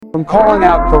From calling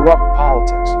out corrupt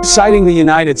politics, citing the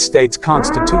United States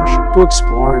Constitution, to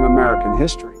exploring American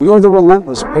history, we are the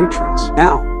Relentless Patriots.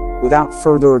 Now, without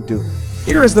further ado,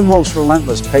 here is the most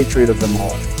relentless patriot of them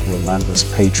all,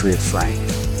 Relentless Patriot Frank.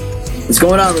 What's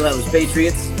going on, Relentless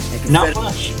Patriots? Not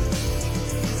much.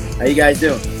 How you guys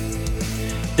doing?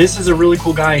 This is a really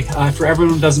cool guy. For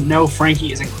everyone who doesn't know,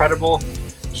 Frankie is incredible.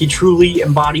 He truly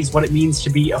embodies what it means to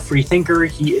be a free thinker.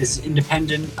 He is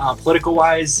independent,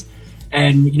 political-wise.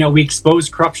 And, you know, we expose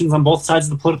corruptions on both sides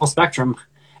of the political spectrum.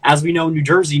 As we know, New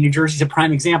Jersey's a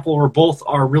prime example where both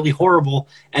are really horrible,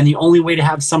 and the only way to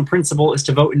have some principle is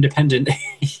to vote independent.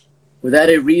 Without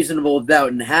a reasonable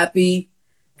doubt. And happy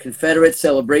Confederate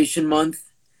Celebration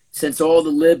Month. Since all the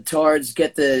libtards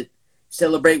get to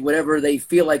celebrate whatever they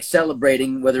feel like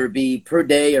celebrating, whether it be per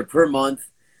day or per month,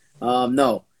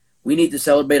 no. We need to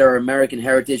celebrate our American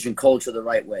heritage and culture the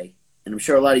right way. And I'm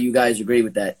sure a lot of you guys agree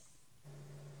with that.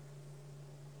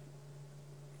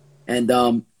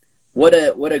 And what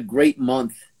a great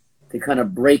month to kind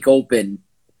of break open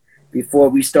before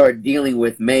we start dealing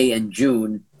with May and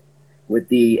June with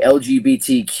the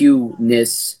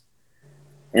LGBTQ-ness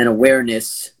and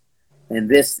awareness and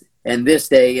this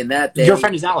day and that day. Your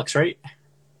friend is Alex, right?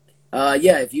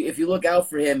 Yeah, if you look out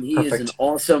for him, he Perfect. is an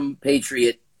awesome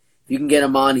patriot. If you can get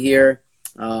him on here.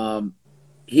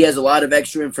 He has a lot of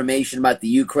extra information about the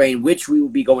Ukraine, which we will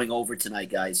be going over tonight,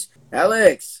 guys.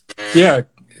 Alex. Yeah.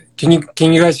 Can you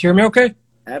guys hear me okay?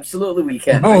 Absolutely, we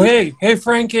can. Oh, hey,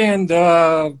 Frank, and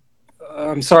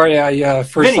I'm sorry,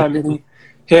 first Vinny. time meeting.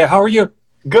 Hey, how are you?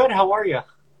 Good, how are you?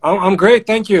 I'm great,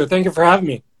 thank you. Thank you for having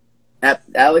me.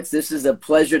 Alex, this is a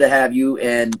pleasure to have you,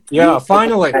 and Yeah,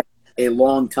 finally. a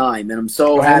long time, and I'm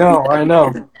so happy I know.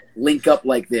 we can link up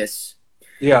like this.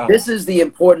 Yeah. This is the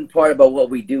important part about what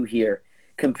we do here,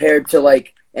 compared to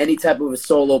like any type of a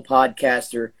solo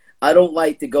podcaster. I don't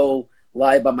like to go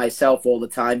live by myself all the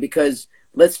time because,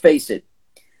 let's face it,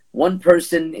 one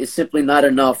person is simply not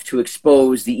enough to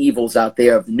expose the evils out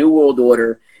there of the New World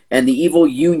Order and the evil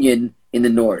union in the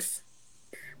North.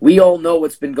 We all know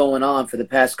what's been going on for the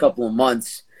past couple of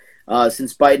months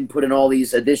since Biden put in all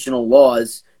these additional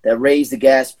laws that raise the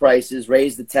gas prices,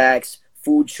 raise the tax,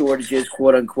 food shortages,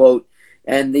 quote unquote,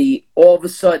 and the all of a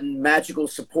sudden magical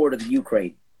support of the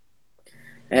Ukraine.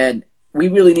 And we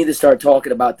really need to start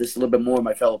talking about this a little bit more,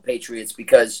 my fellow patriots,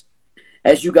 because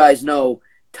as you guys know,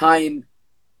 time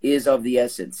is of the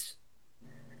essence.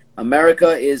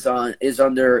 America is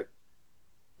under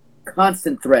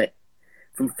constant threat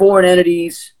from foreign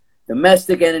entities,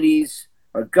 domestic entities,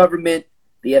 our government,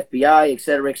 the FBI,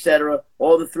 etc.,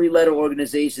 all the three-letter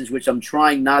organizations, which I'm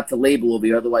trying not to label over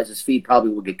here, otherwise this feed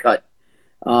probably will get cut.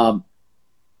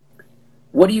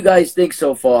 What do you guys think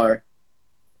so far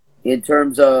in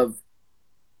terms of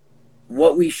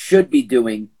what we should be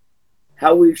doing,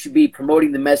 how we should be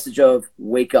promoting the message of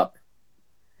wake up?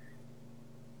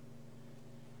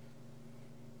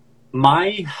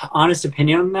 My honest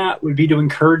opinion on that would be to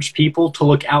encourage people to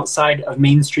look outside of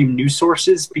mainstream news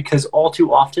sources, because all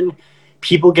too often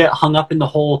people get hung up in the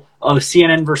whole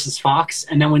CNN versus Fox,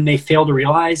 and then when they fail to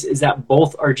realize is that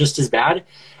both are just as bad.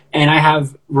 And I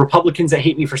have Republicans that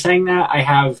hate me for saying that. I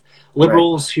have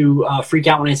liberals who freak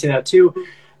out when I say that too.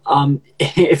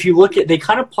 If you look at, they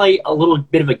kind of play a little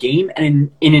bit of a game,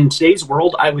 and in today's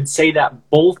world, I would say that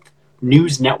both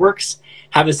news networks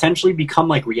have essentially become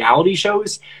like reality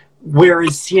shows,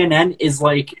 whereas CNN is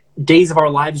like Days of Our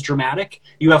Lives dramatic.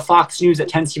 You have Fox News that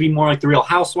tends to be more like The Real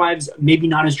Housewives, maybe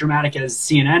not as dramatic as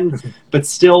CNN, but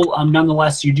still,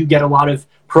 nonetheless, you do get a lot of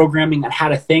programming on how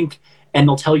to think, and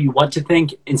they'll tell you what to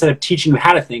think instead of teaching you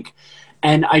how to think.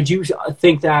 And I do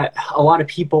think that a lot of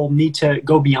people need to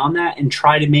go beyond that and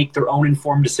try to make their own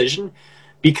informed decision,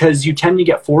 because you tend to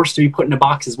get forced to be put into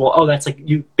boxes. Well, oh, that's like,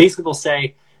 you basically will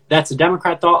say, that's a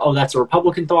Democrat thought, oh, that's a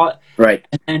Republican thought. Right.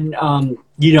 And,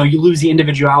 you know, you lose the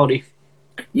individuality.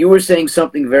 You were saying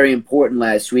something very important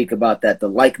last week about that, the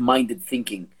like-minded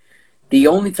thinking. The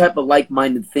only type of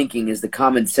like-minded thinking is the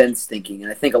common sense thinking.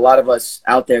 And I think a lot of us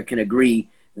out there can agree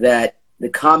that the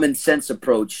common sense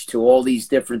approach to all these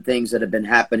different things that have been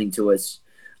happening to us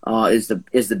is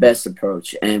the best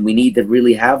approach, and we need to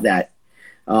really have that.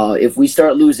 If we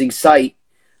start losing sight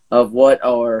of what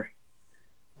our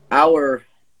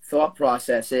thought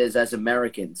process is as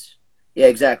Americans, yeah,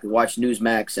 exactly. Watch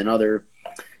Newsmax and other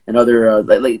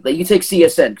like you take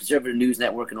CSN, Conservative News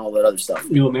Network, and all that other stuff.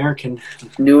 New American.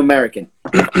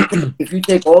 If you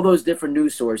take all those different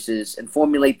news sources and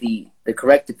formulate the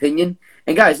correct opinion,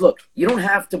 and guys, look, you don't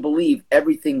have to believe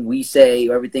everything we say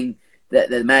or everything that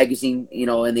the magazine, you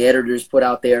know, and the editors put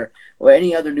out there or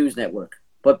any other news network.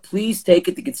 but please take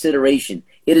it into consideration.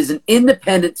 It is an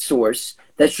independent source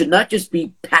that should not just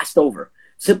be passed over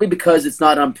simply because it's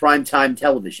not on primetime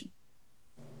television.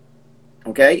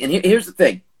 Okay? And here's the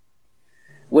thing.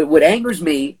 What angers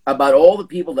me about all the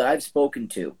people that I've spoken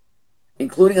to,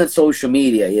 including on social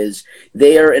media, is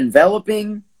they are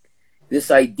enveloping this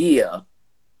idea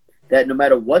that no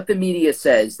matter what the media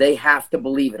says, they have to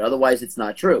believe it. Otherwise, it's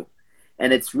not true.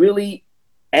 And it's really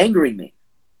angering me.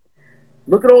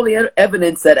 Look at all the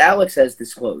evidence that Alex has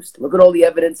disclosed. Look at all the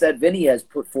evidence that Vinny has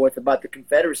put forth about the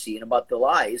Confederacy and about the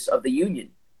lies of the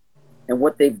Union and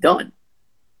what they've done.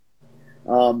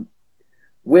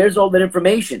 Where's all that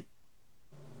information?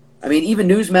 I mean, even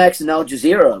Newsmax and Al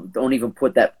Jazeera don't even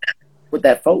put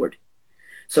that forward.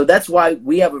 So that's why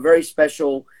we have a very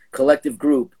special collective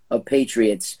group of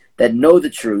patriots that know the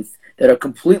truth, that are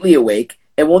completely awake,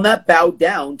 and will not bow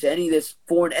down to any of this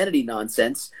foreign entity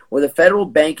nonsense or the federal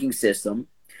banking system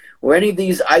or any of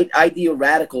these idea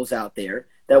radicals out there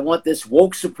that want this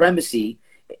woke supremacy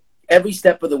every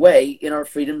step of the way in our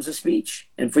freedoms of speech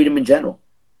and freedom in general.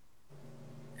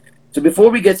 So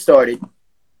before we get started,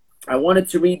 I wanted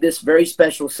to read this very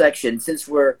special section since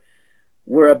we're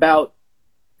about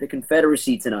the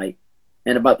Confederacy tonight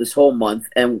and about this whole month,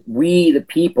 and we, the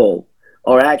people,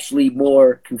 are actually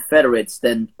more Confederates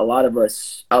than a lot of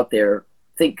us out there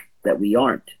think that we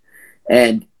aren't.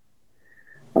 And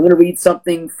I'm going to read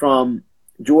something from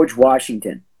George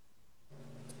Washington.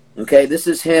 Okay, this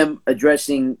is him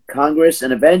addressing Congress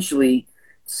and eventually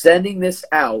sending this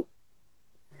out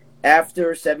after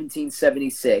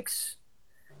 1776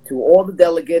 to all the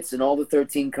delegates in all the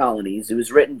 13 colonies. It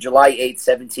was written July 8,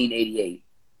 1788.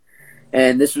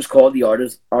 And this was called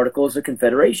the Articles of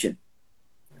Confederation.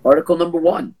 Article number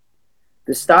 1.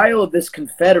 The style of this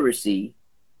confederacy,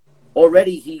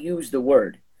 already he used the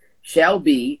word, shall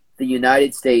be the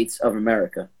United States of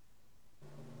America.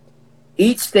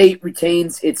 Each state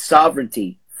retains its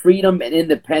sovereignty, freedom, and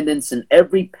independence in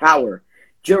every power,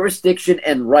 jurisdiction,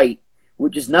 and right,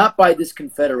 which is not by this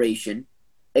confederation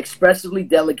expressively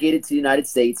delegated to the United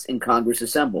States in Congress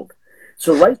assembled.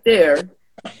 So right there,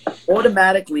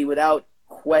 automatically, without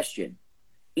question,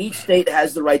 each state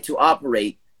has the right to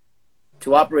operate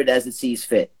as it sees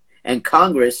fit. And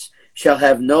Congress shall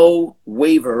have no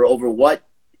waiver over what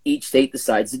each state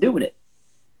decides to do in it.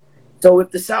 So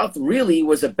if the South really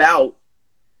was about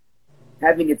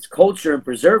having its culture and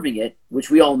preserving it, which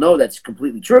we all know that's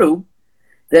completely true,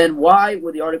 then why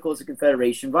were the Articles of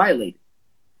Confederation violated?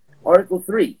 Article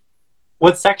 3.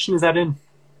 What section is that in?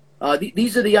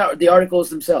 These are the articles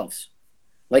themselves.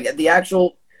 Like the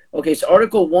actual... Okay, so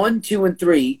Article 1, 2, and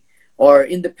 3 are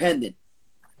independent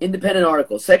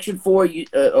articles. Section 4,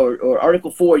 or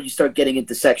Article 4, you start getting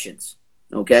into sections.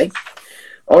 Okay?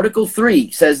 Article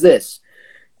 3 says this.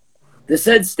 The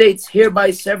said states hereby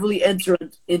severally enter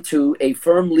into a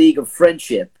firm league of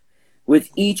friendship with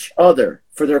each other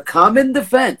for their common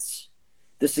defense,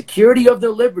 the security of their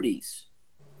liberties.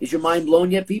 Is your mind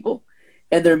blown yet, people?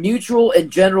 And their mutual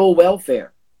and general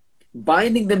welfare,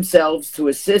 binding themselves to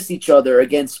assist each other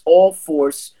against all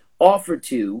force offered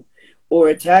to or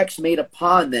attacks made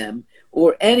upon them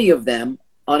or any of them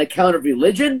on account of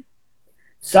religion,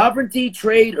 sovereignty,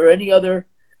 trade, or any other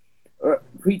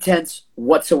pretense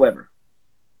whatsoever.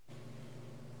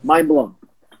 Mind blown.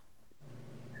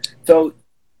 So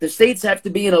the states have to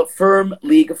be in a firm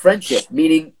league of friendship,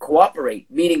 meaning cooperate,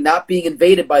 meaning not being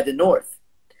invaded by the North,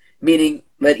 meaning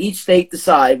let each state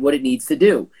decide what it needs to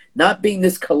do, not being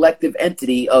this collective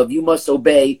entity of you must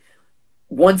obey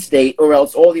one state or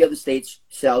else all the other states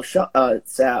shall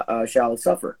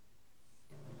suffer.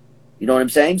 You know what I'm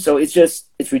saying? So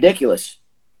it's ridiculous.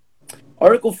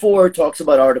 Article 4 talks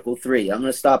about Article 3. I'm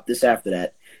going to stop this after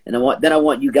that. And I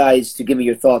want you guys to give me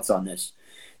your thoughts on this.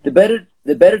 The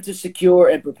better to secure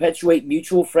and perpetuate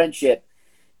mutual friendship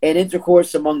and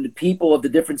intercourse among the people of the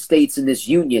different states in this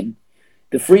union,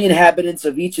 the free inhabitants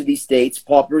of each of these states,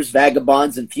 paupers,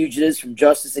 vagabonds, and fugitives from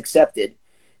justice excepted,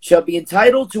 shall be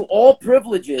entitled to all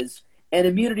privileges and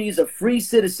immunities of free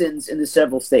citizens in the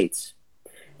several states.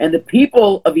 And the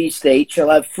people of each state shall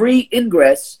have free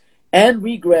ingress and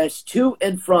regress to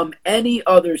and from any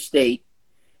other state,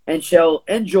 and shall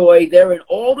enjoy therein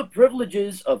all the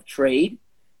privileges of trade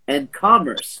and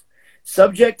commerce,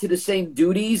 subject to the same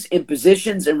duties,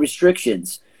 impositions, and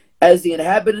restrictions as the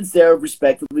inhabitants thereof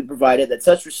respectively, provided that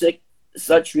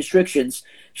such restrictions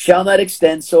shall not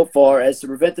extend so far as to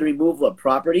prevent the removal of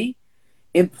property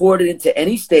imported into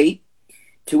any state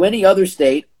to any other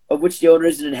state of which the owner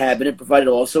is an inhabitant, provided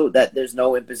also that there's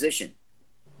no imposition.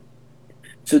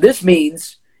 So this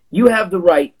means you have the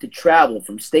right to travel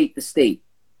from state to state.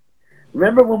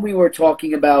 Remember when we were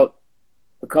talking about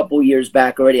a couple years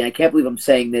back already, and I can't believe I'm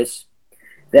saying this,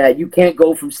 that you can't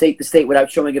go from state to state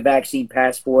without showing a vaccine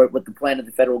passport, what the plan of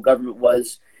the federal government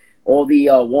was, all the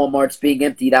Walmarts being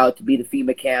emptied out to be the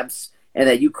FEMA camps, and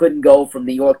that you couldn't go from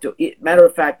New York to, matter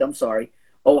of fact, I'm sorry,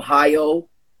 Ohio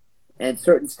and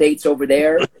certain states over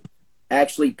there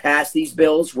actually passed these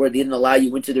bills where they didn't allow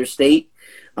you into their state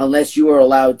unless you were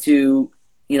allowed to,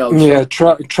 you know. Yeah,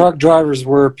 truck drivers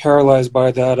were paralyzed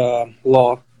by that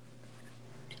law.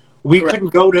 We Correct. couldn't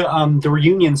go to the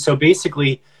reunion. So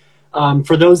basically,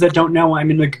 for those that don't know,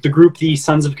 I'm in the group, the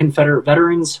Sons of Confederate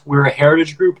Veterans. We're a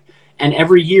heritage group. And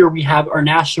every year we have our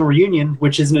national reunion,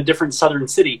 which is in a different southern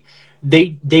city.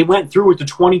 They went through with the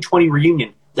 2020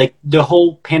 reunion. Like, the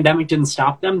whole pandemic didn't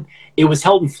stop them. It was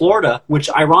held in Florida, which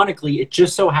ironically, it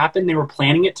just so happened they were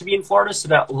planning it to be in Florida, so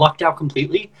that lucked out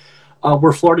completely,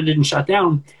 where Florida didn't shut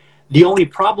down. The only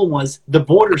problem was the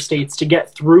border states to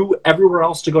get through everywhere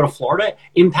else to go to Florida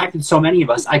impacted so many of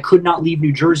us. I could not leave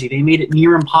New Jersey. They made it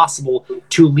near impossible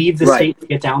to leave the state to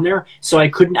get down there, so I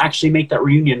couldn't actually make that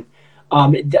reunion.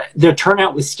 The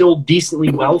turnout was still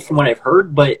decently well from what I've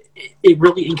heard, but it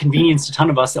really inconvenienced a ton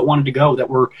of us that wanted to go, that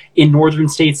were in northern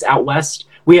states out west.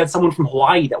 We had someone from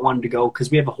Hawaii that wanted to go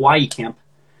because we have a Hawaii camp.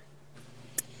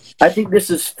 I think this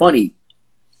is funny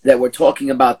that we're talking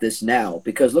about this now,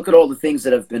 because look at all the things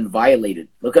that have been violated.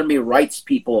 Look how many rights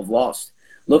people have lost.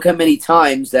 Look how many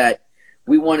times that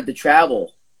we wanted to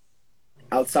travel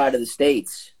outside of the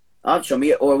states. Show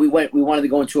me, or we wanted to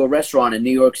go into a restaurant in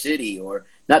New York City, or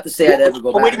not to say I'd ever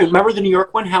go back. Wait a minute, remember the New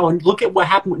York one? Look at what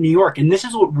happened with New York, and this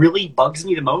is what really bugs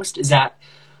me the most, is that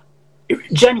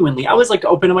genuinely, I was like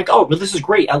open. I'm like, oh, but this is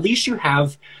great. At least you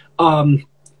have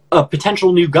a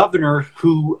potential new governor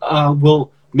who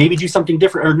will maybe do something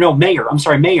different. Or no, mayor. I'm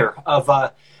sorry, mayor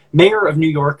of New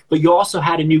York. But you also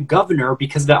had a new governor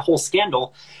because of that whole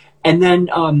scandal. And then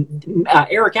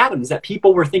Eric Adams, that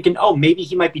people were thinking, oh, maybe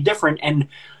he might be different. And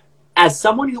as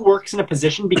someone who works in a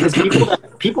position, because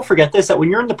people forget this, that when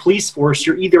you're in the police force,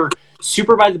 you're either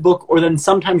super by the book, or then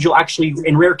sometimes you'll actually,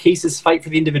 in rare cases, fight for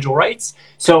the individual rights.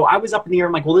 So I was up in the air.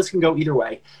 I'm like, well, this can go either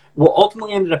way. What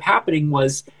ultimately ended up happening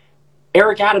was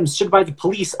Eric Adams stood by the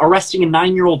police arresting a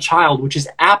 9-year-old child, which is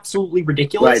absolutely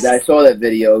ridiculous. Right, I saw that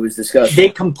video. It was disgusting. They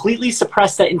completely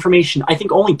suppressed that information. I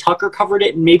think only Tucker covered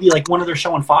it, and maybe like one other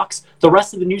show on Fox. The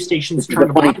rest of the news stations turned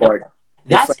the funny part.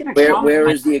 That's going to where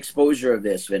is the exposure of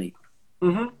this, Vinny?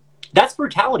 Mm-hmm. That's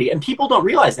brutality, and people don't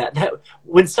realize that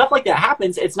when stuff like that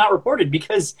happens, it's not reported,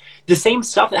 because the same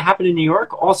stuff that happened in New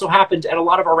York also happened at a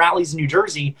lot of our rallies in New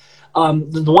Jersey.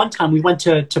 The one time we went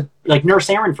to like Nurse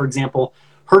Erin, for example,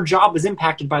 her job was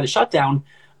impacted by the shutdown,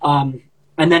 and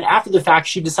then after the fact,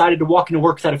 she decided to walk into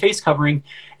work without a face covering,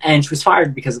 and she was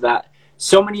fired because of that.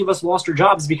 So many of us lost our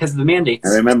jobs because of the mandates.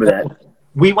 I remember that.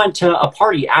 We went to a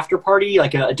party, after party,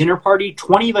 like a dinner party.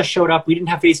 20 of us showed up. We didn't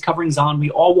have face coverings on. We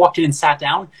all walked in and sat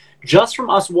down. Just from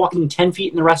us walking 10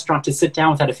 feet in the restaurant to sit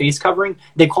down without a face covering,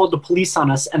 they called the police on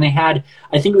us, and they had,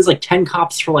 I think it was like 10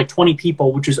 cops for like 20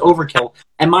 people, which was overkill.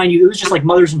 And mind you, it was just like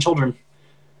mothers and children.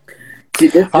 See,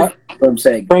 this is what I'm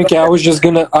saying. Frank, I was just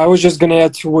gonna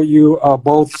add to what you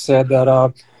both said,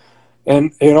 that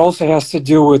and it also has to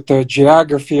do with the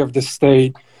geography of the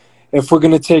state. If we're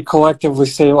going to take collectively,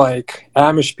 say, like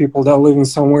Amish people that are living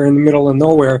somewhere in the middle of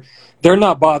nowhere, they're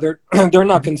not bothered. They're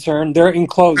not concerned. They're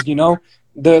enclosed, you know.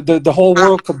 The whole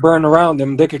world could burn around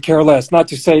them. They could care less. Not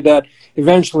to say that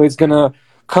eventually it's going to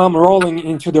come rolling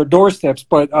into their doorsteps.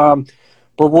 But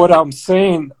what I'm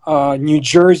saying, New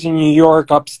Jersey, New York,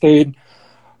 upstate,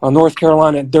 North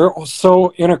Carolina, they're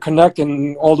so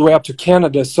interconnected all the way up to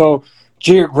Canada. So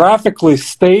geographically,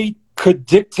 state could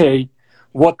dictate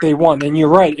what they want. And you're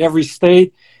right, every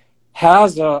state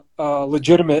has a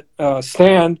legitimate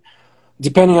stand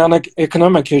depending on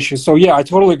economic issues. So yeah, I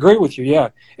totally agree with you.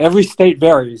 Yeah, every state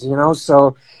varies, you know.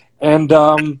 So, and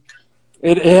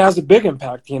it has a big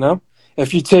impact, you know.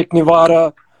 If you take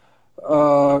Nevada,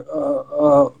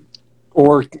 or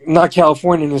not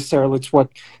California necessarily, it's what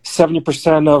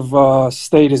 70% of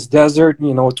state is desert.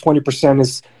 You know, 20%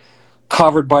 is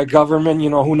covered by government. You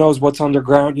know, who knows what's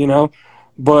underground, you know.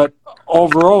 But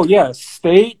overall, yes,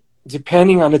 state,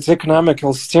 depending on its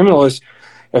economical stimulus,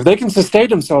 if they can sustain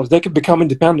themselves, they can become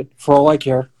independent, for all I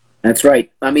care. That's right.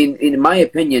 I mean, in my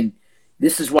opinion,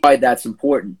 this is why that's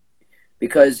important.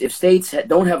 Because if states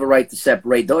don't have a right to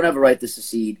separate, don't have a right to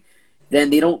secede, then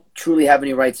they don't truly have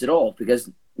any rights at all. Because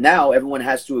now everyone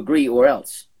has to agree or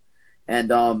else.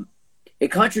 And it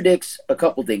contradicts a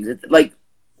couple things. Like,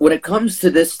 when it comes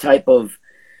to this type of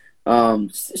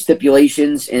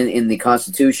stipulations in the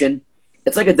Constitution,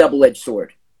 it's like a double-edged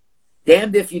sword.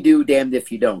 Damned if you do, damned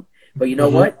if you don't. But you know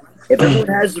what? If everyone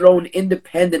has their own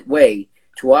independent way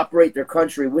to operate their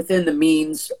country within the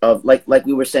means of, like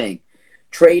we were saying,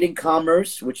 trade and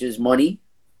commerce, which is money,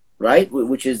 right?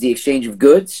 Which is the exchange of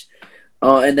goods,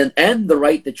 and the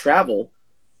right to travel.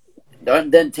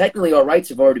 Then technically our rights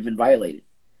have already been violated.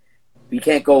 You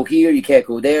can't go here, you can't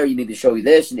go there, you need to show you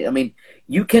this. I mean,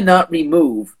 you cannot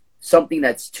remove something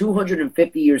that's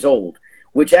 250 years old,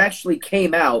 which actually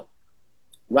came out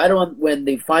right on when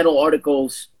the final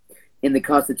articles in the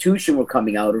Constitution were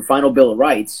coming out, or final Bill of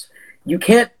Rights. You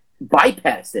can't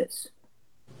bypass this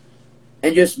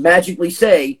and just magically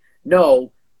say,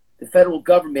 no, the federal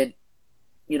government,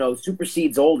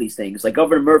 supersedes all these things. Like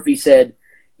Governor Murphy said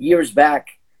years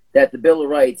back that the Bill of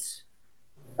Rights,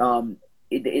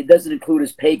 it doesn't include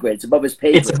his pay grade. It's above his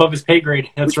pay grade. It's above his pay grade.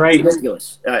 That's right.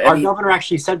 Ridiculous. Our governor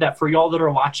actually said that for y'all that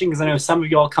are watching, because I know some of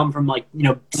y'all come from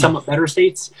somewhat better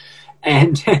states,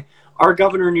 and our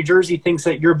governor in New Jersey thinks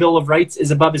that your Bill of Rights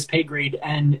is above his pay grade,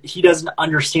 and he doesn't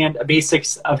understand the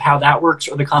basics of how that works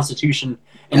or the Constitution,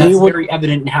 and that's very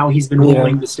evident in how he's been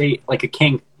ruling the state like a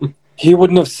king. He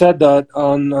wouldn't have said that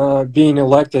on being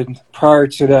elected prior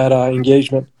to that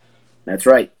engagement. That's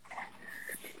right.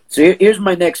 So here's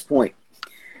my next point.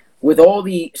 With all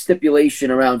the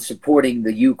stipulation around supporting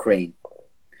the Ukraine,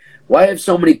 why have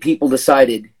so many people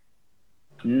decided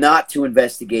not to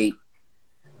investigate,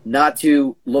 not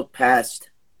to look past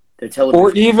their television?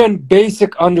 Or even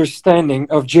basic understanding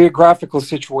of geographical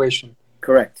situation.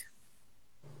 Correct.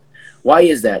 Why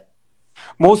is that?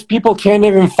 Most people can't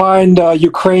even find a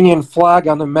Ukrainian flag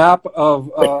on the map of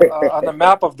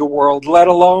the world, let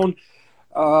alone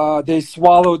they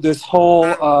swallowed this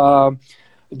whole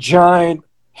giant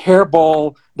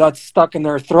hairball that's stuck in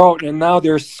their throat, and now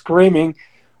they're screaming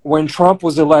when Trump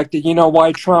was elected.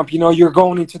 Why Trump? You're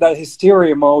going into that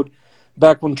hysteria mode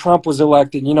back when Trump was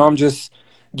elected. I'm just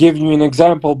giving you an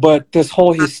example, but this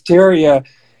whole hysteria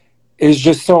is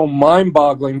just so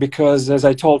mind-boggling because, as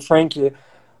I told Frankie,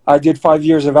 I did 5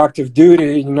 years of active duty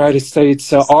in the United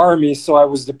States Army, so I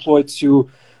was deployed to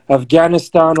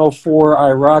Afghanistan 04,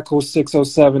 Iraq 06,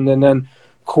 07, and then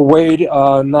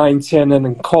Kuwait 9, 10, and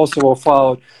then Kosovo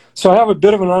followed. So I have a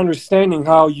bit of an understanding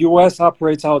how U.S.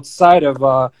 operates outside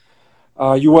of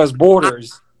U.S.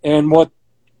 borders and what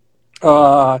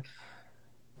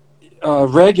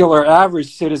regular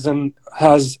average citizen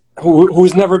has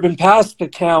who's never been past the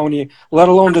county, let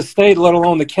alone the state, let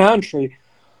alone the country.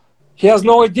 He has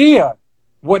no idea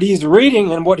what he's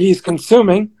reading and what he's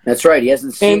consuming. That's right. He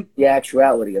hasn't seen the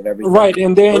actuality of everything. Right,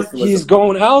 and then he's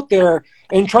going out there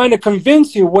and trying to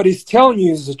convince you what he's telling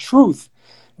you is the truth.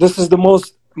 This is the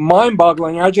most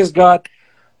mind-boggling. I didn't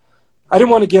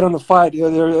want to get on the fight.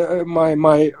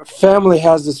 My family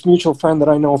has this mutual friend that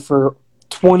I know for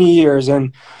 20 years,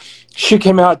 and she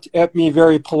came out at me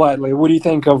very politely. What do you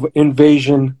think of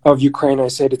invasion of Ukraine? I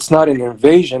said, it's not an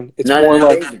invasion. It's not more an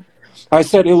like... invasion. I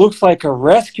said, it looks like a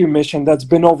rescue mission that's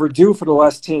been overdue for the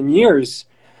last 10 years.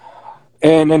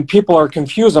 And people are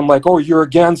confused. I'm like, oh, you're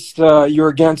against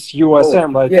USA.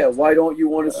 I'm like, yeah, why don't you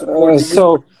want to support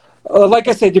the like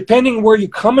I said, depending where you're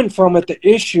coming from at the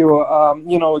issue,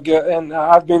 and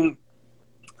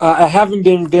I haven't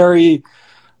been very,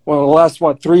 the last,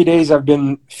 3 days I've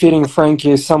been feeding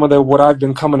Frankie some of what I've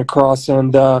been coming across.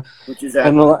 And Which is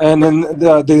and then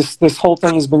this whole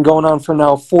thing has been going on for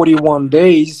now 41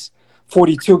 days.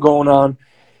 42 going on,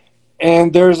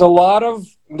 and there's a lot of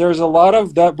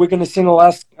that we're going to see in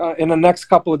the next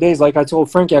couple of days. Like I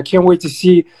told Frankie, I can't wait to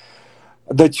see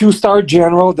the 2-star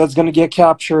general that's going to get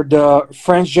captured, the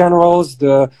French generals,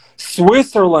 the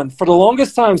Switzerland. For the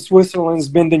longest time, Switzerland's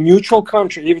been the neutral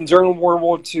country, even during World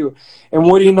War II. And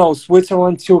what do you know?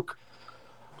 Switzerland took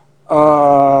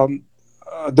the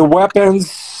weapons,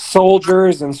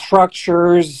 soldiers, and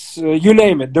structures, you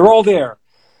name it. They're all there.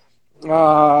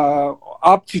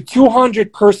 Up to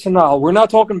 200 personnel. We're not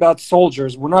talking about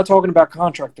soldiers. We're not talking about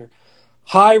contractor.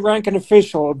 High-ranking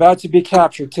official about to be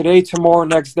captured today, tomorrow,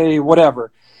 next day,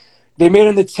 whatever. They made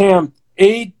an attempt.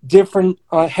 8 different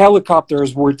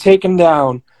helicopters were taken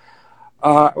down.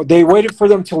 They waited for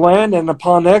them to land, and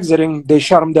upon exiting, they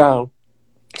shot them down.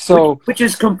 So, which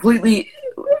is completely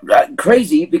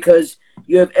crazy because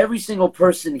you have every single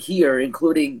person here,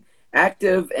 including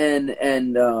active and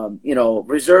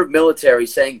reserve military,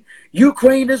 saying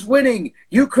Ukraine is winning.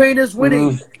 Ukraine is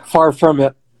winning. Far from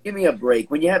it. Give me a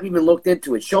break. When you haven't even looked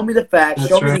into it, show me the facts.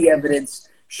 Show me the evidence.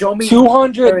 Show me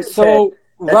 200. So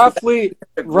roughly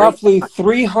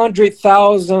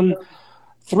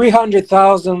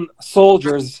 300,000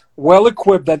 soldiers, well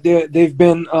equipped, that they've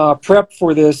been prepped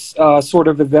for this sort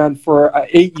of event for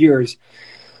 8 years.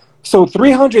 So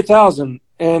 300,000.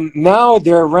 And now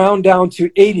they're round down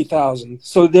to 80,000.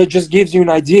 So that just gives you an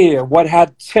idea what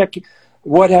had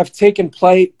what have taken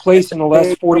place in the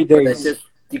last 40 That days. just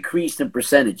decreased in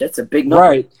percentage. That's a big number.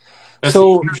 Right. That's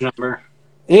So a huge number.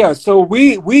 yeah, so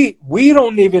we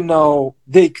don't even know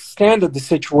the extent of the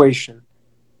situation.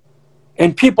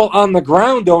 And people on the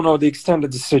ground don't know the extent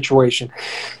of the situation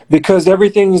because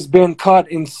everything's been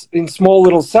cut in small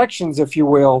little sections, if you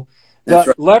will. That's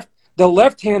right. The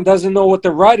left hand doesn't know what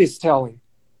the right is telling.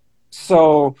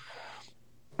 So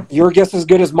your guess is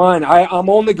good as mine. I'm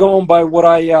only going by what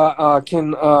I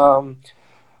can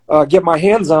get my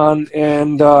hands on,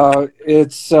 and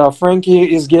it's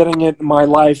Frankie is getting it in my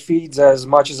live feeds as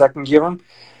much as I can give him.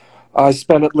 I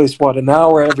spend at least an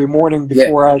hour every morning Yeah.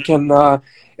 before I can.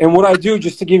 And what I do,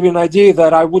 just to give you an idea,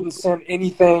 that I wouldn't send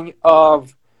anything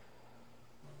of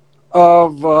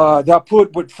that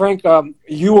put what Frank,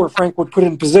 you or Frank would put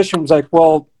in positions like,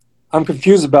 well, I'm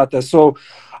confused about this. So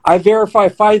I verify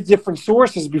 5 different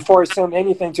sources before I send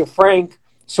anything to Frank.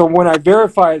 So when I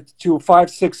verify it to 5,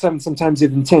 6, 7, sometimes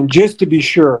even 10, just to be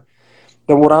sure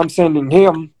that what I'm sending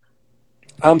him,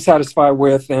 I'm satisfied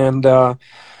with. And so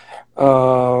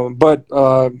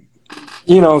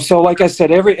like I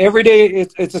said, every day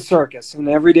it's a circus, and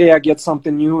every day I get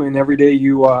something new, and every day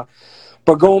you.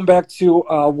 But going back to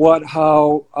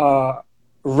how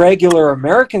regular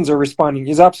Americans are responding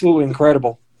is absolutely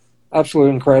incredible.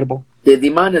 Absolutely incredible. The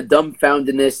amount of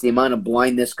dumbfoundedness, the amount of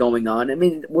blindness going on. I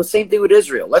mean, well, same thing with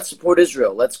Israel. Let's support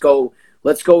Israel. Let's go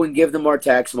and give them our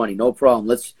tax money. No problem.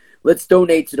 Let's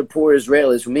donate to the poor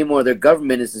Israelis. Meanwhile, their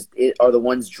government are the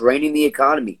ones draining the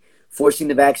economy, forcing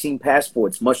the vaccine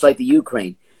passports, much like the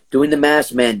Ukraine, doing the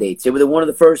mask mandates. They were one of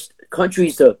the first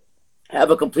countries to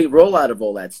have a complete rollout of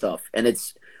all that stuff. And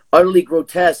it's utterly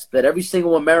grotesque that every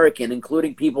single American,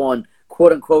 including people on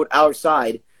quote-unquote our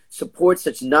side, supports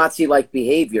such Nazi-like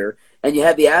behavior. And you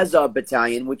have the Azov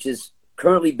Battalion, which is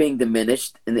currently being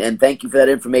diminished. And thank you for that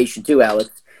information too, Alex.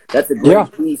 That's a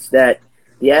great piece that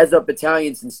the Azov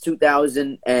Battalion since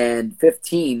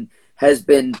 2015 has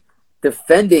been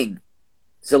defending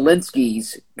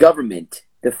Zelensky's government,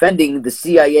 defending the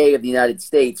CIA of the United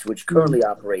States, which currently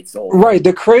operates the whole thing. Right.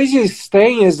 The craziest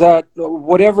thing is that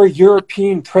whatever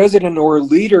European president or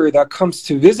leader that comes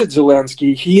to visit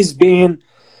Zelensky, he's being,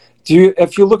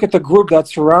 if you look at the group that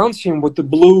surrounds him with the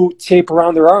blue tape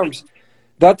around their arms,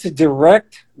 that's a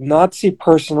direct Nazi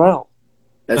personnel.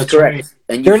 That's correct. Right.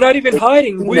 And they're not even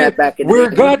hiding. We're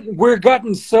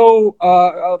gotten so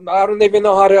I don't even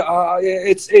know how to.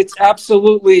 It's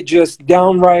absolutely just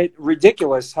downright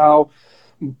ridiculous how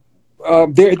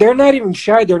they're not even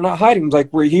shy. They're not hiding.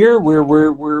 Like, we're here.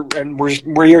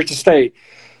 We're here to stay.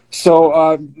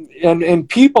 So and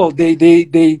people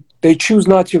they choose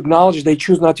not to acknowledge. They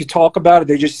choose not to talk about it.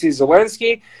 They just see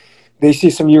Zelensky. They see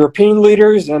some European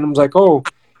leaders, and I'm like, oh,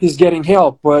 he's getting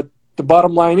help. But the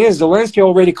bottom line is Zelensky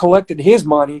already collected his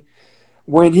money.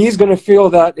 When he's going to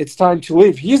feel that it's time to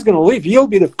leave, he's going to leave. He'll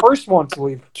be the first one to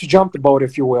leave, to jump the boat,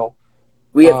 if you will.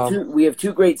 We have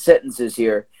two great sentences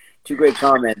here, 2 great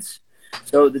comments.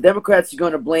 So the Democrats are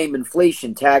going to blame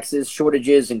inflation, taxes,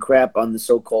 shortages, and crap on the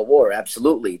so-called war.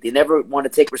 Absolutely. They never want to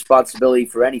take responsibility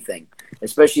for anything,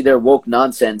 especially their woke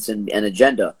nonsense and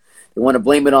agenda. They want to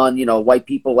blame it on, white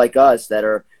people like us that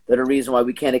are the reason why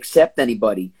we can't accept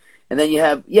anybody. And then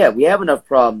we have enough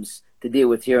problems to deal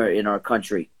with here in our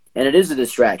country. And it is a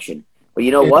distraction. But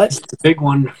you know what? It's a big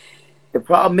one. The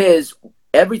problem is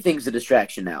everything's a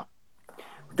distraction now.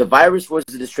 The virus was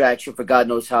a distraction for God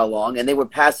knows how long, and they were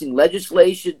passing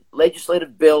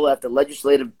legislative bill after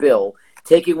legislative bill,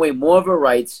 taking away more of our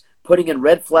rights, putting in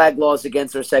red flag laws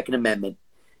against our Second Amendment,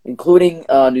 including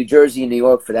New Jersey and New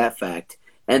York for that fact,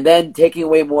 and then taking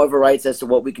away more of our rights as to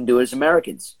what we can do as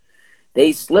Americans.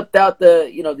 They slipped out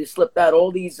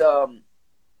all these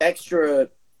extra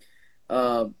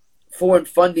foreign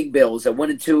funding bills that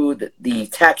went into the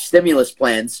tax stimulus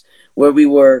plans, where we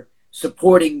were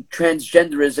supporting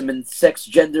transgenderism and sex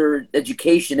gender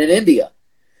education in India.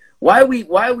 Why are we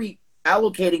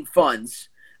allocating funds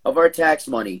of our tax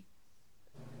money?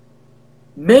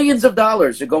 Millions of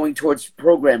dollars are going towards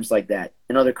programs like that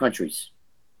in other countries.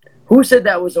 Who said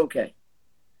that was okay?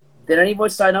 Did anyone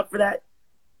sign up for that?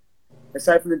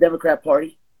 Aside from the Democrat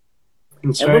Party?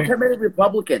 That's and right. Look how many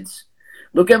Republicans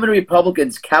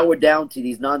cower down to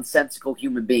these nonsensical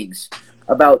human beings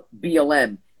about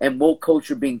BLM and woke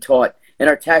culture being taught, and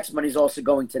our tax money is also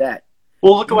going to that.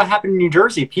 Well, look at what happened in New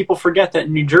Jersey. People forget that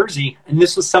in New Jersey, and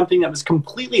this was something that was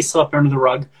completely swept under the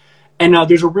rug, and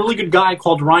there's a really good guy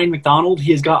called Ryan McDonald.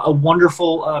 He has got a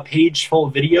wonderful page full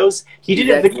of videos. He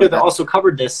did a video that also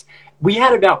covered this. We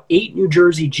had about 8 New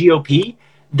Jersey GOP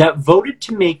that voted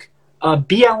to make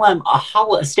BLM,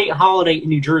 a state holiday in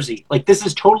New Jersey. Like, this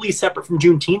is totally separate from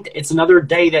Juneteenth. It's another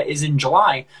day that is in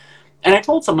July. And I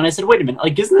told someone, I said, wait a minute,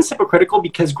 like, isn't this hypocritical?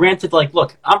 Because granted, like,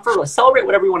 look, I'm for celebrate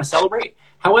whatever you want to celebrate.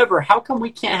 However, how come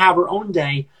we can't have our own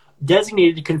day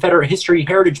designated to Confederate History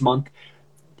Heritage Month?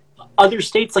 Other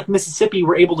states like Mississippi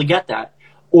were able to get that.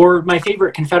 Or my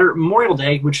favorite, Confederate Memorial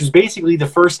Day, which was basically the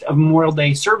first of Memorial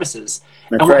Day services.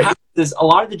 That's and what right. happens is a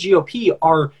lot of the GOP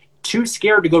are too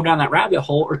scared to go down that rabbit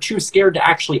hole or too scared to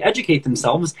actually educate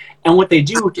themselves. And what they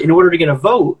do in order to get a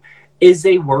vote is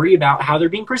they worry about how they're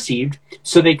being perceived,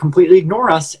 so they completely ignore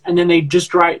us, and then they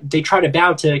try to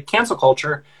bow to cancel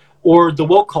culture or the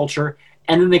woke culture,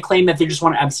 and then they claim that they just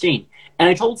want to abstain. And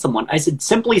I told someone, I said,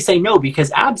 simply say no,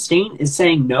 because abstain is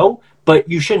saying no, but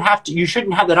you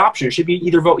shouldn't have that option. It should be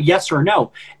either vote yes or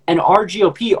no. And our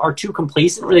GOP are too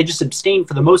complacent, or they just abstain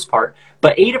for the most part.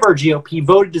 But 8 of our GOP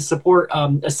voted to support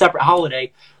a separate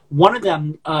holiday. One of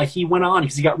them, he went on,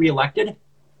 because he got reelected,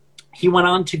 he went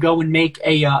on to go and make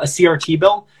a CRT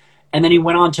bill, and then he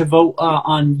went on to vote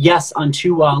on yes on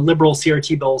 2 liberal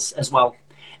CRT bills as well.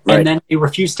 Right. And then they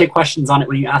refused to take questions on it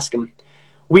when you ask him.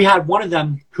 We had one of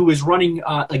them who is running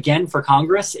again for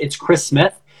Congress. It's Chris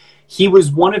Smith. He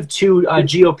was one of 2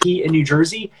 GOP in New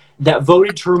Jersey that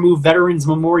voted to remove veterans'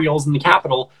 memorials in the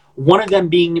Capitol, one of them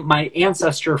being my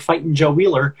ancestor fighting Joe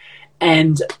Wheeler.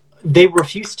 And they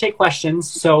refused to take questions,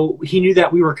 so he knew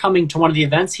that we were coming to one of the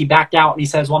events. He backed out, and he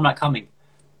says, well, I'm not coming.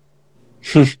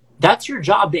 That's your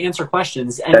job, to answer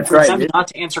questions. And That's for right, them dude. not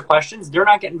to answer questions, they're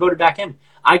not getting voted back in.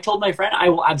 I told my friend I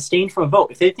will abstain from a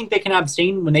vote. If they think they can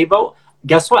abstain when they vote,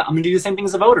 guess what? I'm going to do the same thing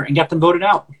as a voter and get them voted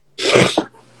out.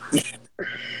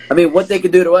 I mean, what they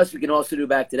can do to us, we can also do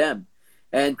back to them.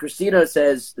 And Christina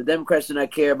says, the Democrats do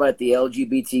not care about the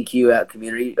LGBTQ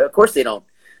community. Of course they don't.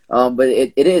 But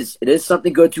it is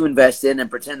something good to invest in and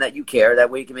pretend that you care. That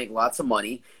way you can make lots of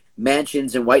money,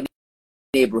 mansions in white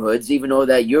neighborhoods, even though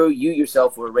that you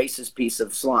yourself were a racist piece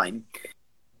of slime.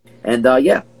 And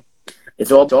yeah,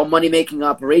 it's all money-making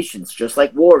operations, just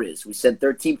like war is. We sent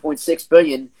 $13.6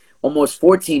 billion, almost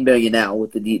 $14 billion now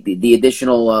with the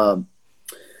additional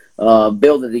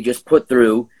bill that they just put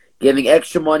through, giving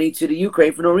extra money to the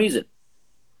Ukraine for no reason.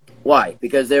 Why?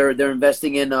 Because they're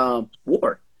investing in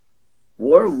war.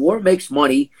 War makes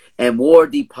money, and war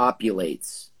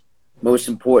depopulates. Most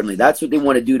importantly, that's what they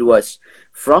want to do to us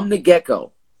from the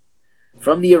get-go,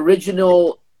 from the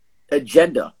original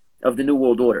agenda of the New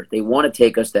World Order. They want to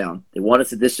take us down. They want us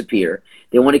to disappear.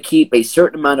 They want to keep a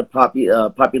certain amount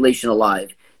of population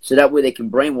alive, so that way they can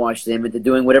brainwash them into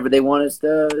doing whatever they want us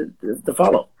to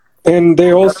follow. And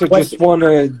they also just want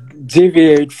to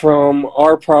deviate from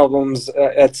our problems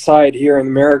at side here in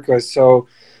America. So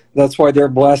that's why they're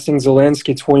blasting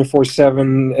Zelensky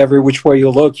 24/7 every which way you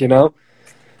look, you know.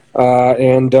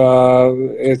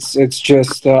 It's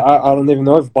just I don't even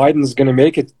know if Biden's going to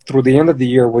make it through the end of the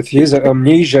year with his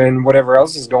amnesia and whatever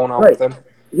else is going on with him.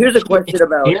 Here's a question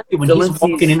about when he's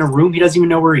walking in a room, he doesn't even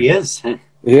know where he is.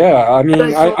 Yeah, I mean,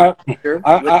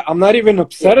 I'm not even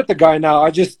upset at the guy now.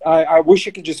 I wish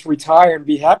he could just retire and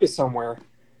be happy somewhere.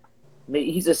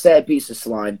 He's a sad piece of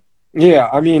slime. Yeah,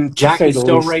 I mean, Jack is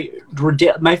still right.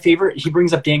 My favorite, he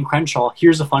brings up Dan Crenshaw.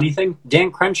 Here's a funny thing.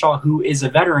 Dan Crenshaw, who is a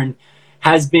veteran,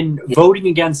 has been voting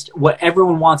against what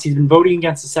everyone wants. He's been voting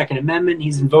against the Second Amendment.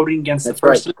 He's been voting against the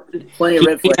First Amendment.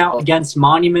 He came out against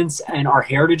monuments and our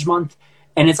Heritage Month.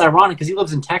 And it's ironic because he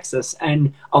lives in Texas,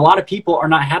 and a lot of people are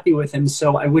not happy with him.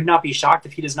 So I would not be shocked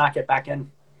if he does not get back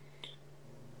in.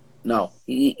 No,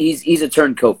 he's a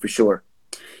turncoat for sure.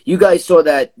 You guys saw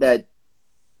that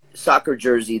soccer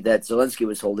jersey that Zelensky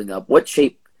was holding up. What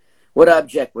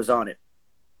object was on it?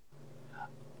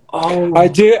 Oh, I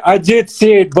did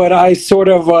see it, but I sort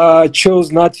of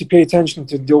chose not to pay attention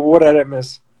to do. What did I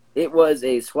miss? It was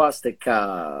a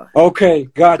swastika. Okay,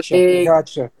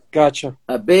 gotcha.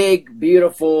 A big,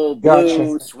 beautiful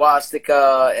blue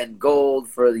swastika and gold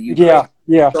for the Ukraine.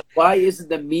 Yeah. So why isn't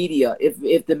the media,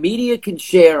 if the media can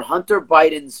share Hunter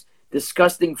Biden's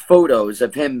disgusting photos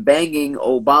of him banging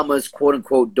Obama's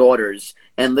quote-unquote daughters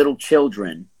and little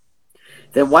children,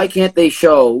 then why can't they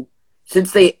show,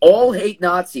 since they all hate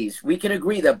Nazis, we can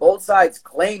agree that both sides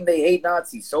claim they hate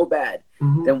Nazis so bad,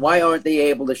 then why aren't they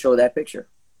able to show that picture?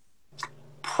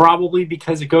 Probably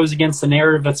because it goes against the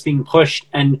narrative that's being pushed.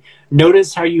 And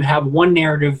notice how you have one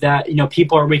narrative that, you know,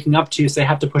 people are waking up to, so they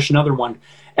have to push another one.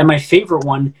 And my favorite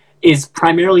one is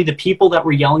primarily the people that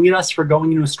were yelling at us for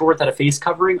going into a store without a face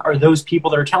covering are those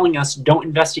people that are telling us don't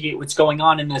investigate what's going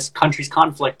on in this country's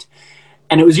conflict.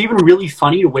 And it was even really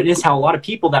funny to witness how a lot of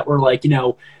people that were like,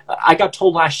 I got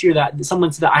told last year that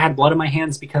someone said that I had blood in my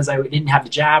hands because I didn't have the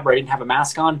jab or I didn't have a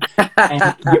mask on.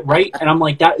 And right. And I'm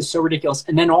like, that is so ridiculous.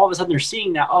 And then all of a sudden they're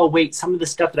seeing that, oh, wait, some of the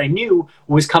stuff that I knew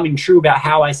was coming true about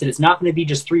how I said it's not going to be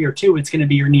just 3 or 2. It's going to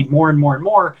be you need more and more and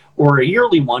more, or a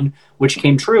yearly one, which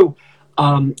came true.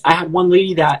 I had one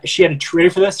lady that she had a tree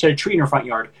for this. She had a tree in her front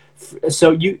yard.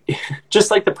 So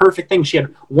just like the perfect thing, she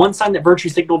had one sign that virtue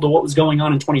signaled to what was going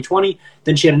on in 2020.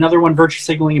 Then she had another one virtue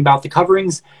signaling about the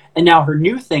coverings. And now her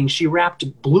new thing, she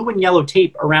wrapped blue and yellow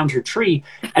tape around her tree.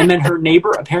 And then her neighbor,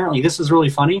 apparently, this is really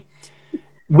funny.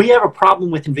 We have a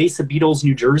problem with invasive beetles in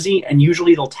New Jersey, and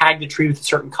usually they'll tag the tree with a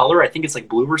certain color. I think it's like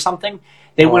blue or something.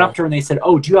 They went up to her and they said,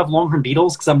 oh, do you have longhorn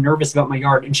beetles? Because I'm nervous about my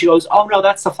yard. And she goes, oh, no,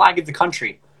 that's the flag of the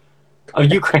country. Oh,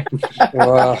 Ukraine.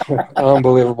 Wow,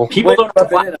 unbelievable. People don't know what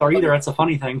flags are either. That's a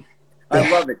funny thing. I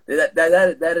love it.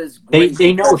 That is great.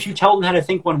 They know if you tell them how to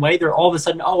think one way, they're all of a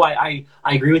sudden, oh, I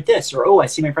agree with this, or oh, I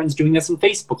see my friends doing this on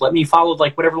Facebook. Let me follow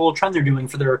like whatever little trend they're doing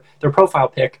for their profile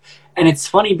pic. And it's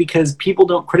funny because people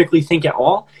don't critically think at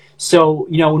all. So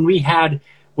when we had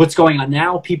what's going on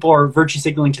now, people are virtue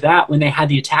signaling to that. When they had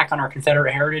the attack on our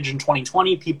Confederate heritage in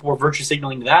 2020, people were virtue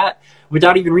signaling to that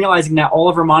without even realizing that all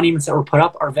of our monuments that were put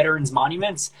up are veterans'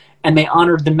 monuments, and they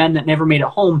honored the men that never made it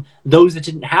home, those that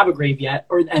didn't have a grave yet,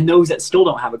 and those that still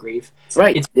don't have a grave.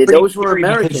 Right. Those were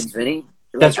Americans, Vinny.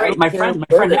 That's right. My friend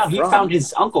now, he found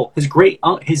his uncle, his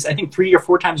I think 3 or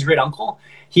 4 times great uncle,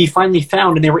 he finally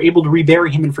found, and they were able to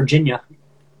rebury him in Virginia.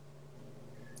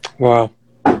 Wow.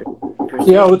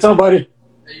 Yeah, what's up, buddy?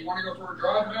 Hey, you want to go for a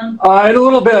drive, man? In a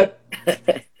little bit.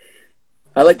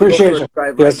 I like to Appreciate go for you. a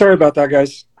drive. Yeah, sorry about that,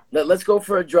 guys. Let's go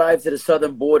for a drive to the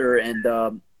southern border,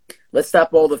 and let's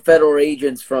stop all the federal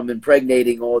agents from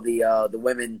impregnating all the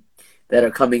women that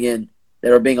are coming in,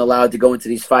 that are being allowed to go into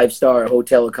these 5-star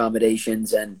hotel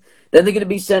accommodations, and then they're going to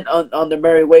be sent on their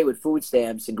merry way with food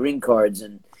stamps and green cards.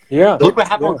 And yeah, look what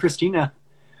happened with Christina.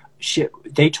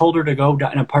 They told her to go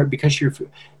in a part because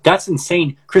that's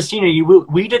insane. Christina,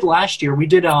 we did last year. We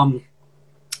did a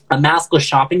maskless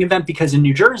shopping event because in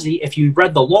New Jersey, if you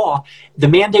read the law, the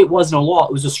mandate wasn't a law;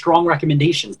 it was a strong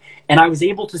recommendation. And I was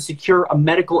able to secure a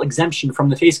medical exemption from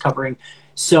the face covering.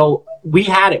 So we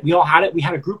had it. We all had it. We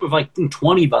had a group of like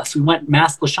 20 of us. We went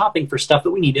maskless shopping for stuff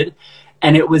that we needed,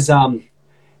 and it was ridiculous.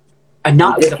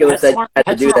 PetSmart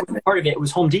was part of it. It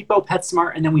was Home Depot,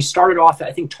 PetSmart, and then we started off at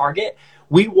I think Target.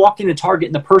 We walked into Target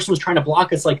and the person was trying to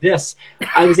block us like this.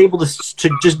 I was able to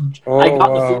just I got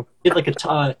the floor, did like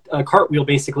a cartwheel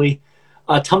basically,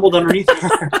 tumbled underneath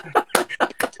her.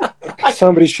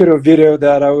 Somebody should have videoed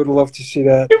that. I would love to see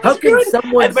that. How can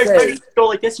someone and my friend would go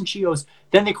like this, and she goes.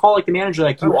 Then they call like the manager,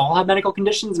 like, "You all have medical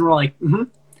conditions," and we're like, "Mm-hmm."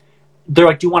 They're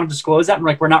like, "Do you want to disclose that?" And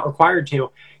we're like, "We're not required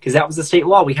to, because that was the state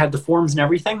law. We had the forms and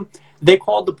everything." They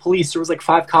called the police. There was like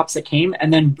 5 cops that came,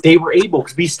 and then they were able,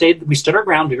 because we stood our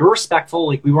ground. We were respectful,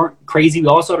 like we weren't crazy. We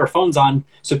also had our phones on,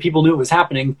 so people knew it was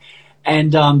happening,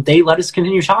 and they let us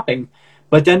continue shopping.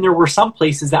 But then there were some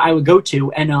places that I would go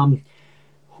to, and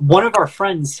one of our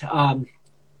friends,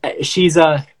 she's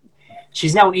now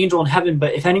an angel in heaven.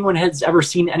 But if anyone has ever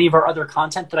seen any of our other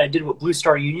content that I did with Blue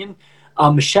Star Union,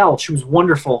 Michelle, she was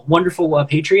wonderful, wonderful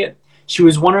patriot. She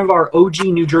was one of our OG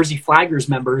New Jersey Flaggers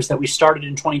members that we started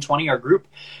in 2020, our group.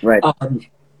 Right.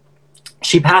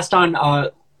 She passed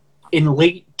on in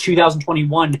late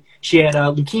 2021. She had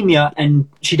leukemia, and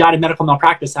she died of medical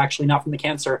malpractice, actually, not from the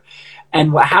cancer.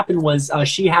 And what happened was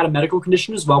she had a medical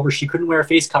condition as well where she couldn't wear a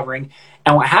face covering.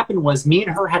 And what happened was me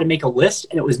and her had to make a list,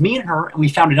 and it was me and her, and we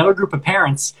found another group of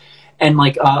parents and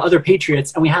like other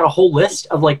patriots, and we had a whole list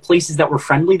of like places that were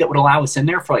friendly that would allow us in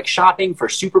there for like shopping, for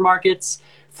supermarkets,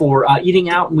 for eating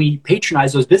out, and we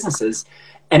patronized those businesses.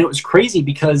 And it was crazy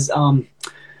because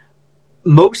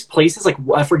most places, like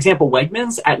for example,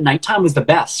 Wegmans at nighttime was the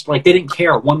best. Like they didn't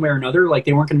care one way or another. Like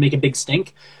they weren't going to make a big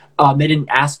stink. They didn't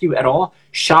ask you at all.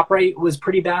 ShopRite was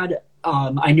pretty bad.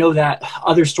 I know that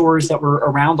other stores that were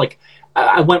around, like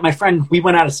we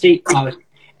went out of state,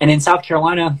 and in South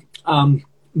Carolina,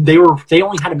 they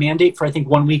only had a mandate for I think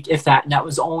 1 week, if that, and that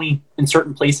was only in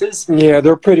certain places. Yeah,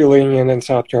 they're pretty lenient in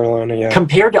South Carolina. Yeah,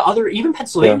 compared to other, even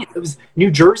Pennsylvania, It was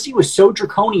New Jersey was so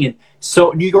draconian.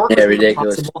 So New York was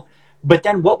ridiculous. Impossible. But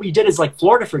then what we did is like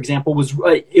Florida, for example, was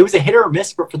it was a hit or a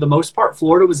miss, but for the most part,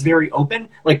 Florida was very open,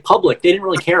 like public. They didn't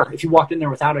really care if you walked in there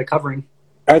without a covering.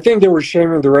 I think they were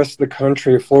shaming the rest of the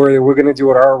country. Florida, we're going to do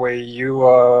it our way. You,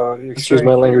 excuse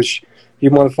my language,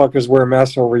 you motherfuckers wear a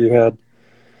mask over your head.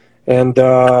 And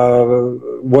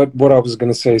what I was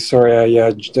going to say, sorry,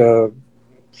 I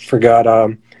forgot.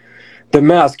 The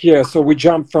mask, yeah. So we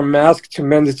jumped from mask to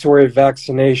mandatory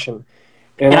vaccination.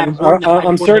 And And I've learned that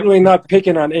I'm certainly not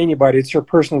picking on anybody. It's your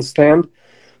personal stand.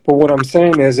 But what I'm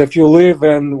saying is, if you live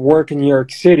and work in New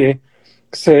York City,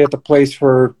 say at the place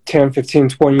for 10, 15,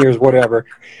 20 years, whatever,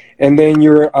 and then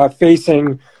you're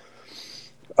facing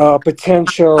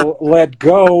potential let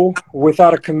go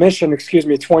without a commission,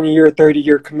 20-year,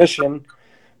 30-year commission,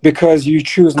 because you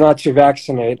choose not to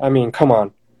vaccinate. I mean, come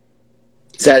on.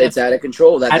 It's out of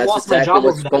control. I'd That's lost my exactly job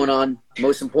what's over that. going on,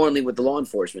 most importantly, with the law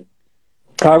enforcement.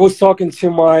 I was talking to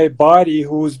my buddy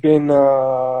who's been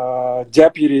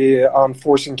deputy on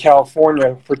force in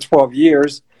California for 12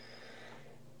 years.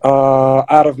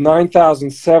 Out of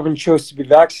 9,007 chose to be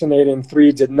vaccinated and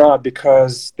 3 did not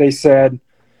because they said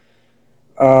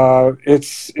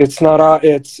it's not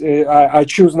I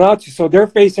choose not to. So they're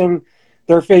facing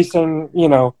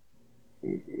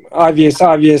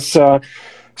obvious.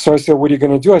 So I said, what are you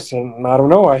going to do? I said, I don't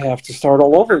know. I have to start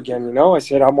all over again. I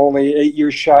said, I'm only 8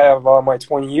 years shy of my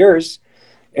 20 years.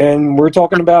 And we're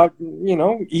talking about,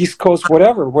 East Coast,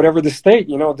 whatever the state,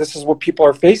 this is what people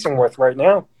are facing with right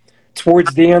now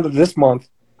towards the end of this month.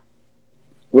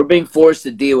 We're being forced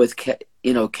to deal with,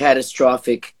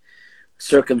 catastrophic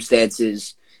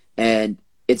circumstances, and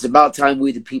it's about time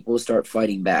we, the people, start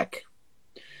fighting back.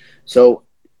 So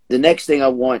the next thing I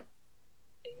want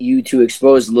you to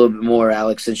expose a little bit more,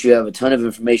 Alex, since you have a ton of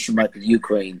information about the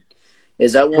Ukraine,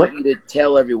 is I want you to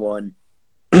tell everyone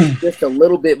just a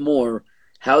little bit more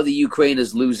how the Ukraine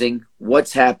is losing,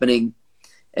 what's happening,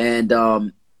 and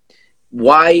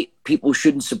why people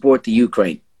shouldn't support the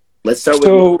Ukraine. Let's start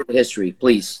with history,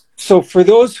 please. So for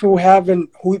those who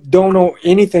don't know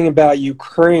anything about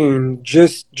Ukraine,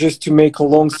 just to make a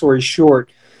long story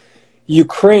short,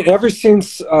 Ukraine, ever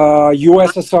since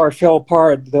USSR fell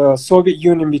apart, the Soviet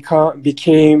Union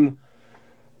became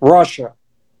Russia,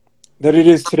 that it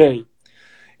is today.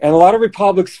 And a lot of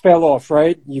republics fell off,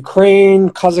 right?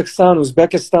 Ukraine, Kazakhstan,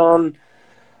 Uzbekistan,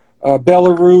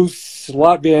 Belarus,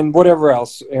 Latvia, and whatever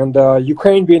else. And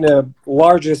Ukraine being the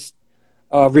largest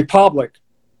republic.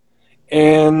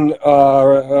 And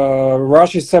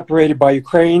Russia is separated by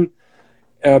Ukraine.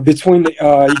 Between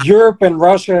Europe and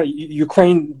Russia,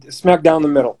 Ukraine smack down the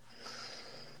middle.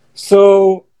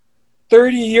 So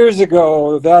 30 years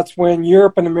ago, that's when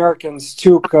Europe and Americans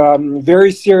took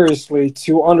very seriously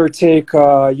to undertake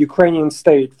Ukrainian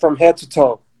state from head to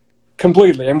toe,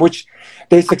 completely, and which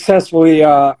they successfully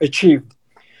achieved.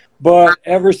 But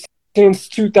ever since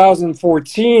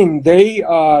 2014,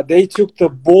 they took the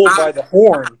bull by the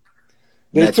horn.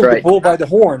 The bull by the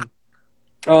horn.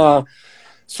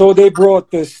 So they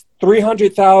brought this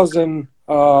 300,000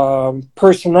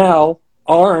 personnel,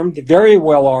 armed, very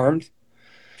well armed,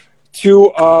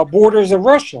 to borders of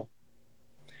Russia.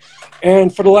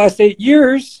 And for the last 8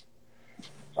 years,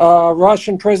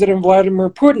 Russian President Vladimir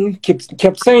Putin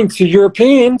kept saying to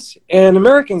Europeans and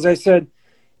Americans, I said,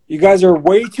 you guys are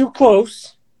way too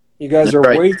close. You guys are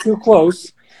way too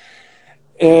close.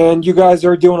 And you guys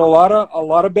are doing a lot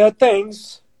of bad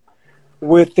things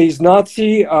with these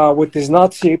Nazi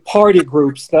party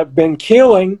groups that have been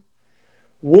killing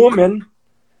women,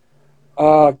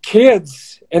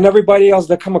 kids, and everybody else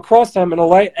that come across them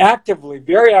very actively in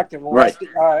the last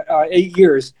 8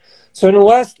 years. So in the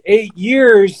last 8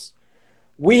 years,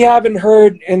 we haven't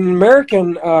heard in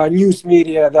American news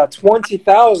media that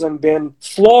 20,000 been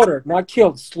slaughtered, not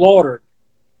killed, slaughtered.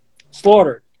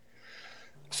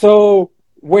 So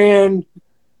when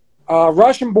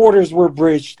Russian borders were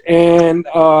breached and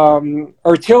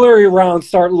artillery rounds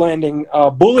start landing,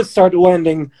 bullets start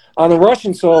landing on the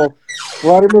Russian soil,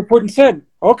 Vladimir Putin said,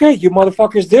 okay, you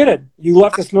motherfuckers did it. You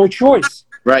left us no choice.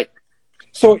 Right.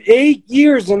 So 8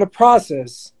 years in the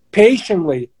process,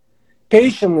 patiently,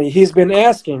 he's been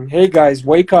asking, hey guys,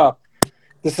 wake up.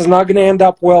 This is not going to end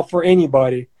up well for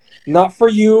anybody. Not for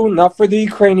you, not for the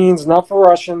Ukrainians, not for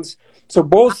Russians. So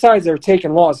both sides are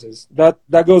taking losses.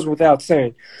 That goes without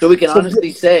saying. So we can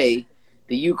honestly say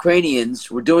the Ukrainians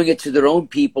were doing it to their own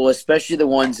people, especially the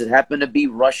ones that happen to be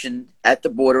Russian at the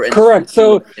border. And correct.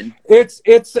 So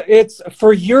it's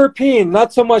for European,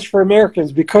 not so much for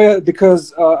Americans,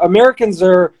 because Americans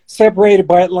are separated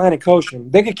by Atlantic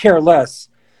Ocean. They could care less.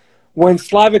 When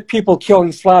Slavic people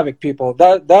killing Slavic people,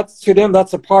 that's to them,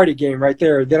 that's a party game right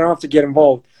there. They don't have to get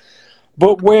involved.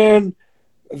 But when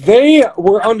they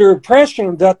were under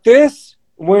impression that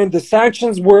when the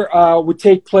sanctions would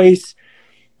take place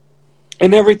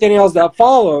and everything else that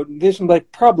followed, this was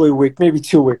like probably a week, maybe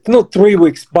 2 weeks, no, 3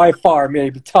 weeks by far,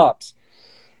 maybe tops.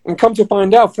 And come to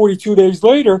find out, 42 days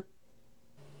later,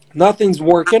 nothing's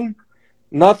working.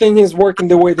 Nothing is working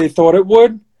the way they thought it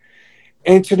would.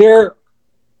 And to their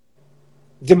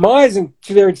demise and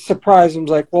to their surprise, I'm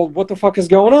like, well, what the fuck is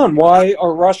going on? Why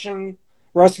are Russian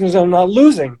Russians are not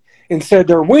losing. Instead,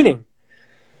 they're winning.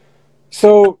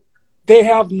 So they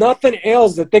have nothing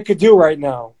else that they could do right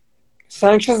now.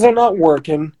 Sanctions are not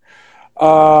working.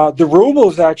 The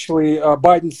rubles actually,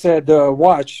 Biden said,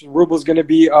 watch, ruble's going to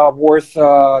be worth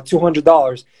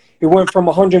 $200. It went from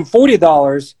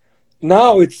 $140.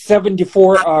 Now it's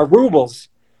 74 rubles.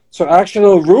 So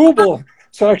actually, ruble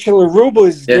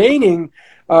is gaining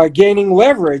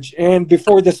leverage. And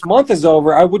before this month is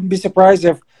over, I wouldn't be surprised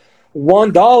if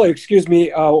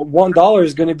 $1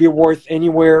 is going to be worth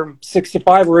anywhere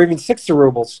 65 or even 60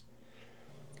 rubles.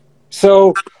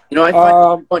 So, I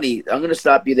find it funny. I'm going to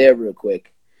stop you there real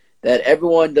quick. That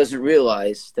everyone doesn't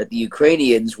realize that the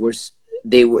Ukrainians were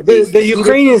the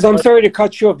Ukrainians. I'm sorry to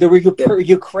cut you off. The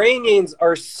Ukrainians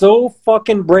are so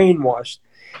fucking brainwashed.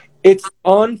 It's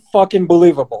unfucking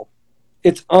believable.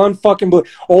 It's unfucking believable.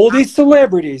 All these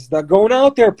celebrities that going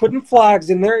out there putting flags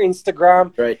in their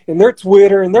Instagram, right, in their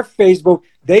Twitter, in their Facebook,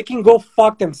 they can go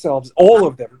fuck themselves. All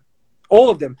of them. All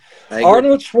of them.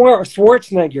 Arnold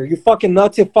Schwarzenegger, you fucking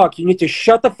Nazi fuck. You need to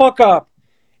shut the fuck up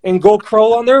and go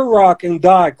crawl under a rock and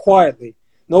die quietly.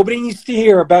 Nobody needs to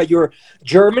hear about your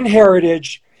German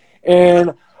heritage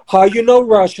and how you know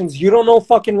Russians. You don't know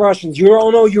fucking Russians. You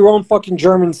don't know your own fucking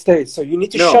German state. So you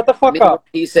need to shut the fuck up.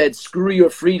 He said, screw your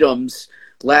freedoms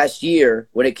last year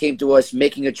when it came to us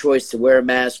making a choice to wear a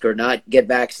mask or not get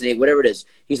vaccinated, whatever it is.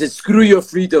 He said, screw your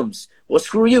freedoms. Well,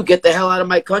 screw you. Get the hell out of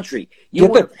my country.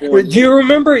 Do you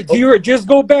remember? Do you just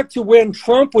go back to when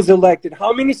Trump was elected?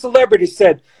 How many celebrities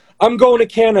said, I'm going to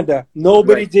Canada?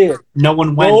 Nobody did. No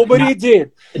one went. Nobody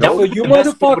did. So you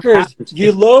motherfuckers,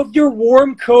 you love your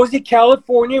warm, cozy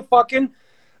California fucking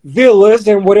villas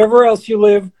and whatever else you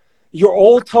live. You're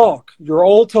all talk. You're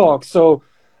all talk. So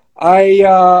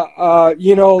now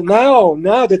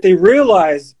that they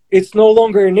realize it's no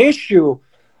longer an issue,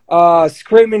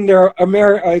 screaming their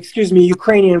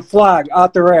Ukrainian flag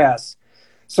out their ass.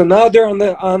 So now they're on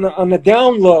the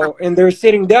down low, and they're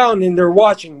sitting down and they're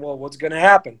watching. Well, what's going to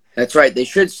happen? That's right. They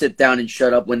should sit down and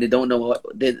shut up when they don't know what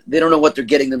they don't know what they're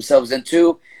getting themselves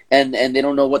into, and they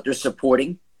don't know what they're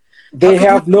supporting. They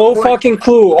have no fucking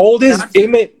clue. All this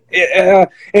image,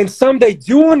 and some they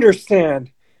do understand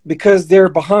because they're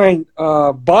behind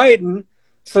Biden,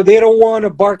 so they don't want to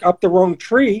bark up the wrong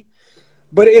tree.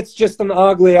 But it's just an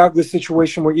ugly, ugly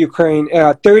situation with Ukraine.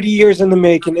 30 years in the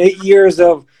making, 8 years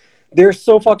of. They're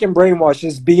so fucking brainwashed.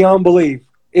 It's beyond belief.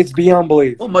 It's beyond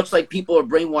belief. Well, much like people are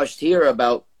brainwashed here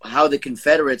about how the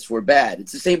Confederates were bad.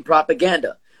 It's the same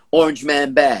propaganda. Orange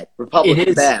man bad.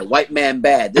 Republican bad. White man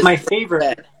bad. This my favorite.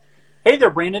 Bad. Hey there,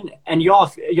 Brandon. And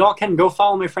y'all can go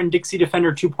follow my friend Dixie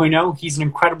Defender 2.0. He's an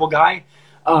incredible guy.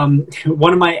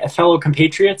 One of my fellow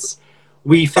compatriots.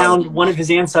 We found one of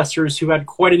his ancestors who had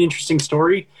quite an interesting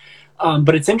story.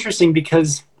 But it's interesting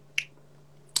because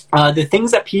the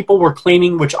things that people were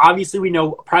claiming, which obviously we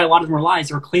know probably a lot of them were lies,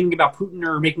 they were claiming about Putin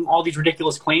or making all these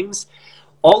ridiculous claims.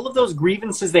 All of those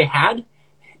grievances they had,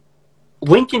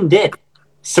 Lincoln did.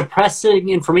 Suppressing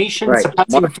information,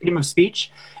 suppressing freedom of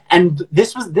speech. And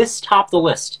this topped the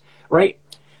list, right?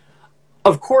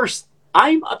 Of course,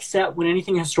 I'm upset when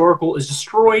anything historical is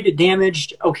destroyed,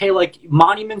 damaged. Okay, like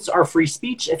monuments are free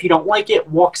speech. If you don't like it,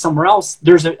 walk somewhere else.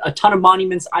 There's a ton of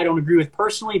monuments I don't agree with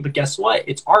personally, but guess what?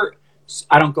 It's art.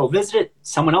 I don't go visit it.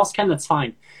 Someone else can. That's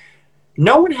fine.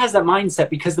 No one has that mindset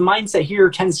because the mindset here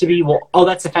tends to be, well, oh,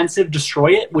 that's offensive.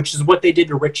 Destroy it, which is what they did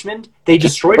to Richmond. They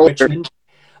destroyed Richmond.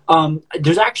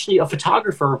 There's actually a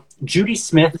photographer, Judy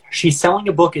Smith. She's selling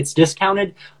a book. It's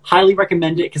discounted. Highly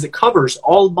recommend it because it covers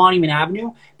all of Monument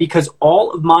Avenue because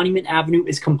all of Monument Avenue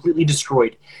is completely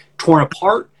destroyed, torn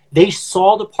apart. They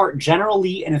sawed apart General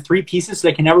Lee into 3 pieces so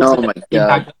they can never put that thing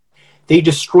back up. They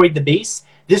destroyed the base.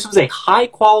 This was a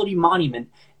high-quality monument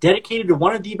dedicated to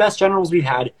one of the best generals we've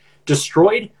had,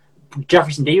 destroyed.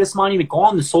 Jefferson Davis Monument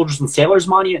gone, the Soldiers and Sailors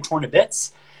Monument torn to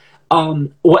bits.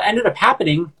 What ended up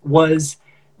happening was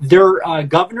their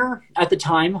governor at the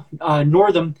time,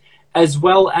 Northam, as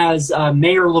well as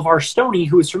Mayor LeVar Stoney,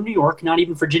 who is from New York, not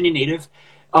even Virginia native,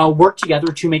 worked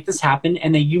together to make this happen,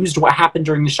 and they used what happened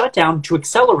during the shutdown to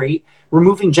accelerate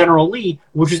removing General Lee,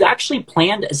 which was actually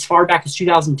planned as far back as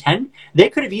 2010. They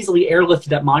could have easily airlifted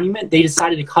that monument. They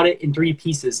decided to cut it in 3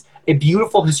 pieces. A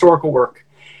beautiful historical work.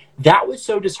 That was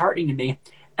so disheartening to me.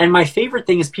 And my favorite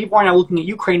thing is people are now looking at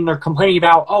Ukraine and they're complaining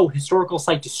about, oh, historical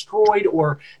site destroyed,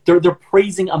 or they're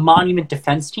praising a monument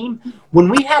defense team. When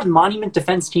we had monument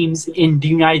defense teams in the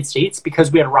United States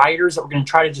because we had rioters that were going to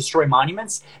try to destroy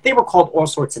monuments, they were called all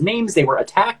sorts of names. They were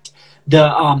attacked.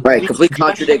 Complete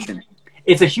contradiction.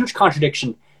 It's a huge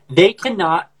contradiction. They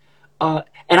cannot, and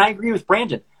I agree with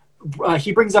Brandon.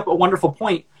 He brings up a wonderful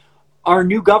point. our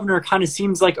new governor kind of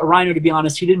seems like a rhino, to be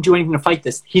honest. He didn't do anything to fight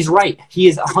this. He's right. He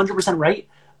is 100% right.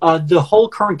 The whole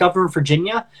current governor of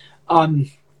Virginia, Glenn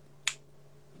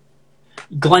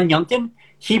Youngkin,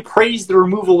 he praised the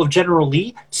removal of General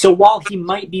Lee. So while he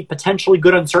might be potentially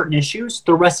good on certain issues,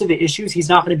 the rest of the issues he's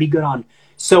not going to be good on.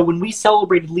 So when we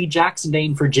celebrated Lee Jackson Day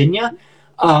in Virginia,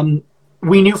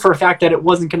 we knew for a fact that he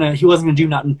wasn't gonna do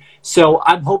nothing. So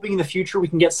I'm hoping in the future we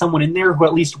can get someone in there who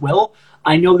at least will.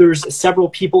 I know there's several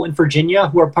people in Virginia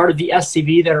who are part of the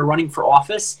SCV that are running for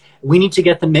office. We need to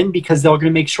get them in because they're going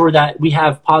to make sure that we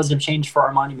have positive change for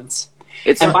our monuments.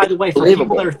 And by the way, for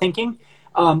people that are thinking,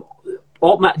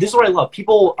 this is what I love.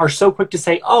 People are so quick to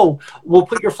say, oh, we'll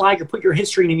put your flag or put your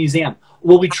history in a museum.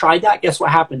 Well, we tried that. Guess what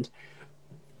happened?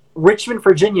 Richmond,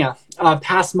 Virginia,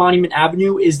 past Monument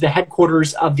Avenue, is the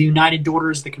headquarters of the United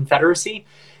Daughters of the Confederacy.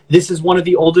 This is one of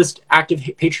the oldest active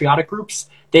patriotic groups.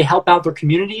 They help out their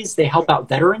communities. They help out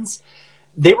veterans.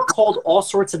 They were called all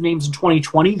sorts of names in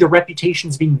 2020. Their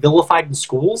reputation's being vilified in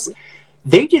schools.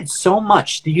 They did so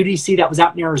much, the UDC that was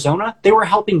out in Arizona. They were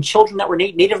helping children that were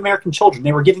Native American children.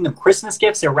 They were giving them Christmas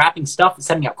gifts. They were wrapping stuff and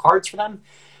sending out cards for them.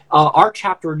 Our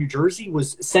chapter in New Jersey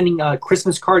was sending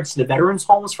Christmas cards to the veterans'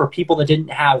 homes for people that didn't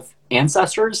have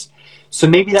ancestors. So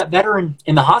maybe that veteran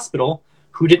in the hospital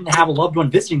who didn't have a loved one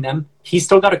visiting them, he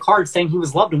still got a card saying he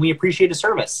was loved and we appreciate his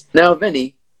service. Now,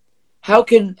 Vinny, how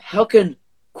can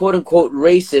quote unquote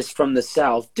racists from the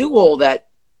South do all that,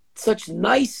 such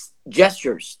nice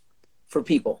gestures for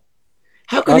people?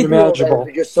 How can they do all that if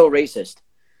they're just so racist?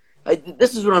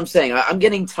 This is what I'm saying. I'm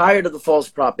getting tired of the false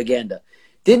propaganda.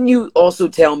 Didn't you also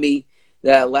tell me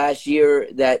that last year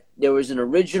that there was an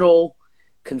original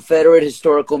Confederate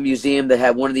historical museum that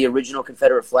had one of the original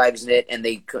Confederate flags in it, and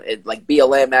they, like,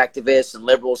 BLM activists and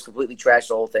liberals completely trashed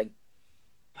the whole thing?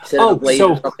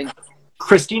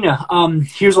 Christina,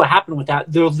 here's what happened with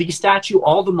that. The Lee statue,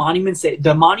 all the monuments,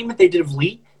 the monument they did of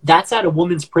Lee, that's at a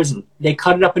women's prison. They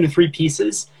cut it up into 3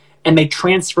 pieces, and they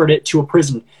transferred it to a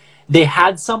prison. They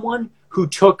had someone who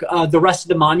took the rest of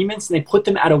the monuments and they put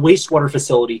them at a wastewater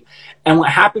facility. And what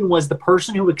happened was the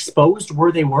person who exposed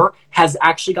where they were has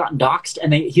actually gotten doxxed,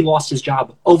 and he lost his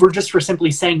job over just for simply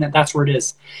saying that that's where it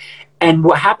is. And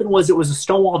what happened was it was a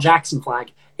Stonewall Jackson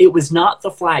flag. It was not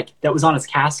the flag that was on his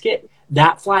casket.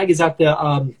 That flag is at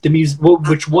the museum,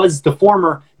 which was the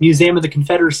former Museum of the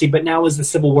Confederacy, but now is the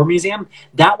Civil War Museum.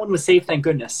 That one was safe, thank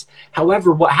goodness.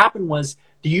 However, what happened was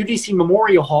the UDC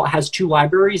Memorial Hall has 2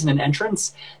 libraries and an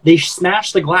entrance. They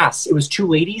smashed the glass. It was 2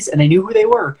 ladies, and they knew who they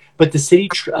were, but the city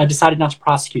decided not to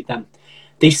prosecute them.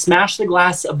 They smashed the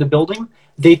glass of the building.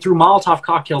 They threw Molotov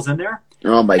cocktails in there.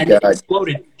 Oh, my God. It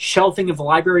exploded. Shelving of the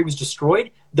library was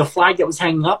destroyed. The flag that was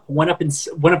hanging up went up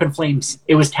in flames.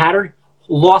 It was tattered,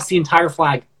 lost the entire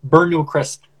flag, burned to a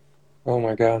crisp. Oh,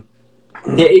 my God.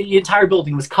 The entire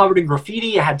building was covered in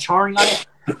graffiti. It had charring on it.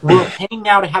 We're paying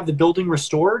now to have the building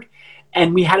restored.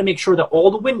 And we had to make sure that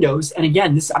all the windows, and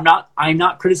again, I'm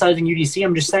not criticizing UDC.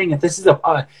 I'm just saying that this is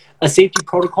a safety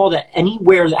protocol that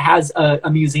anywhere that has a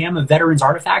museum of veterans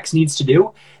artifacts needs to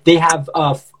do. They have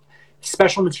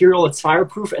special material that's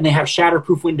fireproof, and they have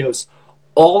shatterproof windows.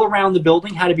 All around the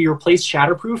building had to be replaced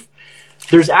shatterproof.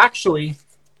 There's actually,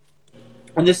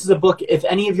 and this is a book, if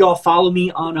any of y'all follow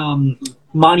me on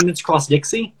Monuments Across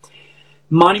Dixie,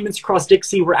 Monuments Across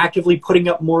Dixie, we're actively putting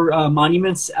up more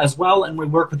monuments as well, and we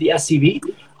work with the SCV.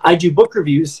 I do book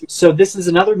reviews. So this is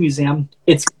another museum.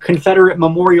 It's Confederate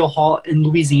Memorial Hall in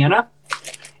Louisiana.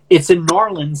 It's in New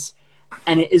Orleans,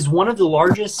 and it is one of the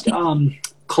largest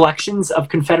collections of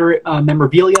Confederate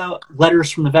memorabilia,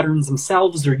 letters from the veterans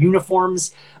themselves, their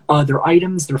uniforms, their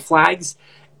items, their flags.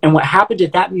 And what happened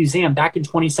at that museum back in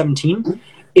 2017,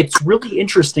 it's really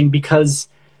interesting because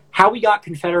how we got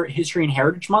Confederate History and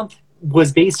Heritage Month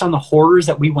was based on the horrors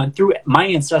that we went through, my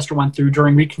ancestor went through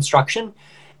during Reconstruction.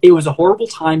 It was a horrible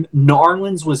time. New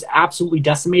Orleans was absolutely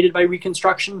decimated by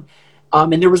Reconstruction.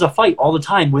 And there was a fight all the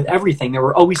time with everything. They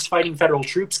were always fighting federal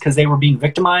troops because they were being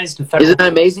victimized. Isn't that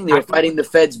amazing? They were fighting the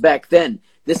feds back then.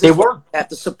 They have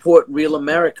to support real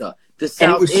America. The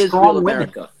South is real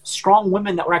America. Strong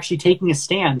women that were actually taking a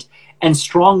stand, and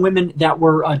strong women that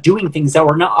were doing things that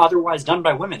were not otherwise done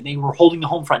by women. They were holding the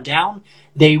home front down.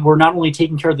 They were not only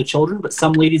taking care of the children, but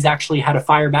some ladies actually had to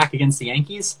fire back against the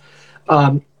Yankees.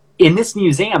 In this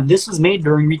museum, this was made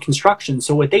during Reconstruction.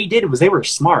 So what they did was they were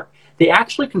smart. They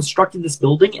actually constructed this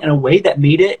building in a way that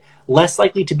made it less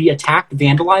likely to be attacked,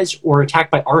 vandalized, or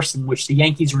attacked by arson, which the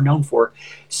Yankees were known for.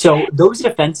 So those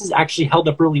defenses actually held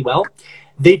up really well.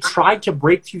 They tried to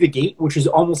break through the gate, which was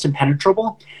almost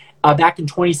impenetrable, back in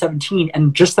 2017,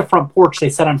 and just the front porch they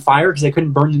set on fire because they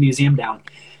couldn't burn the museum down.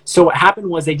 So what happened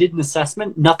was they did an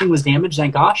assessment. Nothing was damaged,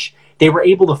 thank gosh. They were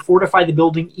able to fortify the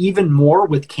building even more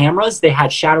with cameras. They had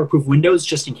shatterproof windows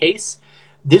just in case.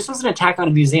 This was an attack on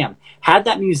a museum. Had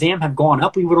that museum have gone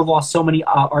up, we would have lost so many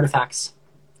artifacts.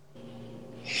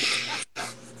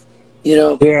 You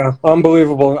know, Yeah,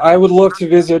 unbelievable. I would love to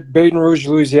visit Baton Rouge,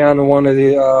 Louisiana,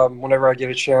 whenever I get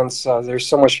a chance. There's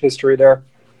so much history there.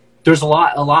 There's a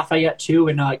lot, Lafayette too,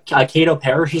 and Cato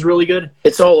Parish is really good.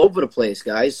 it's all over the place,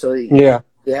 guys. So Yeah.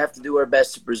 we have to do our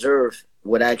best to preserve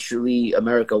what actually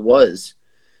America was.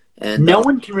 And No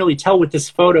one can really tell with this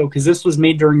photo because this was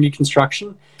made during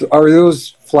Reconstruction. Are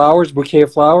those flowers, bouquet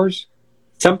of flowers?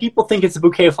 Some people think it's a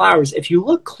bouquet of flowers. If you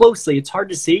look closely, it's hard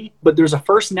to see, but there's a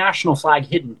first national flag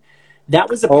hidden. That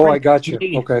was a Oh, print I got you.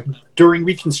 made Okay. during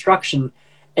Reconstruction,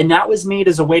 and that was made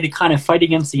as a way to kind of fight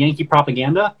against the Yankee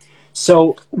propaganda.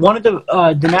 So one of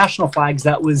the national flags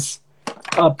that was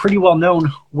pretty well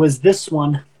known was this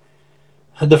one.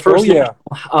 The first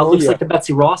looks like the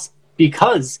Betsy Ross,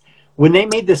 because when they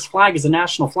made this flag as a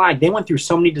national flag, they went through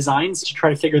so many designs to try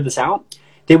to figure this out.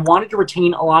 They wanted to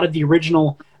retain a lot of the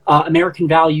original American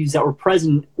values that were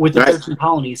present with the 13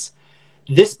 colonies.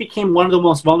 This became one of the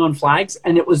most well-known flags,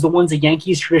 and it was the ones the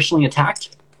Yankees traditionally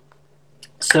attacked.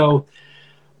 So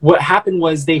what happened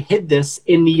was they hid this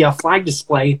in the flag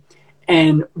display,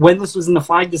 and when this was in the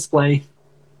flag display,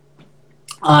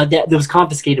 that was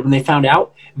confiscated when they found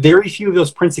out. Very few of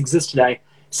those prints exist today.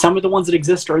 Some of the ones that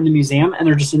exist are in the museum, and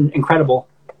they're just incredible.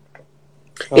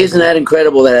 isn't that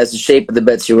incredible that has the shape of the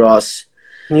Betsy Ross?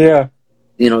 Yeah.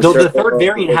 You know, The circle third of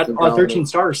variant had 13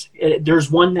 stars. There's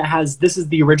one that has, this is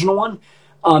the original one.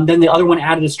 Then the other one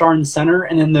added a star in the center,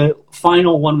 and then the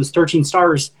final one was 13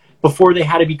 stars before they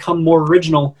had to become more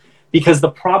original, because the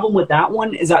problem with that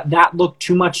one is that looked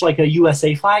too much like a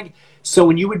USA flag. So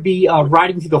when you would be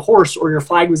riding through the horse, or your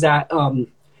flag was at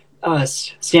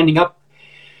standing up,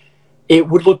 it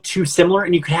would look too similar,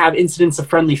 and you could have incidents of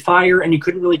friendly fire, and you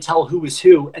couldn't really tell who was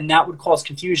who, and that would cause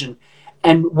confusion.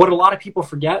 And what a lot of people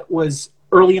forget was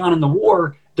early on in the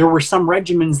war, there were some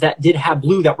regiments that did have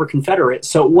blue that were Confederate.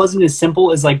 So it wasn't as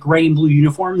simple as like gray and blue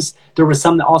uniforms. There was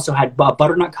some that also had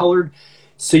butternut colored.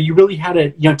 So you really had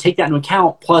to take that into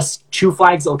account. Plus, two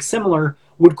flags that look similar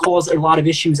would cause a lot of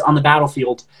issues on the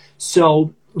battlefield.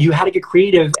 So you had to get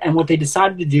creative, and what they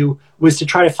decided to do was to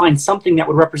try to find something that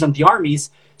would represent the armies.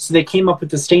 So they came up with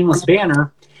the stainless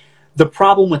banner. The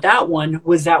problem with that one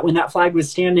was that when that flag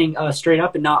was standing straight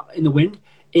up and not in the wind,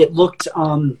 it looked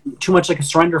too much like a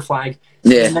surrender flag.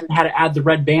 Yeah. And then had to add the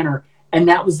red banner. And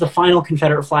that was the final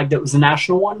Confederate flag that was the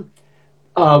national one.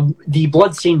 The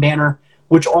bloodstained banner,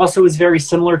 which also is very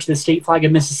similar to the state flag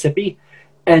of Mississippi.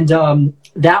 And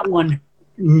that one,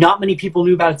 not many people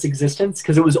knew about its existence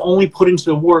because it was only put into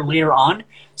the war later on.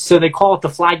 So they call it the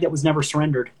flag that was never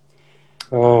surrendered.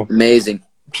 Oh, Amazing.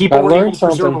 People were able to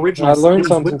preserve originals. I learned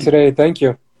something today. Thank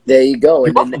you. There you go.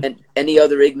 And any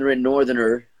other ignorant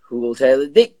Northerner who will tell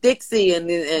Dixie and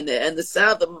the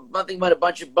South are nothing but a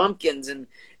bunch of bumpkins and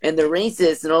they're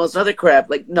racist and all this other crap.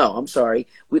 Like, no, I'm sorry.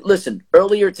 Listen,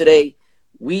 earlier today,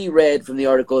 we read from the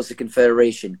Articles of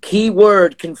Confederation.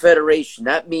 Keyword Confederation.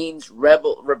 That means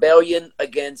rebellion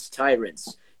against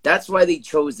tyrants. That's why they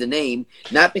chose the name,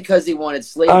 not because they wanted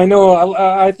slavery. I know.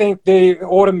 I think they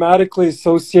automatically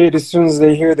associate as soon as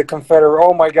they hear the Confederate.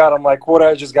 Oh, my God. I'm like, what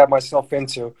I just got myself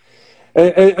into.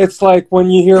 It's like when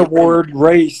you hear a word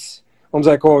race, I'm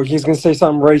like, oh, he's going to say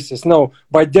something racist. No,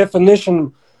 by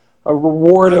definition, a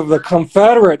word of the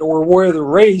Confederate or word of the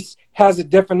race has a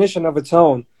definition of its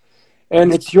own.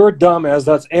 And it's your dumbass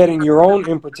that's adding your own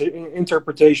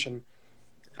interpretation.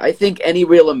 I think any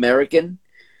real American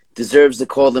deserves to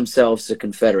call themselves a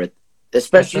Confederate,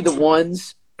 especially the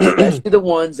ones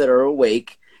that are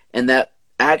awake and that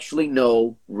actually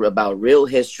know about real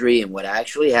history and what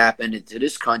actually happened to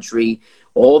this country,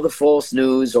 all the false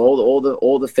news,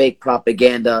 all the fake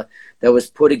propaganda that was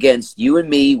put against you and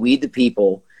me, we the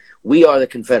people. We are the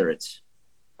Confederates.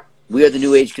 We are the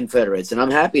New Age Confederates, and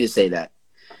I'm happy to say that.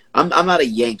 I'm not a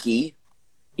Yankee,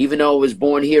 even though I was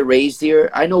born here, raised here.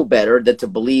 I know better than to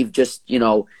believe just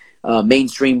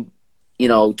mainstream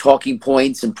talking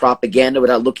points and propaganda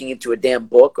without looking into a damn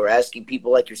book or asking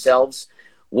people like yourselves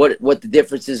what the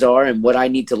differences are and what I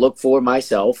need to look for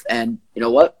myself. And you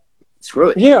know what? Screw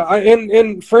it. Yeah,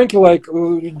 and Frank, like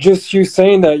just you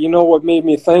saying that, you know what made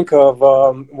me think of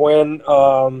when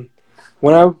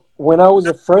I was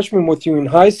a freshman with you in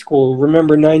high school.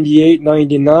 Remember 98,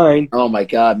 99? Oh my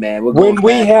God, man!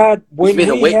 We had a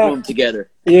weight room together.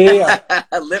 Yeah,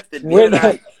 lifted.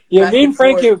 Yeah, me and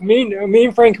Frank,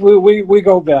 we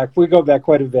go back. We go back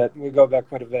quite a bit.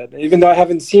 Even though I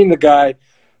haven't seen the guy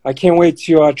I can't wait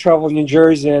to travel to New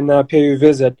Jersey and pay you a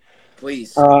visit.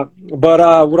 Please.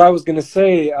 But what I was going to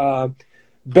say,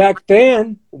 back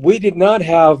then, we did not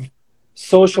have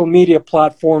social media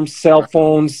platforms, cell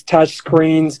phones, touch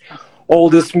screens, all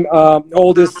this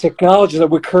technology that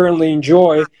we currently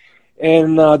enjoy,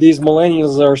 and these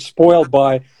millennials are spoiled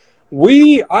by.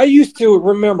 I used to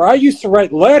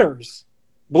write letters.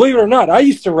 Believe it or not, I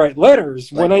used to write letters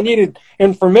when I needed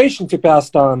information to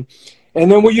pass on.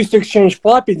 And then we used to exchange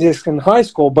floppy disks in high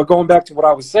school. But going back to what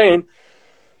I was saying,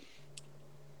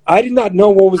 I did not know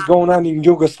what was going on in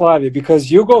Yugoslavia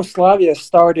because Yugoslavia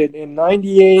started in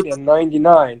 98 and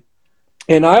 99.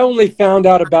 And I only found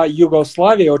out about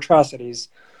Yugoslavia atrocities,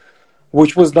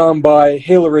 which was done by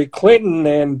Hillary Clinton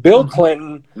and Bill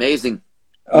Clinton. Amazing.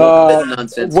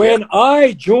 Nonsense, when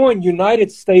I joined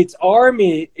United States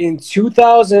Army in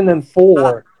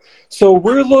 2004, so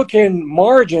we're looking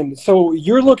margin. So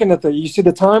you're looking at you see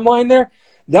the timeline there?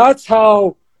 That's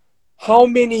how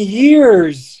many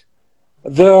years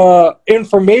the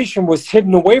information was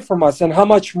hidden away from us and how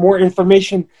much more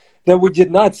information that we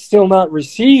did still not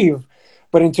receive.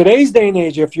 But in today's day and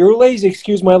age, if you're lazy,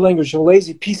 excuse my language, you're a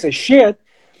lazy piece of shit,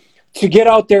 to get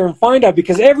out there and find out,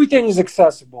 because everything is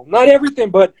accessible. Not everything,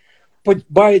 but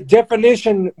by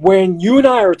definition, when you and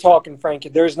I are talking, Frankie,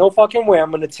 there's no fucking way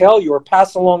I'm going to tell you or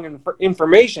pass along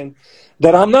information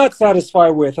that I'm not satisfied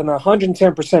with and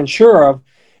 110% sure of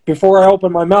before I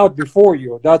open my mouth before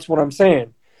you. That's what I'm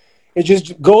saying. It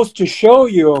just goes to show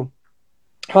you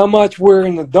how much we're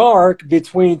in the dark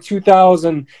between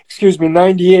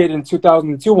 98 and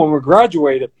 2002 when we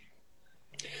graduated.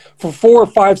 For 4 or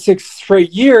 5, 6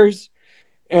 straight years,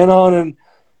 and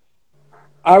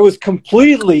I was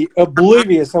completely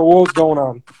oblivious of what was going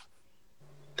on.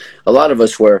 A lot of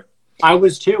us were. I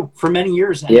was too, for many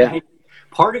years. And yeah.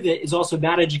 Part of it is also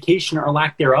bad education or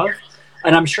lack thereof.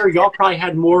 And I'm sure y'all probably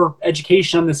had more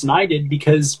education on this than I did,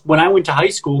 because when I went to high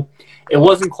school, it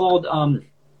wasn't called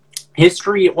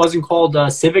history, it wasn't called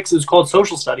civics, it was called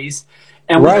social studies.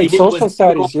 And what they did social was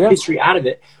studies, history out of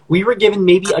it. We were given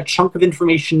maybe a chunk of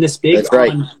information this big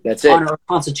on our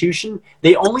Constitution.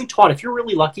 They only taught, if you're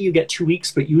really lucky, you get 2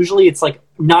 weeks, but usually it's like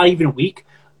not even a week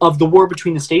of the war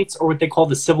between the states, or what they call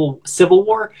the Civil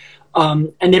War.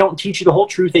 And they don't teach you the whole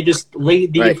truth. They just lay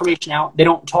the information out. They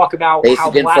don't talk about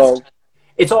how the last...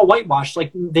 It's all whitewashed.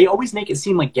 Like, they always make it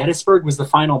seem like Gettysburg was the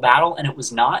final battle, and it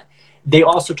was not. They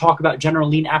also talk about General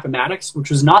Lean Appomattox, which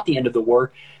was not the end of the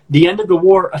war. The end of the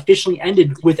war officially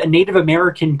ended with a Native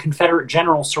American Confederate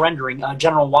general surrendering,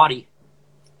 General Waddy.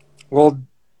 Well,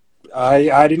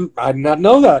 I did not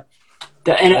know that.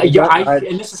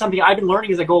 And this is something I've been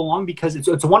learning as I go along, because it's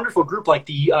a wonderful group like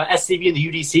the SCV and the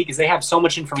UDC, because they have so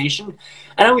much information.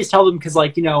 And I always tell them, because,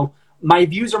 like, you know, my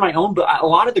views are my own, but a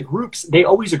lot of the groups, they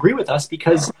always agree with us,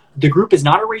 because the group is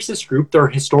not a racist group. They're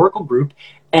a historical group,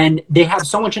 and they have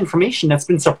so much information that's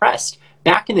been suppressed.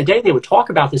 Back in the day, they would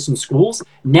talk about this in schools.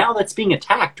 Now that's being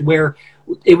attacked, where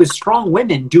it was strong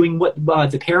women doing what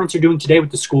the parents are doing today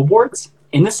with the school boards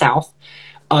in the South.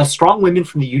 Strong women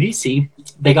from the UDC,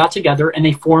 they got together and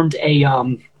they formed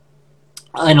an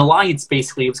alliance,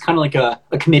 basically. It was kind of like a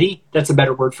committee. That's a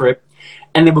better word for it.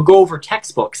 And they would go over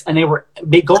textbooks, and they were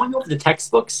going over the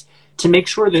textbooks to make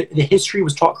sure that the history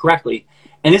was taught correctly.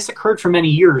 And this occurred for many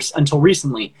years until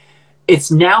recently. It's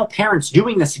now parents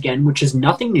doing this again, which is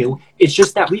nothing new. It's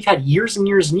just that we've had years and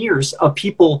years and years of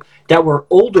people that were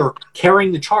older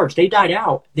carrying the charge. They died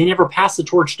out. They never passed the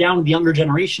torch down to the younger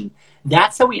generation.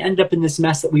 That's how we ended up in this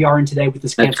mess that we are in today with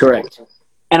this cancer. That's correct.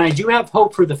 And I do have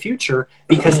hope for the future,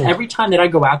 because every time that I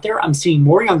go out there, I'm seeing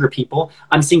more younger people.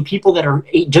 I'm seeing people that are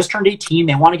just turned 18.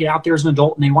 They want to get out there as an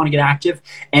adult, and they want to get active.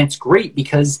 And it's great,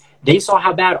 because they saw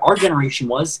how bad our generation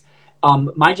was.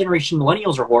 My generation,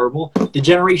 millennials, are horrible. The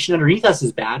generation underneath us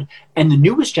is bad. And the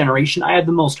newest generation, I have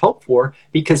the most hope for,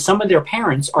 because some of their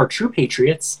parents are true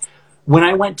patriots. When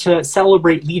I went to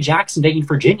celebrate Lee Jackson Day in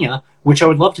Virginia, which I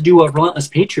would love to do a Relentless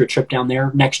Patriot trip down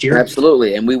there next year.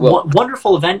 Absolutely, and we will.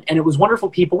 Wonderful event, and it was wonderful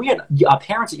people. We had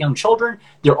parents and young children.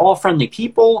 They're all friendly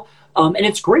people, and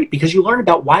it's great, because you learn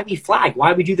about why we flag,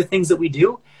 why we do the things that we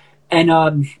do,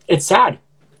 and it's sad.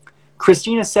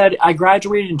 Christina said, I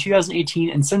graduated in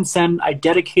 2018, and since then, I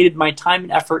dedicated my time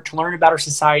and effort to learn about our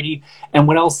society and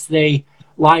what else they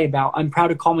lie about. I'm proud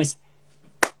to call myself...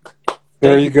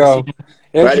 There you go.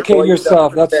 Educate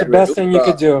yourself. That's the best thing you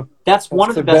could do. That's one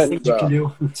of the best things you can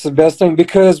do. It's the best thing,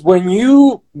 because when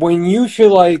you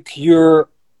feel like you're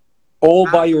all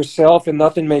by yourself and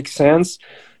nothing makes sense,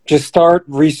 just start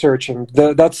researching.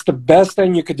 That's the best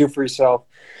thing you could do for yourself.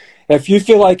 If you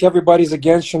feel like everybody's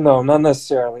against you, no, not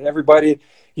necessarily. Everybody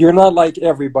you're not like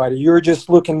everybody. You're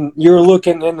looking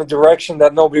in the direction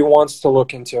that nobody wants to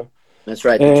look into. That's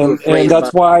right. And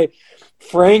that's why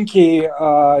Frankie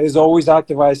is always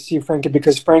active. I see Frankie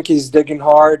because Frankie's digging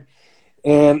hard.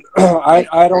 And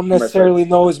I don't necessarily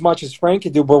know as much as Frankie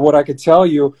do, but what I could tell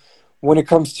you when it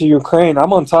comes to Ukraine,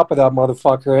 I'm on top of that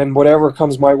motherfucker. And whatever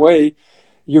comes my way,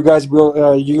 you guys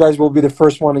will be the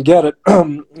first one to get it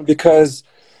because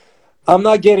I'm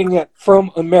not getting it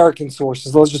from American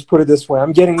sources. Let's just put it this way.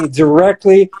 I'm getting it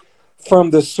directly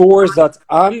from the source that's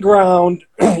on ground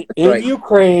in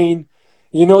Ukraine.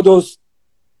 You know, those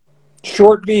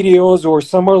short videos or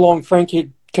somewhere along,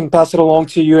 Frankie can pass it along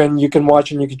to you and you can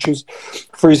watch and you can choose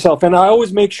for yourself. And I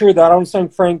always make sure that I'm sending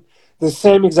Frank the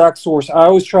same exact source. I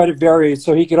always try to vary it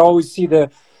so he could always see the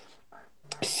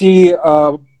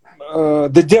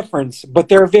difference. But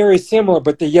they're very similar,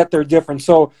 but yet they're different.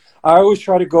 So I always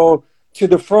try to go to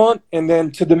the front and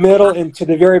then to the middle and to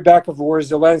the very back of where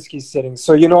Zelensky's sitting.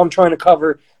 So, you know, I'm trying to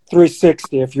cover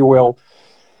 360, if you will.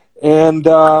 And,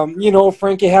 you know,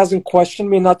 Frankie hasn't questioned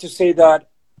me, not to say that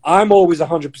I'm always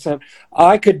 100%.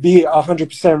 I could be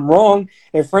 100% wrong.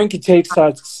 And Frankie takes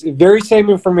that very same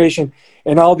information,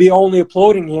 and I'll be only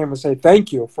uploading him and say,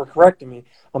 thank you for correcting me.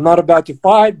 I'm not about to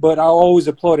fight, but I'll always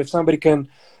upload if somebody can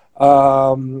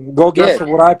go guess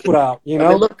what I put out. You know,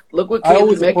 I mean, look what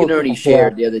Caitlin McInerney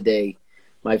shared the other day,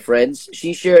 my friends.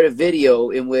 She shared a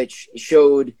video in which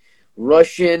showed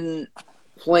Russian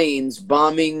planes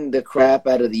bombing the crap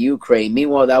out of the Ukraine.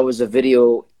 Meanwhile, that was a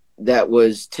video that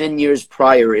was 10 years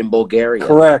prior in Bulgaria.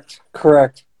 Correct.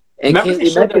 And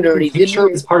Caitlin McInerney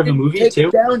didn't part of the movie take too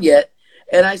it down yet.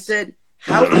 And I said,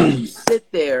 how can you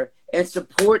sit there and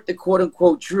support the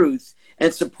quote-unquote truth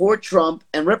and support Trump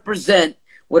and represent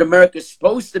what America's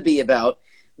supposed to be about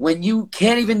when you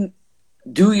can't even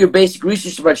do your basic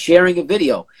research about sharing a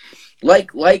video?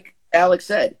 Like Alex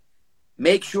said,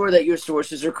 make sure that your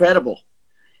sources are credible.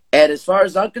 And as far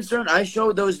as I'm concerned, I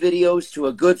showed those videos to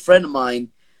a good friend of mine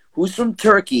who's from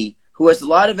Turkey, who has a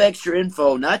lot of extra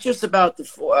info, not just about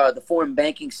the foreign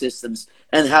banking systems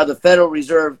and how the Federal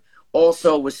Reserve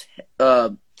also was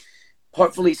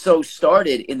partly so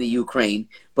started in the Ukraine,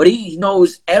 but he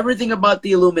knows everything about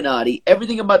the Illuminati,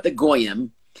 everything about the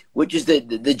Goyim, which is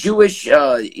the Jewish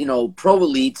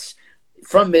pro-elites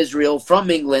from Israel, from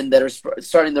England, that are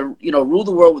starting to rule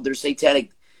the world with their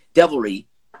satanic devilry.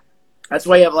 That's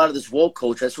why you have a lot of this woke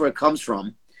culture. That's where it comes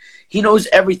from. He knows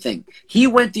everything. He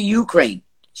went to Ukraine,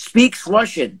 speaks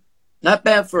Russian. Not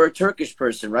bad for a Turkish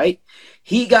person, right?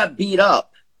 He got beat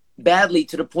up badly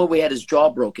to the point where he had his jaw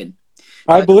broken.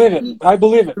 I believe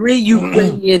it. 3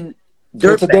 Ukrainian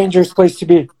dirtbags. It's a dangerous place to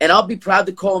be. And I'll be proud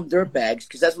to call them dirtbags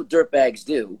because that's what dirtbags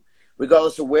do,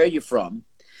 regardless of where you're from.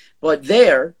 But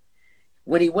there,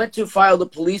 when he went to file the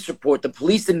police report, the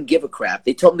police didn't give a crap.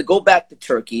 They told him to go back to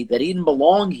Turkey, that he didn't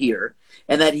belong here,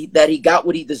 and that he got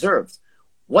what he deserved.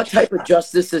 What type of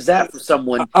justice is that for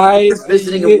someone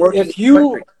visiting and working in the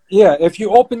country? If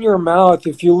you open your mouth,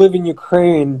 if you live in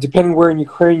Ukraine, depending where in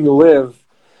Ukraine you live,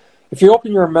 if you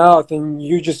open your mouth and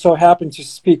you just so happen to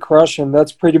speak Russian,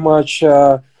 that's pretty much,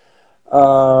 if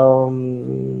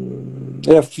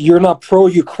you're not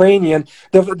pro-Ukrainian,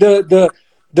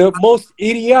 the most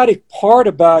idiotic part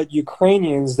about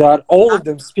Ukrainians that all of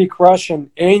them speak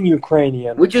Russian and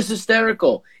Ukrainian. Which is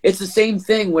hysterical. It's the same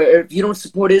thing where if you don't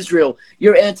support Israel,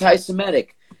 you're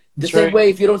anti-Semitic. The same way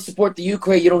if you don't support the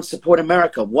Ukraine, you don't support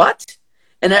America. What?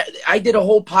 And I did a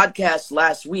whole podcast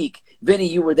last week. Vinny,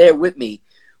 you were there with me,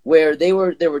 where they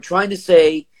were trying to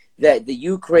say that the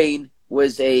Ukraine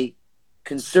was a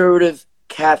conservative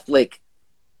Catholic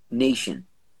nation.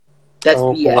 That's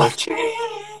BS.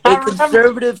 A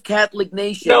conservative Catholic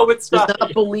nation does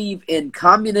not believe in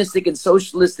communistic and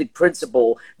socialistic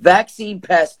principle, vaccine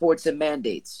passports, and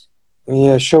mandates.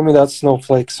 Yeah, show me that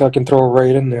snowflake so I can throw it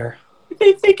right in there.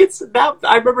 They think it's that.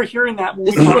 I remember hearing that.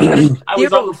 I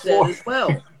was on the floor as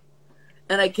well.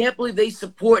 And I can't believe they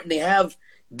support and they have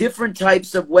different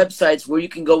types of websites where you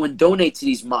can go and donate to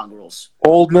these mongrels.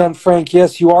 Old man Frank,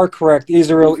 yes, you are correct.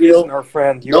 Israel isn't our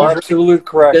friend. You're absolutely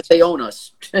correct. Because they own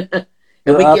us.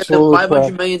 And we give them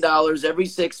 $500 million every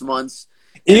 6 months.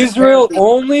 Israel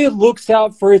only looks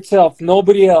out for itself,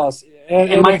 nobody else.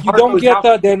 And if you don't get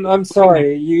that, then I'm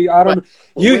sorry. You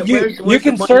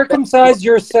can circumcise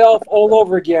yourself all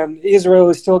over again. Israel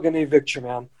is still going to evict you,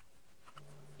 man.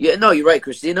 Yeah, no, you're right,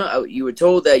 Christina. You were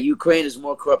told that Ukraine is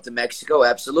more corrupt than Mexico.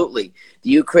 Absolutely.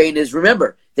 The Ukraine is,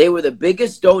 remember, they were the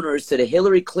biggest donors to the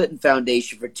Hillary Clinton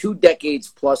Foundation for 2 decades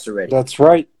plus already. That's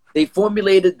right. They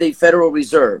formulated the Federal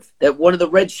Reserve, that one of the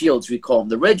Red Shields, we call them.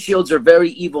 The Red Shields are very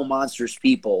evil, monstrous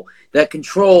people that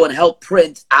control and help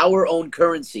print our own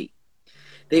currency.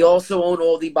 they also own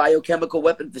all the biochemical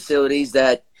weapon facilities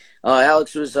that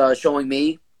Alex was showing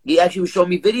me. He actually was showing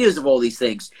me videos of all these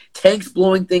things. Tanks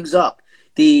blowing things up.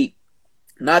 The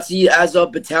Nazi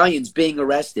Azov battalions being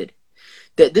arrested.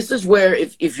 This is where,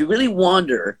 if you really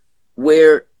wonder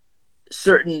where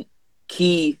certain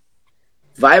key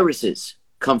viruses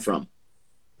come from,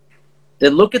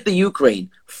 then look at the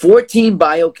Ukraine. 14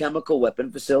 biochemical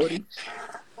weapon facilities.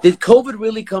 Did COVID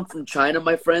really come from China,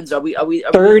 my friends? Are we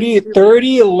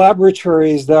 30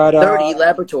 laboratories that 30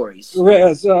 laboratories?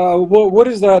 What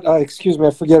is that? Excuse me,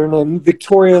 I forget her name.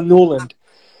 Victoria Nuland.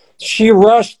 She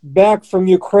rushed back from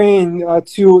Ukraine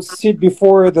to sit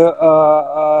before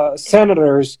the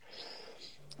senators,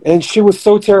 and she was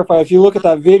so terrified. If you look at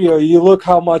that video, you look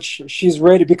how much she's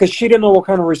ready, because she didn't know what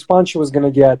kind of response she was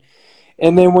going to get.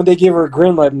 And then when they gave her a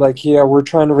green light, I'm like, yeah, we're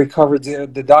trying to recover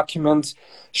the documents,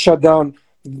 shut down.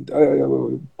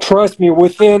 Trust me,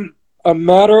 within a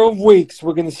matter of weeks,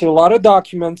 we're going to see a lot of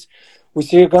documents.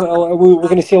 We're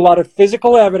going to see a lot of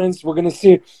physical evidence. We're going to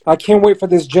see. I can't wait for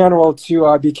this general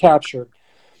to be captured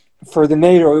for the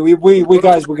NATO. We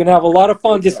guys, we're going to have a lot of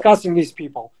fun discussing these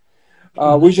people.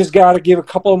 We just got to give a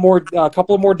couple of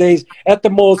more days, at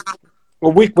the most a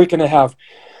week and a half.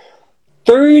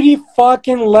 30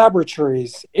 fucking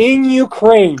laboratories in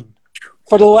Ukraine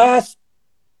for the last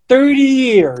 30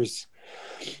 years.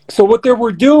 So what they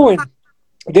were doing,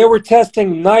 they were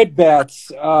testing night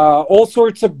bats, all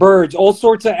sorts of birds, all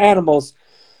sorts of animals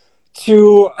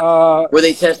to... Were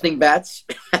they testing bats?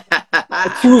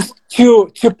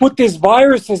 to put these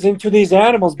viruses into these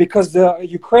animals, because the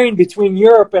Ukraine, between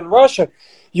Europe and Russia,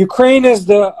 Ukraine is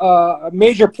the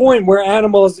major point where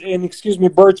animals and,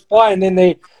 birds fly, and then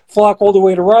they flock all the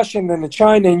way to Russia and then to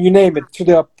China and you name it, to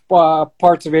the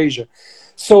parts of Asia.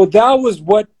 So that was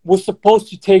what was supposed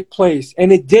to take place,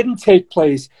 and it didn't take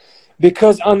place,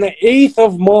 because on the 8th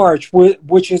of March,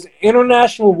 which is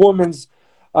International Women's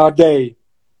Day,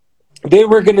 they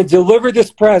were going to deliver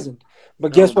this present.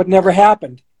 But guess what never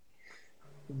happened?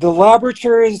 The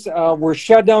laboratories were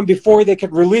shut down before they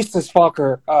could release this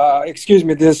fucker,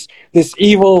 this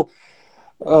evil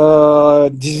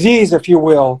disease, if you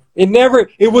will.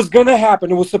 It was going to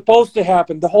happen. It was supposed to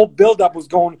happen. The whole buildup was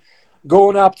going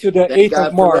up to the 8th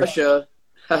of March. Russia.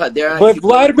 But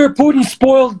Vladimir Putin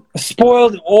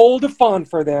spoiled all the fun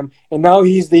for them, and now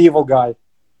he's the evil guy.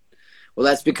 Well,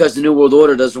 that's because the New World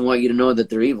Order doesn't want you to know that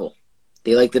they're evil.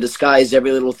 They like to disguise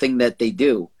every little thing that they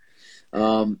do.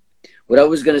 What I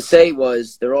was going to say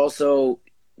was, they're also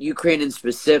Ukrainian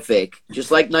specific, just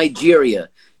like Nigeria,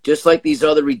 just like these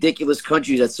other ridiculous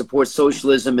countries that support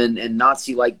socialism and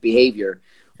Nazi-like behavior,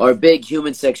 are big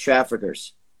human sex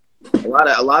traffickers. A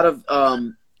lot of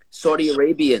Saudi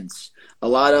Arabians, a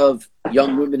lot of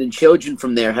young women and children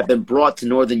from there have been brought to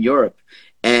Northern Europe,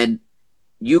 and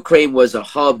Ukraine was a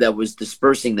hub that was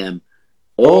dispersing them.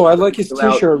 Oh, I like his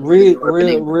T-shirt.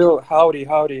 Real howdy.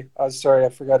 Sorry, I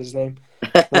forgot his name.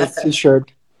 Nice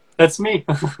T-shirt. That's me.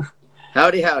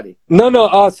 Howdy.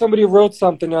 No. Somebody wrote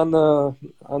something on the,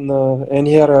 and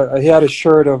he had a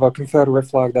shirt of a Confederate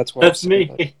flag. That's what. That's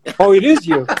me. Oh, it is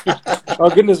you. Oh,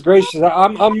 goodness gracious!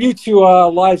 I'm new to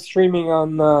live streaming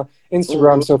on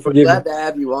Instagram, so forgive me. Glad to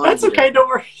have you on. That's okay. No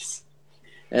worries.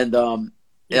 And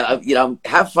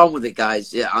have fun with it,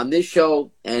 guys. Yeah, on this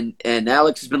show, and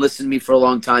Alex has been listening to me for a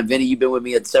long time. Vinny, you've been with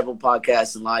me at several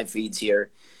podcasts and live feeds here.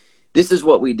 This is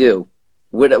what we do.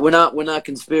 We're not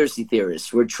conspiracy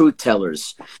theorists. We're truth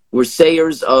tellers. We're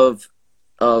sayers of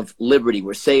liberty.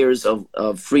 We're sayers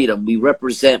of freedom. We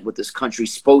represent what this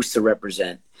country's supposed to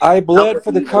represent. I bled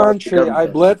for the country. I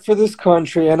bled for this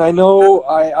country, and I know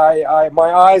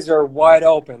my eyes are wide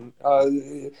open.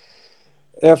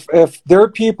 If there are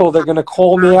people that are going to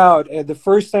call me out, and the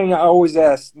first thing I always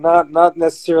ask, not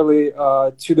necessarily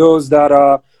to those that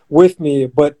are with me,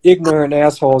 but ignorant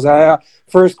assholes.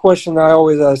 First question I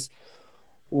always ask,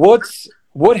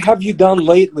 what have you done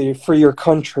lately for your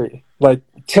country? Like,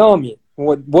 tell me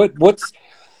what's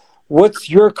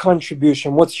your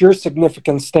contribution? What's your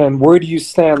significant stand? Where do you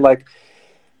stand? Like,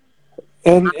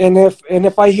 and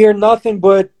if I hear nothing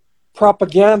but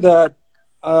propaganda.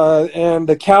 And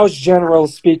the couch general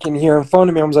speaking here in front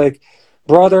of me, I'm like,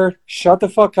 brother, shut the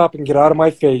fuck up and get out of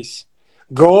my face.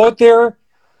 Go out there,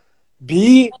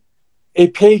 be a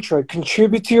patriot,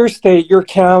 contribute to your state, your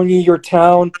county, your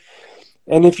town.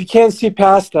 And if you can't see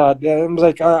past that, I'm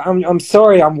like, I'm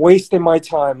sorry, I'm wasting my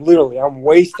time. Literally, I'm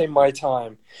wasting my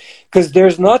time. Because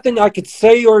there's nothing I could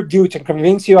say or do to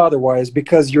convince you otherwise,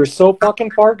 because you're so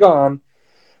fucking far gone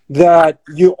that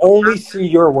you only see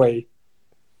your way.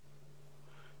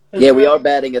 Yeah, we are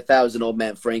batting 1,000, old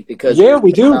man Frank, because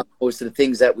we do. most of the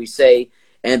things that we say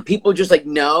And people just like,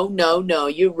 no, no, no,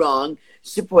 you're wrong.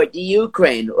 Support the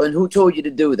Ukraine. And who told you to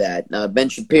do that? Ben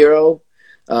Shapiro.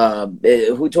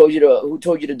 Who told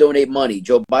you to donate money?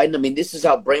 Joe Biden. I mean, this is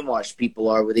how brainwashed people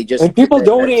are. Where they just And people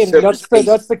donating.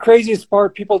 That's the craziest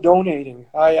part. People donating.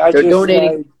 They're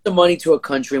donating the money to a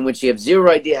country in which you have zero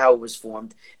idea how it was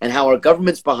formed and how our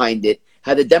government's behind it.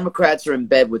 How the Democrats are in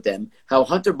bed with them, how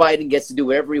Hunter Biden gets to do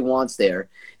whatever he wants there,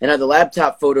 and how the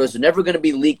laptop photos are never going to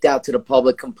be leaked out to the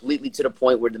public completely to the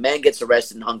point where the man gets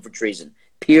arrested and hung for treason.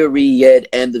 Period.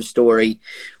 End of story.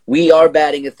 We are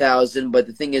batting 1,000, but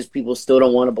the thing is people still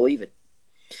don't want to believe it.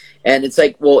 And it's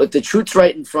like, well, if the truth's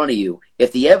right in front of you,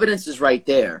 if the evidence is right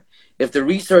there, if the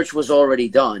research was already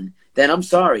done, then I'm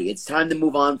sorry. It's time to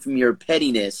move on from your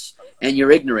pettiness and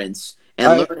your ignorance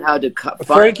and learn how to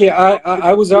Frankie,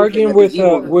 I was arguing with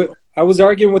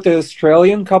the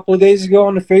Australian a couple of days ago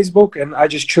on the Facebook, and I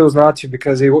just chose not to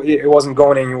because it wasn't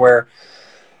going anywhere.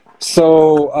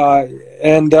 So I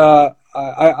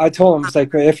told him, it's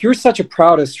like, if you're such a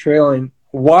proud Australian,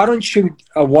 why don't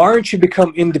you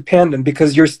become independent?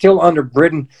 Because you're still under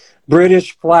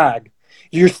British flag.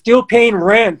 You're still paying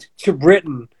rent to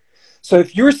Britain. So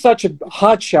if you're such a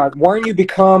hotshot, why don't you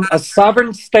become a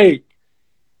sovereign state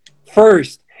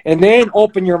first, and then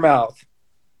open your mouth?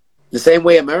 The same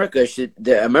way America should.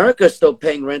 America's still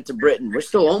paying rent to Britain. We're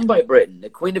still owned by Britain. The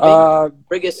Queen of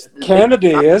England.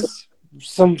 Canada is.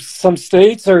 Some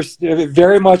states are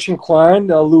very much inclined.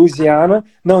 Louisiana.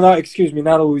 No, not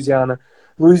Louisiana.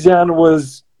 Louisiana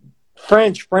was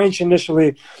French. French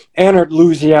initially entered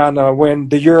Louisiana when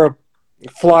the Europe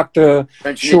flocked the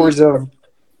shores of.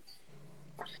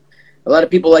 A lot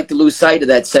of people like to lose sight of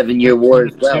that 7-year war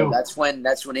as well. Too.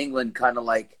 That's when England kind of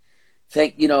like,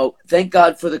 thank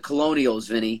God for the colonials,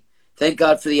 Vinny. Thank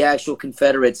God for the actual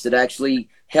Confederates that actually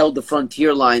held the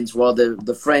frontier lines while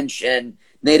the French and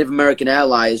Native American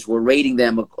allies were raiding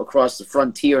them across the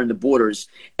frontier and the borders.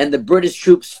 And the British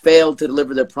troops failed to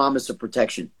deliver their promise of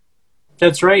protection.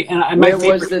 That's right. And where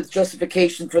was the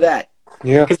justification for that?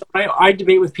 Yeah, because I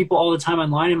debate with people all the time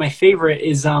online, and my favorite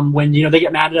is when they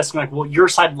get mad at us and like, well, your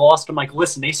side lost. I'm like,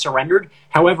 listen, they surrendered.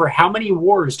 However, how many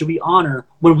wars do we honor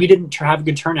when we didn't have a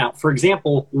good turnout? For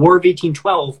example, War of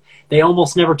 1812. They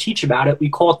almost never teach about it. We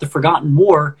call it the Forgotten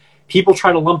War. People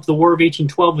try to lump the War of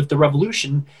 1812 with the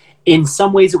Revolution. In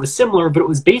some ways, it was similar, but it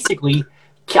was basically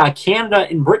Canada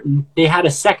and Britain. They had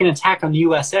a second attack on the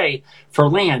USA for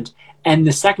land, and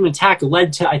the second attack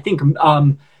led to, I think,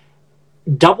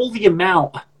 double the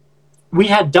amount. We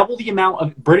had double the amount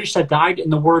of British that died in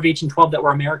the War of 1812 that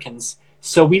were Americans.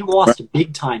 So we lost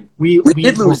big time. We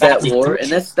did lose that war,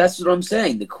 and that's what I'm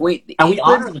saying. The Queen, and we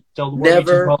honor them still. The War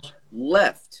never of 1812.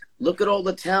 left. Look at all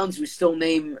the towns we still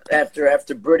name after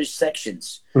British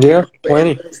sections. Yeah,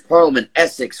 plenty. British Parliament,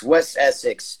 Essex, West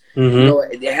Essex,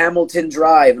 the Hamilton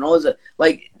Drive, and all this.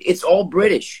 Like, it's all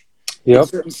British. Yep.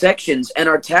 Certain sections, and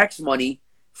our tax money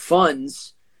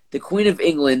funds the Queen of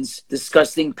England's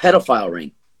disgusting pedophile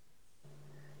ring.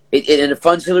 And it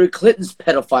funds Hillary Clinton's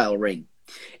pedophile ring.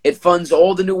 It funds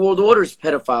all the New World Order's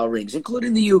pedophile rings,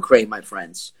 including the Ukraine, my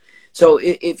friends. So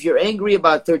if you're angry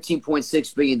about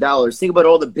 $13.6 billion, think about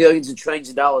all the billions and trillions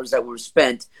of dollars that were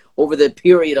spent over the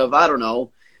period of, I don't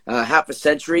know, half a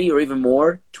century or even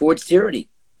more towards tyranny,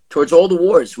 towards all the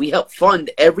wars. We helped fund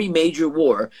every major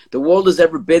war the world has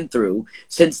ever been through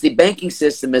since the banking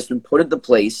system has been put into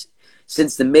place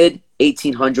since the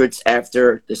mid-1800s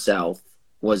after the South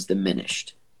was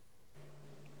diminished.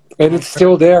 And it's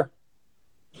still there.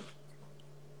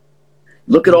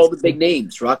 Look at all the big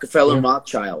names, Rockefeller and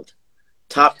Rothschild,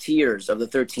 top tiers of the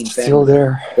 13 families. Still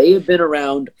there. They have been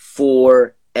around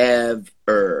forever.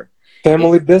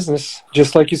 Family business,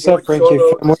 just like you said, Frankie.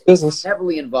 Family business.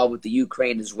 Heavily involved with the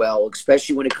Ukraine as well,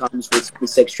 especially when it comes with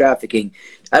sex trafficking.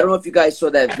 I don't know if you guys saw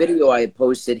that video I had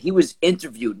posted. He was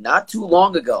interviewed not too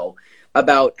long ago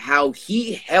about how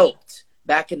he helped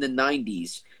back in the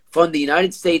 90s fund the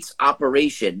United States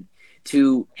operation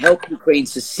to help Ukraine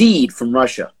secede from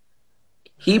Russia.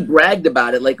 He bragged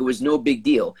about it like it was no big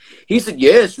deal. He said,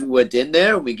 yes, we went in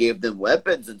there and we gave them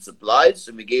weapons and supplies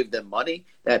and we gave them money.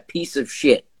 That piece of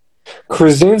shit.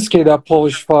 Krasinski, that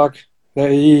Polish fuck,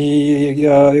 he's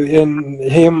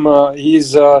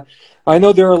I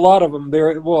know there are a lot of them. There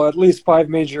are, at least 5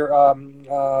 major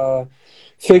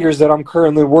figures that I'm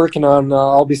currently working on.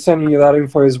 I'll be sending you that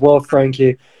info as well,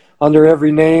 Frankie, under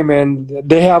every name, and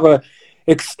they have a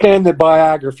extended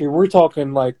biography. We're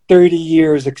talking like 30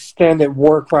 years extended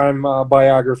war crime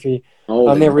biography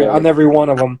on every one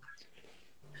of them.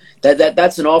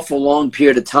 That's an awful long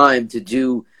period of time to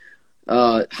do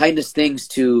heinous things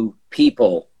to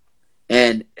people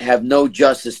and have no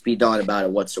justice be done about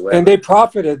it whatsoever. And they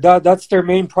profited. That's their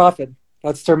main profit.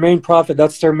 That's their main profit.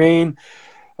 That's their main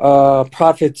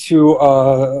profit to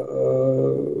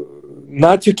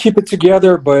not to keep it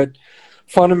together, but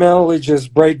fundamentally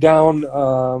just break down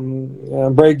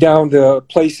the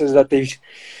places that they.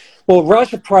 Well,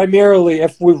 Russia primarily,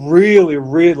 if we're really,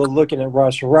 really looking at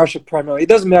Russia primarily, it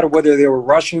doesn't matter whether they were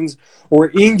Russians or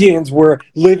Indians were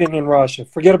living in Russia.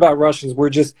 Forget about Russians.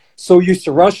 We're just so used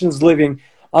to Russians living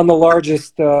on the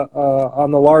largest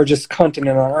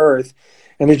continent on Earth,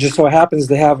 and it just so happens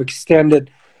to have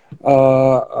extended,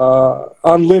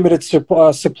 unlimited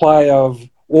supply of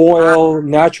oil,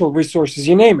 natural resources,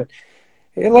 you name it.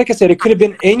 And like I said, it could have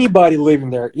been anybody living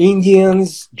there.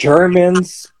 Indians,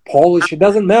 Germans, Polish, it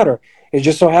doesn't matter. It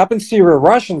just so happens to be where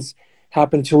Russians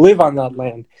happen to live on that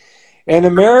land. And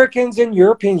Americans and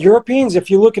Europeans,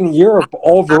 if you look in Europe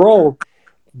overall,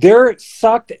 they're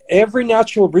sucked every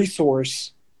natural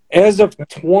resource as of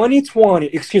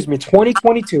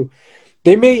 2022.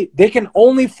 They can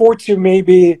only afford to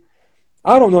maybe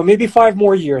 5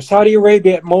 more years. Saudi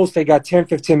Arabia at most, they got 10,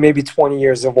 15, maybe 20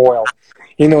 years of oil.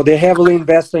 They're heavily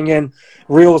investing in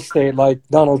real estate like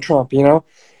Donald Trump,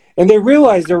 And they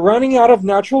realize they're running out of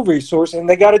natural resource and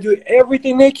they got to do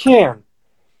everything they can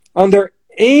under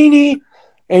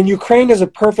and Ukraine is a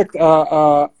perfect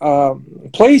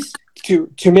place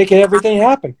to make everything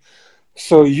happen.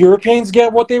 So Europeans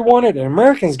get what they wanted and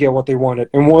Americans get what they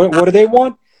wanted. And what do they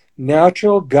want?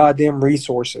 Natural goddamn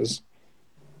resources.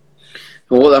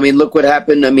 Well, look what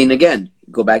happened. Again,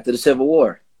 go back to the Civil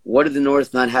War. What did the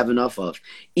North not have enough of?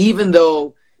 Even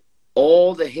though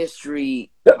all the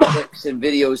history clips and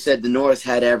videos said the North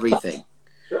had everything.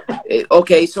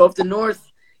 Okay, so if the North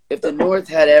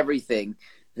had everything,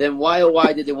 then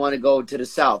why did they want to go to the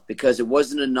South? Because it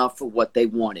wasn't enough for what they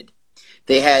wanted.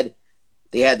 They had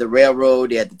the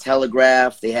railroad, they had the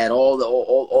telegraph, they had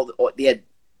they had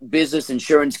business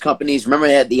insurance companies. Remember,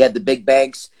 they had the big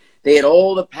banks. They had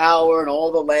all the power and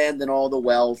all the land and all the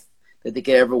wealth that they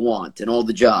could ever want and all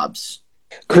the jobs.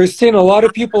 Christine, a lot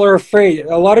of people are afraid.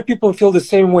 A lot of people feel the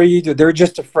same way you do. They're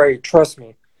just afraid. Trust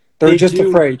me. They're just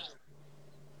afraid.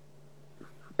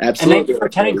 Absolutely. And thank you for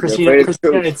attending, Christina.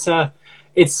 Christina,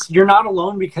 it's you're not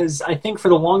alone, because I think for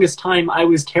the longest time I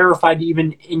was terrified,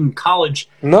 even in college.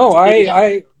 No,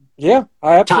 I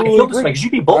absolutely agree. Because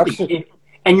you'd be bullied.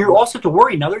 And you also have to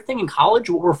worry. Another thing in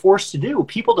college, what we're forced to do,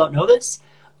 people don't know this.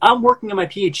 I'm working on my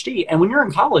PhD, and when you're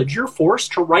in college, you're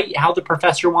forced to write how the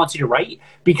professor wants you to write,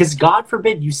 because God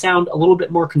forbid you sound a little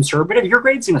bit more conservative, your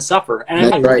grade's going to suffer.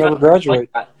 And That's right. Never graduate.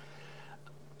 Like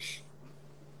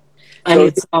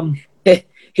and so,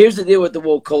 here's the deal with the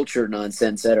woke culture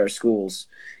nonsense at our schools.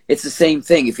 It's the same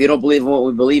thing. If you don't believe in what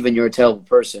we believe in, you're a terrible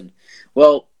person.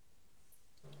 Well,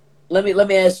 let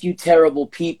me ask you, terrible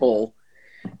people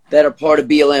that are part of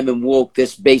BLM and woke,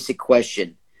 this basic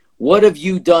question. What have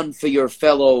you done for your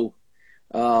fellow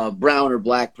brown or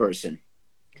black person?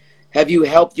 Have you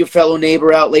helped your fellow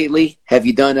neighbor out lately? Have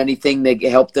you done anything that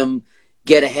helped them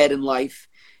get ahead in life?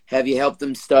 Have you helped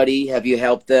them study? Have you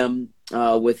helped them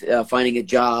with finding a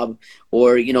job,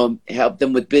 or help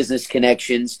them with business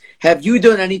connections? Have you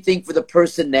done anything for the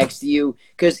person next to you?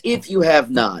 Because if you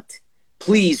have not,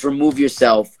 please remove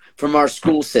yourself from our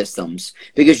school systems,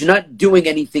 because you're not doing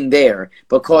anything there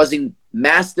but causing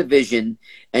mass division,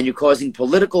 and you're causing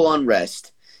political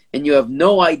unrest, and you have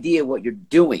no idea what you're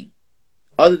doing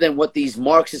other than what these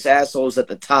Marxist assholes at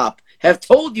the top have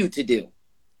told you to do.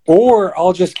 Or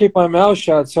I'll just keep my mouth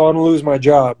shut so I don't lose my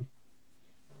job.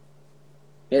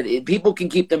 People can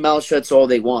keep their mouth shut all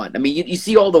they want. You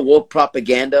see all the woke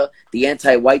propaganda, the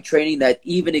anti-white training that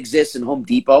even exists in Home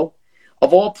Depot,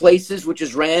 of all places, which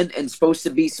is ran and supposed to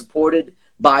be supported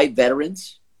by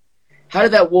veterans. How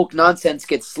did that woke nonsense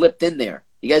get slipped in there?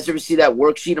 You guys ever see that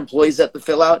worksheet employees have to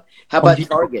fill out? How about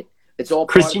Target? It's all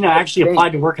Christina, I actually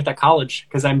applied to work at that college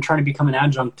because I'm trying to become an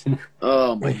adjunct.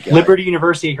 Oh, my God. Liberty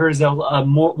University here is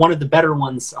one of the better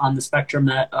ones on the spectrum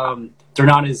that they're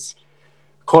not as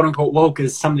quote-unquote woke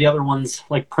as some of the other ones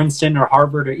like Princeton or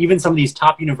Harvard, or even some of these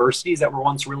top universities that were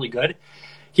once really good.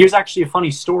 Here's actually a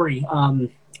funny story, and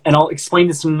I'll explain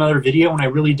this in another video when I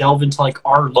really delve into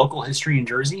our local history in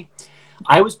Jersey.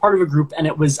 I was part of a group, and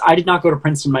I did not go to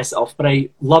Princeton myself, but I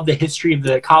love the history of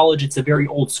the college. It's a very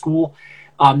old school.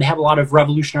 They have a lot of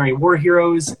Revolutionary War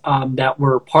heroes that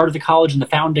were part of the college in the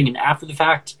founding and after the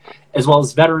fact, as well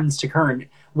as veterans to current.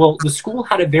 Well, the school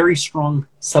had a very strong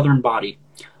Southern body.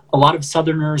 A lot of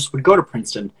Southerners would go to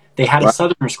Princeton. They had a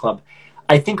Southerners Club.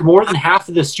 I think more than half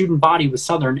of the student body was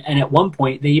Southern, and at one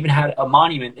point they even had a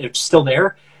monument, it's still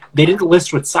there, They didn't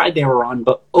list what side they were on,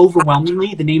 but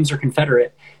overwhelmingly the names are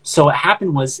Confederate. So what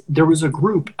happened was there was a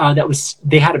group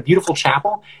they had a beautiful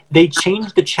chapel. They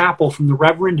changed the chapel from the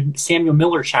Reverend Samuel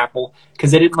Miller Chapel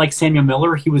because they didn't like Samuel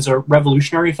Miller. He was a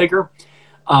revolutionary figure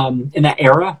in that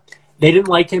era. They didn't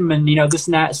like him, and this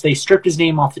and that. So they stripped his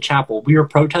name off the chapel. We were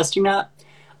protesting that.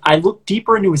 I looked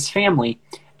deeper into his family,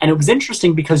 and it was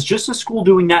interesting because just the school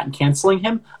doing that and canceling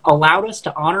him allowed us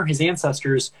to honor his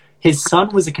ancestors. His son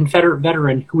was a Confederate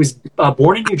veteran who was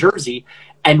born in New Jersey,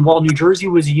 and while New Jersey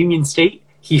was a Union state,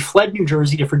 he fled New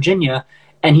Jersey to Virginia,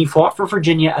 and he fought for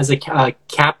Virginia as a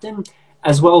captain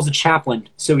as well as a chaplain.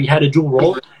 So he had a dual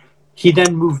role. He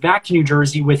then moved back to New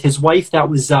Jersey with his wife that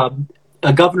was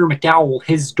Governor McDowell,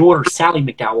 his daughter, Sally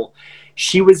McDowell.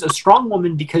 She was a strong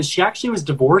woman because she actually was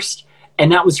divorced,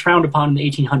 and that was frowned upon in the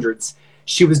 1800s.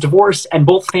 She was divorced, and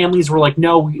both families were like,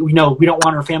 no, we don't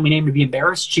want our family name to be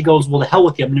embarrassed. She goes, well, the hell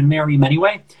with you. I'm going to marry him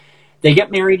anyway. They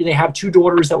get married. They have 2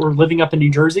 daughters that were living up in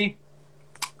New Jersey.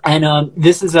 And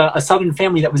this is a Southern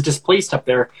family that was displaced up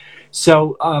there.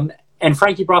 So, and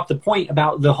Frankie brought up the point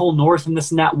about the whole North and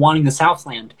this and that wanting the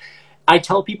Southland. I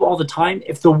tell people all the time,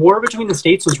 if the war between the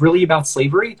states was really about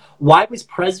slavery, why was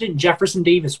President Jefferson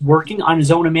Davis working on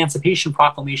his own Emancipation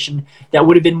Proclamation that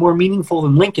would have been more meaningful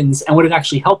than Lincoln's and would have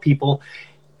actually helped people?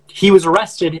 He was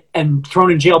arrested and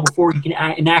thrown in jail before he can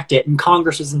enact it, and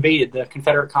Congress was invaded, the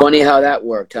Confederate Congress. Funny how that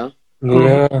worked, huh?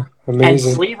 Yeah, amazing. And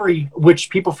slavery,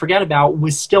 which people forget about,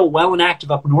 was still well and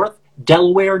active up north.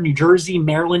 Delaware, New Jersey,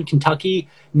 Maryland, Kentucky,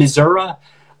 Missouri,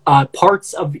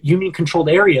 parts of Union-controlled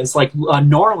areas like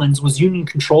New Orleans was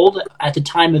Union-controlled at the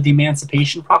time of the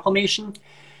Emancipation Proclamation.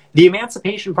 The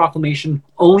Emancipation Proclamation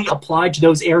only applied to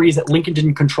those areas that Lincoln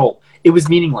didn't control. It was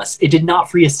meaningless. It did not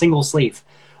free a single slave.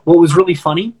 What was really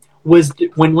funny was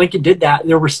when Lincoln did that,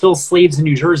 there were still slaves in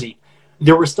New Jersey.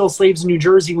 There were still slaves in New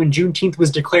Jersey when Juneteenth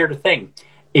was declared a thing.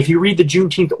 If you read the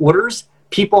Juneteenth orders,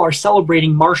 people are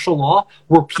celebrating martial law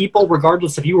where people,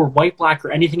 regardless if you were white, black,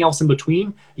 or anything else in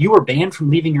between, you were banned from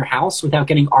leaving your house without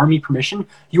getting army permission.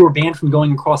 You were banned from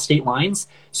going across state lines.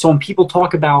 So when people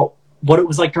talk about what it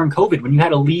was like during COVID, when you had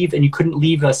to leave and you couldn't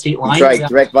leave state lines. That's right,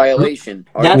 direct violation.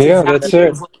 That's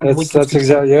it. That's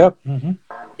exactly, yeah. Mm-hmm.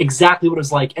 Exactly what it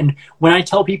was like. And when I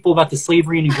tell people about the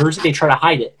slavery in New Jersey, they try to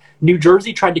hide it. New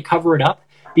Jersey tried to cover it up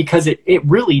because it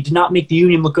really did not make the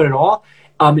Union look good at all.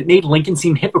 It made Lincoln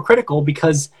seem hypocritical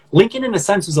because Lincoln, in a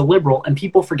sense, was a liberal, and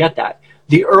people forget that.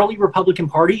 The early Republican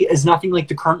Party is nothing like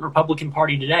the current Republican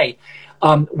Party today.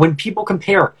 When people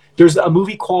compare, there's a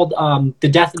movie called The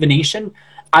Death of a Nation.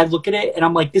 I look at it, and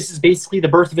I'm like, this is basically the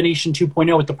Birth of a Nation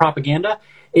 2.0 with the propaganda.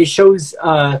 It shows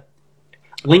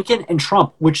Lincoln and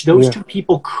Trump, which those two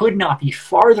people could not be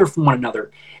farther from one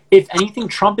another. If anything,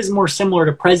 Trump is more similar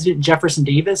to President Jefferson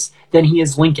Davis than he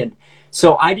is Lincoln.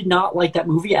 So I did not like that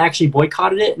movie. I actually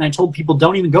boycotted it, and I told people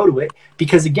don't even go to it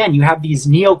because, again, you have these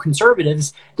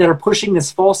neoconservatives that are pushing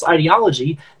this false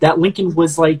ideology that Lincoln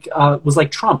was like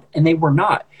Trump, and they were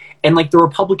not. And like the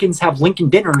Republicans have Lincoln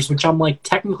dinners, which I'm like,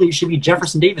 technically it should be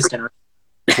Jefferson Davis dinner.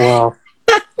 Wow.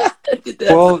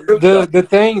 Well, the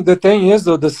thing is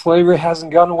though, the slavery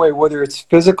hasn't gone away, whether it's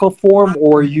physical form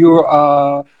or you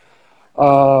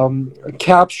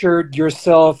captured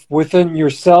yourself within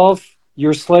yourself.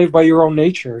 You're a slave by your own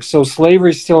nature. So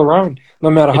slavery is still around, no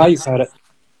matter how you cut it.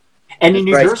 And in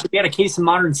New Jersey, we had a case of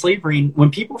modern slavery. And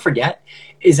when people forget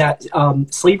is that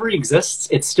slavery exists.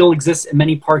 It still exists in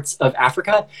many parts of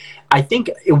Africa. I think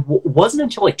it wasn't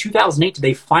until like 2008 did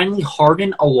they finally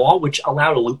harden a law which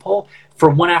allowed a loophole for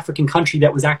one African country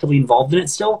that was actively involved in it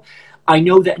still. I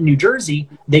know that in New Jersey,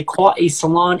 they caught a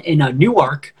salon in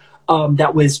Newark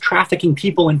that was trafficking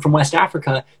people in from West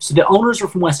Africa. So the owners were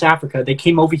from West Africa. They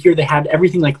came over here. They had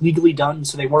everything like legally done,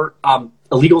 so they weren't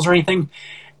illegals or anything.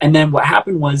 And then what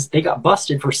happened was they got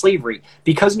busted for slavery.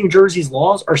 Because New Jersey's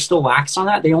laws are still lax on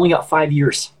that, they only got 5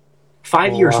 years.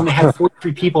 5 years, and they had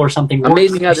 43 people or something.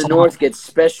 Amazing how the North gets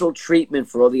special treatment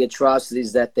for all the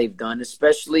atrocities that they've done,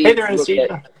 especially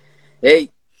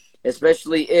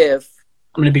especially if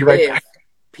I'm going to be right back.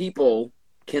 People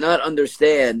cannot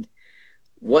understand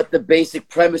what the basic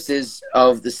premises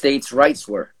of the states' rights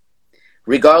were,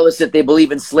 regardless if they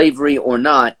believe in slavery or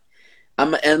not.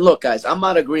 And look, guys, I'm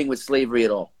not agreeing with slavery at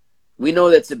all. We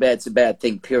know that's a bad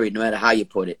thing, period, no matter how you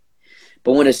put it.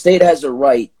 But when a state has a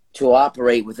right to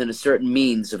operate within a certain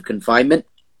means of confinement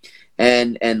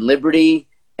and liberty,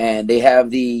 and they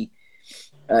have the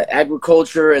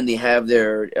agriculture, and they have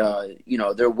their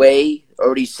their way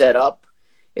already set up,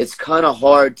 it's kind of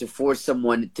hard to force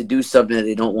someone to do something that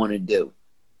they don't want to do.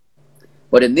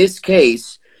 But in this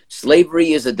case,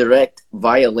 slavery is a direct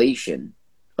violation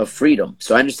of freedom.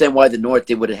 So I understand why the North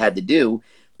did what it had to do,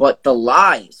 But the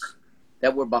lies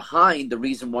that were behind the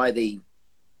reason why they,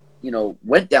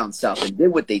 went down south and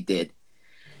did what they did,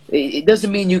 it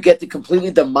doesn't mean you get to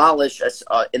completely demolish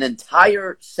an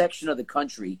entire section of the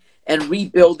country and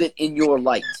rebuild it in your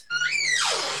light.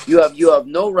 You have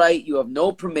no right. You have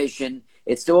no permission.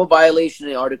 It's still a violation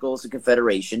of the Articles of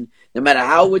Confederation, no matter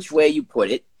how which way you put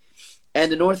it.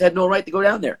 And the North had no right to go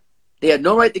down there. They had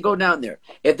no right to go down there.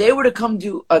 If they were to come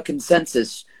to a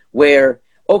consensus where,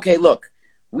 okay, look,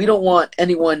 we don't want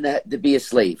anyone to be a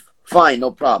slave. Fine,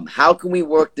 no problem. How can we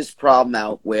work this problem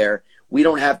out where we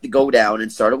don't have to go down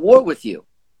and start a war with you?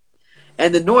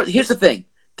 And the North, here's the thing.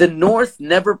 The North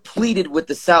never pleaded with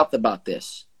the South about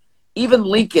this. Even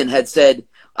Lincoln had said,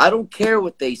 I don't care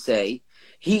what they say.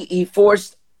 He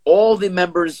forced all the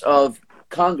members of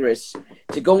Congress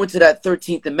to go into that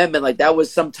 13th Amendment like that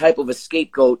was some type of a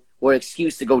scapegoat or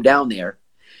excuse to go down there.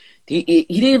 He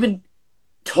didn't even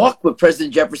talk with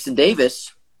President Jefferson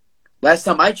Davis last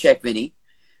time I checked, Vinny.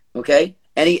 Okay?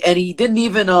 And he didn't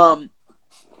even I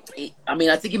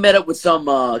think he met up with some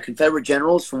Confederate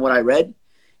generals from what I read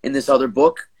in this other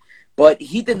book, but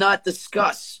he did not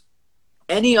discuss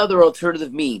any other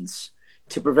alternative means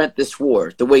to prevent this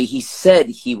war the way he said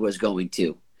he was going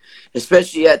to,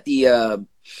 especially at the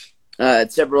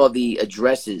at several of the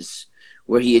addresses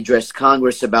where he addressed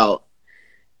Congress about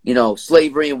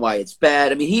slavery and why it's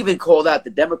bad. I mean, he even called out the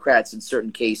Democrats in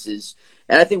certain cases.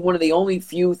 And I think one of the only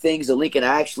few things that Lincoln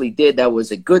actually did that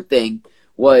was a good thing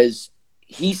was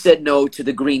he said no to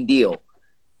the Green Deal.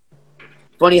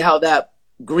 Funny how that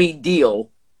Green Deal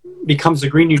becomes a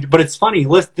Green New Deal. But it's funny.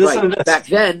 Listen to this. Back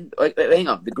then, hang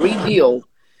on. The Green Deal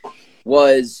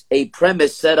was a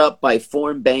premise set up by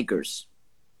foreign bankers.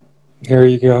 Here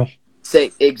you go.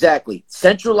 Say exactly.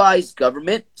 Centralized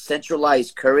government,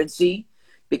 centralized currency.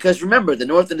 Because remember, the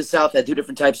North and the South had two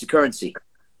different types of currency,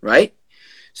 right?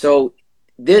 So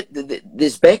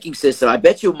this banking system, I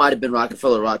bet you it might have been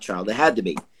Rockefeller or Rothschild. It had to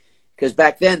be, because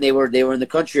back then they were in the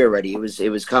country already. It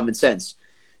was common sense.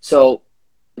 So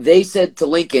they said to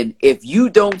Lincoln, if you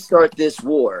don't start this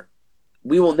war,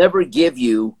 we will never give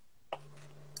you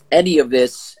any of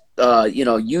this,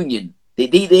 union. They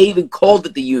even called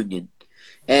it the Union.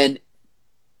 And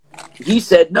he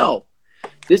said, no,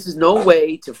 this is no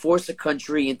way to force a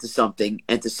country into something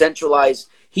and to centralize.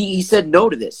 He said no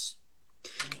to this.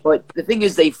 But the thing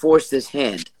is, they forced his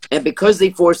hand. And because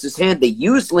they forced his hand, they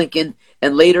used Lincoln.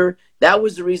 And later, that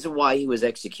was the reason why he was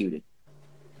executed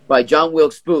by John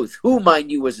Wilkes Booth, who,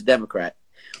 mind you, was a Democrat.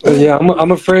 Yeah,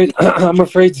 I'm afraid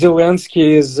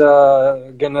Zelensky is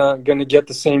gonna get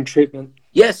the same treatment.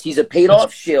 Yes, he's a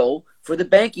paid-off shill for the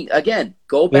banking. Again,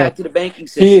 go back to the banking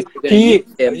system.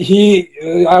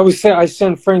 I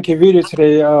sent Frank a video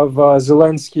today of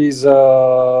Zelensky's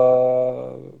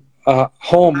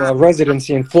home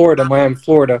residency in Florida, Miami,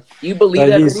 Florida. You believe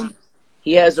that, Vinny?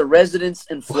 He has a residence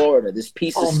in Florida. This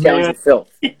piece of scoundrel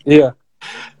filth. Yeah.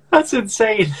 That's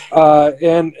insane.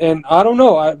 And I don't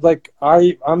know.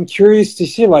 I'm curious to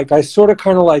see. I sort of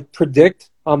kind of predict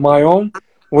on my own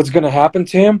what's going to happen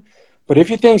to him. But if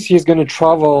he thinks he's going to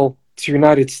travel to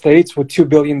United States with $2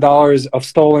 billion of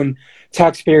stolen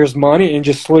taxpayers' money and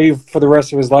just leave for the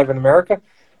rest of his life in America,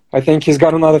 I think he's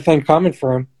got another thing coming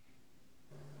for him.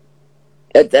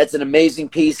 That's an amazing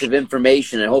piece of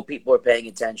information. I hope people are paying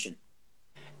attention.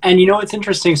 And it's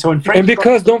interesting. So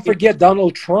because don't forget,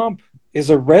 Donald Trump is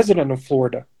a resident of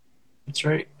Florida. That's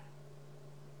right.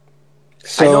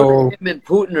 So, I know that him and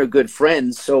Putin are good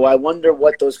friends, so I wonder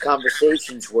what those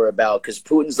conversations were about. Because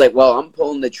Putin's like, well, I'm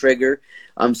pulling the trigger.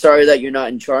 I'm sorry that you're not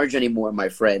in charge anymore, my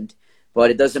friend. But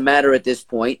it doesn't matter at this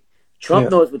point. Trump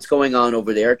knows what's going on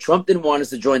over there. Trump didn't want us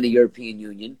to join the European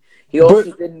Union. He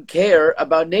also didn't care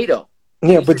about NATO.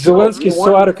 Yeah, but Zelensky's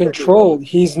so out of control.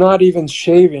 He's not even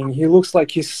shaving. He looks like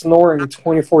he's snoring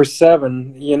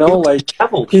 24/7.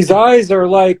 His eyes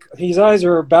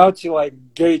are about to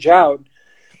gauge out.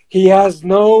 He's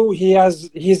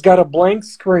got a blank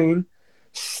screen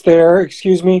stare,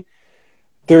 excuse me.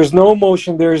 There's no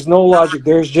emotion, there's no logic.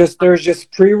 There's just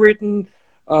pre-written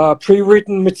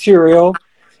material.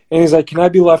 And he's like, "Can I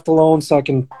be left alone so I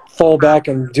can fall back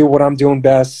and do what I'm doing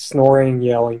best, snoring and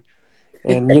yelling?"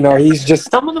 And he's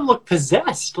just. Some of them look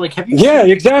possessed. Have you? Yeah,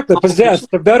 exactly. Possessed.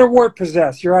 The better word,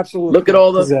 possessed. You're absolutely. Look at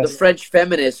all the French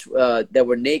feminists that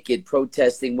were naked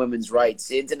protesting women's rights,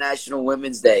 International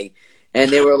Women's Day, and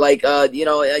they were like,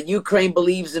 Ukraine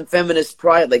believes in feminist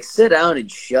pride. Sit down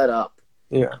and shut up.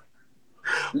 Yeah.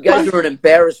 You guys are an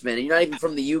embarrassment, and you're not even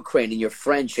from the Ukraine, and you're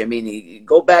French. I mean,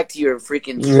 go back to your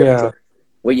freaking. Yeah.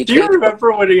 Where you Do you can't.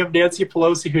 remember when you have Nancy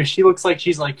Pelosi, who she looks like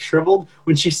she's like shriveled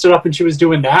when she stood up and she was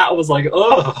doing that? I was like,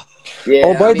 oh. Yeah.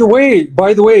 Oh, by the way,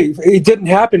 it didn't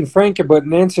happen, Frank, but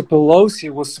Nancy Pelosi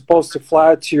was supposed to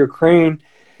fly to Ukraine,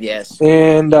 Yes.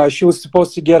 and she was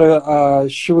supposed to get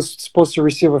she was supposed to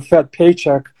receive a fat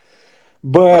paycheck,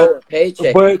 but A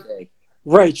paycheck. but You say.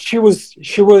 right, she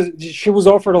was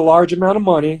offered a large amount of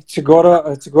money to go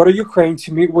to Ukraine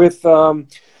to meet with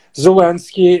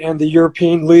Zelensky and the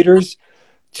European leaders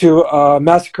to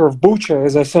massacre of Bucha,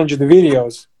 as I sent you the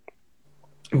videos.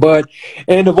 But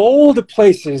and of all the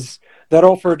places that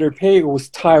offered her pay, it was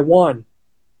Taiwan.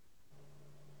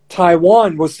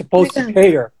 Taiwan was supposed to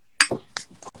pay her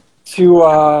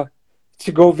to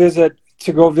go visit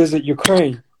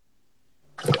Ukraine.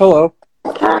 Hello,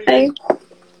 Hi.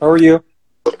 how are you?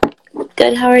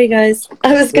 Good. How are you guys?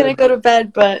 I was gonna go to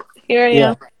bed, but here I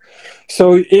am.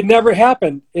 So it never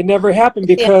happened. It never happened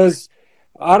because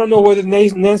I don't know whether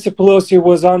Nancy Pelosi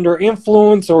was under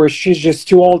influence or she's just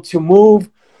too old to move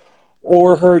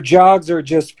or her jogs are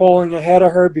just falling ahead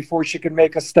of her before she could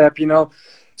make a step, you know.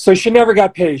 So she never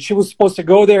got paid. She was supposed to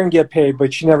go there and get paid,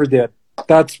 but she never did.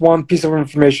 That's one piece of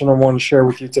information I want to share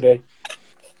with you today.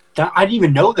 I didn't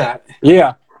even know that.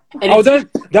 Yeah. And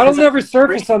That'll never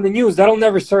surface on the news. That'll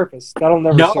never surface.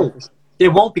 No, it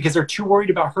won't, because they're too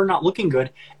worried about her not looking good.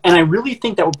 And I really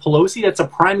think that with Pelosi, that's a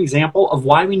prime example of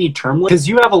why we need term limits. Because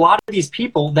you have a lot of these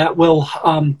people that will,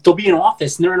 they'll be in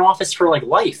office and they're in office for like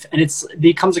life, and it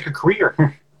becomes like a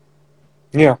career.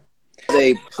 Yeah. It's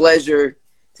a pleasure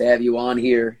to have you on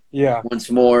here. Yeah.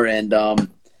 Once more, and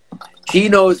she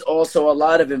knows also a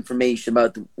lot of information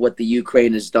about what the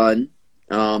Ukraine has done.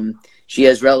 She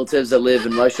has relatives that live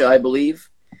in Russia, I believe.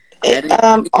 And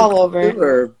All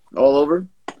over. All over?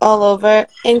 All over.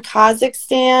 In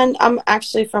Kazakhstan, I'm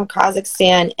actually from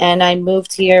Kazakhstan, and I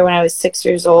moved here when I was 6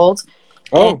 years old.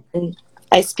 Oh. And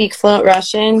I speak fluent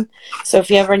Russian, so if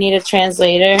you ever need a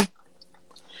translator,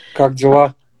 Как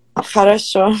дела?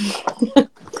 хорошо.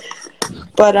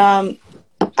 But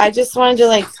I just wanted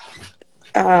to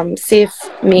see if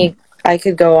I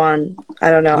could go on. I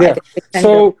don't know. Yeah.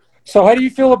 So how do you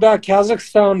feel about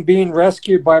Kazakhstan being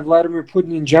rescued by Vladimir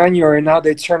Putin in January, and now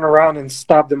they turn around and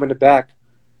stop them in the back?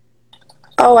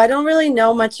 Oh, I don't really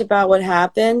know much about what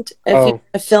happened. If you want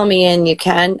to fill me in, you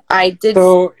can. I did.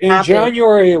 So in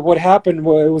January, what happened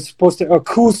was it was a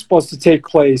coup was supposed to take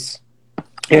place,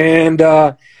 and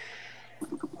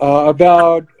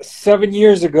about 7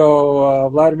 years ago,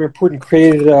 Vladimir Putin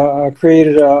created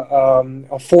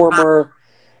a former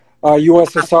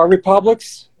USSR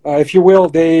republics. If you will,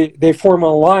 they form an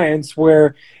alliance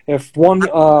where if one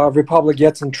republic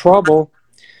gets in trouble,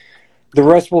 the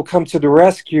rest will come to the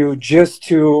rescue just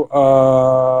to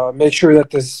make sure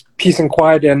that there's peace and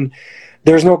quiet and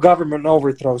there's no government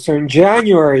overthrow. So in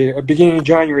January, beginning of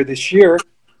January this year,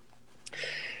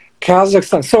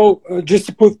 Kazakhstan. So just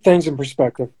to put things in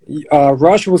perspective,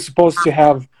 Russia was supposed to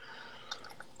have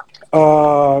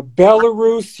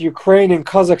Belarus, Ukraine, and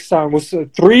Kazakhstan was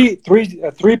three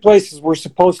places were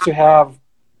supposed to have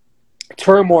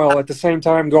turmoil at the same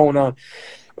time going on.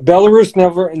 Belarus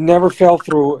never fell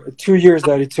through. 2 years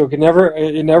that it took, it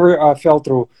never fell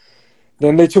through.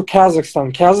 Then they took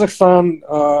Kazakhstan. Kazakhstan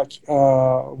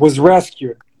was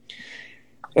rescued,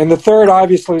 and the third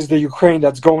obviously is the Ukraine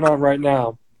that's going on right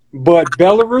now. But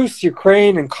Belarus,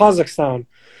 Ukraine, and Kazakhstan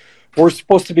were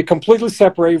supposed to be completely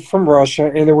separated from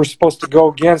Russia, and they were supposed to go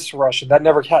against Russia. That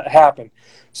never happened.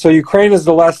 So Ukraine is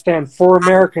the last stand for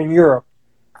America and Europe,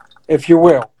 if you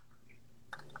will.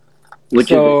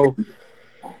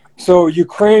 So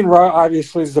Ukraine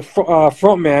obviously is the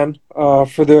front man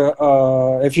for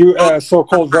the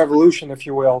so-called revolution, if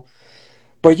you will.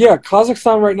 But yeah,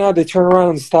 Kazakhstan right now, they turn around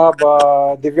and stop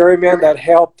the very man that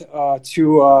helped to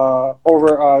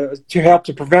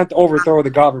prevent the overthrow of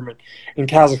the government in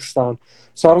Kazakhstan.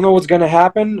 So I don't know what's going to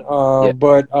happen,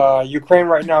 but Ukraine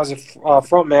right now is a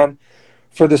front man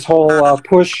for this whole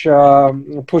push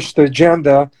the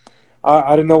agenda.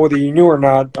 I don't know whether you knew or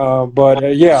not,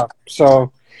 but yeah.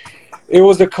 So it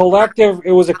was a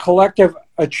collective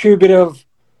attributive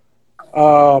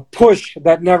push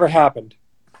that never happened.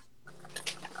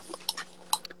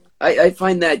 I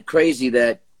find that crazy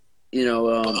that,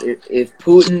 if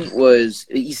Putin was,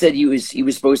 he said he was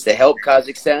supposed to help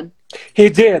Kazakhstan. He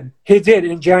did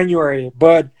in January,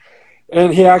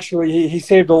 and he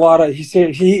saved a lot of,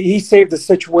 he saved the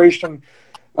situation.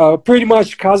 Pretty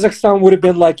much Kazakhstan would have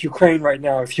been like Ukraine right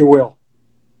now, if you will.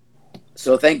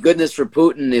 So thank goodness for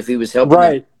Putin if he was helping.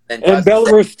 Right. And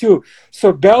Belarus too.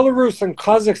 So Belarus and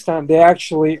Kazakhstan, they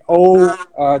actually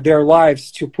owe their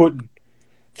lives to Putin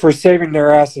for saving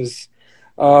their asses.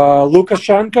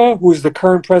 Lukashenko, who is the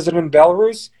current president of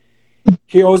Belarus,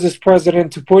 he owes his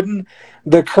president to Putin.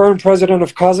 The current president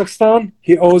of Kazakhstan,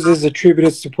 he owes his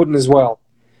attributes to Putin as well.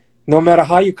 No matter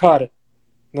how you cut it.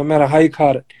 No matter how you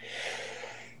cut it.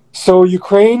 So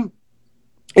Ukraine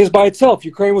is by itself.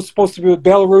 Ukraine was supposed to be with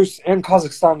Belarus and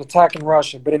Kazakhstan attacking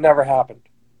Russia, but it never happened.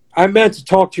 I meant to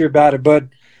talk to you about it, but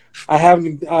I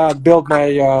haven't built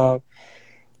my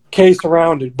case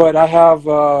around it. But I have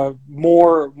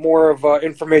more of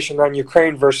information on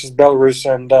Ukraine versus Belarus.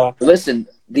 And listen,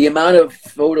 the amount of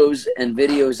photos and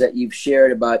videos that you've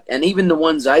shared about, and even the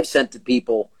ones I've sent to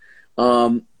people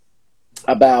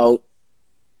about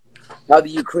how the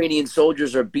Ukrainian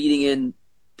soldiers are beating in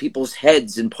people's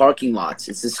heads in parking lots.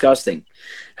 It's disgusting.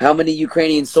 How many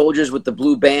Ukrainian soldiers with the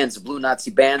blue bands, the blue Nazi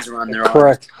bands around their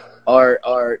arms,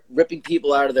 are ripping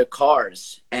people out of their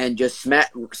cars and just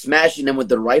smashing them with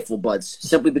their rifle butts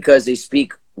simply because they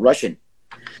speak Russian.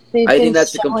 I think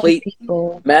that's a complete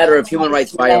matter of human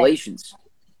rights violations.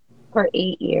 For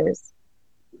 8 years.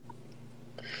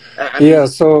 Yeah,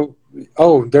 so,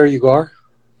 there you go.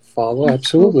 Follow,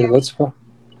 absolutely. Let's follow.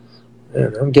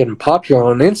 Man, I'm getting popular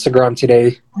on Instagram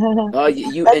today.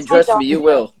 And trust me, you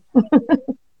will.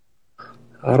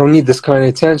 I don't need this kind of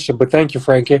attention, but thank you,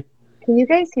 Frankie. Can you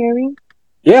guys hear me?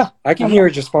 Yeah, I can hear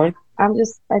you just fine. I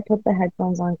put the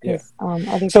headphones on because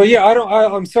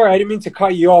I'm sorry, I didn't mean to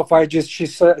cut you off. She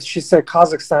said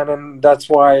Kazakhstan, and that's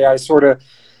why I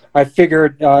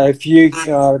figured if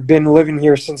you've been living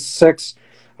here since 6,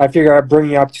 I figure I'd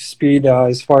bring you up to speed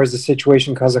as far as the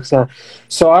situation in Kazakhstan.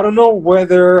 So I don't know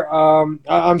whether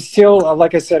I'm still,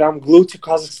 like I said, I'm glued to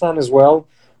Kazakhstan as well.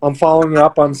 I'm following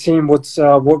up on seeing what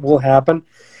will happen.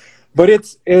 But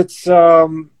it's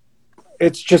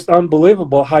just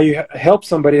unbelievable how you help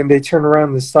somebody and they turn around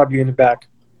and stab you in the back.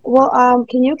 Well,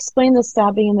 can you explain the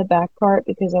stabbing in the back part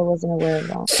because I wasn't aware of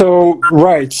that.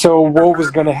 So what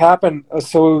was going to happen?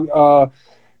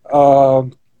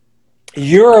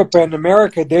 Europe and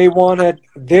America, they wanted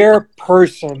their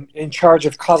person in charge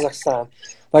of Kazakhstan.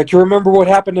 Like, you remember what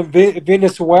happened in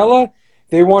Venezuela?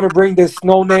 They want to bring this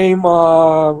no-name,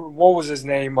 what was his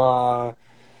name, to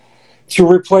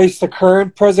replace the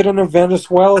current president of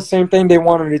Venezuela. Same thing they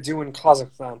wanted to do in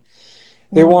Kazakhstan.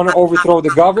 They want to overthrow the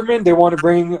government. They want to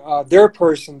bring their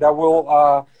person that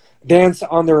will dance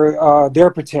under their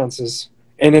pretenses.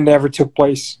 And it never took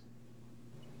place.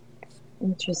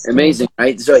 Interesting. Amazing,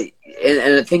 right? So,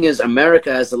 and the thing is,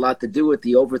 America has a lot to do with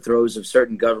the overthrows of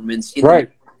certain governments in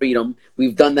freedom.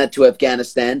 We've done that to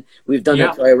Afghanistan. We've done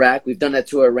that to Iraq. We've done that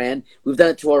to Iran. We've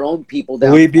done it to our own people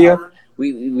down Libya.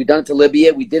 We've done it to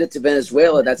Libya. We did it to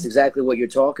Venezuela. That's exactly what you're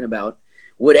talking about.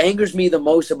 What angers me the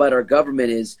most about our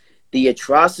government is the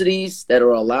atrocities that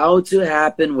are allowed to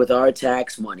happen with our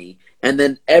tax money. And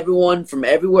then everyone from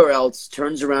everywhere else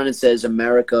turns around and says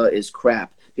America is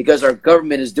crap. Because our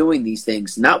government is doing these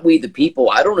things, not we the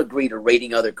people. I don't agree to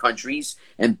raiding other countries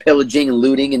and pillaging and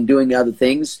looting and doing other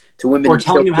things to women. Or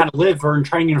telling them how to live or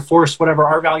trying to enforce whatever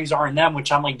our values are in them,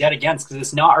 which I'm like dead against because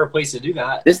it's not our place to do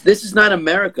that. This is not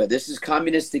America. This is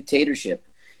communist dictatorship.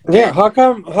 Yeah, how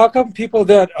come people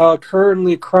that are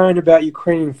currently crying about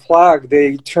Ukrainian flag,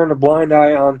 they turn a blind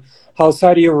eye on how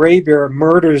Saudi Arabia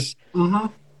murders,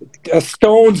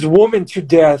 stones women to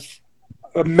death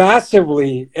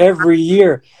massively every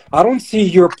year? I don't see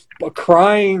you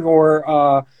crying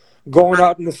or going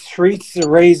out in the streets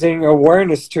raising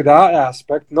awareness to that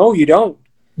aspect. No, you don't.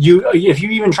 If you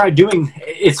even try doing,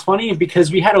 it's funny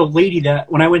because we had a lady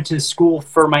that when I went to school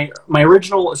for my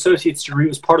original associate's degree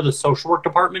was part of the social work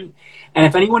department, and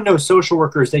if anyone knows social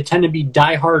workers, they tend to be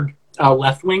diehard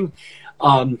left wing.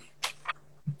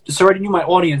 So I knew my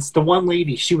audience. The one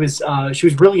lady, she was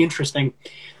really interesting.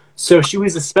 So she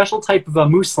was a special type of a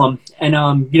Muslim,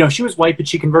 and she was white, but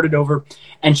she converted over,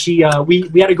 and she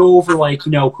we had to go over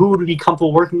who would we be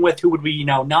comfortable working with, who would we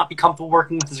not be comfortable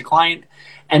working with as a client,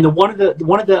 and one of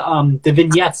the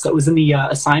vignettes that was in the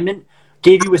assignment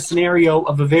gave you a scenario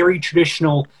of a very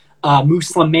traditional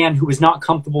Muslim man who was not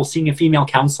comfortable seeing a female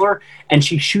counselor, and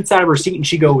she shoots out of her seat and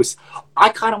she goes, I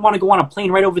kind of want to go on a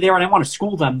plane right over there and I want to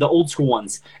school them, the old school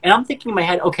ones. And I'm thinking in my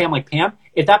head, okay, I'm like, Pam,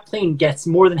 if that plane gets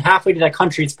more than halfway to that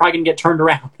country, it's probably going to get turned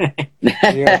around.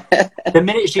 The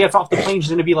minute she gets off the plane, she's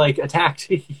going to be attacked.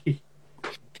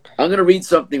 I'm going to read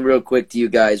something real quick to you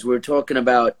guys. We're talking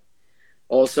about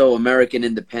also American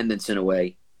independence in a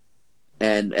way,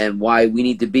 and why we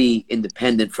need to be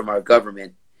independent from our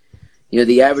government.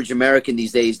 The average American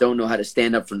these days don't know how to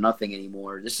stand up for nothing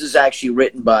anymore. This is actually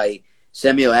written by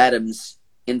Samuel Adams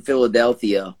in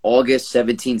Philadelphia, August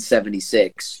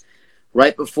 1776,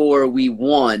 right before we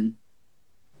won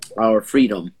our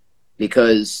freedom,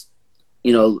 because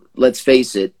let's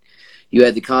face it, you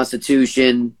had the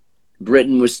Constitution,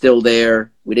 Britain was still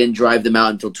there. We didn't drive them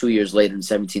out until 2 years later in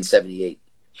 1778.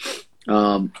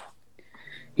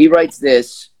 He writes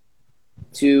this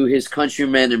to his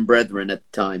countrymen and brethren at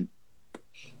the time.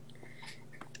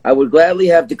 I would gladly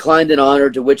have declined an honor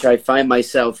to which I find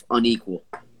myself unequal.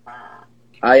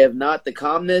 I have not the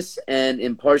calmness and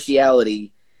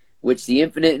impartiality which the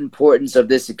infinite importance of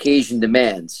this occasion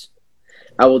demands.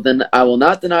 I will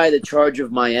not deny the charge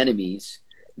of my enemies,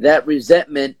 that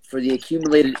resentment for the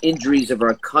accumulated injuries of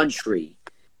our country,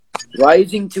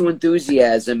 rising to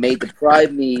enthusiasm, may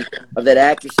deprive me of that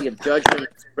accuracy of judgment and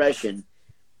expression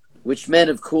which men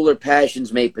of cooler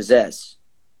passions may possess.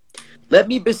 Let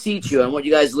me beseech you, I want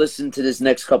you guys to listen to this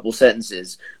next couple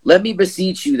sentences. Let me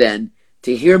beseech you then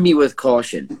to hear me with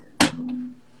caution,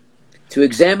 to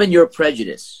examine your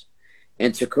prejudice,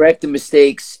 and to correct the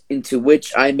mistakes into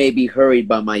which I may be hurried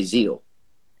by my zeal.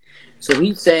 So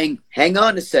he's saying, hang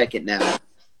on a second now.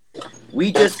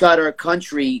 We just got our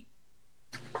country,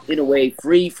 in a way,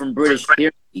 free from British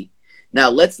tyranny. Now,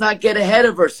 let's not get ahead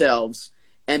of ourselves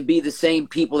and be the same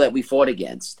people that we fought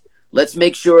against. Let's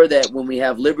make sure that when we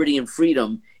have liberty and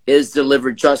freedom, it is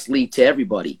delivered justly to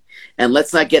everybody. And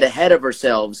let's not get ahead of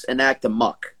ourselves and act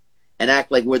amok and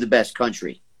act like we're the best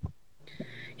country.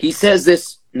 He says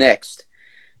this next.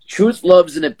 Truth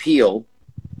loves an appeal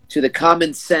to the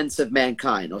common sense of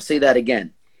mankind. I'll say that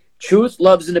again. Truth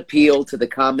loves an appeal to the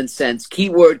common sense,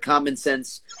 keyword common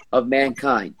sense of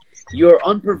mankind. Your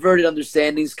unperverted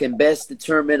understandings can best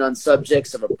determine on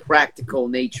subjects of a practical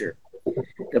nature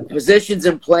the positions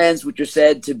and plans which are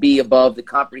said to be above the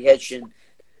comprehension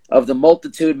of the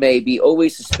multitude may be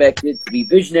always suspected to be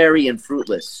visionary and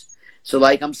fruitless. So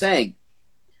like I'm saying,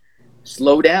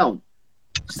 slow down.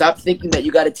 Stop thinking that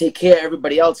you got to take care of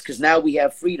everybody else because now we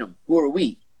have freedom. Who are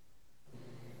we?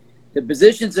 The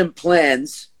positions and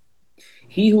plans,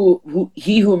 he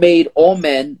who made all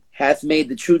men hath made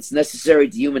the truths necessary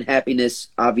to human happiness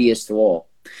obvious to all.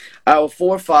 Our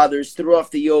forefathers threw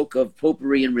off the yoke of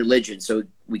popery and religion. So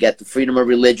we got the freedom of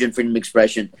religion, freedom of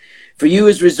expression. For you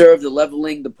is reserved the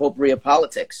leveling the popery of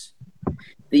politics.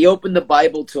 They opened the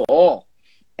Bible to all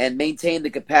and maintained the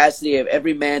capacity of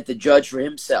every man to judge for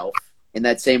himself in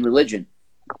that same religion.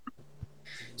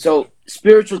 So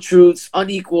spiritual truths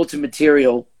unequal to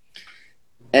material.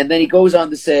 And then he goes on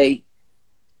to say,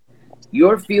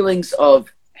 your feelings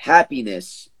of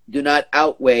happiness do not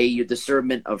outweigh your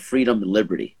discernment of freedom and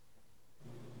liberty.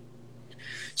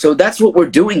 So that's what we're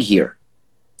doing here.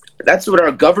 That's what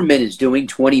our government is doing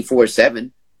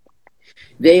 24/7.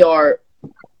 They are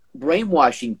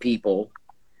brainwashing people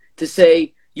to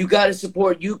say, you got to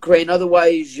support Ukraine,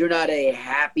 otherwise you're not a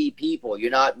happy people. You're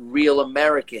not real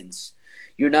Americans.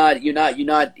 You're not,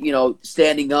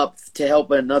 standing up to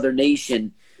help another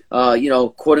nation,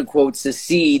 quote unquote,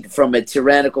 secede from a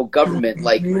tyrannical government.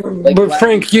 But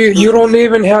Frank, you don't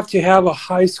even have to have a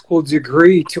high school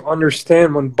degree to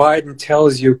understand when Biden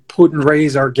tells you Putin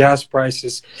raised our gas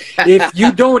prices. If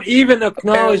you don't even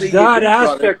acknowledge that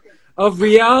aspect of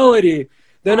reality,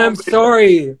 then I'm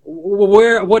sorry.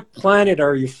 What planet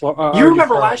are you from? You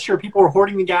remember last year people were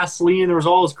hoarding the gasoline. There was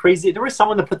all this crazy. There was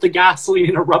someone that put the gasoline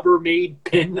in a Rubbermaid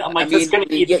bin. I'm like, that's going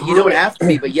to eat you don't have to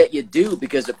be, but yet you do,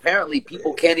 because apparently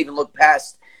people can't even look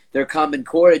past their Common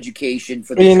Core education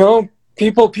for the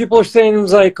people are saying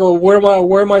things like, oh,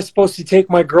 where am I supposed to take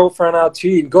my girlfriend out to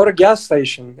eat? Go to a gas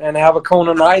station and have a cone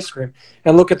and ice cream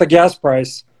and look at the gas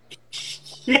price.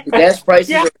 The gas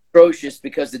prices are atrocious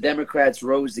because the Democrats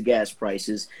rose the gas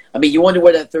prices. I mean, you wonder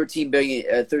where that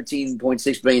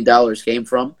 $13.6 billion came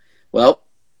from? Well,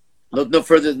 look no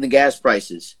further than the gas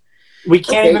prices. We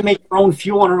can't even make our own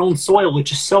fuel on our own soil,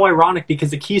 which is so ironic because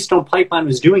the Keystone Pipeline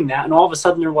was doing that, and all of a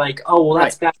sudden they're like, oh, well,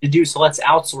 that's bad to do, so let's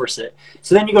outsource it.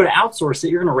 So then you go to outsource it,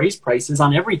 you're going to raise prices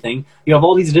on everything. You have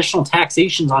all these additional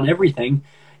taxations on everything.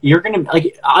 You're going to,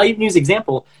 like, I'll even use an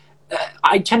example.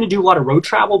 I tend to do a lot of road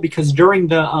travel because during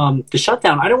the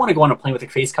shutdown, I don't want to go on a plane with a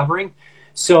face covering.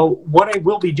 So what I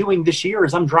will be doing this year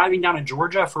is I'm driving down to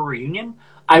Georgia for a reunion.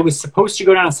 I was supposed to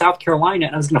go down to South Carolina,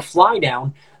 and I was going to fly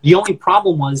down. The only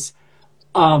problem was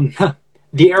the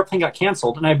airplane got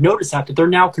canceled, and I've noticed that they're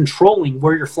now controlling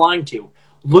where you're flying to.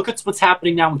 Look at what's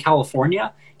happening now in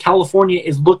California. California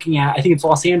is looking at, I think it's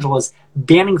Los Angeles,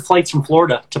 banning flights from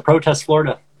Florida to protest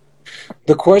Florida.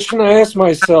 The question I ask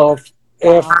myself,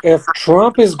 if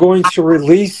Trump is going to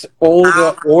release all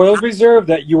the oil reserve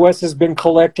that U.S. has been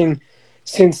collecting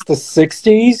since the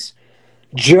 60s,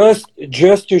 just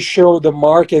to show the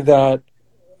market that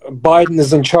Biden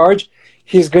is in charge,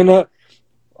 he's going to,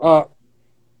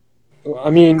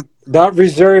 that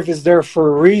reserve is there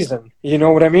for a reason. You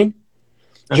know what I mean?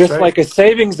 just like a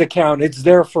savings account. It's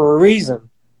there for a reason,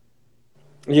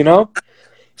 you know?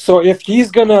 So if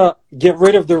he's going to get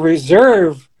rid of the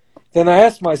reserve, then I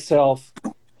ask myself,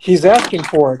 he's asking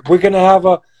for it. We're going to have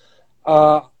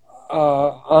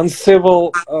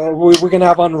uncivil, we're going to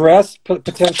have unrest,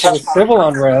 potentially civil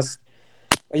unrest,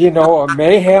 you know, a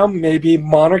mayhem, maybe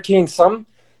monarchy in some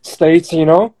states, you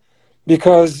know,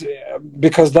 because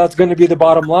that's going to be the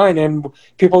bottom line, and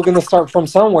people are going to start from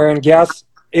somewhere, and gas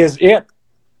is it.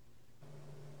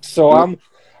 So I'm,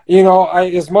 you know,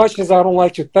 as much as I don't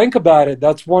like to think about it,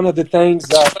 that's one of the things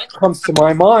that comes to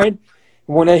my mind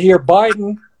when I hear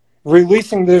Biden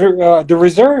releasing the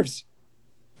reserves.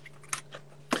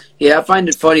 Yeah, I find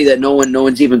it funny that no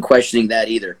one's even questioning that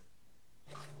either.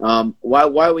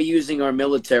 Why are we using our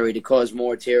military to cause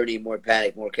more tyranny, more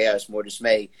panic, more chaos, more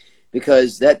dismay?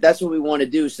 Because that's what we want to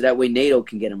do, so that way NATO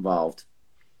can get involved.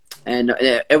 And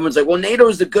everyone's like, well,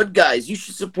 NATO's the good guys. You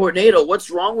should support NATO.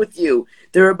 What's wrong with you?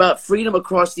 They're about freedom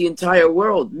across the entire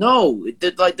world. No,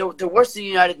 they're worse than the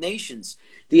United Nations.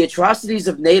 The atrocities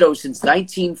of NATO since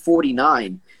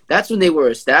 1949, that's when they were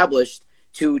established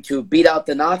to beat out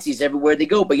the Nazis everywhere they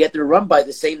go, but yet they're run by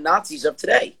the same Nazis of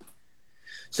today.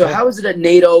 So how is it that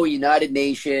NATO, United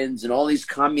Nations, and all these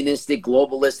communistic,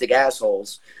 globalistic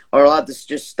assholes are allowed to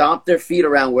just stomp their feet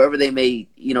around wherever they may,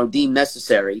 you know, deem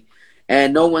necessary,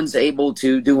 and no one's able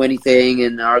to do anything,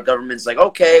 and our government's like,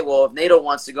 okay, well, if NATO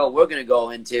wants to go, we're going to go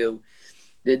into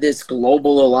this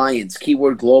global alliance,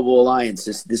 keyword global alliance,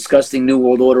 this disgusting New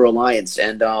World Order alliance.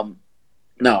 And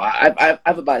no,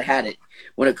 I've about had it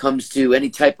when it comes to any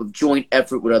type of joint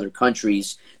effort with other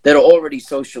countries that are already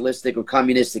socialistic or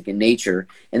communistic in nature,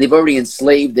 and they've already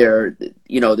enslaved their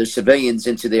civilians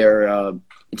into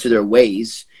their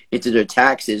ways, into their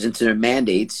taxes, into their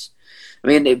mandates. I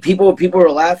mean, people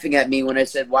were laughing at me when I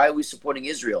said, why are we supporting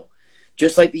Israel?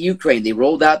 Just like the Ukraine, they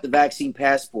rolled out the vaccine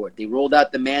passport. They rolled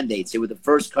out the mandates. They were the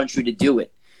first country to do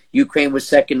it. Ukraine was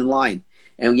second in line.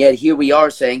 And yet here we are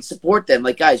saying, support them.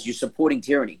 Like, guys, you're supporting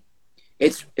tyranny.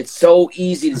 It's so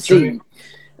easy to see.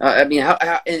 I mean,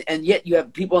 and yet you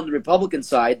have people on the Republican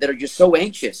side that are just so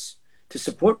anxious to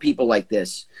support people like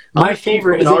this. My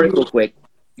favorite an article quick.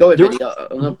 Go ahead, Vinny.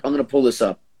 I'm going to pull this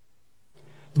up.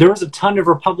 There was a ton of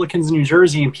Republicans in New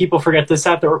Jersey, and people forget this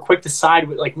out, that were quick to side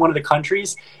with like one of the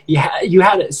countries. You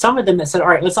had some of them that said, all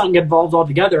right, let's not get involved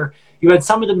altogether. You had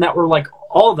some of them that were like,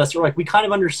 all of us are like, we kind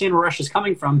of understand where Russia's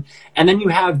coming from. And then you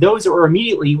have those that were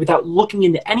immediately, without looking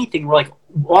into anything, were like,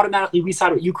 automatically we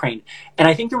side with Ukraine. And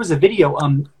I think there was a video,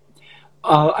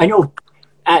 I know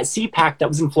at CPAC that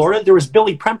was in Florida, there was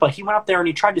Billy Prempa. He went up there and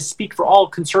he tried to speak for all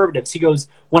conservatives. He goes,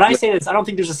 when I say this, I don't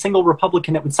think there's a single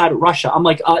Republican that would side with Russia. I'm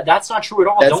like, that's not true at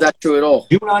all. That's not true at all.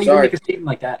 Do not even make a statement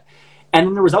like that. And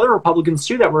then there was other Republicans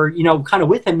too that were, you know, kind of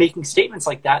with him making statements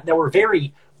like that were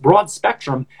very broad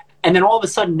spectrum. And then all of a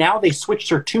sudden now they switched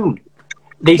their tune.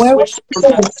 They switched.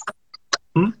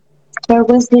 Where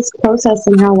was this protest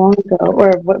and how long ago?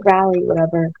 Or what rally,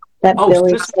 whatever? That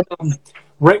Billy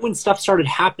right when stuff started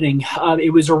happening,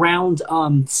 it was around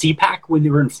CPAC when they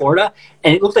were in Florida,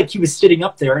 and it looked like he was sitting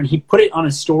up there, and he put it on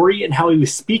his story and how he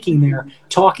was speaking there,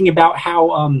 talking about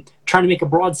how trying to make a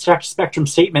broad spectrum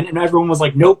statement, and everyone was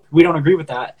like, nope, we don't agree with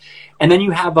that. And then you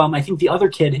have, I think the other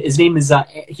kid, his name is,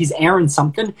 he's Aaron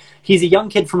something. He's a young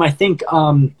kid from, I think,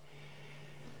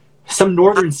 some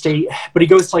northern state, but he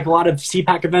goes to like a lot of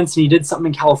CPAC events, and he did something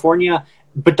in California.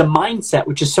 But the mindset,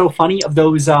 which is so funny, of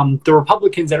those the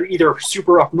Republicans that are either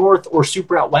super up north or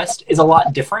super out west is a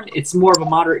lot different. It's more of a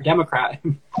moderate Democrat.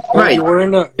 Right. You were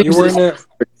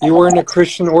in a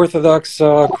Christian Orthodox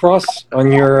cross on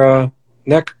your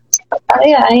neck. Oh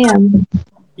yeah, I am.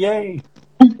 Yay!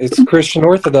 It's Christian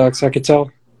Orthodox, I could tell.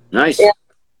 Nice. Yeah.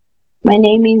 My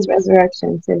name means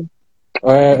resurrection too.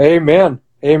 Amen.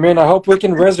 Amen. I hope we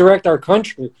can resurrect our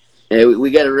country. Yeah,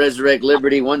 we got to resurrect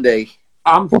liberty one day.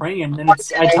 I'm praying, and I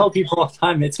tell people all the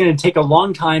time, it's going to take a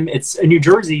long time. It's in New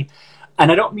Jersey,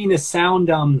 and I don't mean to sound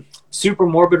super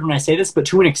morbid when I say this, but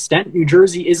to an extent, New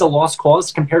Jersey is a lost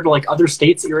cause compared to like other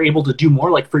states that you're able to do more.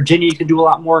 Like Virginia, you can do a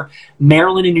lot more.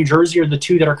 Maryland and New Jersey are the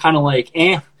two that are kind of like,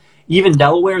 Even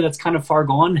Delaware, that's kind of far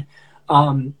gone.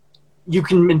 You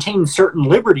can maintain certain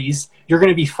liberties. You're going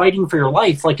to be fighting for your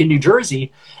life, like in New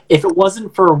Jersey. If it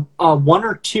wasn't for one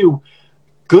or two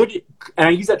good, and I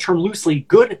use that term loosely,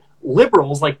 good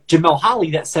liberals like Jamel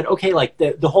Holly that said, okay, like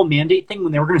the whole mandate thing,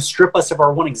 when they were going to strip us of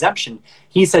our one exemption,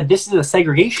 he said this is a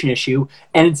segregation issue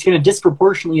and it's going to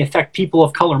disproportionately affect people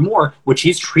of color more, which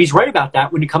he's right about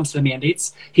that when it comes to the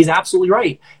mandates. He's absolutely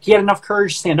right. He had enough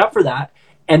courage to stand up for that,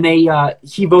 and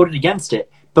he voted against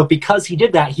it. But because he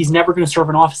did that, he's never going to serve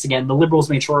in office again. The liberals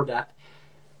made sure of that.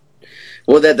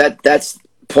 Well, that's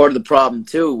part of the problem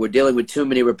too. We're dealing with too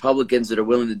many Republicans that are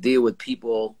willing to deal with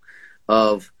people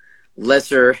of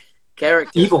lesser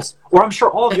character. Evils. Or I'm sure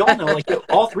all of y'all know, like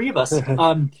all three of us.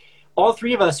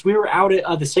 We were out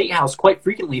at the State House quite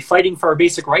frequently fighting for our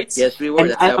basic rights. Yes, we were.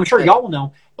 And I'm sure y'all will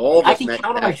know. All of us I can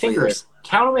count on my fingers.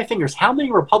 Count on my fingers how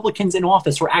many Republicans in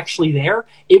office were actually there.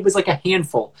 It was like a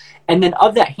handful. And then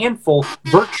of that handful,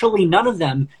 virtually none of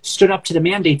them stood up to the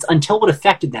mandates until it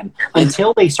affected them.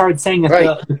 Until they started saying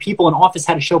that the people in office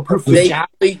had to show proof of They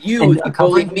bullied you, they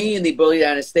bullied me, and they bullied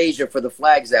Anastasia for the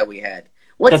flags that we had.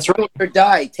 What's right. Or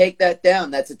die? Take that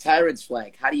down. That's a tyrant's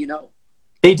flag. How do you know?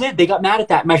 They did. They got mad at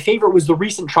that. My favorite was the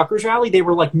recent truckers rally. They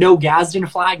were like, no Gadsden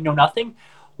flag, no nothing.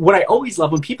 What I always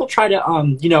love when people try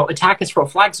to, attack us for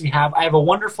what flags we have, I have a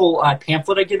wonderful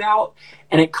pamphlet I give out,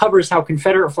 and it covers how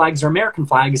Confederate flags are American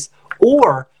flags,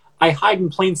 or I hide in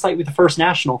plain sight with the First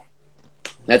National.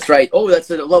 That's right. Oh,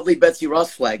 that's a lovely Betsy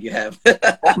Ross flag you have.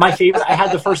 My favorite, I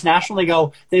had the First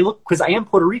National. They look, because I am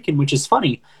Puerto Rican, which is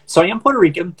funny. So I am Puerto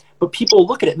Rican, but people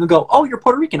look at it and they'll go, oh, you're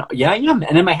Puerto Rican. Yeah, I am.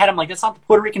 And in my head, I'm like, that's not the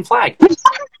Puerto Rican flag.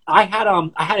 I had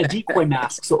a decoy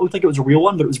mask, so it looked like it was a real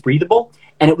one, but it was breathable.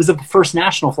 And it was the First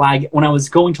National flag when I was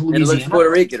going to Louisiana. And it looks Puerto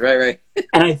Rican, right.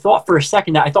 And I thought for a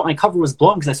second that I thought my cover was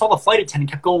blown because I saw the flight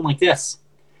attendant kept going like this.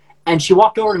 And she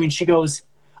walked over to me and she goes,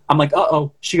 I'm like,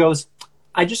 uh-oh. She goes,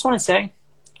 I just want to say,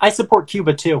 I support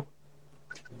Cuba too.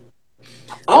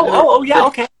 Oh, yeah,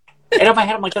 okay. And in my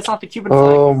head, I'm like, that's not the Cuban flag.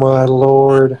 Oh, my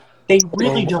Lord. They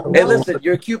really don't know. Hey, listen,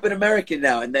 you're Cuban American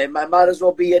now, and I might as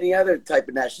well be any other type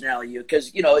of nationality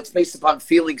because, it's based upon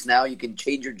feelings now. You can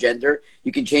change your gender.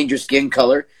 You can change your skin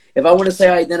color. If I want to say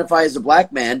I identify as a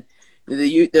black man,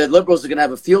 the liberals are going to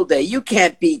have a field day. You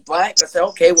can't be black. I said,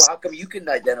 okay, well, how come you can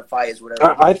identify as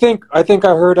whatever? I think I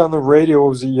heard on the radio,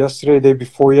 was it yesterday, day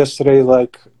before yesterday,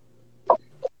 like,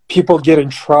 people get in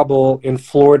trouble in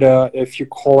Florida if you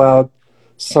call out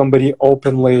somebody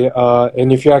openly,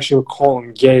 and if you actually call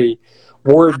them gay.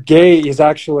 Word gay is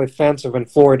actually offensive in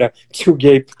Florida to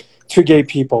gay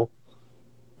people.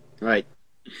 Right.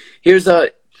 Here's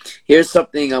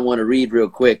something I want to read real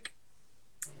quick.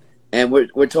 And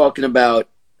we're talking about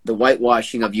the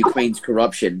whitewashing of Ukraine's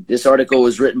corruption. This article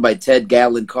was written by Ted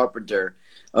Gallon Carpenter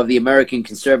of the American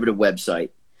Conservative website.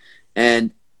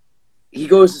 And he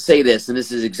goes to say this, and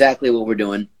this is exactly what we're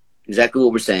doing, exactly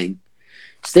what we're saying.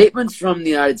 Statements from the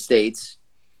United States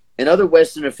and other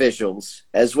Western officials,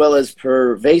 as well as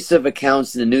pervasive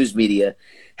accounts in the news media,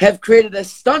 have created a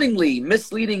stunningly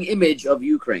misleading image of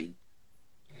Ukraine.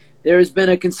 There has been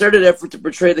a concerted effort to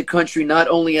portray the country not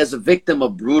only as a victim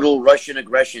of brutal Russian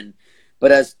aggression,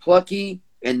 but as plucky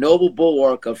and noble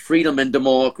bulwark of freedom and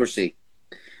democracy.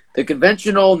 The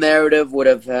conventional narrative would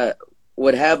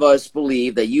have us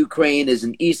believe that Ukraine is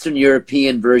an Eastern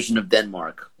European version of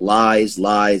Denmark. Lies,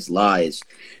 lies, lies.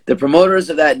 The promoters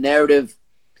of that narrative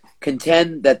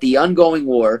contend that the ongoing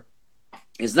war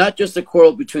is not just a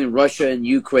quarrel between Russia and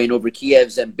Ukraine over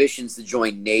Kiev's ambitions to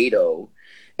join NATO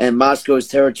and Moscow's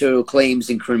territorial claims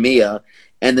in Crimea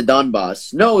and the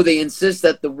Donbass. No, they insist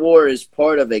that the war is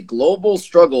part of a global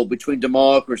struggle between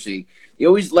democracy, they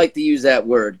always like to use that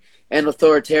word, and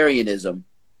authoritarianism.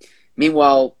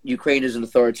 Meanwhile, Ukraine is an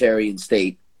authoritarian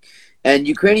state. And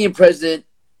Ukrainian President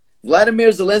Vladimir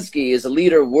Zelensky is a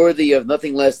leader worthy of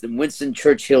nothing less than Winston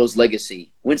Churchill's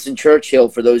legacy. Winston Churchill,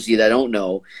 for those of you that don't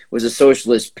know, was a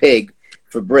socialist pig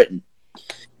for Britain.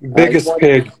 Biggest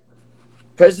pig.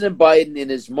 President Biden, in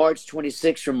his March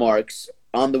 26 remarks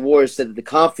on the war, said that the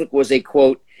conflict was a,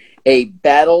 quote, a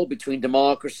battle between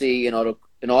democracy and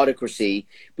autocracy,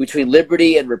 between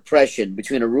liberty and repression,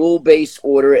 between a rule-based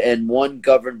order and one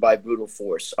governed by brutal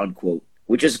force, unquote,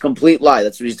 which is a complete lie.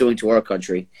 That's what he's doing to our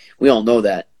country. We all know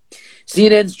that.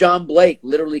 CNN's John Blake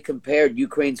literally compared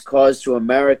Ukraine's cause to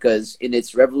America's in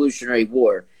its Revolutionary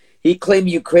War. He claimed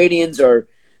Ukrainians are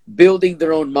building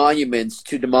their own monuments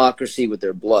to democracy with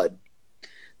their blood.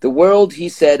 The world, he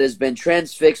said, has been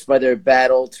transfixed by their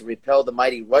battle to repel the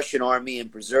mighty Russian army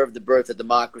and preserve the birth of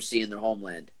democracy in their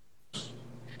homeland.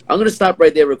 I'm going to stop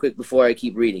right there real quick before I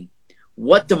keep reading.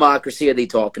 What democracy are they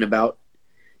talking about?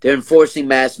 They're enforcing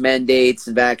mass mandates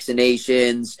and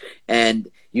vaccinations, and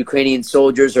Ukrainian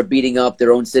soldiers are beating up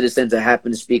their own citizens that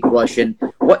happen to speak Russian.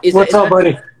 What's up,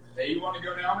 buddy? Hey, you want to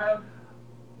go now,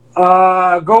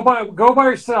 man? Go by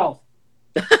yourself.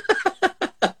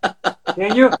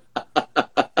 Can you?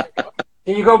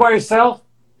 Can you go by yourself?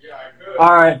 Yeah, I could.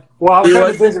 All right. Well, I'm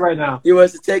kind of busy right now. He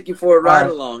wants to take you for a ride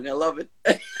along. I love it.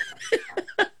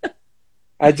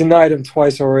 I denied him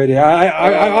twice already.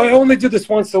 I only do this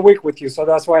once a week with you, so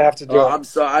that's why I have to do it. I'm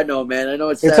sorry. I know, man. I know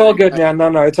it's all good, man.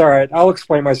 No, it's all right. I'll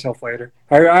explain myself later.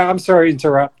 I'm sorry to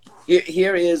interrupt.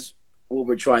 Here is what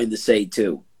we're trying to say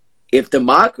too. If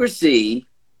democracy,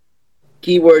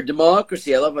 keyword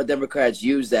democracy, I love how Democrats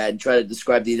use that and try to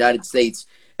describe the United States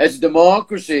as a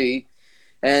democracy,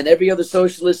 and every other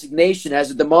socialistic nation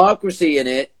has a democracy in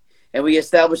it, and we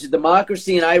established a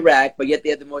democracy in Iraq, but yet they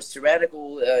have the most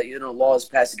tyrannical laws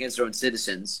passed against their own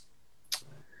citizens.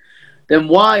 Then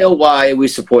why, oh why, are we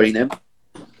supporting them?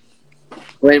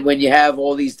 When you have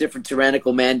all these different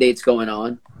tyrannical mandates going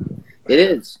on, it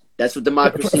is. That's what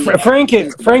democracy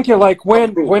is. Frankie, like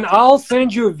when I'll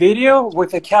send you a video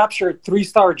with a captured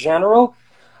 3-star general,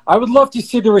 I would love to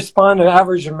see the response of an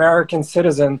average American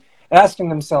citizen asking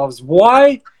themselves,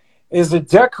 why is a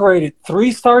decorated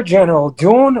 3-star general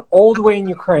doing all the way in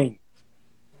Ukraine?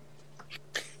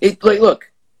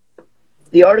 Look,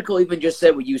 the article even just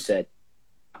said what you said.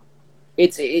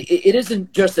 It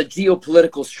isn't just a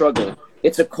geopolitical struggle.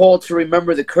 It's a call to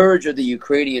remember the courage of the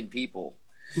Ukrainian people.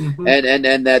 Mm-hmm.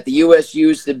 And that the U.S.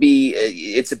 used to be,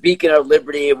 it's a beacon of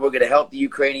liberty, and we're going to help the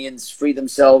Ukrainians free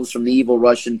themselves from the evil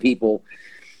Russian people.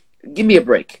 Give me a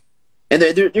break. And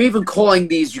they're even calling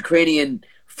these Ukrainian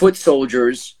foot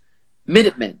soldiers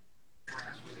Minutemen.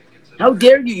 How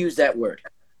dare you use that word?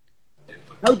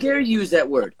 How dare you use that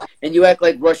word? And you act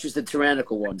like Russia's the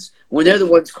tyrannical ones, when they're the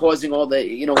ones causing all the,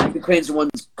 Ukraine's the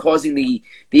ones causing the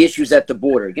issues at the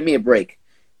border. Give me a break.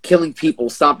 Killing people,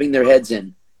 stomping their heads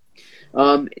in.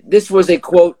 This was a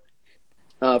quote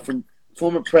from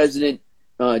former President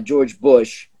George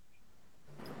Bush.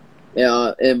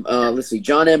 Let's see,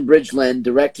 John M. Bridgeland,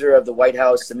 director of the White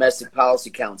House Domestic Policy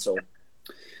Council,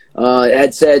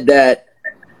 had said that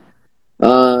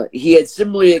he had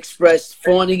similarly expressed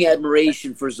fawning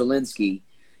admiration for Zelensky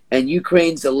and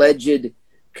Ukraine's alleged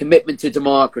commitment to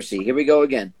democracy. Here we go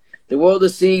again. The world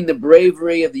is seeing the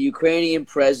bravery of the Ukrainian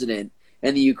president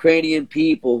and the Ukrainian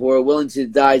people who are willing to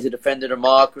die to defend their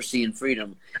democracy and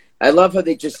freedom. I love how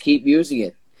they just keep using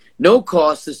it. No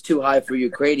cost is too high for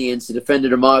Ukrainians to defend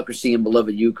their democracy in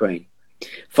beloved Ukraine.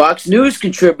 Fox News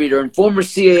contributor and former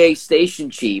CIA station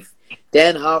chief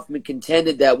Dan Hoffman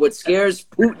contended that what scares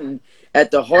Putin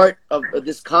at the heart of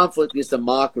this conflict is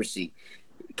democracy.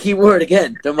 Key word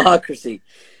again, democracy.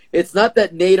 It's not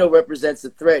that NATO represents a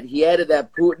threat. He added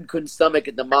that Putin couldn't stomach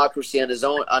a democracy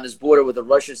on his border with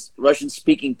a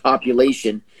Russian-speaking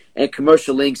population and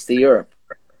commercial links to Europe.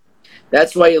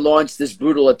 That's why he launched this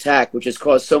brutal attack, which has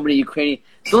caused so many Ukrainians.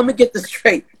 So let me get this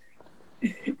straight.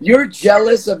 You're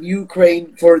jealous of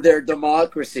Ukraine for their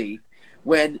democracy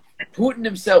when Putin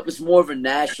himself is more of a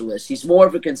nationalist. He's more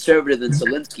of a conservative than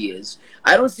Zelensky is.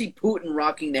 I don't see Putin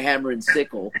rocking the hammer and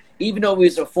sickle, even though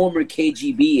he's a former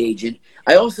KGB agent.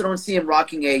 I also don't see him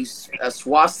rocking a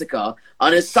swastika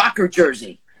on his soccer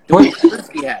jersey, the way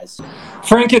Zelensky has.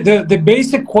 Frankie, the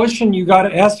basic question you got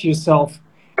to ask yourself,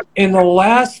 in the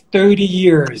last 30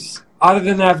 years, other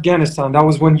than Afghanistan, that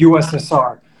was when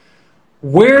USSR,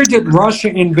 where did Russia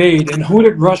invade and who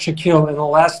did Russia kill in the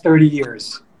last 30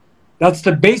 years? That's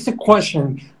the basic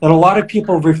question that a lot of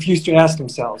people refuse to ask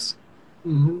themselves.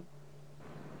 Mm-hmm.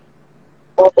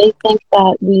 Well, they think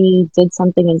that we did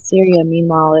something in Syria.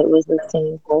 Meanwhile, it was the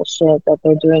same bullshit that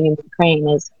they're doing in Ukraine,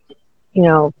 is,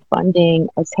 funding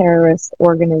a terrorist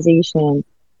organization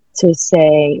to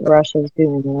say Russia's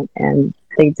doing it, and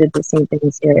they did the same thing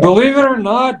in Syria. Believe it or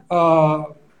not,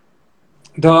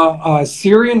 the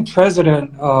Syrian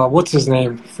president, what's his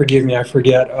name? Forgive me, I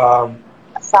forget.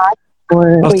 Assad?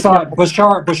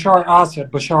 Bashar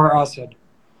Assad.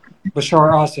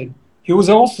 He was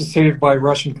also saved by a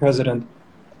Russian president.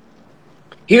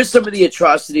 Here's some of the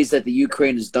atrocities that the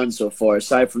Ukraine has done so far,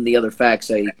 aside from the other facts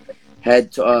I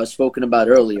had spoken about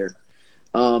earlier.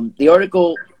 The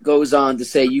article goes on to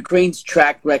say Ukraine's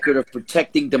track record of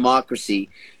protecting democracy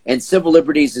and civil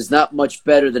liberties is not much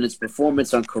better than its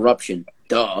performance on corruption.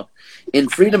 Duh. In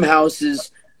Freedom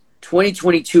House's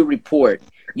 2022 report,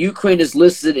 Ukraine is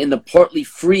listed in the partly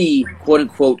free,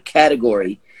 quote-unquote,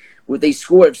 category with a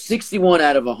score of 61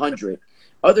 out of 100.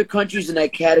 Other countries in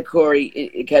that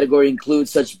category include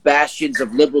such bastions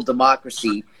of liberal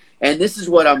democracy, and this is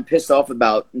what I'm pissed off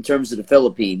about in terms of the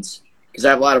Philippines, because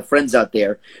I have a lot of friends out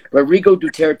there. Rodrigo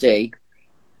Duterte,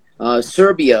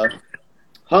 Serbia,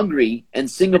 Hungary, and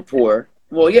Singapore.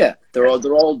 Well, yeah, they're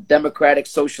all democratic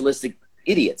socialistic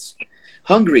idiots.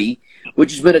 Hungary,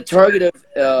 which has been a target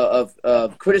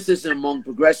of criticism among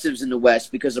progressives in the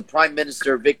West because of Prime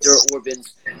Minister Viktor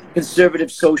Orban's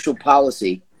conservative social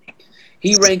policy.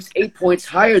 He ranks 8 points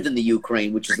higher than the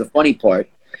Ukraine, which is the funny part,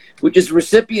 which is a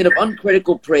recipient of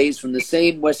uncritical praise from the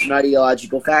same Western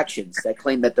ideological factions that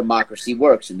claim that democracy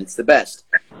works and it's the best.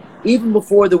 Even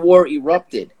before the war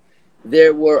erupted,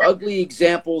 There were ugly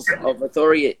examples of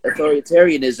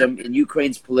authoritarianism in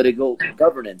Ukraine's political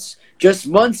governance. Just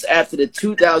months after the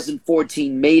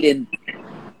 2014 Maidan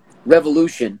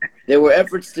Revolution, there were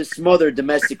efforts to smother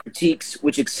domestic critiques,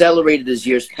 which accelerated as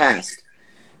years passed.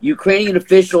 Ukrainian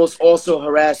officials also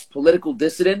harassed political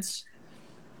dissidents,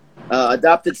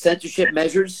 adopted censorship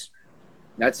measures.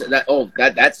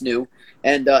 That's new,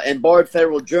 and barred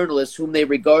federal journalists whom they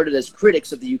regarded as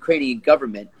critics of the Ukrainian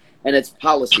government and its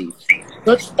policies.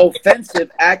 Such offensive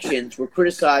actions were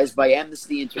criticized by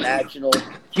Amnesty International,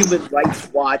 Human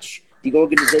Rights Watch, the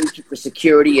Organization for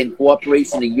Security and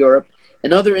Cooperation in Europe,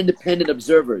 and other independent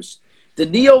observers. The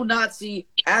neo-Nazi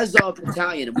Azov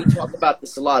Battalion, and we talk about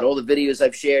this a lot, all the videos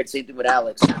I've shared, same thing with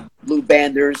Alex, blue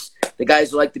banders, the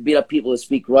guys who like to beat up people who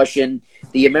speak Russian,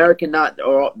 the American Nazis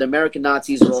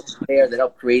are all there that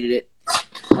helped create it,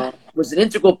 was an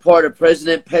integral part of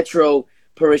President Petro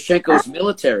Poroshenko's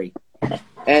military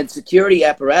and security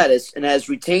apparatus and has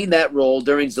retained that role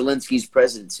during Zelensky's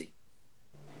presidency.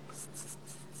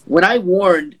 When I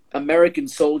warned American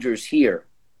soldiers here,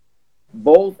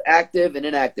 both active and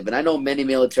inactive, and I know many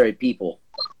military people,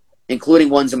 including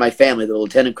ones in my family, the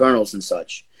lieutenant colonels and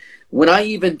such, when I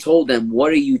even told them,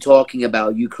 what are you talking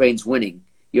about, Ukraine's winning?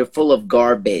 You're full of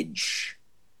garbage.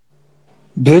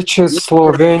 Bitches,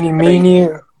 Sloveni, mini,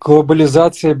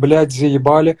 globalizacija, блядь,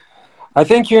 заебали. I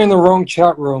think you're in the wrong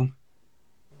chat room.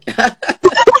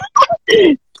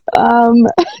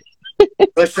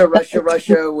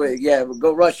 Russia. Yeah,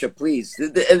 go Russia, please.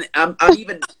 And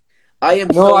I am.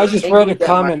 No, so I just read a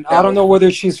comment. I don't know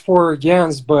whether she's for or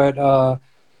against, but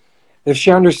if she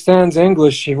understands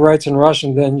English, she writes in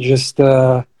Russian, then just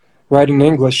write in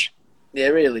English. Yeah,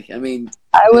 really. I mean,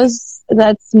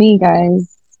 that's me,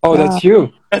 guys. Oh, that's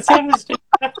you. That's interesting.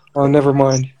 Oh, never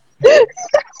mind.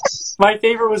 My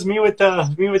favorite was me with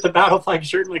the battle flag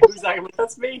shirt. Like, who's that? I'm like,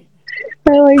 that's me.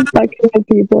 I like fucking with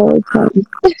people. It's fun.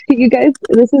 You guys,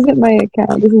 this isn't my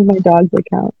account. This is my dog's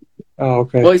account. Oh,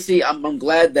 okay. Well, you see, I'm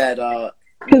glad that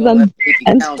because fake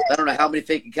accounts. I don't know how many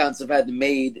fake accounts I've had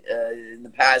made in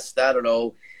the past. I don't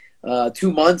know,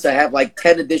 2 months. I have like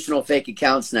 10 additional fake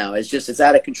accounts now. It's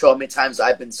out of control. How many times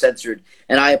I've been censored,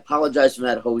 and I apologize for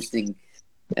that hosting.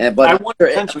 But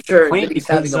I'm sure Vinny's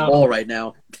having a ball right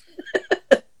now.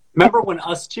 Remember when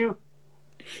us two?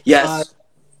 Yes.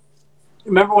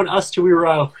 Remember when us two,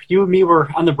 you and me were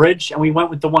on the bridge, and we went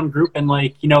with the one group, and Honk,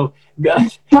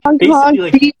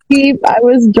 beep, beep. I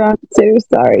was drunk too.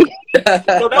 Sorry.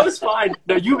 No, that was fine.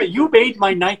 No, you made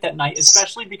my night that night,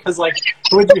 especially because when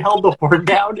you held the horn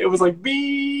down, it was like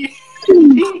bee.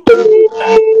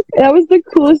 That was the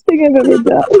coolest thing I've ever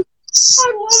done.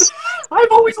 I love it.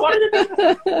 I've always wanted to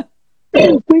do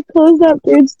that. We closed that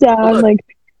bridge down.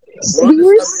 We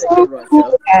were so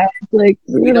cool, guys. We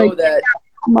were that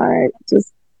smart,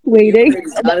 just waiting.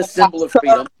 It's not a symbol of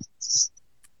freedom,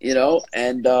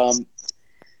 and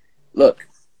look,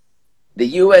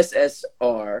 the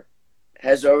USSR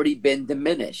has already been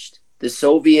diminished. The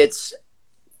Soviets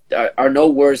are no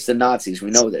worse than Nazis.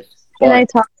 We know this. Can I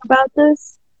talk about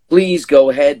this? Please go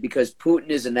ahead, because Putin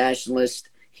is a nationalist.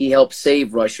 He helped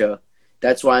save Russia.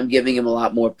 That's why I'm giving him a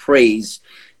lot more praise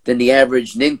than the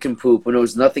average nincompoop who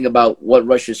knows nothing about what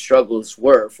Russia's struggles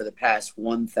were for the past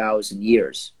 1,000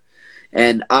 years.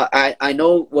 And I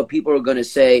know what people are going to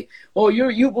say. Oh,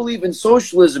 you believe in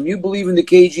socialism. You believe in the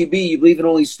KGB. You believe in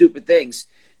all these stupid things.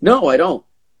 No, I don't.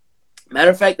 Matter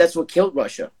of fact, that's what killed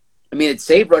Russia. I mean, it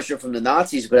saved Russia from the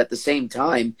Nazis, but at the same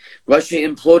time, Russia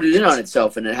imploded in on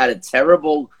itself, and it had a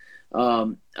terrible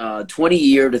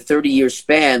 20-year to 30-year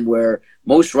span where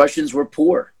most Russians were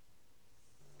poor.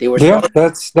 They were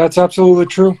that's absolutely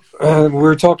true.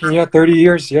 We're talking 30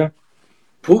 years. Yeah,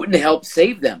 Putin helped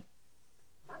save them,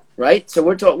 right? So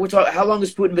we're talking. How long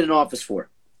has Putin been in office for?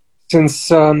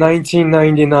 Since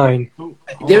 1999.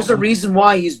 There's a reason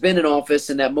why he's been in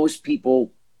office, and that most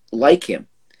people like him.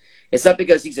 It's not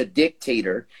because he's a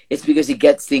dictator. It's because he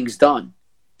gets things done.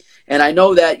 And I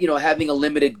know that having a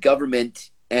limited government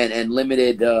and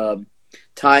limited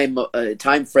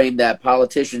time frame that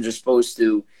politicians are supposed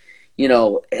to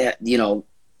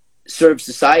serve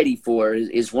society for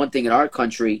is one thing in our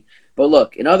country. But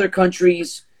look, in other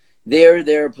countries,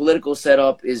 their political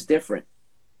setup is different.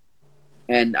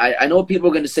 And I know what people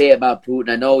are going to say about Putin.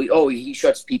 I know, he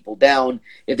shuts people down.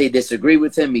 If they disagree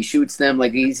with him, he shoots them.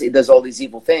 He does all these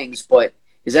evil things. But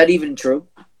is that even true?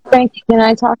 Frank, can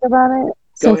I talk about it?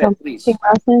 Go ahead, please.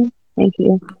 Thank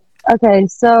you. Okay,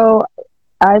 so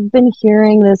I've been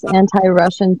hearing this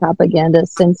anti-Russian propaganda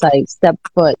since I stepped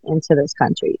foot into this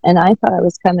country. And I thought I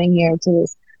was coming here to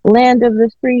this land of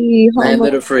the free. Land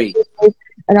of the free.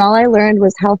 And all I learned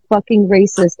was how fucking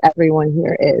racist everyone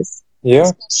here is. Yeah.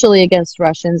 especially against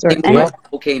Russians or Same with any. my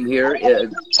people came here.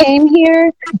 Came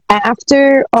here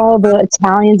after all the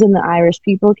Italians and the Irish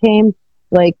people came.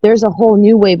 Like, there's a whole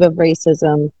new wave of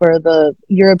racism for the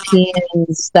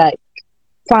Europeans that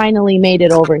finally made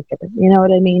it over here. You know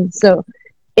what I mean? So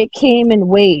it came in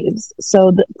waves.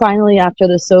 So finally, after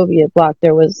the Soviet bloc,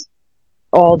 there was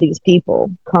all these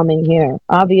people coming here.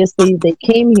 Obviously, they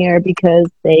came here because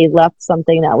they left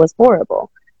something that was horrible.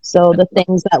 So the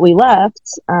things that we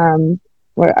left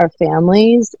were our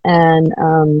families and,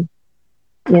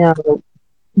 you know,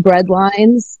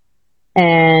 breadlines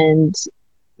and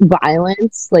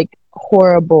violence, like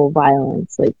horrible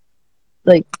violence.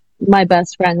 Like my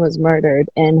best friend was murdered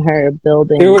in her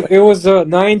building. It was the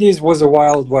 90s was a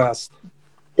Wild West.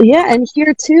 Yeah, and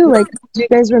here too. Like, do you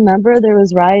guys remember there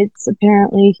was riots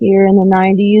apparently here in the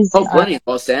 90s? Oh, plenty.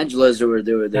 Los Angeles, they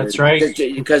were That's right.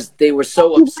 because they were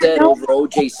so upset over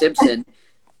O.J. Simpson.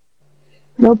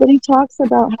 Nobody talks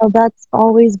about how that's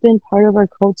always been part of our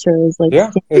culture. Is like, Yeah,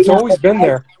 it's always been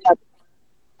there.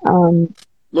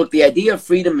 Look, the idea of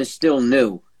freedom is still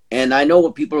new, and I know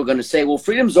what people are going to say. Well,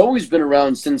 freedom's always been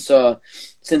around since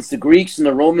the Greeks and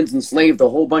the Romans enslaved a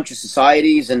whole bunch of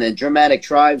societies, and the Germanic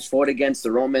tribes fought against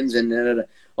the Romans. And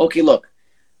okay, look,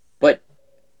 but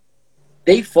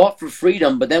they fought for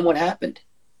freedom. But then what happened?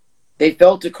 They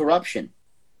fell to corruption,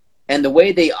 and the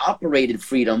way they operated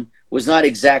freedom was not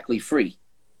exactly free.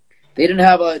 They didn't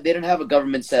have a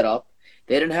government set up.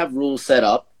 They didn't have rules set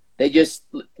up.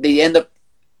 They end up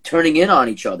turning in on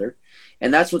each other,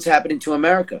 and that's what's happening to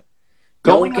America.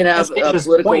 No one can have a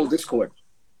political discord.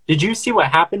 Did you see what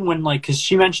happened when, like, because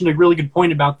she mentioned a really good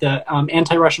point about the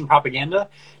anti-Russian propaganda.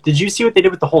 Did you see what they did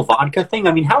with the whole vodka thing?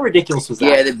 I mean, how ridiculous was that?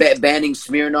 Yeah, the banning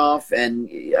Smirnoff, and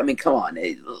I mean, come on,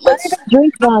 let's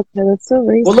drink vodka. That's so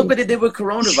racist. Well, look what they did with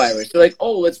coronavirus. They're like,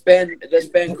 oh, let's ban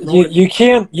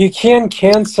coronavirus. You can't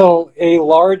cancel a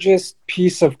largest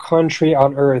piece of country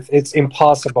on earth. It's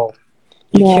impossible.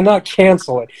 You cannot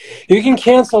cancel it. You can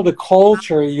cancel the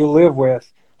culture you live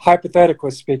with,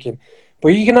 hypothetically speaking, but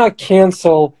you cannot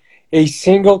cancel a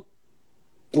single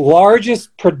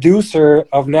largest producer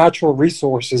of natural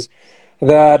resources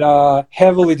that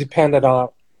heavily dependent on.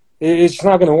 It's just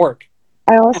not going to work.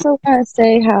 I also want to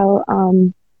say how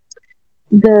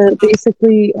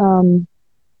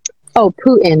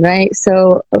Putin, right?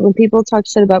 So when people talk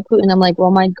shit about Putin, I'm like,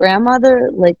 well, my grandmother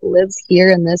like lives here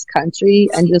in this country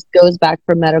and just goes back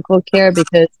for medical care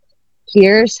because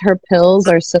here her pills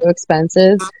are so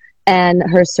expensive and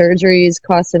her surgeries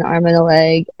cost an arm and a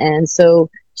leg, and so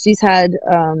she's had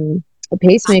a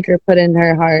pacemaker put in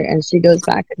her heart, and she goes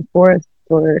back and forth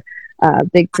for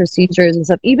big procedures and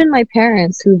stuff. Even my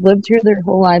parents, who've lived here their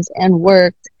whole lives and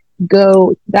worked,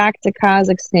 go back to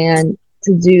Kazakhstan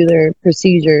to do their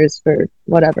procedures for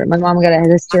whatever. My mom got a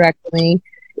hysterectomy.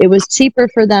 It was cheaper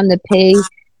for them to pay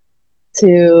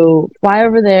to fly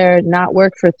over there, not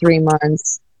work for 3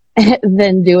 months,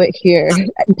 than do it here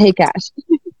and pay cash.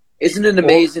 Isn't it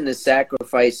amazing the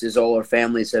sacrifices all our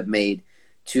families have made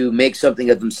to make something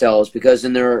of themselves? Because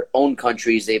in their own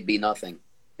countries, they'd be nothing.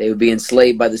 They would be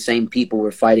enslaved by the same people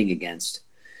we're fighting against.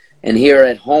 And here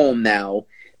at home now,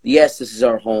 yes, this is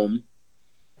our home.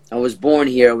 I was born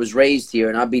here, I was raised here,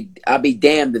 and I'll be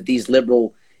damned if these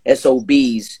liberal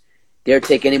SOBs dare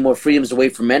take any more freedoms away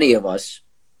from any of us.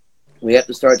 We have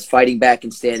to start fighting back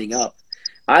and standing up.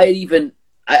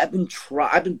 I've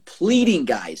been pleading,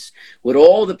 guys, with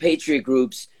all the patriot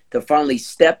groups to finally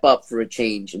step up for a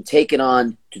change and take it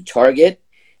on to Target,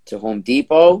 to Home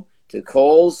Depot, to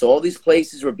Kohl's, to all these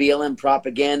places where BLM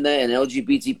propaganda and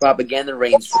LGBT propaganda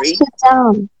reigns free.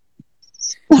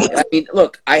 I mean,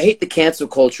 look, I hate the cancel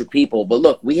culture people, but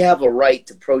look, we have a right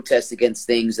to protest against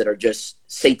things that are just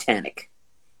satanic.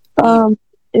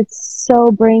 It's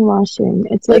so brainwashing.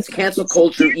 It's Let's like cancel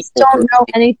culture. You don't know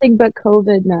anything but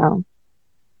COVID now.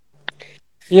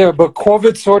 Yeah, but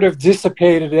COVID sort of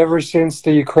dissipated ever since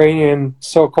the Ukrainian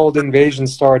so-called invasion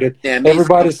started. Yeah,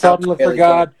 everybody suddenly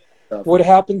forgot what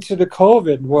happened to the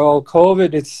COVID. Well,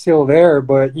 COVID, it's still there,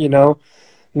 but, you know,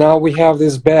 now we have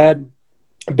this bad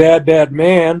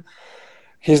man.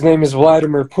 His name is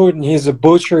Vladimir Putin. He's a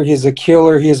butcher. He's a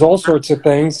killer. He's all sorts of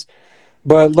things.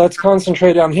 But let's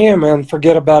concentrate on him and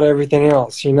forget about everything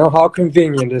else. You know, how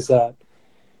convenient is that?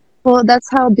 Well, that's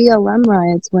how BLM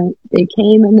riots went. They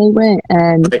came and they went,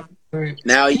 and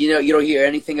now you don't hear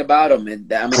anything about them.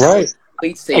 And I mean, right.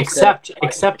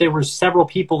 Except there were several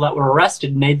people that were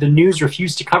arrested, and the news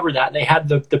refused to cover that. They had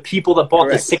the people that bought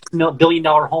the $6 billion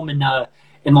home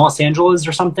in Los Angeles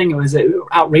or something. It was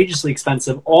outrageously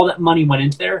expensive. All that money went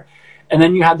into there, and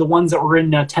then you had the ones that were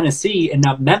in Tennessee and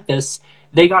Memphis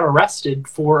they got arrested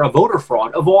for a voter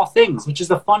fraud, of all things, which is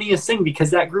the funniest thing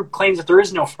because that group claims that there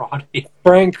is no fraud.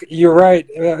 Frank, you're right.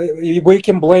 We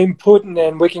can blame Putin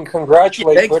and we can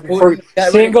congratulate Thanks, Putin for Putin.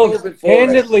 Got rid of COVID for us.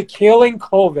 single-handedly killing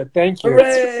COVID. Thank you.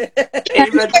 Hooray!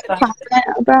 Can I make a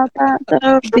comment about that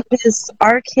though? Because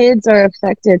our kids are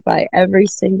affected by every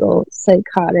single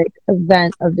psychotic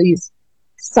event of these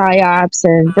psyops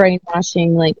and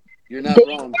brainwashing. Like You're not they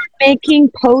wrong. were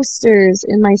making posters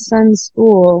in my son's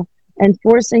school and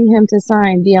forcing him to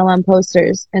sign BLM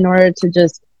posters in order to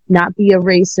just not be a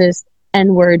racist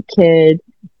N-word kid.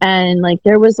 And like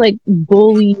there was like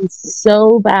bullying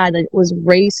so bad that it was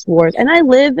race wars. And I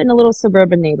live in a little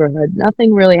suburban neighborhood.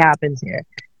 Nothing really happens here.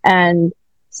 And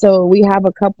so we have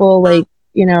a couple like,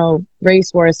 you know,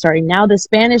 race wars starting. Now the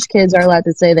Spanish kids are allowed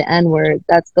to say the N-word.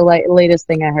 That's the latest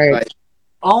thing I heard. Right.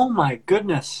 Oh my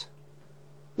goodness.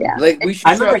 Yeah. Like we should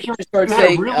I remember start you had a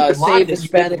saying really good line save that you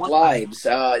Hispanic did one time. lives.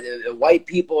 White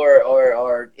people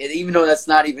are even though that's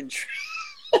not even true.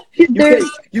 There's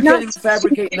You not can't even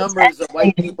fabricate numbers of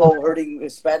white people hurting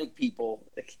Hispanic people.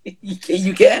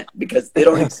 You can't because they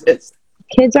don't exist.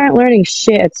 kids aren't learning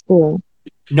shit at school.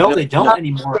 No, they don't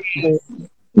anymore.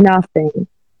 Nothing.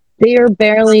 They are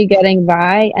barely getting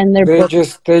by, and they're They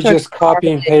just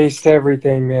copy and paste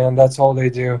everything, man. That's all they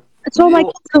do. I told my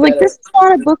kids, I was like, "This is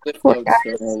not a book report,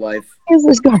 Their guys. whole life. This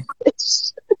is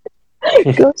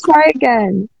garbage. Go try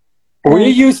again." We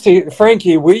used to,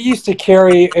 Frankie, we used to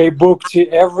carry a book to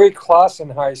every class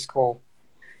in high school.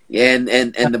 Yeah,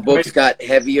 and the books got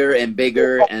heavier and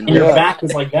bigger and And your Yeah. back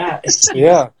was like that.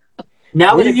 Yeah.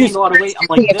 Now We that I've used- gained a lot of weight, I'm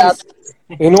like this.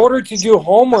 In order to do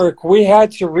homework, we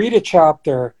had to read a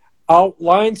chapter,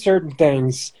 outline certain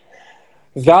things,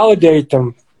 validate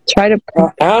them, Try to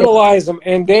analyze them,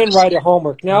 and then write a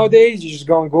homework. Nowadays, you just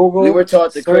go on Google, we were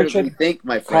taught to search critically it, think,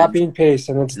 my friend. copy and paste,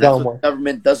 and it's And that's done what with. the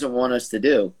government doesn't want us to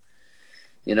do.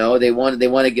 You know, they want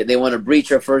to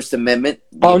breach our First Amendment.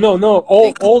 Oh no,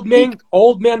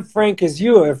 old man Frank is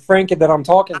you. Frankie that I'm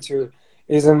talking to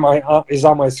is on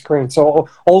my screen. So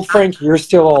old Frank, you're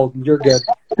still old. You're good.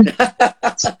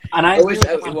 And I wish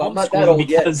really I'm want not that homeschooling old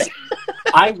yet. because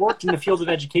I worked in the field of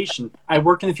education. I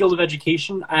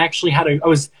actually I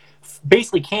was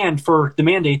basically canned for the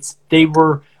mandates.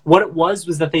 What it was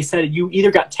that they said you either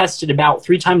got tested about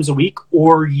 3 times a week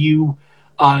or you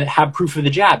have proof of the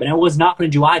jab. And I was not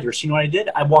going to do either. So you know what I did?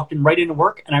 I walked right into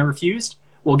work and I refused.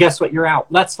 Well, guess what? You're out.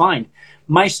 That's fine.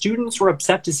 My students were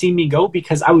upset to see me go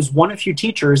because I was one of few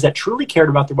teachers that truly cared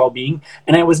about their well-being,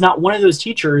 and I was not one of those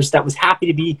teachers that was happy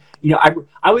to be,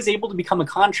 I was able to become a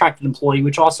contracted employee,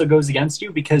 which also goes against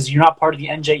you because you're not part of the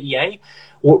NJEA.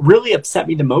 What really upset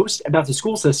me the most about the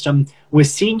school system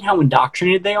was seeing how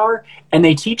indoctrinated they are, and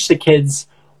they teach the kids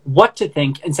what to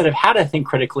think instead of how to think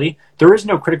critically. There is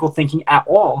no critical thinking at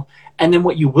all. And then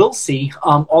what you will see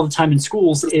all the time in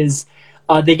schools is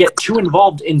they get too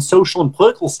involved in social and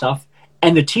political stuff,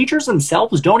 and the teachers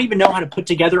themselves don't even know how to put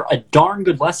together a darn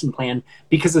good lesson plan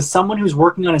because as someone who's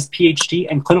working on his PhD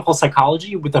in clinical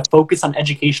psychology with a focus on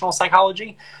educational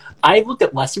psychology, I've looked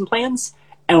at lesson plans,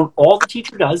 and all the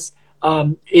teacher does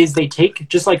is they take,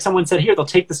 just like someone said here, they'll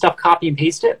take the stuff, copy and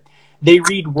paste it. They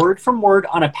read word from word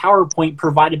on a PowerPoint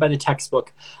provided by the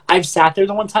textbook. I've sat there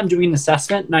the one time doing an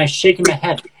assessment, and I was shaking my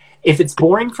head. If it's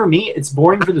boring for me, it's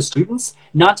boring for the students,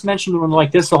 not to mention when they're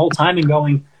like this the whole time and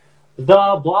going, the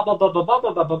blah blah blah blah blah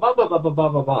blah blah blah blah blah blah blah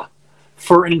blah blah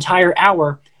for an entire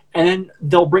hour, and then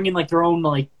they'll bring in like their own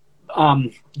like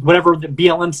whatever the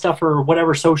BLM stuff or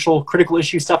whatever social critical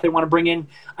issue stuff they want to bring in.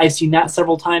 I've seen that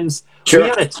several times. Sure. We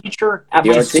had a teacher at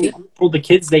my school who told the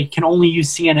kids they can only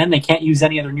use CNN, they can't use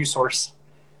any other news source.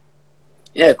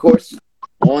 Yeah, of course.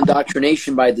 All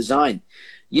indoctrination by design.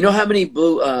 You know how many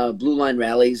blue line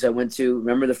rallies I went to?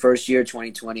 Remember the first year,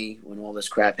 2020, when all this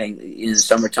crap hang in the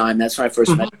summertime? That's when I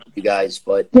first met you guys.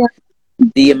 But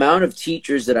the amount of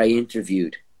teachers that I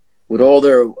interviewed with all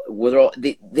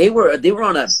they were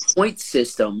on a point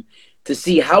system to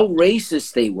see how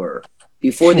racist they were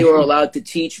before they were allowed to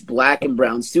teach black and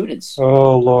brown students.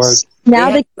 Oh Lord! Now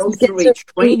they they go through a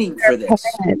training for this.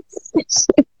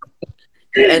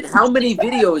 And how many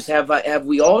videos have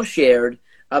we all shared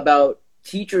about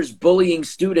teachers bullying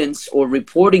students or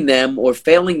reporting them or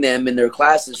failing them in their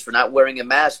classes for not wearing a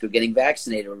mask or getting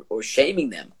vaccinated or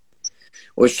shaming them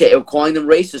or calling them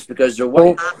racist because they're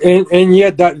white? And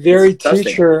yet that very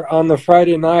teacher on the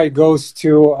Friday night goes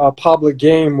to a public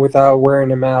game without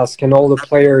wearing a mask, and all the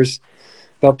players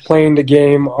that play in the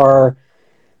game are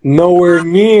nowhere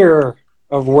near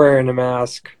of wearing a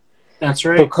mask. That's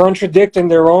right. So contradicting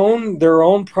their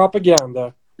own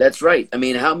propaganda. That's right. I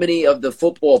mean, how many of the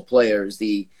football players,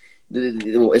 the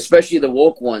especially the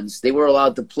woke ones, they were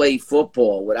allowed to play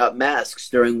football without masks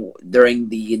during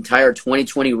the entire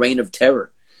 2020 reign of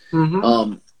terror.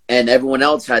 Mm-hmm. And everyone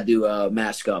else had to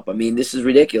mask up. I mean, this is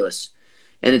ridiculous,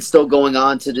 and it's still going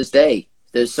on to this day.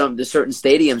 There's certain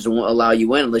stadiums that won't allow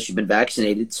you in unless you've been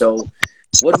vaccinated. So,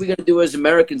 what are we going to do as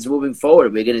Americans moving forward? Are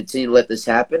we going to continue to let this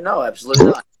happen? No, absolutely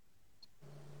not.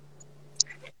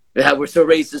 Yeah, we're so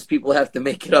racist. People have to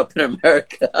make it up in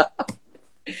America.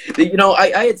 You know,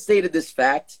 I had stated this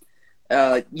fact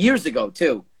years ago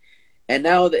too, and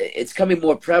now it's coming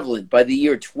more prevalent. By the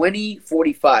year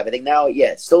 2045, I think now,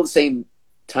 yeah, it's still the same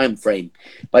time frame.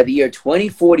 By the year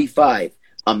 2045,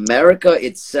 America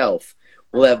itself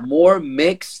will have more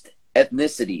mixed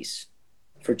ethnicities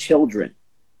for children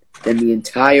than the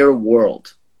entire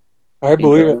world. I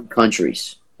believe it.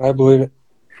 Countries. I believe it.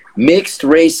 Mixed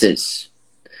races.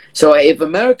 So if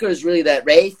America is really that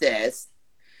racist,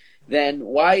 then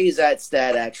why is that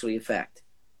stat actually a fact?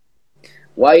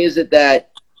 Why is it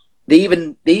that they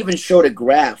even showed a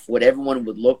graph what everyone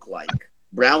would look like?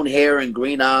 Brown hair and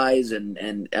green eyes,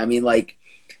 and I mean, like,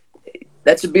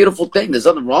 that's a beautiful thing. There's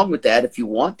nothing wrong with that if you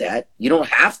want that. You don't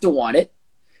have to want it,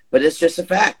 but it's just a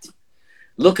fact.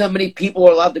 Look how many people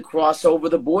are allowed to cross over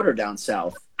the border down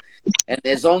south. And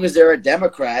as long as they're a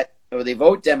Democrat or they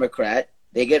vote Democrat,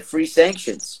 they get free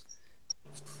sanctions.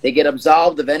 They get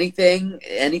absolved of anything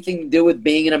to do with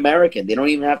being an American. They don't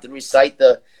even have to recite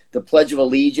the Pledge of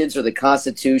Allegiance or the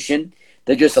Constitution.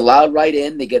 They're just allowed right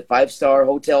in. They get 5-star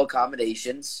hotel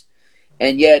accommodations.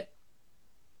 And yet,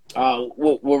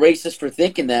 we're racist for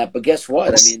thinking that, but guess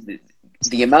what? I mean,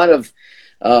 the amount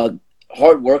of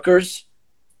hard workers,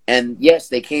 and yes,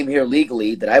 they came here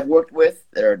legally, that I've worked with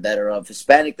that are of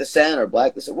Hispanic descent or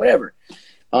black descent, whatever.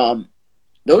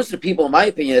 Those are the people, in my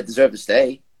opinion, that deserve to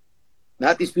stay.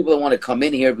 Not these people that want to come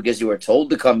in here because they were told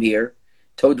to come here,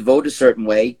 told to vote a certain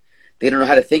way. They don't know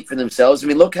how to think for themselves. I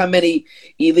mean, look how many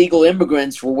illegal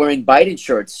immigrants were wearing Biden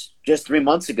shirts just 3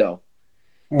 months ago.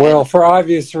 Well, for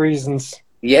obvious reasons.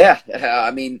 Yeah, I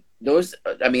mean,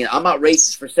 I'm not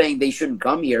racist for saying they shouldn't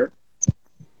come here,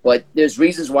 but there's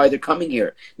reasons why they're coming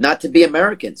here, not to be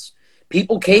Americans.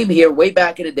 People came here way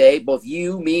back in the day, both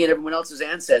you, me, and everyone else's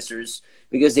ancestors,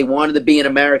 because they wanted to be an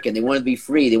American. They wanted to be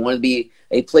free. They wanted to be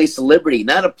a place of liberty,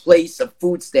 not a place of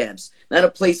food stamps, not a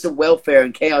place of welfare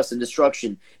and chaos and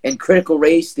destruction and critical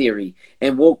race theory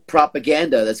and woke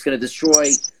propaganda that's going to destroy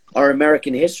our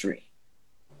American history.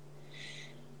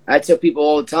 I tell people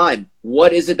all the time,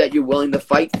 what is it that you're willing to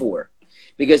fight for?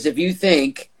 Because if you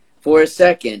think for a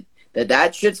second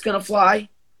that shit's going to fly,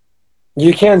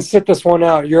 you can't sit this one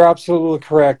out. You're absolutely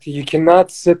correct. You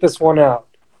cannot sit this one out.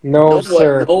 No,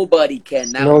 sir. Nobody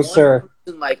can. Now, no, sir.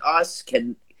 Person like us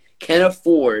can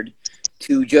afford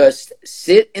to just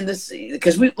sit in the seat,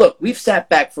 because we've sat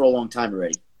back for a long time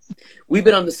already. We've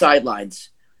been on the sidelines.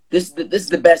 This is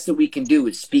the best that we can do,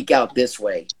 is speak out this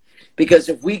way. Because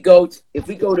if we go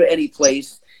to any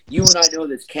place, you and I know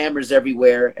there's cameras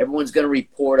everywhere. Everyone's going to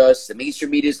report us. The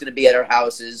mainstream media is going to be at our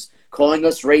houses, calling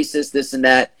us racist, this and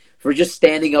that, for just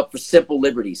standing up for simple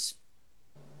liberties.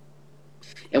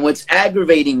 And what's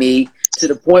aggravating me to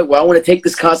the point where I want to take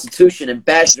this Constitution and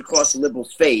bash it across the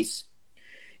liberal's face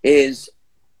is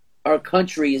our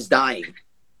country is dying.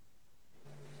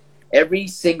 Every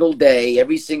single day,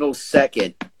 every single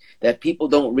second that people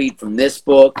don't read from this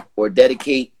book or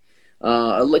dedicate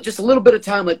just a little bit of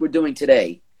time like we're doing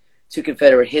today to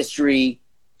Confederate history,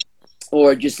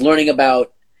 or just learning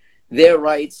about their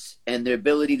rights and their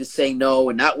ability to say no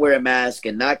and not wear a mask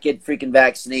and not get freaking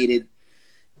vaccinated.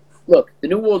 Look, the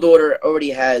New World Order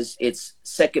already has its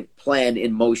second plan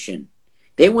in motion.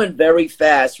 They went very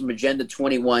fast from Agenda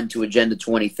 21 to Agenda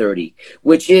 2030,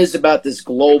 which is about this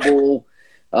global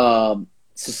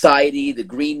society, the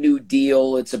Green New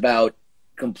Deal. It's about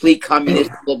complete communist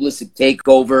globalistic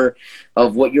takeover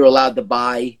of what you're allowed to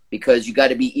buy, because you got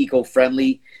to be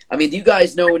eco-friendly. I mean, do you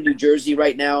guys know in New Jersey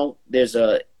right now there's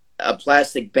a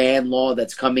plastic ban law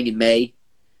that's coming in May?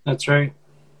 That's right.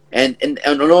 And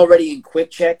already in Quick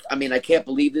Check, I mean, I can't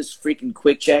believe this, freaking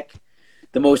Quick Check,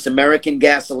 the most American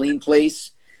gasoline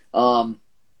place,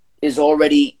 is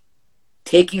already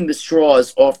taking the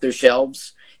straws off their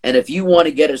shelves. And if you want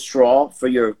to get a straw for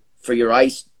your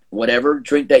ice, whatever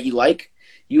drink that you like,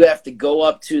 you have to go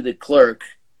up to the clerk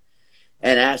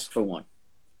and ask for one.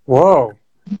 Whoa.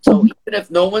 So even if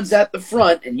no one's at the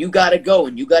front and you got to go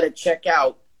and you got to check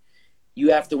out,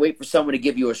 you have to wait for someone to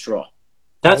give you a straw.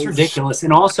 That's ridiculous.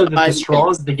 And also the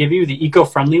straws they give you, the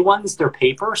eco-friendly ones, they're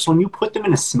paper. So when you put them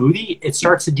in a smoothie, it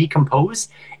starts to decompose,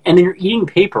 and then you're eating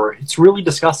paper. It's really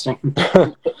disgusting.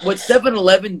 What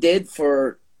 7-Eleven did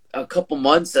for a couple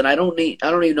months, and I don't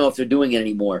even know if they're doing it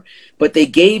anymore. But they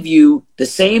gave you the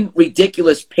same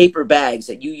ridiculous paper bags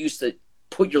that you used to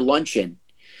put your lunch in.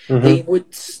 Mm-hmm. They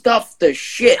would stuff the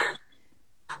shit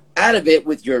out of it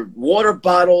with your water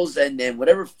bottles and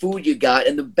whatever food you got,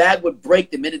 and the bag would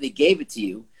break the minute they gave it to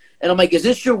you. And I'm like, is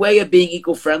this your way of being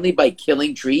eco-friendly by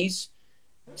killing trees?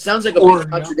 Sounds like a big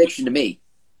contradiction to me.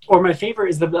 Or my favorite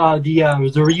is the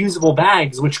reusable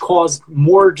bags, which cause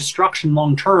more destruction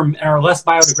long term and are less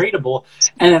biodegradable.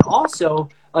 And then also,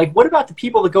 like, what about the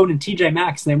people that go into TJ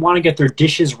Maxx and they want to get their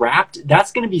dishes wrapped?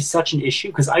 That's going to be such an issue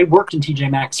because I worked in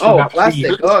TJ Maxx for about 3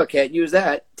 years. Oh, can't use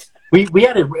that. We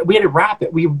had to wrap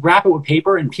it. We wrap it with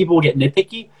paper, and people would get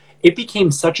nitpicky. It became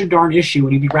such a darn issue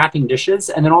when you'd be wrapping dishes,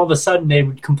 and then all of a sudden they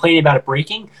would complain about it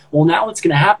breaking. Well, now what's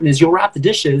going to happen is you'll wrap the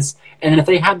dishes, and then if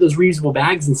they have those reusable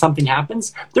bags and something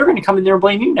happens, they're going to come in there and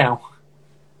blame you now.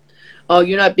 Oh,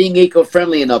 you're not being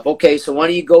eco-friendly enough. Okay, so why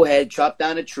don't you go ahead, chop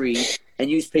down a tree, and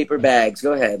use paper bags.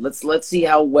 Go ahead. Let's see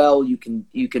how well you can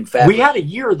fabricate. We had a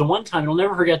year, the one time, and I'll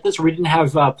never forget this, where we didn't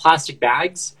have plastic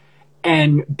bags.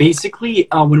 And basically,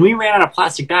 when we ran out of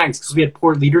plastic bags because we had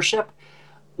poor leadership,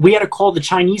 we had to call the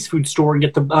Chinese food store and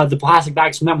get the plastic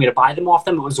bags from them. We had to buy them off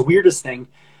them. It was the weirdest thing.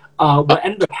 What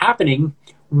ended up happening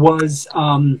was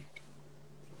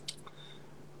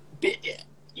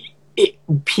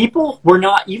people were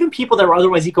not, even people that were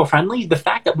otherwise eco-friendly, the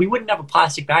fact that we wouldn't have a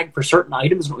plastic bag for certain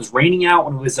items when it was raining out,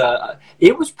 when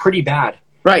it was pretty bad.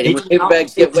 Right, and when paper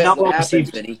bags get wet, what happens,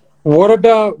 Vinny? What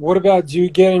about do you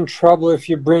get in trouble if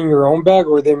you bring your own bag,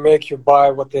 or they make you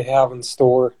buy what they have in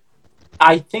store?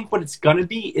 I think what it's going to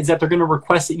be is that they're going to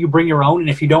request that you bring your own, and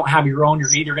if you don't have your own,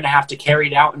 you're either going to have to carry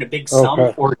it out in a big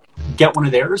sum or get one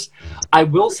of theirs. I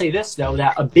will say this, though,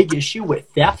 that a big issue with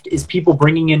theft is people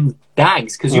bringing in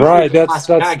bags. Right,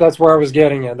 that's where I was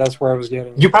getting at. That's where I was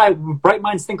getting at. You probably, bright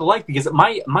minds think alike, because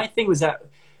my thing was that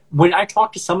when I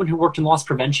talked to someone who worked in loss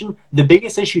prevention, the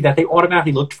biggest issue that they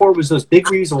automatically looked for was those big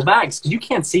reusable bags, because you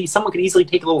can't see. Someone could easily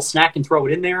take a little snack and throw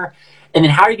it in there. And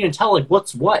then how are you going to tell, like,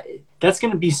 what's what? That's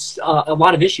going to be a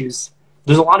lot of issues.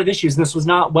 There's a lot of issues, and this was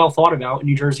not well thought about in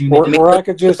New Jersey. Or I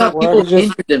could just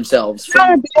injure themselves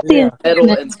from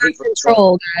metal and paper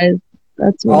control, guys.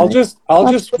 That's what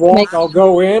I'll just walk. I'll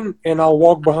go in and I'll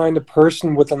walk behind the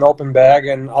person with an open bag,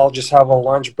 and I'll just have a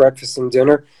lunch, breakfast, and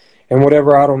dinner, and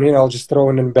whatever I don't need, I'll just throw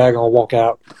it in the bag and I'll walk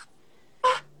out.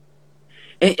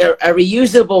 A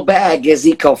reusable bag is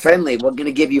eco-friendly. We're going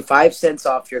to give you 5 cents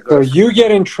off your groceries. So you get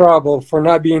in trouble for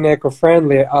not being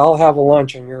eco-friendly, I'll have a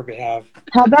lunch on your behalf.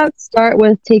 How about start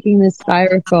with taking the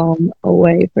styrofoam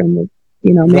away from the,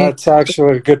 That's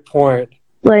actually a good point.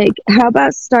 Like, how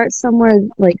about start somewhere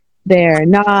like there,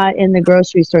 not in the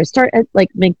grocery store. Start at like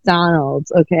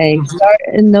McDonald's, okay? Mm-hmm. Start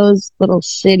in those little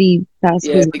shitty fast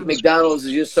food. Yeah, McDonald's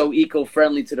is just so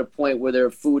eco-friendly to the point where their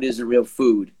food isn't real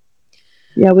food.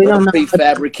 Yeah, we don't know.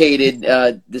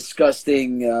 Prefabricated,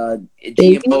 disgusting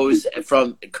GMOs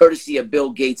from courtesy of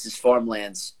Bill Gates'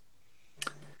 farmlands.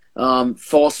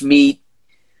 False meat,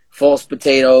 false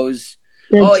potatoes.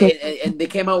 And they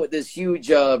came out with this huge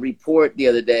report the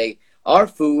other day. Our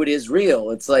food is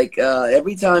real. It's like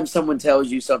every time someone tells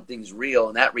you something's real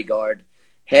in that regard,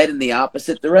 head in the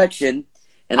opposite direction.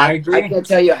 And I agree. I can't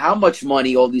tell you how much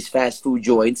money all these fast food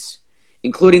joints,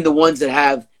 including the ones that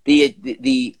have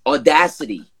the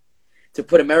audacity to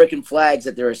put American flags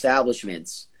at their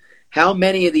establishments. How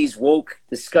many of these woke,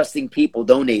 disgusting people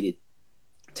donated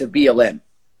to BLM?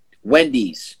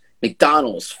 Wendy's,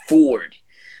 McDonald's, Ford,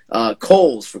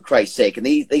 Kohl's, for Christ's sake. And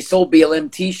they sold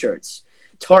BLM T-shirts.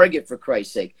 Target, for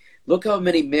Christ's sake. Look how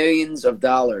many millions of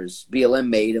dollars BLM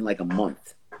made in like a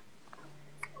month.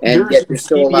 And yet they're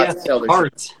still allowed to sell their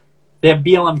cards. They have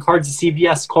BLM cards at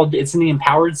CVS called, it's in the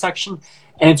empowered section.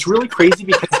 And it's really crazy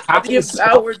because the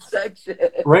empowered section,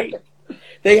 right?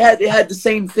 They had the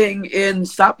same thing in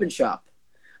Stop and Shop.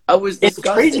 It's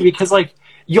crazy because like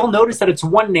you'll notice that it's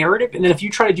one narrative, and then if you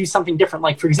try to do something different,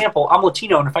 like for example, I'm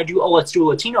Latino, and if I do let's do a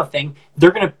Latino thing,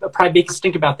 they're gonna probably make a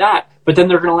stink about that. But then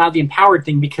they're gonna allow the empowered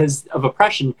thing because of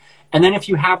oppression. And then if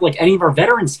you have like any of our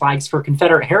veterans flags for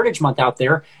Confederate Heritage Month out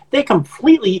there, they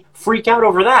completely freak out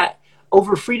over that.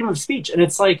 Over freedom of speech. And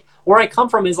it's like, where I come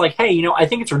from is like, hey, I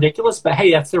think it's ridiculous, but hey,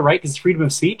 that's their right because it's freedom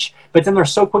of speech. But then they're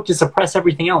so quick to suppress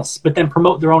everything else, but then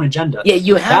promote their own agenda. Yeah,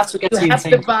 you have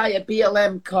to buy a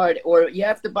BLM card, or you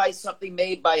have to buy something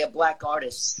made by a black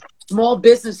artist. Small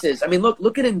businesses. I mean,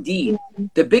 look at Indeed,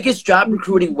 the biggest job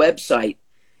recruiting website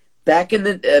back in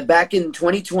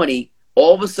 2020.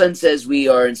 All of a sudden says we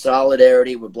are in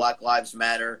solidarity with Black Lives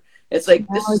Matter. It's like,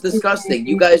 this is disgusting.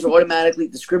 You guys are automatically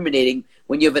discriminating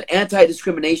when you have an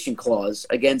anti-discrimination clause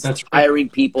against hiring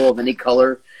people of any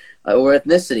color. or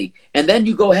ethnicity. And then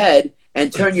you go ahead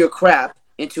and turn your crap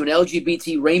into an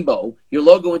LGBT rainbow, your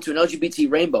logo into an LGBT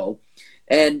rainbow,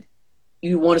 and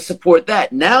you want to support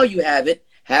that. Now you have it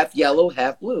half yellow,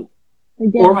 half blue.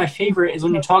 Or my favorite is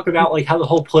when you talk about like how the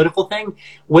whole political thing,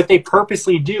 what they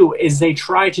purposely do is they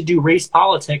try to do race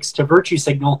politics to virtue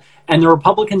signal, and the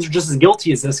Republicans are just as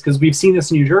guilty as this because we've seen this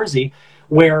in New Jersey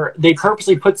where they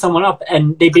purposely put someone up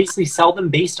and they basically sell them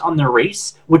based on their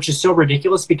race, which is so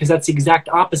ridiculous because that's the exact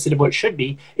opposite of what it should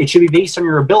be. It should be based on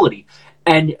your ability.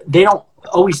 And they don't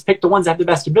always pick the ones that have the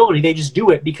best ability. They just do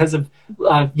it because of,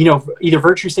 either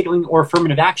virtue signaling or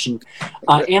affirmative action.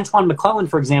 Antoine McClellan,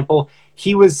 for example,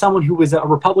 he was someone who was a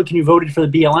Republican who voted for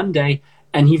the BLM Day,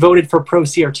 and he voted for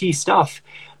pro-CRT stuff.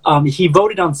 He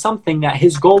voted on something that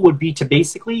his goal would be to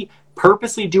basically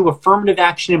purposely do affirmative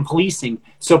action in policing.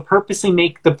 So purposely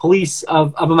make the police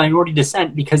of a minority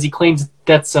descent because he claims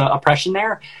that's oppression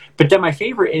there. But then my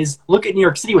favorite is look at New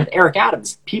York City with Eric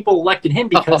Adams. People elected him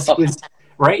because he was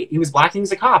right. He was black and he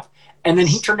was a cop. And then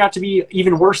he turned out to be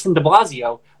even worse than de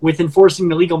Blasio with enforcing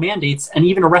the legal mandates and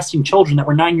even arresting children that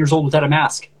were 9 years old without a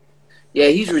mask. Yeah,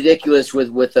 he's ridiculous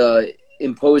with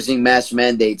imposing mass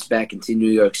mandates back into New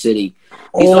York City.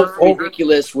 He's also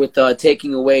ridiculous with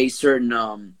taking away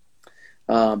certain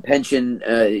pension.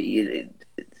 I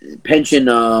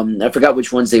forgot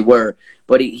which ones they were,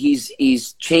 but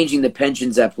he's changing the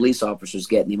pensions that police officers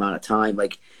get in the amount of time.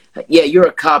 Like, yeah, you're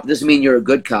a cop doesn't mean you're a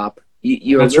good cop.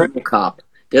 You're That's a liberal right. cop.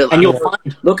 And you'll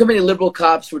find Look how many liberal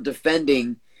cops were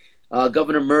defending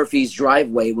Governor Murphy's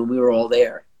driveway when we were all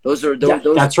there. Those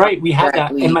that's right. We had that.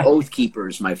 And oath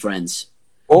keepers, my friends.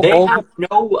 They have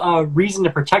no reason to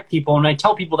protect people. And I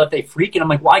tell people that they freak, and I'm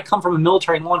like, well, I come from a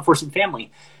military and law enforcement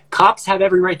family. Cops have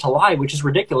every right to lie, which is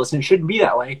ridiculous, and it shouldn't be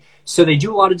that way. So they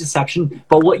do a lot of deception.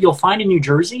 But what you'll find in New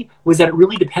Jersey was that it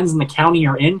really depends on the county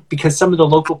you're in, because some of the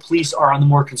local police are on the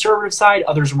more conservative side,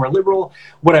 others are more liberal.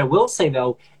 What I will say,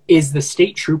 though, is the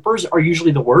state troopers are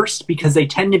usually the worst because they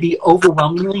tend to be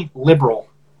overwhelmingly liberal.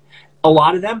 A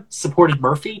lot of them supported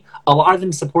Murphy. A lot of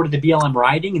them supported the BLM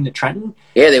rioting in the Trenton.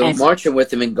 Yeah, they were marching with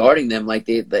them and guarding them like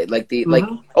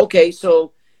okay,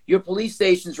 so your police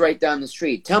station's right down the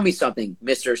street. Tell me something,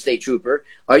 Mr. State Trooper.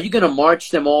 Are you going to march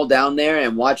them all down there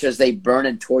and watch as they burn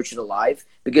and tortured alive?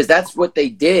 Because that's what they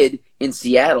did in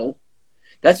Seattle.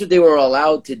 That's what they were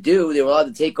allowed to do. They were allowed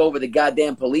to take over the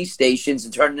goddamn police stations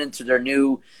and turn it into their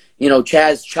new,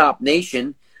 Chaz Chop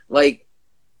Nation. Like,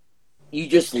 you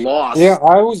just lost. Yeah,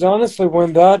 I was honestly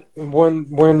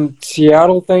when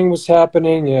Seattle thing was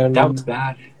happening, and that was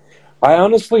bad. I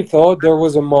honestly thought there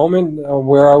was a moment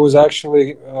where I was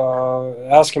actually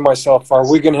asking myself, are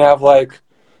we going to have like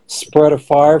spread of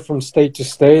fire from state to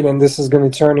state, and this is going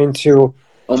to turn into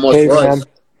almost hey, was. man,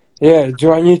 yeah,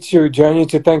 do I need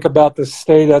to think about the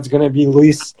state that's going to be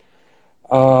least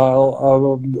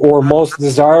or most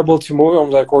desirable to move?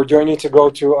 I'm like, or do I need to go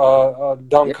to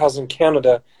dumb cousin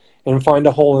Canada and find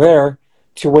a hole there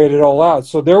to wait it all out?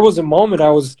 So there was a moment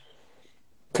I was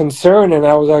concerned, and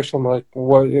I was actually like,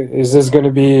 what is this going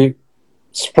to be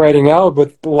spreading out?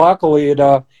 But luckily it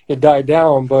died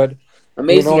down. But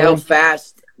amazing how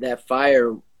fast that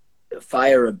fire of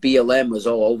BLM was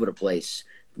all over the place.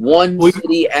 One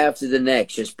city after the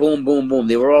next, just boom, boom, boom.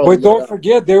 They were all. But don't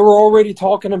forget, they were already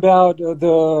talking about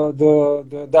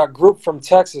that group from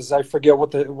Texas. I forget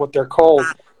what they're called.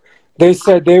 They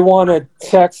said they wanted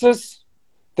Texas,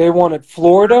 they wanted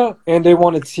Florida, and they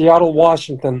wanted Seattle,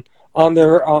 Washington they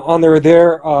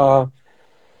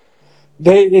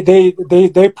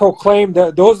proclaimed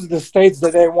that those are the states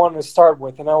that they wanted to start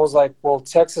with. And I was like, well,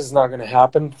 Texas is not going to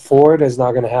happen. Florida is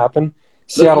not going to happen.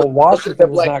 Seattle,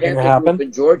 Washington is not going to happen.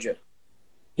 In Georgia.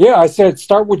 Yeah, I said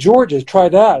start with Georgia. Try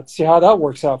that. See how that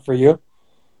works out for you.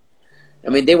 I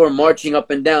mean, they were marching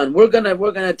up and down. We're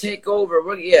gonna take over.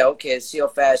 Okay. See how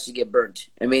fast you get burnt.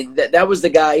 I mean, that was the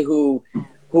guy who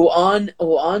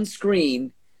on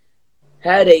screen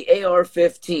had a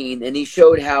AR-15, and he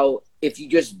showed how if you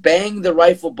just bang the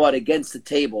rifle butt against the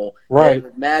table, right, it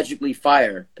would magically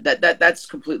fire. That's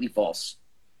completely false.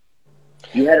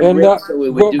 You had a rig, so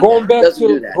it would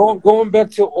going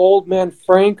back to old man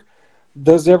Frank.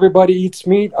 Does everybody eats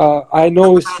meat? I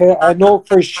know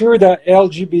for sure that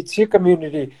LGBT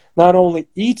community not only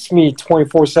eats meat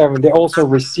 24/7, they also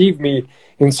receive meat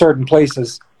in certain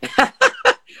places.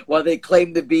 Well, they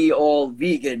claim to be all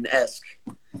vegan-esque.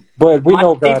 But we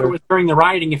know better. Was during the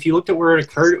rioting, if you looked at where it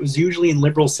occurred, it was usually in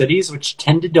liberal cities, which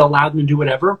tended to allow them to do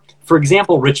whatever. For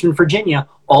example, Richmond, Virginia,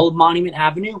 all of Monument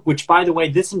Avenue, which, by the way,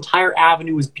 this entire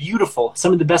avenue was beautiful.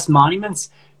 Some of the best monuments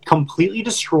completely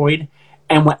destroyed.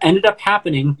 And what ended up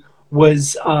happening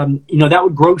was, that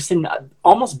would gross in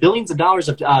almost billions of dollars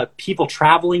of people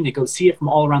traveling to go see it from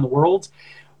all around the world.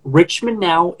 Richmond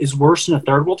now is worse than a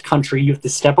third world country. You have to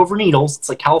step over needles. It's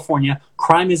like California.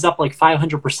 Crime is up like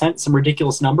 500%, some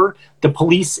ridiculous number. The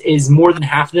police is more than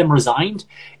half of them resigned.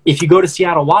 If you go to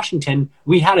Seattle, Washington,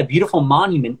 we had a beautiful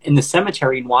monument in the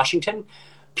cemetery in Washington.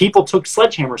 People took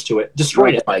sledgehammers to it,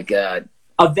 destroyed it. Oh my God.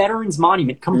 A veterans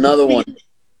monument. Another one.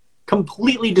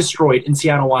 Completely destroyed in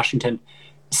Seattle, Washington.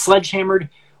 Sledgehammered.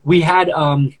 We had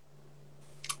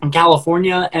in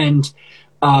California, and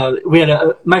we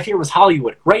had my favorite was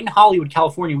Hollywood. Right in Hollywood,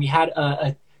 California, we had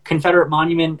a Confederate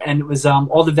monument, and it was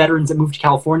all the veterans that moved to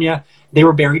California. They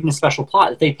were buried in a special plot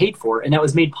that they paid for, and that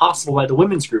was made possible by the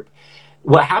women's group.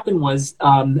 What happened was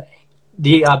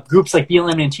the groups like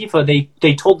BLM and Antifa,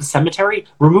 they told the cemetery,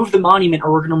 remove the monument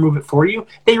or we're going to remove it for you.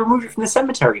 They removed it from the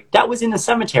cemetery. That was in the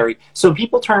cemetery. So when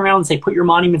people turn around and say, put your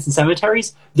monuments in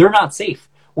cemeteries, they're not safe.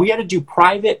 We had to do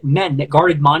private men that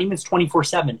guarded monuments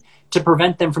 24/7 to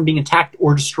prevent them from being attacked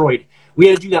or destroyed. We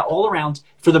had to do that all around.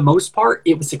 For the most part,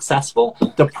 it was successful.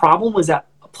 The problem was that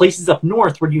places up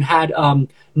north where you had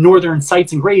northern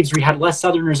sites and graves, where you had less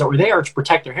Southerners that were there to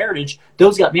protect their heritage,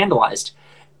 those got vandalized.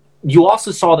 You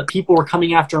also saw that people were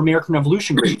coming after American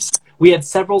Revolution graves. We had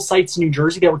several sites in New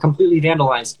Jersey that were completely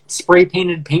vandalized. Spray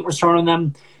painted, paint was thrown on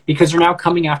them because they're now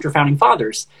coming after founding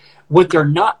fathers. What they're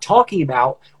not talking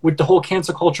about with the whole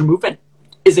cancel culture movement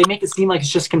is they make it seem like it's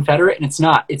just Confederate, and it's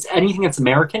not. It's anything that's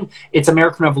American. It's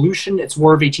American Revolution. It's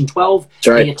War of 1812.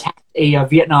 Right. They attacked a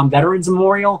Vietnam Veterans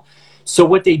Memorial. So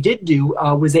what they did do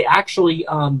was they actually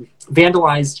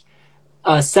vandalized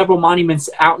several monuments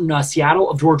out in Seattle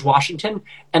of George Washington,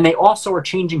 and they also are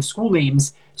changing school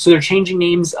names. So they're changing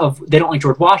names of, they don't like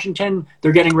George Washington.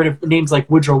 They're getting rid of names like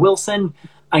Woodrow Wilson.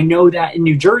 I know that in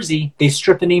New Jersey, they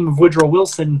stripped the name of Woodrow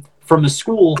Wilson from a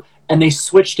school, and they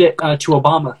switched it to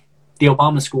Obama, the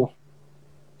Obama school.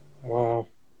 Wow.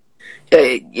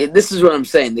 Hey, this is what I'm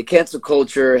saying. The cancel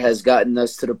culture has gotten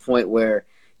us to the point where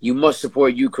you must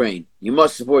support Ukraine. You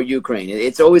must support Ukraine.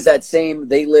 It's always that same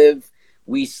they live,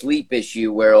 we sleep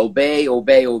issue where obey,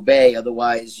 obey, obey.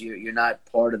 Otherwise, you're not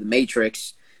part of the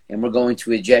matrix, and we're going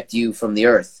to eject you from the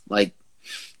earth. Like,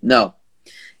 no.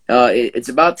 It's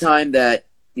about time that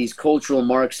these cultural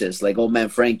Marxists, like old man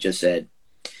Frank just said,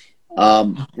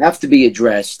 have to be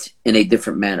addressed in a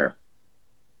different manner.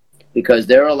 Because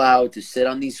they're allowed to sit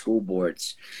on these school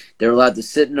boards. They're allowed to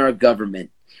sit in our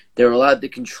government. They're allowed to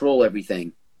control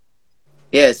everything.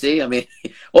 Yeah, see? I mean,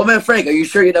 old man Frank, are you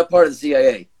sure you're not part of the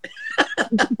CIA?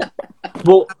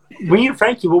 Well, me and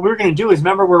Frankie, what we're going to do is,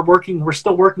 remember, we're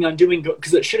still working on doing,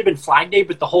 because it should have been Flag Day,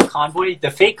 but the whole convoy,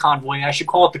 the fake convoy, I should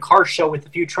call it the car show with a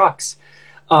few trucks,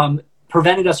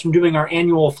 prevented us from doing our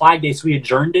annual Flag Day, so we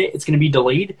adjourned it. It's going to be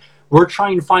delayed. We're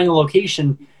trying to find a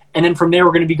location, and then from there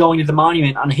we're going to be going to the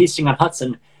monument on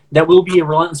Hastings-on-Hudson. That will be a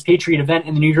Relentless Patriot event,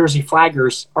 and the New Jersey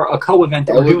Flaggers are a co-event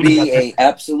that we're doing. It would be an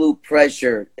absolute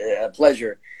pleasure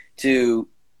to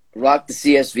rock the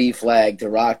CSV flag, to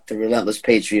rock the Relentless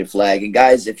Patriot flag. And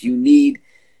guys, if you need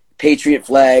Patriot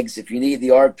flags, if you need the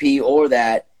RP or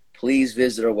that, please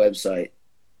visit our website,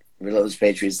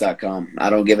 relentlesspatriots.com. I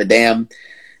don't give a damn.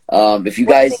 If you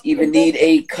guys even need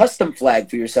a custom flag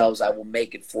for yourselves, I will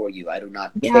make it for you. I do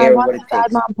not care what it takes.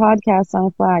 Bad Mom Podcast on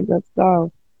a flag. Let's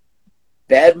go.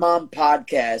 Bad Mom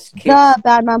Podcast. The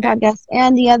Bad Mom Podcast.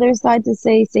 And the other side to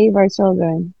say, save our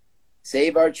children.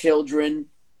 Save our children.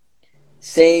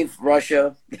 Save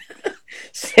Russia.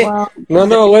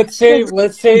 No. Let's save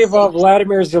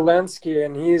Vladimir Zelensky,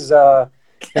 and he's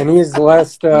the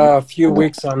last few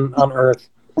weeks on Earth.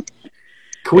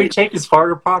 Can we take his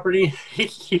Florida property?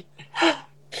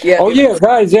 Yeah. Oh yeah,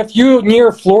 guys! If you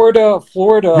near Florida,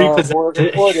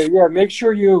 yeah, make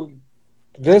sure you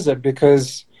visit,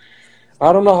 because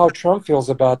I don't know how Trump feels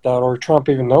about that, or Trump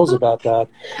even knows about that.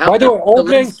 By the way, old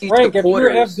man Frank, if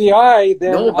you're FBI,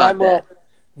 then I'm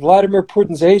Vladimir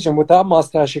Putin's agent. With that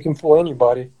mustache, you can fool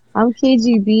anybody. I'm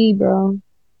KGB, bro.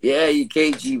 Yeah, you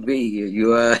KGB.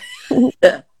 You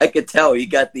I could tell you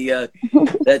got the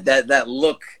that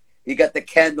look. You got the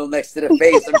candle next to the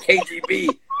face. I'm KGB.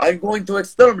 I'm going to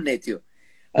exterminate you.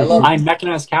 I'm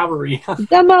mechanized cavalry.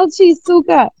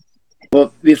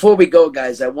 Well, before we go,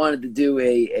 guys, I wanted to do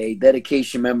a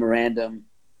dedication memorandum,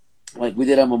 like we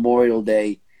did on Memorial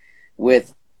Day,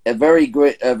 with a very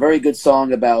good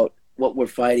song about what we're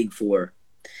fighting for,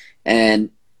 and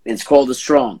it's called "The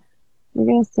Strong." You're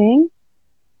gonna sing?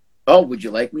 Oh, would you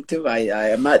like me to?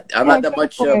 I'm not that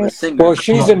much of a singer. Well,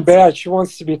 she's in bed. She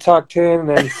wants to be tucked in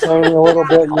and sing a little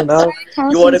bit, you know.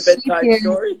 You want a bedtime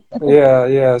story?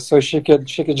 Yeah. So she could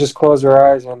just close her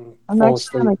eyes and fall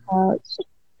asleep.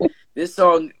 This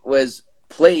song was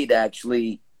played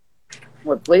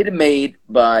and made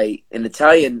by an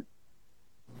Italian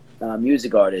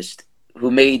music artist who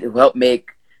helped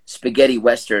make spaghetti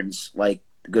westerns like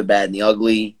The Good, Bad, and the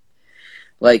Ugly.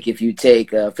 Like if you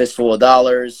take a Fistful of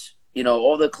Dollars,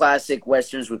 all the classic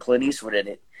westerns with Clint Eastwood in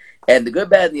it. And The Good,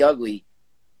 Bad, and the Ugly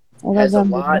has a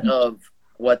lot of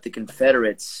what the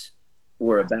Confederates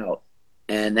were about.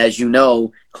 And as you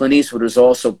know, Clint Eastwood was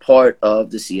also part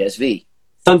of the CSV.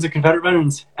 Sons of Confederate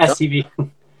Veterans, SCV.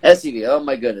 SCV, oh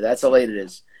my goodness, that's how late it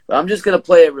is. But I'm just going to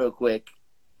play it real quick.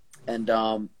 And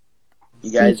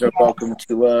you guys are welcome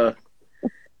to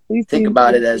think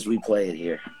about it as we play it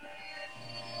here.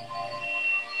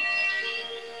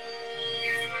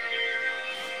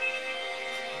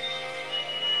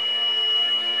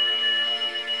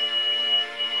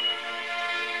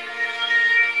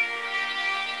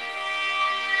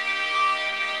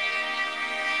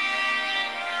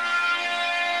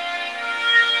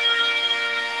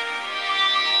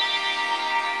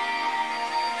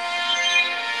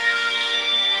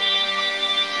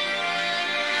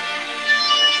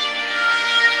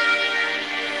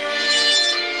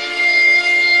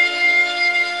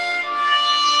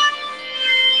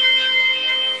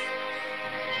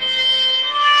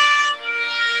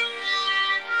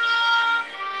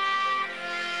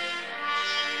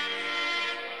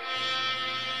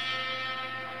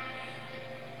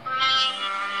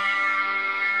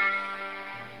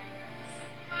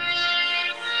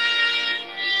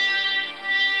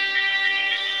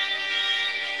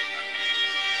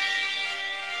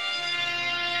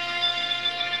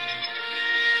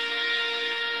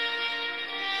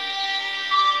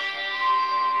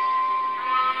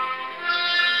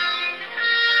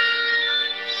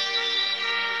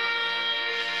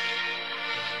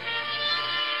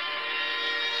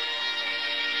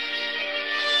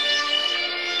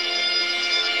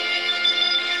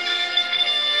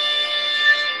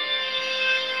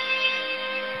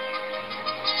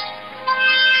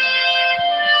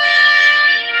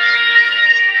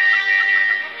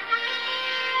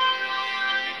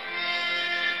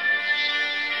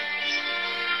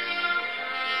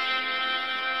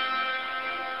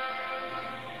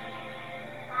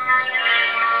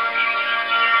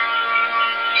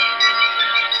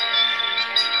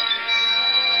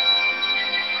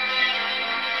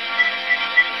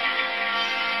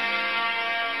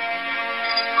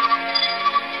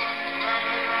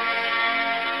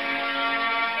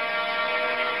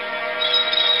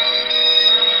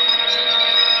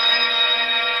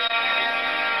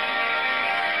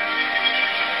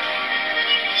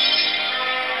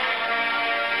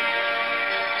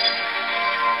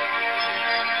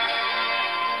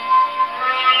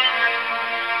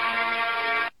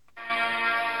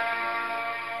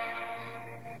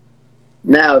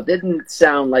 Now, it didn't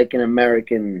sound like an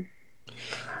American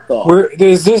song.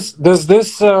 Does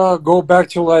this go back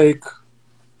to like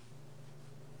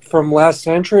from last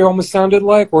century? Almost sounded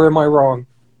like, or am I wrong?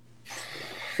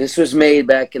 This was made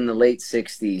back in the late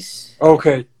 '60s.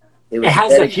 Okay. It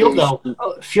has that feel, though.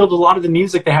 A lot of the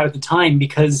music they had at the time,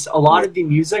 because a lot of the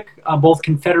music, both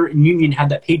Confederate and Union, had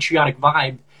that patriotic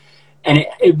vibe, and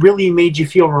it really made you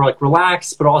feel like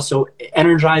relaxed, but also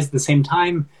energized at the same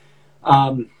time.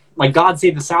 Like "God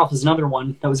Save the South" is another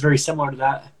one that was very similar to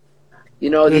that.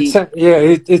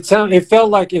 It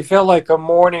felt like a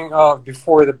morning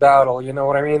before the battle. You know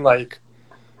what I mean? Like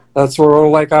that's where,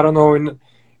 like, I don't know,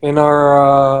 in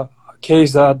our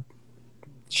case that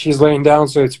she's laying down,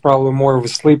 so it's probably more of a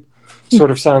sleep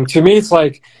sort of sound. To me, it's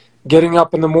like getting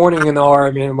up in the morning in the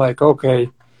army. I'm like, okay,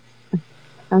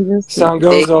 sound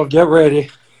goes off, get ready.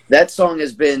 That song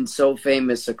has been so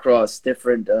famous across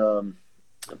different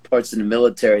parts of the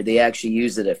military. They actually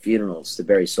use it at funerals to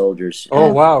bury soldiers.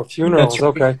 Oh wow, funerals,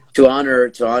 okay. To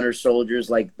honor soldiers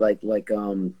like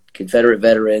Confederate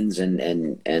veterans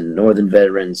and Northern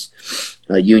veterans,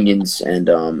 unions, and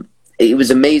it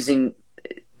was amazing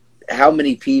how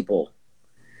many people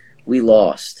we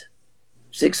lost.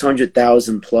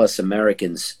 600,000 plus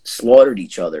Americans slaughtered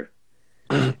each other.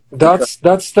 That's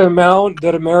the amount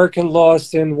that American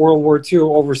lost in World War II,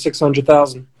 over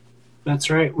 600,000.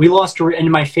 That's right. We lost,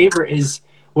 and my favorite is,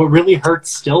 what really hurts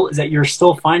still is that you're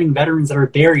still finding veterans that are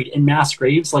buried in mass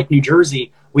graves. Like New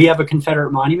Jersey, we have a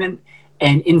Confederate monument,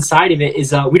 and inside of it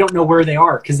is, we don't know where they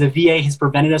are because the VA has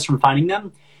prevented us from finding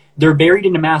them. They're buried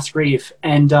in a mass grave,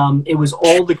 and it was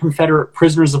all the Confederate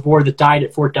prisoners of war that died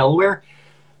at Fort Delaware.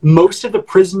 Most of the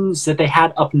prisons that they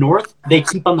had up north, they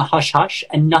keep on the hush-hush,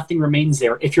 and nothing remains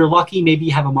there. If you're lucky, maybe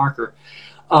you have a marker.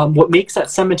 What makes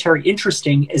that cemetery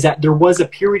interesting is that there was a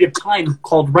period of time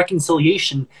called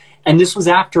Reconciliation, and this was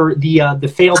after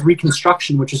the failed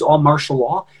Reconstruction, which is all martial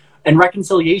law. And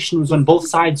reconciliation was when both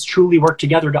sides truly worked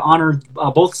together to honor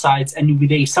both sides,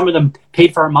 and some of them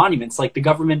paid for our monuments. Like the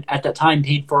government at that time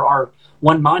paid for our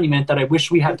one monument that I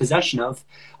wish we had possession of,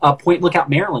 Point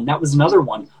Lookout, Maryland. That was another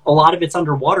one. A lot of it's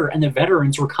underwater, and the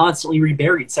veterans were constantly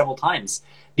reburied several times.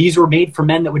 These were made for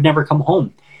men that would never come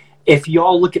home. If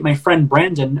y'all look at my friend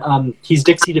Brandon, he's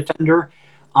Dixie Defender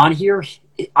on here.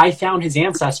 I found his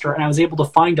ancestor, and I was able to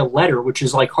find a letter, which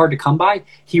is like hard to come by.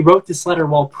 He wrote this letter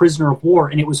while prisoner of war,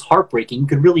 and it was heartbreaking. You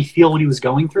could really feel what he was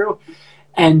going through.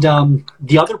 And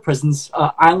the other prisons,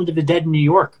 Island of the Dead in New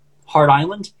York, Hart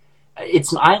Island,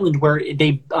 it's an island where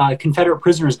Confederate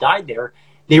prisoners died there.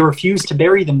 They refused to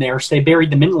bury them there, so they buried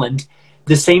them inland.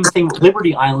 The same thing with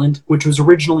Liberty Island, which was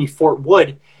originally Fort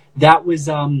Wood. That was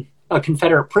a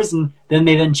Confederate prison. Then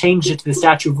they changed it to the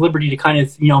Statue of Liberty to kind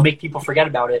of, make people forget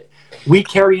about it. We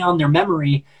carry on their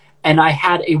memory, and I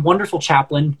had a wonderful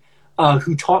chaplain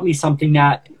who taught me something,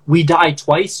 that we die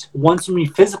twice, once when we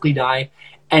physically die,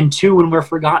 and two when we're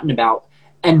forgotten about.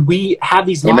 And we have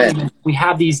these monuments, we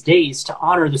have these days to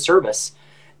honor the service.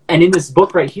 And in this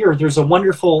book right here, there's a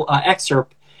wonderful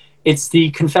excerpt. It's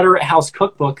the Confederate House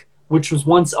Cookbook, which was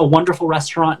once a wonderful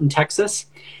restaurant in Texas.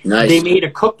 Nice. They made a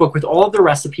cookbook with all of the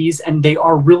recipes, and they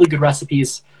are really good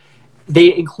recipes.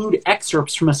 They include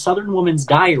excerpts from a Southern woman's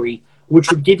diary,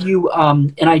 which would give you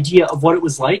an idea of what it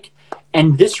was like.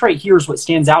 And this right here is what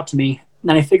stands out to me.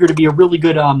 And I figured it'd be a really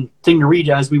good thing to read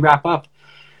as we wrap up.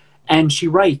 And she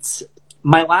writes,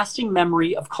 "My lasting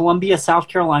memory of Columbia, South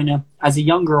Carolina, as a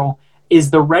young girl is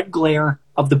the red glare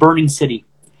of the burning city.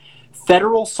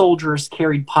 Federal soldiers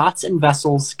carried pots and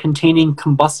vessels containing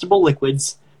combustible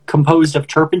liquids composed of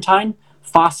turpentine,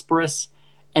 phosphorus,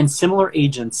 and similar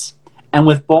agents, and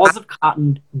with balls of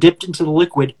cotton dipped into the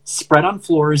liquid spread on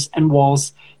floors and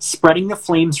walls, spreading the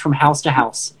flames from house to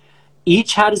house.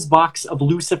 Each had his box of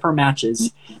lucifer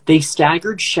matches. They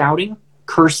staggered, shouting,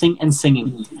 cursing, and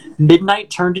singing. Midnight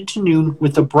turned into noon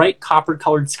with a bright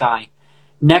copper-colored sky.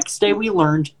 Next day we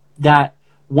learned that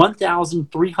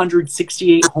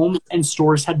 1,368 homes and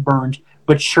stores had burned,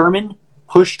 but Sherman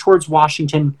pushed towards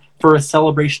Washington for a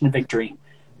celebration of victory."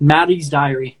 Maddie's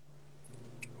diary.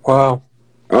 Wow.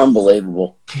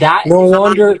 Unbelievable. That No is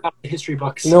wonder. about the history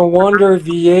books. No wonder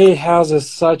VA has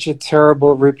such a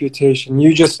terrible reputation.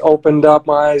 You just opened up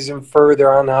my eyes and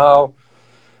further on how.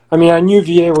 I mean, I knew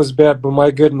VA was bad, but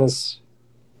my goodness,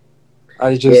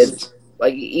 I just. It's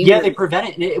like They prevent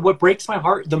it. And what breaks my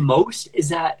heart the most is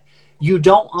that you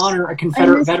don't honor a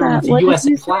Confederate veteran with a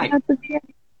USA flag.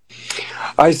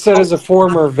 I said, as a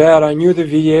former vet, I knew the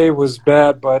VA was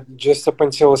bad, but just up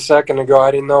until a second ago,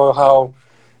 I didn't know how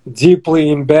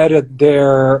deeply embedded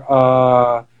they're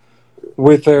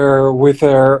with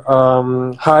their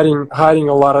hiding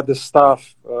a lot of this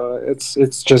stuff.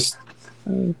 It's just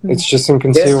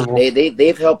inconceivable.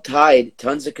 They've helped hide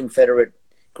tons of Confederate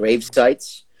grave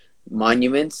sites,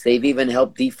 monuments. They've even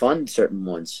helped defund certain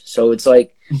ones. So it's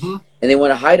like, and they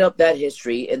want to hide up that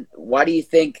history. And why do you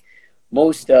think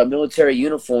most military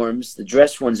uniforms, the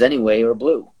dress ones anyway, are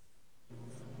blue?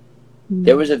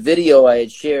 There was a video I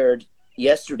had shared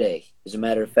yesterday, as a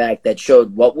matter of fact, that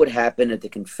showed what would happen if the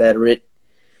Confederate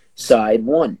side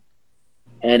won.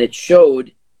 And it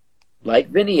showed, like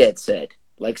Vinny had said,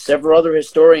 like several other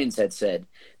historians had said,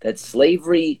 that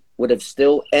slavery would have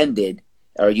still ended.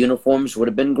 Our uniforms would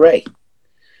have been gray.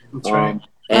 That's right.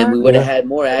 And we would have had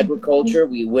more agriculture.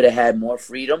 We would have had more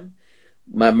freedom.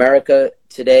 America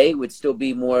today would still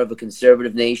be more of a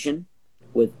conservative nation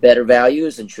with better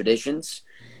values and traditions.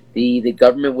 The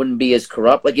government wouldn't be as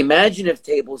corrupt. Like, imagine if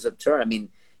tables have turned. I mean,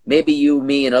 maybe you,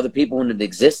 me, and other people wouldn't have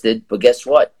existed, but guess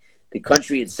what? The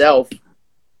country itself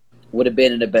would have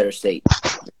been in a better state.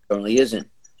 It currently isn't.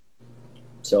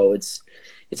 So it's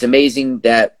amazing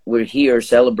that we're here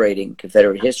celebrating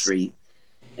Confederate history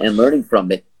and learning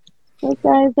from it. Hey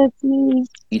guys, that's me.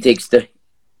 You take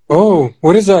Oh,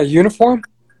 what is that, uniform?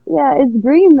 Yeah, it's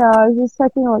green though. I was just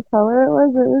checking what color it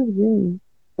was. It was green.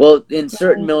 Well, in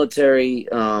certain military,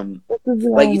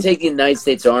 like you take the United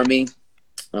States Army,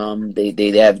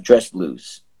 they have dress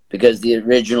blues because the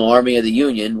original Army of the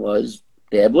Union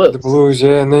they had blue. The blues,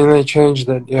 yeah, and then they changed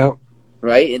it, yeah.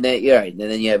 Right, and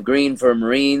then you have green for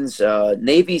Marines.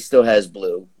 Navy still has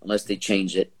blue unless they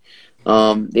changed it.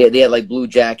 They had like blue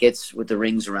jackets with the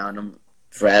rings around them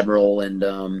for admiral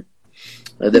and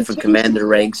different commander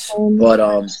ranks. But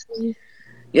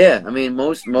yeah, I mean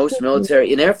most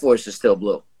military and Air Force is still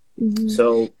blue.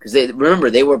 So because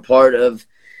they were part of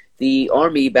the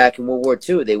Army back in World War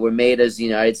II. They were made as the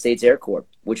United States Air Corps,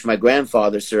 which my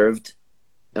grandfather served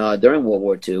during World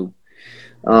War II.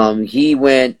 He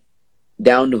went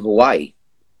down to Hawaii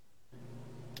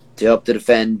to help to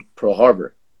defend Pearl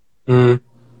Harbor. Mm.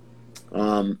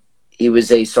 He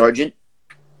was a sergeant,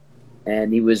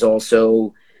 and he was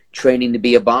also training to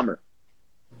be a bomber.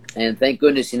 And thank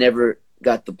goodness he never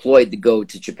got deployed to go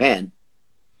to Japan.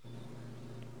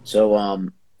 So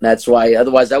that's why,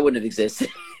 otherwise I wouldn't have existed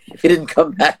if he didn't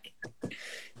come back.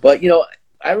 But, you know,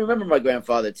 I remember my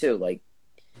grandfather too. Like,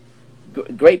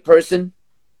 great person,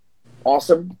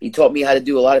 awesome. He taught me how to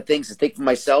do a lot of things, to think for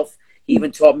myself. He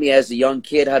even taught me as a young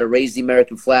kid how to raise the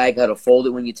American flag, how to fold it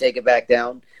when you take it back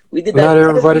down. We did that. Not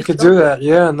everybody could do that.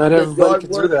 Yeah, not everybody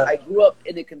could do that. I grew up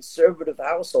in a conservative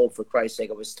household, for Christ's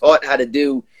sake. I was taught how to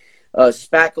do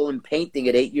spackle and painting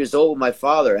at 8 years old with my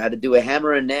father, how to do a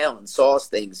hammer and nail and saws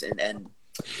things.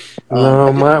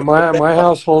 No, my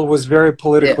household was very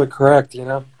politically correct, you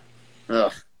know.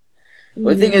 Well,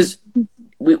 the thing is,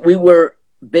 we were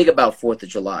big about 4th of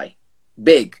July.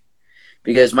 Big.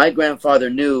 Because my grandfather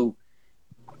knew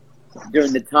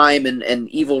during the time and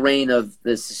evil reign of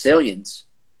the Sicilians,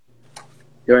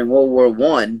 during World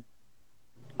War I,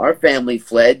 our family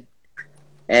fled,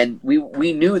 and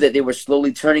we knew that they were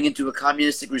slowly turning into a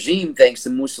communistic regime thanks to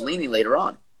Mussolini later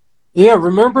on. Yeah,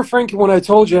 remember, Frank, when I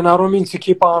told you, and I don't mean to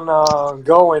keep on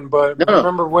going, but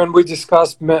remember when we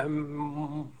discussed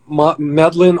Madeleine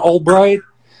Albright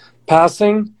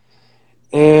passing?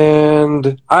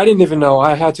 And I didn't even know.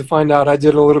 I had to find out. I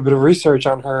did a little bit of research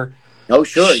on her. Oh,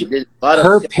 sure. You did a lot of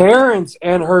her parents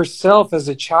and herself as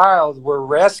a child were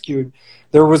rescued.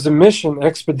 There was a mission,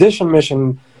 expedition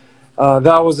mission,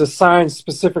 that was assigned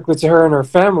specifically to her and her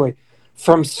family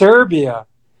from Serbia.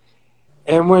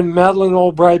 And when Madeleine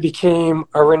Albright became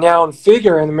a renowned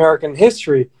figure in American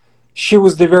history, she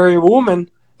was the very woman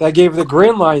that gave the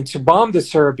green light to bomb the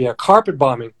Serbia, carpet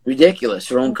bombing. Ridiculous,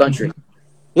 her own country.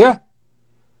 Yeah.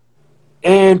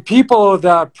 And people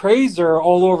that praise her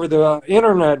all over the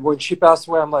internet when she passed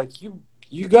away, I'm like,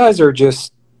 you guys are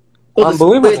just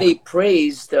unbelievable. The way they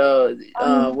praised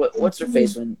what's her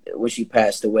face when she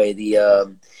passed away,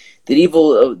 the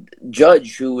evil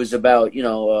judge who was about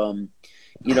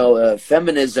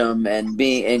feminism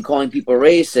and calling people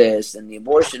racist and the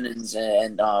abortions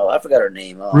and I forgot her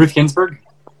name. Ruth Ginsburg.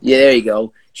 Yeah, there you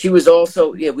go. She was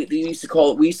also we used to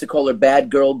call her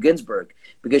Bad Girl Ginsburg,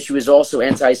 because she was also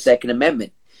anti-Second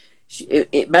Amendment.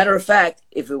 Matter of fact,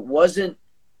 if it wasn't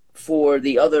for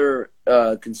the other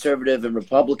conservative and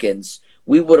Republicans,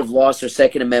 we would have lost our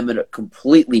Second Amendment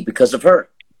completely because of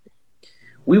her.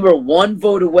 We were one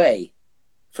vote away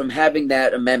from having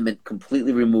that amendment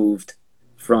completely removed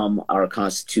from our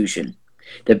Constitution.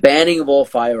 The banning of all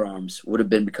firearms would have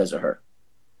been because of her.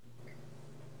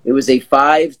 It was a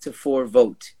 5-4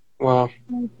 vote. Wow.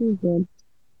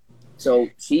 So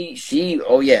she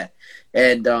oh yeah,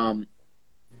 and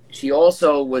she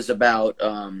also was about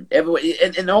everyone,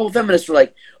 and all feminists were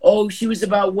like, oh, she was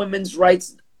about women's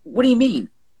rights. What do you mean?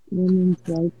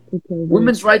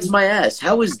 Women's rights, my ass.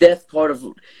 How is death part of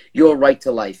your right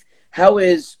to life? How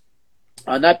is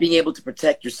not being able to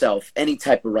protect yourself any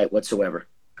type of right whatsoever?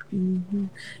 Mm-hmm.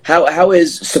 How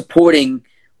is supporting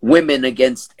women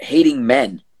against hating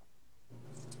men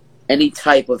any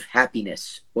type of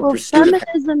happiness or pursuit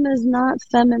feminism is not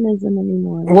feminism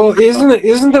anymore. Well,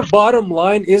 isn't the bottom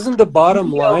line? Isn't the bottom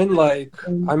line like?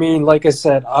 I mean, like I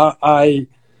said, I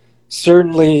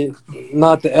certainly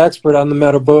not the expert on the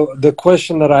matter, but the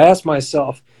question that I ask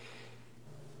myself: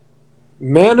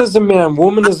 man is a man,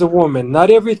 woman is a woman. Not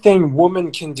everything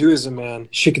woman can do is a man.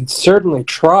 She can certainly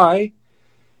try.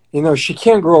 You know, she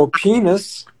can't grow a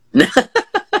penis.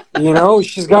 You know,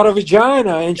 she's got a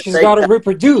vagina and she's got to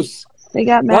reproduce. They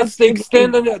got that's the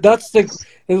extent of it. That's the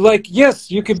like. Yes,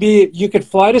 you could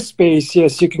fly to space.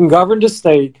 Yes, you can govern the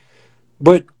state,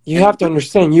 but you have to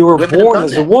understand you were born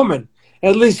as a woman.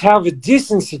 At least have a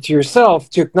decency to yourself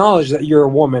to acknowledge that you're a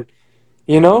woman.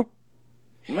 You know,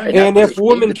 right, and if a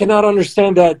woman cannot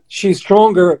understand that she's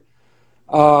stronger,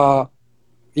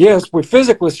 yes, we're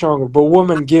physically stronger, but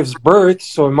woman gives birth.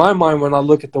 So in my mind, when I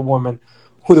look at the woman,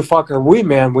 who the fuck are we,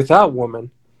 man, without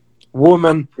woman?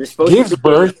 Woman gives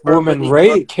birth, woman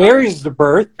carries the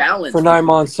birth for 9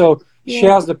 months, so she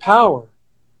has the power.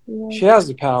 She has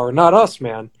the power, not us,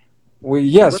 man.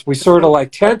 We sort of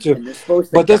like tend to,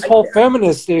 but this whole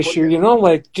feminist issue, you know,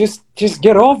 like just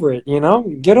get over it, you know,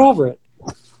 get over it.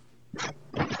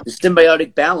 The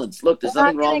symbiotic balance. Look, there's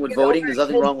nothing wrong with voting. There's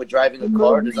nothing wrong with driving a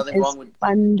car. There's nothing wrong with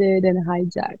funded and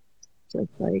hijacked, just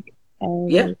like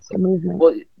the movement.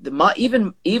 Well,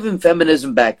 even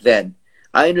feminism back then,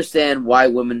 I understand why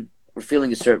women were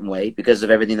feeling a certain way because of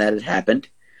everything that had happened.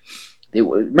 They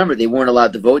weren't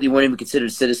allowed to vote. They weren't even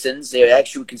considered citizens. They were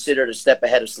actually considered a step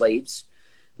ahead of slaves.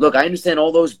 Look, I understand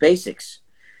all those basics,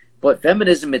 but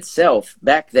feminism itself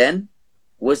back then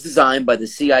was designed by the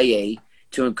CIA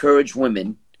to encourage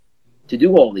women to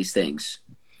do all these things.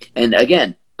 And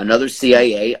again, another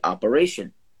CIA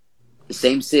operation. The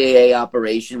same CIA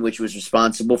operation which was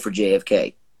responsible for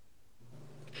JFK.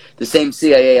 The same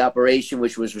CIA operation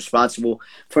which was responsible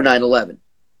for 9/11.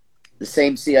 The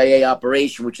same CIA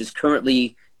operation which is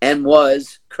currently and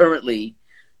was currently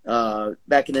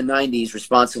back in the 90s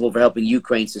responsible for helping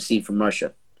Ukraine secede from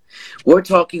Russia. We're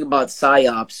talking about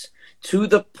PSYOPs to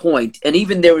the point, and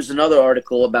even there was another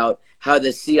article about how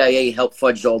the CIA helped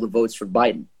fudge all the votes for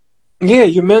Biden. Yeah,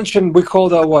 you mentioned, we call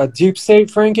that what, deep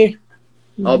state, Frankie?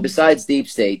 Oh, besides deep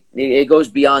state, it goes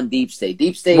beyond deep state.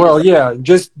 Deep state. Well, yeah,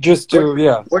 just to,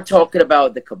 yeah. We're talking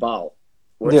about the cabal.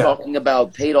 We're Yeah. talking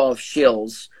about paid-off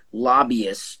shills,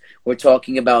 lobbyists. We're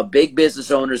talking about big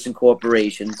business owners and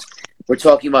corporations. We're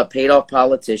talking about paid-off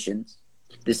politicians.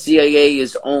 The CIA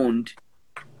is owned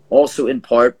also in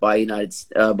part by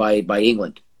by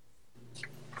England.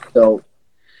 So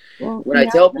when I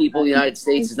tell people the United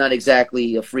States is not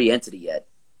exactly a free entity yet,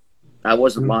 I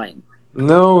wasn't lying.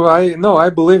 No, I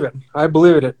believe it. I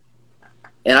believe it.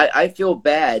 And I feel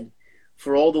bad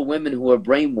for all the women who are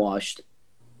brainwashed.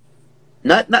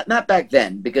 Not back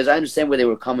then, because I understand where they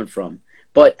were coming from,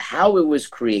 but how it was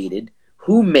created,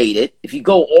 who made it. If you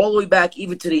go all the way back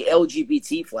even to the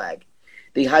LGBT flag,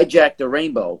 they hijacked the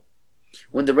rainbow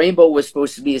when the rainbow was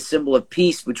supposed to be a symbol of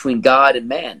peace between God and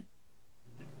man.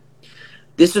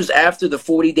 This was after the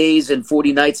 40 days and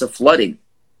 40 nights of flooding,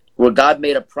 where God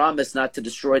made a promise not to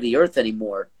destroy the earth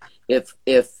anymore if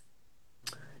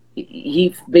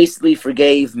he basically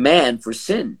forgave man for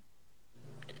sin.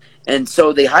 And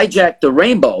so they hijacked the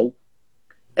rainbow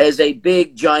as a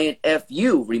big giant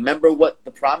FU. Remember what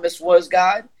the promise was,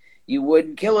 God? You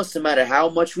wouldn't kill us no matter how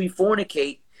much we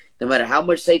fornicate, no matter how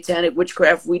much satanic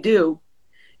witchcraft we do.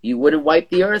 You wouldn't wipe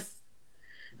the earth.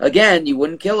 Again, you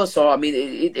wouldn't kill us all. I mean,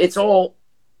 it's all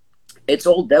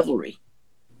devilry.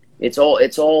 It's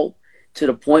all to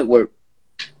the point where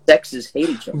sexes hate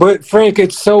each other. But Frank,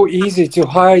 it's so easy to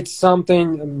hide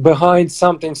something behind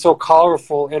something so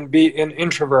colorful and be an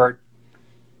introvert.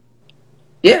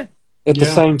 Yeah. At the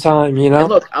same time, you know? And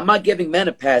look, I'm not giving men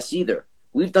a pass either.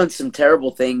 We've done some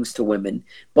terrible things to women,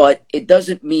 but it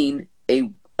doesn't mean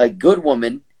a good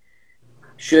woman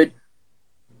should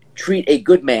treat a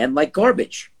good man like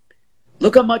garbage.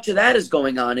 Look how much of that is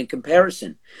going on in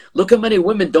comparison. Look how many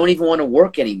women don't even want to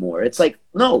work anymore. It's like,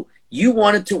 no, you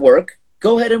wanted to work,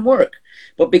 go ahead and work.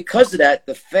 But because of that,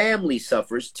 the family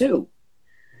suffers too.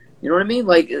 You know what I mean?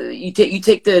 Like you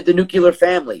take the nuclear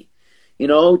family, you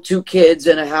know, 2 kids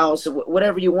and a house,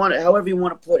 whatever you want, however you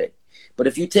want to put it. But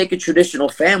if you take a traditional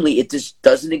family, it just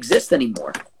doesn't exist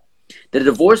anymore. The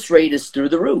divorce rate is through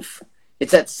the roof.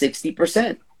 It's at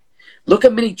 60%. Look how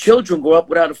many children grow up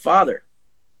without a father,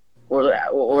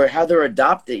 or how they're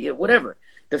adopted, whatever.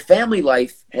 The family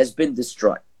life has been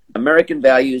destroyed. American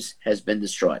values has been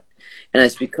destroyed. And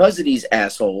it's because of these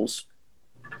assholes,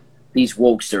 these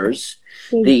wokesters,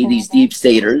 these deep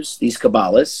staters, these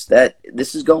Kabbalists, that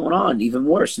this is going on even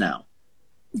worse now.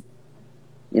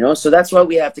 You know, so that's why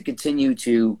we have to continue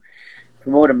to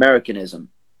promote Americanism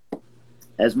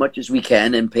as much as we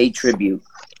can and pay tribute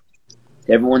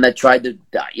to everyone that tried to,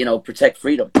 you know, protect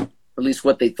freedom, or at least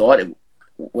what they thought it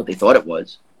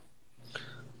was.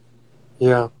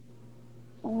 Yeah.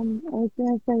 I was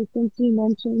gonna say, since you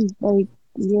mentioned like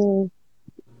your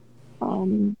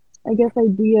I guess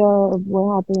idea of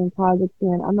what happened in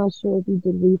Kazakhstan, I'm not sure if you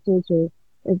did research or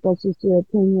if that's just your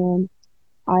opinion.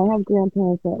 I have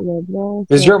grandparents that live there.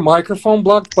 Is your microphone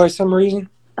blocked by some reason?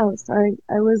 Oh, sorry.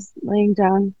 I was laying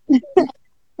down.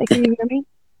 Can you hear me?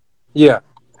 Yeah.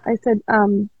 I said,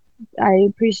 I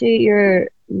appreciate your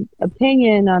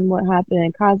opinion on what happened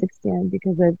in Kazakhstan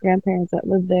because I have grandparents that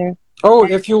live there. Oh,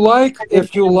 if you like,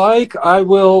 I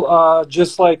will,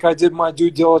 just like I did my due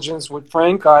diligence with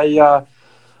Frank,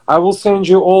 I will send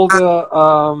you all the,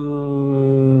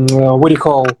 what do you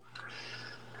call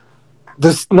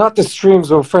this? Not the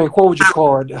streams of Frank. What would you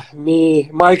call it?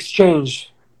 My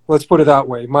exchange. Let's put it that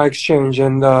way. My exchange,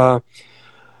 and I'll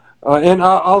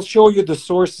show you the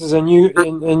sources, and you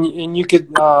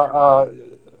could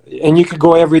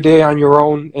go every day on your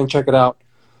own and check it out.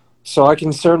 So I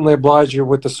can certainly oblige you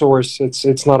with the source.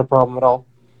 It's not a problem at all.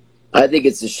 I think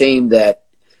it's a shame that.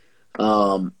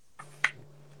 Well,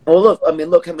 look. I mean,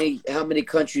 look how many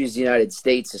countries the United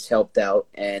States has helped out,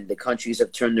 and the countries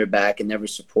have turned their back and never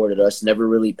supported us, never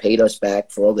really paid us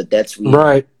back for all the debts we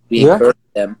incurred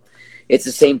them. It's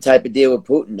the same type of deal with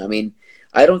Putin. I mean,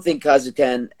 I don't think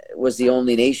Kazakhstan was the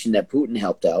only nation that Putin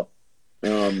helped out.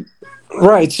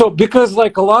 Right. So because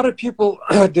like a lot of people,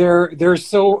 they're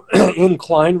so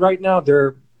inclined right now.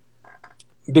 They're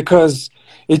because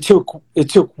it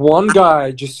took one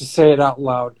guy just to say it out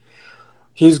loud.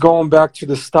 He's going back to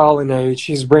the Stalin age.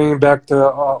 He's bringing back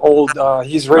the old.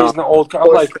 He's raising the old. I'm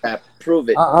like, prove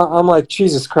it. I'm like,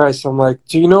 Jesus Christ. I'm like,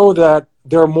 do you know that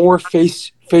there are more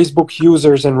Facebook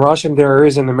users in Russia than there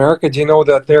is in America? Do you know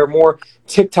that there are more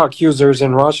TikTok users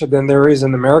in Russia than there is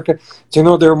in America? Do you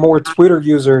know there are more Twitter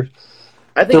users?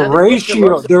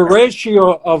 The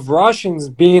ratio of Russians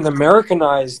being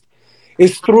Americanized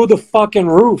is through the fucking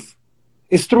roof.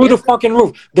 It's through the fucking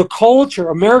roof. The culture,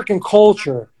 American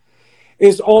culture,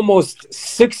 is almost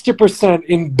 60%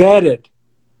 embedded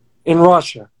in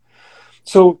Russia.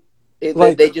 So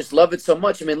they just love it so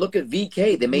much. I mean, look at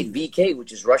VK. They made VK,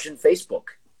 which is Russian Facebook.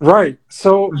 Right.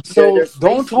 So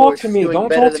don't talk to me. Don't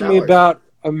talk to me about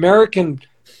American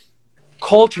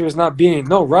culture is not being.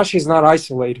 No, Russia is not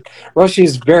isolated. Russia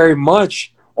is very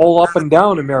much all up and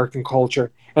down American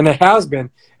culture, and it has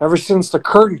been ever since the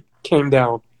curtain came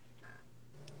down.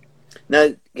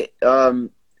 Now,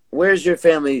 where's your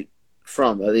family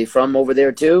from? Are they from over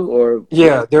there too, or?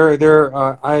 Yeah, they're.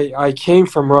 I came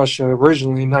from Russia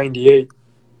originally in '98.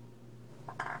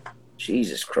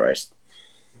 Jesus Christ.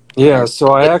 Yeah, so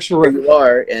I actually. Here you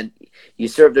are, and you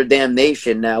served their damn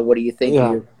nation. Now, what do you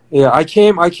think? Yeah, I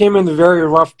came in the very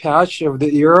rough patch of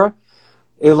the era.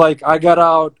 I got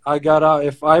out.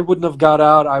 If I wouldn't have got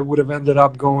out, I would have ended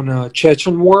up going to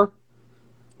Chechen War,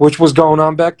 which was going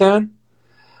on back then.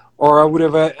 Or I would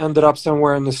have ended up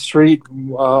somewhere in the street,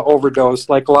 overdosed.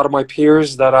 Like a lot of my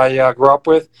peers that I grew up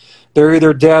with, they're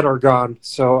either dead or gone.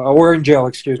 So, or in jail,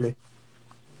 excuse me.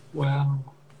 Wow.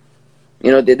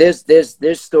 You know,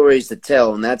 there's stories to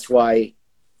tell, and that's why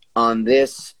on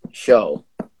this show.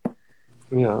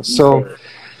 Yeah. So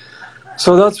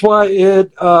that's why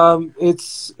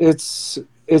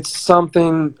it's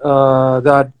something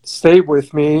that stayed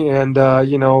with me, and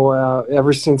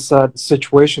ever since that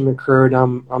situation occurred,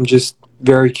 I'm just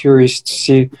very curious to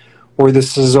see where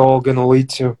this is all going to lead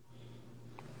to.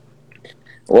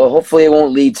 Well, hopefully, it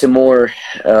won't lead to more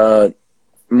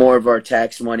of our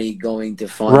tax money going to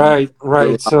fund.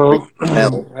 Right. So,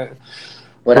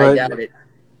 but I doubt it,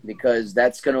 because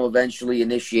that's going to eventually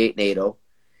initiate NATO.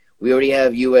 We already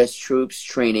have U.S. troops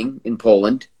training in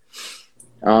Poland.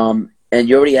 And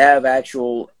you already have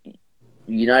actual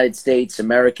United States,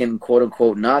 American,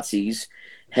 quote-unquote, Nazis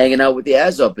hanging out with the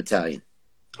Azov Battalion.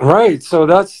 Right. So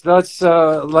that's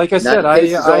like I said,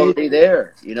 it's already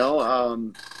there. You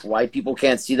know, why people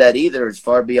can't see that either is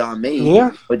far beyond me.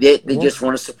 Yeah. But they just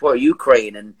want to support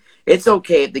Ukraine. And it's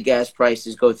okay if the gas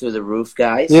prices go through the roof,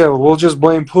 guys. Yeah, we'll just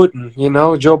blame Putin. You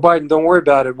know, Joe Biden, don't worry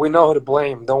about it. We know who to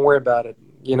blame. Don't worry about it.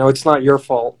 You know, it's not your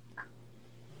fault.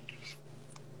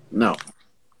 No,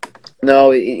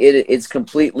 it's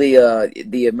completely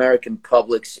the American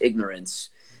public's ignorance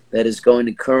that is going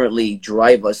to currently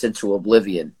drive us into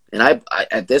oblivion. And I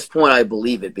at this point, I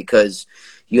believe it, because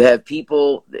you have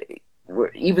people,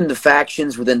 even the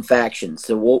factions within factions,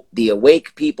 the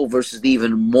awake people versus the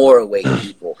even more awake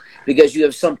people, because you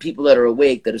have some people that are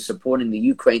awake that are supporting the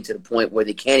Ukraine to the point where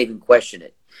they can't even question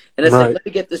it. And it's like, let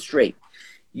me get this straight.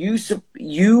 You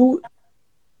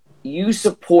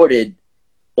supported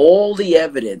all the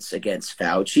evidence against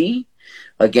Fauci,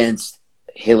 against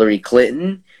Hillary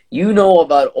Clinton. You know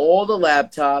about all the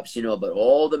laptops. You know about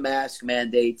all the mask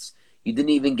mandates. You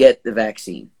didn't even get the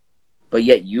vaccine. But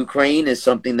yet Ukraine is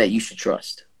something that you should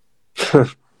trust. You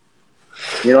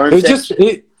know what I'm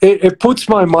saying? It puts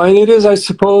my mind at ease, I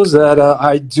suppose, that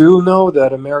I do know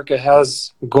that America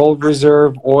has gold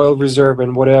reserve, oil reserve,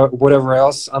 and whatever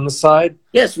else on the side.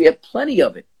 Yes, we have plenty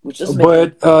of it. Which doesn't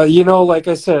but, like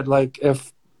I said, like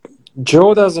if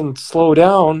Joe doesn't slow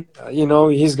down,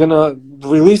 he's going to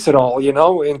release it all,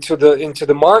 into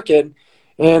the market.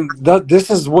 And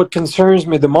this is what concerns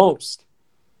me the most.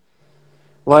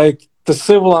 Like the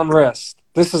civil unrest.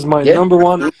 This is my number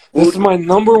one. This is my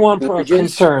number one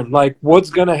concern. Like, what's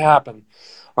going to happen?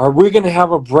 Are we going to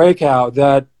have a breakout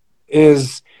that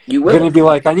is going to be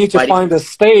like, I need to find a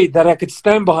state that I could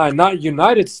stand behind, not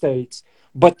United States,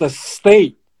 but the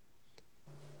state.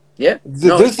 Yeah,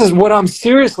 this is what I'm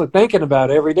seriously thinking about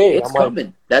every day. It's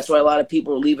coming. That's why a lot of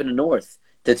people are leaving the North,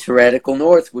 the tyrannical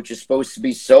North, which is supposed to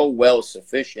be so well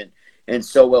sufficient and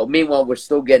so well. Meanwhile, we're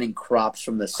still getting crops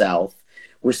from the South.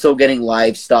 We're still getting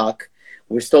livestock.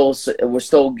 We're still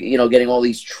getting all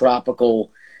these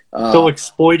tropical. Still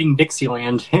exploiting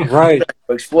Dixieland. Right.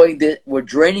 We're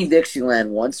draining Dixieland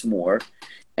once more,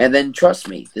 and then trust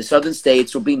me, the Southern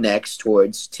states will be next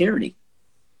towards tyranny.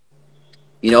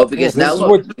 Because now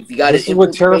look, if you got this is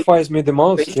what terrifies me the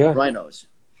most. Yeah. Rhinos.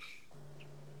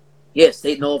 Yes,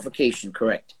 state nullification,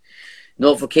 correct.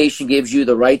 Nullification gives you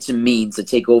the rights and means to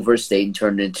take over a state and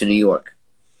turn it into New York,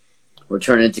 or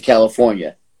turn it into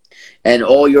California, and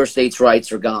all your state's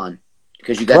rights are gone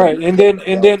because you got Right, and then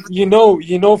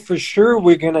for sure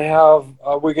we're gonna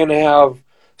have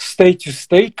state to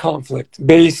state conflict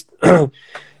based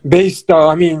based.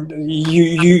 I mean,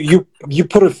 you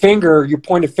put a finger, you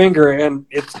point a finger, and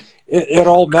it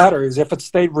all matters. If it's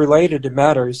state related, it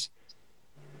matters.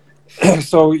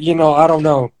 So I don't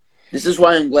know. This is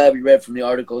why I'm glad we read from the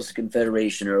Articles of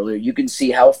Confederation earlier. You can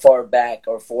see how far back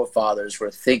our forefathers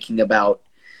were thinking about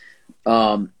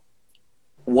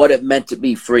what it meant to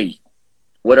be free,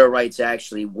 what our rights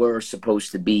actually were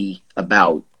supposed to be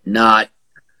about. Not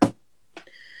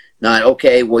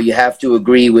okay, well, you have to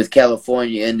agree with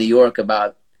California and New York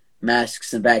about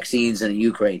masks and vaccines in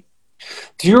Ukraine.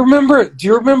 Do you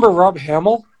remember Rob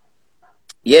Hamill?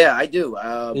 Yeah, I do.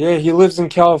 Yeah, he lives in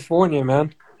California,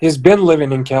 man. He's been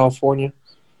living in California.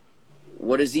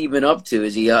 What is he even up to?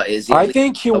 Is he? I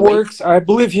think he works. I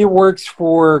believe he works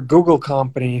for Google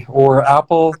company or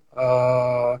Apple.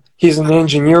 He's an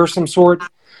engineer of some sort.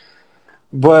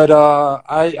 But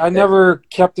I never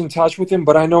kept in touch with him.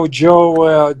 But I know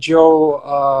Joe.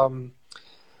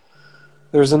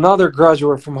 There's another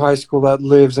graduate from high school that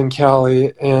lives in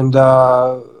Cali, and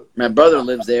my brother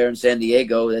lives there in San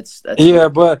Diego. That's yeah.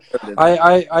 But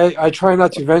I try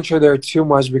not to venture there too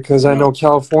much because I know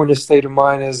California's state of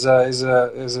mind is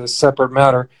a separate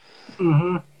matter.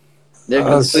 Mm-hmm. They're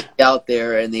completely out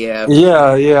there, and they have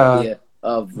yeah.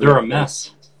 They're a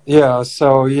mess. Yeah,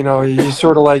 so you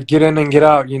sort of like get in and get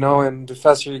out, and the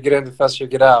faster you get in, the faster you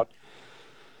get out.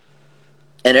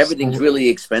 And everything's really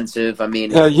expensive. I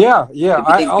mean, yeah.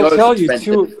 I'll tell you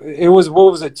too. It was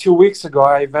 2 weeks ago.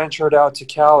 I ventured out to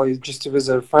Cali just to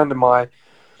visit a friend of mine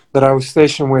that I was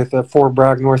stationed with at Fort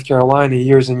Bragg, North Carolina,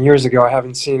 years and years ago. I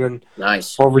haven't seen in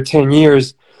over 10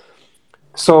 years.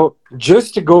 So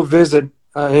just to go visit,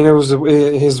 and it was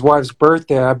his wife's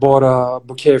birthday. I bought a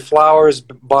bouquet of flowers,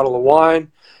 bottle of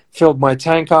wine, filled my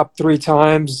tank up 3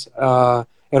 times at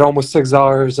almost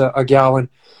 $6 a gallon.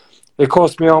 It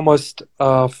cost me almost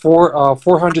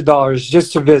 $400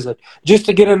 just to visit, just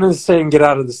to get into the state and get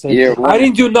out of the state. Yeah, I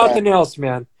didn't do nothing else,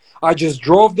 man. I just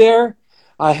drove there,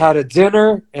 I had a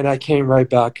dinner, and I came right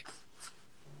back.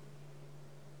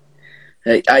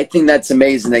 I think that's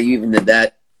amazing that you even did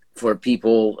that for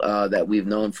people that we've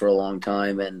known for a long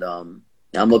time, and I'm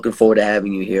looking forward to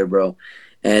having you here, bro.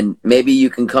 And maybe you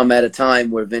can come at a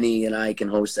time where Vinny and I can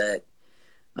host that.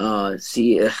 But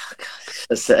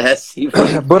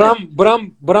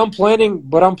I'm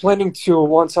planning to,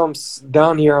 once I'm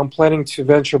down here, I'm planning to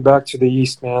venture back to the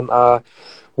east, man.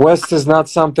 West is not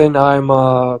something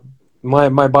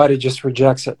my body just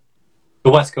rejects it.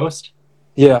 The West Coast?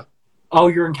 Yeah. Oh,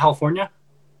 you're in California?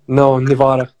 No,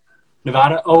 Nevada.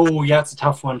 Nevada? Oh, yeah, it's a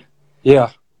tough one.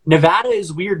 Yeah. Nevada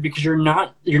is weird because you're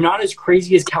not as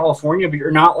crazy as California, but you're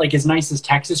not like as nice as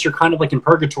Texas. You're kind of like in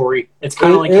purgatory. It's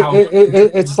kind of like how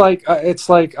it's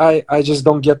like I just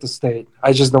don't get the state.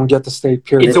 I just don't get the state.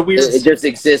 Period. It's a weird. It just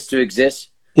exists to exist.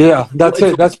 Yeah, that's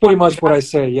it. That's pretty much what I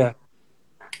say. Yeah.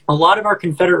 A lot of our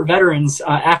Confederate veterans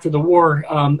after the war,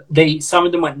 some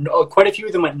of them went. Quite a few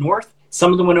of them went north.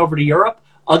 Some of them went over to Europe.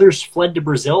 Others fled to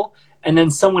Brazil, and then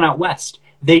some went out west.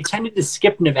 They tended to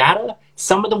skip Nevada.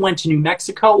 Some of them went to New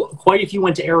Mexico. Quite a few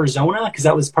went to Arizona because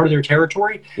that was part of their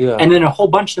territory. Yeah. And then a whole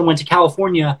bunch of them went to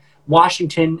California,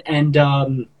 Washington, and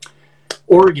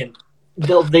Oregon.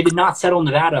 They did not settle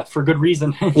Nevada for good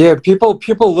reason. Yeah, people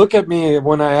look at me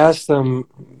when I ask them.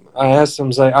 I ask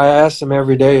them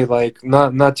every day, like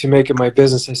not to make it my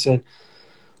business. I said,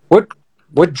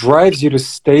 what drives you to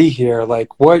stay here?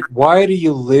 Like, why do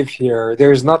you live here?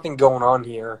 There's nothing going on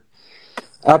here.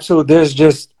 Absolutely, there's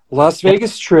just Las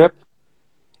Vegas Strip.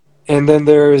 And then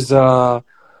there's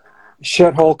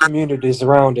shithole communities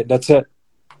around it. That's it.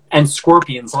 And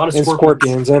scorpions, a lot of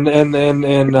scorpions, and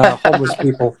homeless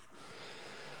people.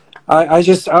 I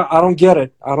don't get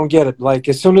it. I don't get it. Like,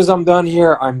 as soon as I'm done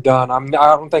here, I'm done. I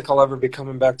don't think I'll ever be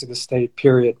coming back to the state.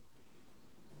 Period.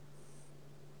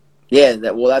 Yeah,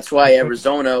 that's why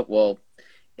Arizona. Well,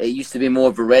 it used to be more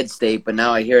of a red state, but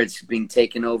now I hear it's being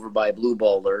taken over by blue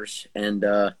ballers, and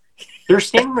they're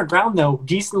standing their ground though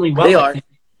decently well. They are.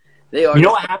 They are. You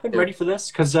know what happened? Ready for this?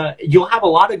 Because you'll have a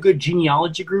lot of good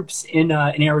genealogy groups in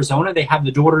Arizona. They have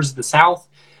the Daughters of the South,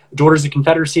 Daughters of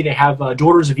Confederacy. They have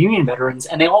Daughters of Union Veterans,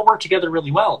 and they all work together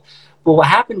really well. But what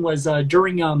happened was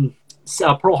during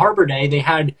Pearl Harbor Day, they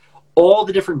had all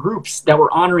the different groups that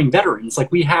were honoring veterans. Like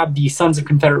we have the Sons of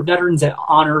Confederate Veterans that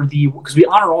because we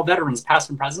honor all veterans, past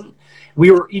and present.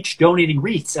 We were each donating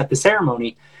wreaths at the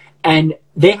ceremony. And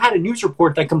they had a news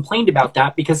report that complained about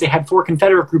that because they had 4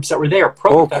 Confederate groups that were there.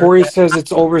 Corey says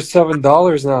it's over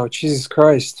 $7 now. Jesus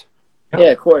Christ.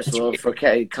 Yeah, of course. Well, for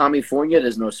California,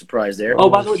 there's no surprise there. Oh,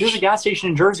 by the way, there's a gas station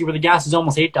in Jersey where the gas is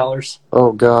almost $8.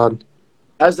 Oh, God.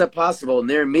 How's that possible?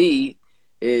 Near me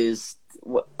is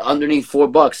underneath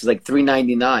 $4. It's like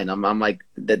 $3.99. I'm like,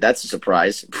 that's a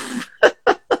surprise.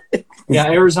 Yeah,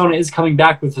 Arizona is coming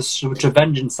back with a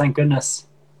vengeance. Thank goodness.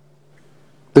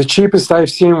 The cheapest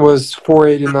I've seen was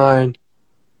 $4.89.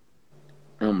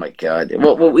 Oh my God!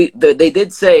 Well, they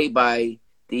did say by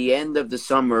the end of the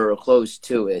summer or close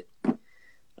to it,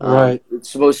 Right. it's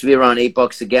supposed to be around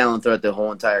 $8 a gallon throughout the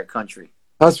whole entire country.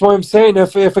 That's what I'm saying.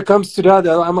 If it comes to that,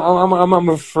 I'm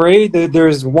afraid that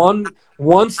there's one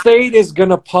state is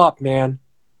gonna pop, man.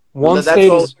 That's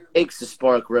all it takes to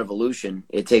spark revolution.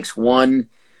 It takes one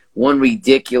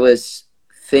ridiculous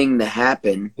thing to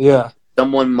happen. Yeah.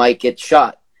 Someone might get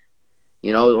shot,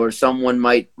 or someone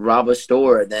might rob a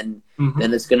store, and then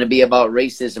it's going to be about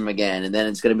racism again, and then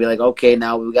it's going to be like, okay,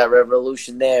 now we've got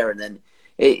revolution there, and then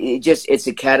it's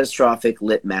a catastrophic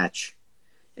lit match.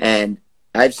 And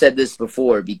I've said this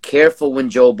before: be careful when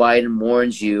Joe Biden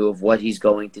warns you of what he's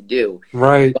going to do.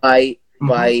 Right.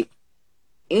 By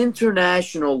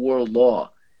international world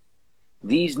law,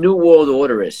 these new world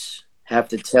orderists have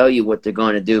to tell you what they're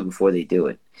going to do before they do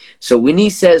it. So when he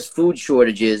says food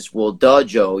shortages, well, duh,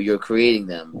 Joe, you're creating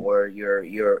them, or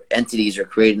your entities are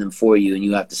creating them for you, and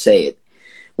you have to say it.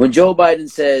 When Joe Biden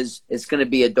says it's going to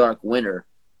be a dark winter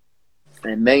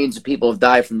and millions of people have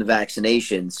died from the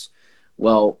vaccinations,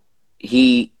 well,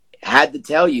 he had to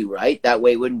tell you, right? That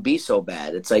way it wouldn't be so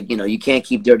bad. It's like, you can't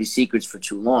keep dirty secrets for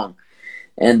too long.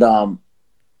 And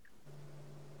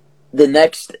the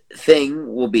next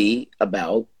thing will be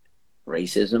about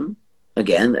racism.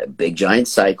 Again, a big giant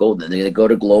cycle. Then they're going to go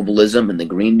to globalism and the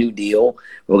Green New Deal.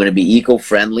 We're going to be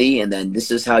eco-friendly. And then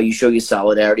this is how you show your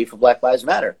solidarity for Black Lives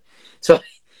Matter. So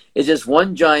it's just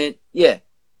one giant, Look,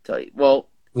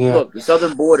 the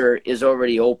southern border is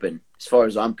already open as far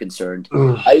as I'm concerned.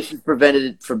 ICE has prevented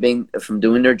it from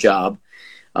doing their job.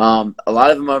 A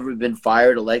lot of them have been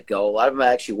fired or let go. A lot of them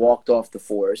actually walked off the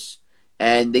force,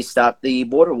 and they stopped the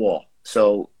border wall.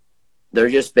 So they're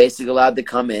just basically allowed to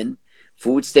come in.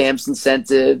 Food stamps,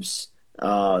 incentives,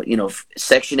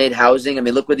 Section 8 housing. I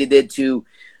mean, look what they did to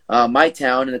my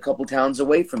town and a couple towns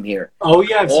away from here. Oh,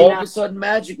 yeah. All of a sudden,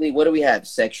 magically, what do we have?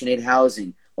 Section 8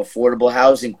 housing, affordable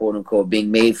housing, quote unquote,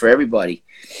 being made for everybody,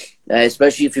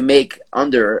 especially if you make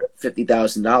under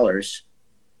 $50,000.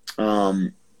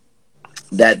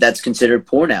 That's considered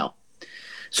poor now.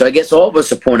 So I guess all of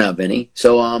us are poor now, Vinny.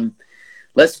 So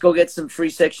let's go get some free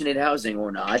Section 8 housing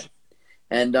or not.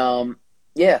 And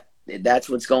that's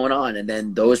what's going on. And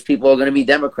then those people are going to be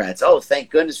Democrats. Oh, thank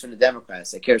goodness for the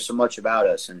Democrats. They care so much about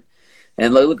us. And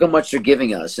look how much they're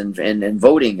giving us and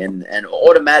voting and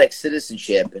automatic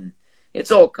citizenship. And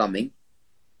it's all coming.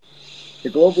 The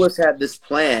globalists have this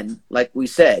plan, like we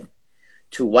said,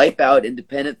 to wipe out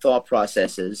independent thought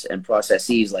processes and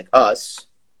processes like us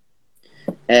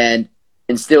and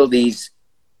instill these,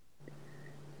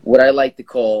 what I like to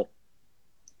call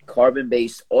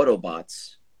carbon-based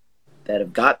Autobots that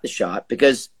have got the shot,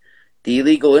 because the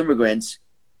illegal immigrants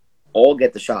all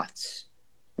get the shots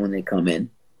when they come in.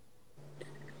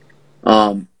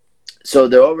 So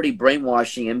they're already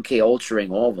brainwashing, MK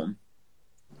Ultraing all of them.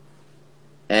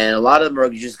 And a lot of them are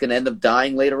just going to end up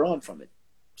dying later on from it.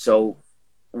 So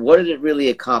what did it really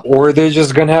accomplish? Or they're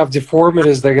just going to have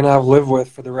deformities they're going to have to live with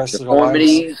for the rest of their lives.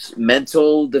 Deformities,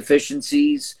 mental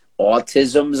deficiencies,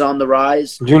 autism's on the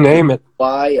rise. You name it.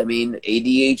 Why? I mean,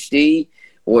 ADHD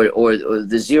or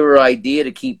the zero idea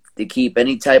to keep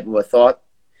any type of a thought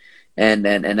and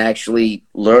actually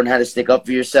learn how to stick up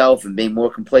for yourself and being more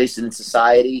complacent in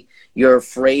society. You're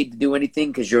afraid to do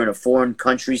anything because you're in a foreign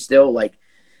country still. Like,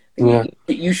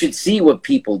 you should see what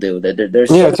people do.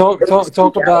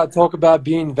 Talk about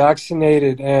being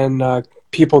vaccinated and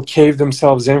people cave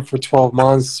themselves in for 12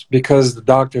 months because the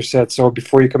doctor said so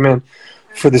before you come in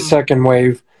for the second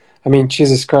wave. I mean,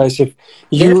 Jesus Christ!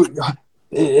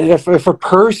 If a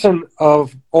person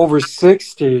of over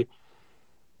 60,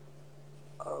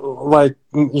 like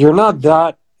you're not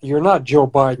Joe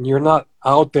Biden, you're not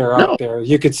out there.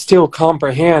 You could still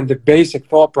comprehend the basic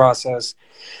thought process.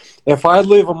 If I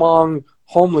live among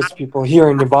homeless people here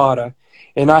in Nevada,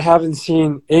 and I haven't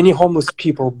seen any homeless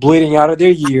people bleeding out of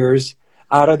their ears,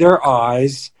 out of their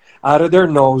eyes, out of their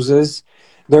noses,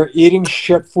 they're eating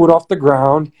shit food off the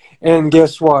ground, and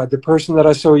guess what? The person that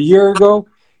I saw a year ago,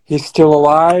 he's still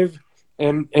alive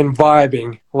and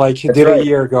vibing like he did a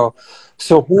year ago.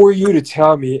 So who are you to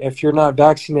tell me if you're not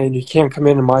vaccinated, you can't come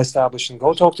into my establishment?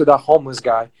 Go talk to that homeless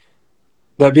guy.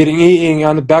 that been eating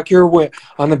on the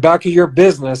back of your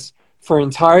business for an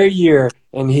entire year,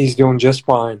 and he's doing just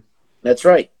fine. That's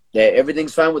right. Yeah,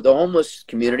 everything's fine with the homeless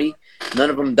community. None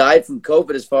of them died from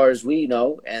COVID as far as we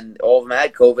know, and all of them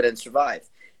had COVID and survived.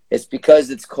 It's because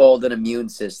it's called an immune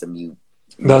system.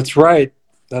 That's right.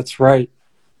 That's right.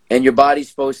 And your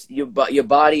body's your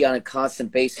body on a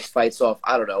constant basis fights off,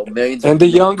 I don't know, millions of And the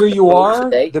younger you a are,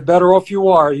 day. the better off you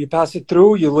are. You pass it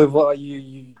through, you live,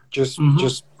 you just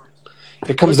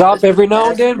it comes Listen, up every now and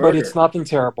mass then, but murder. it's nothing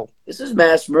terrible. This is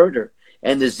mass murder,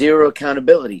 and there's zero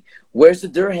accountability. Where's the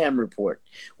Durham report?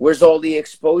 Where's all the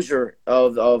exposure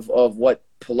of what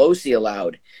Pelosi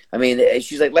allowed? I mean,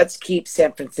 she's like, let's keep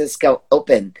San Francisco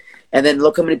open, and then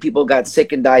look how many people got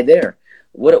sick and died there.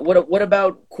 What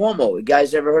about Cuomo? You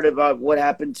guys ever heard about what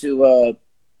happened to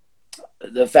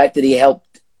the fact that he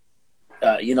helped,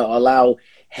 allow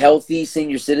healthy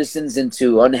senior citizens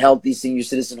into unhealthy senior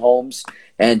citizen homes,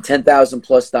 and 10,000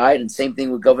 plus died? And same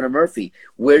thing with Governor Murphy.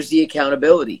 Where's the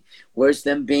accountability? Where's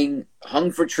them being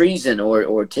hung for treason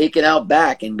or taken out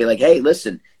back and be like, hey,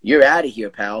 listen, you're out of here,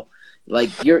 pal.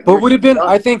 Like But would have been?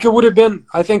 I think it would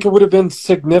have been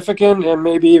significant, and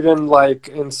maybe even like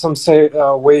in some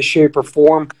way, shape, or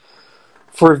form,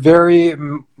 for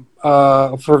the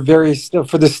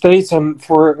states and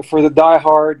for the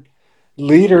diehard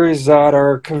leaders that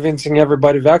are convincing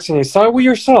everybody vaccinated. Start with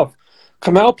yourself.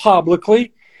 Come out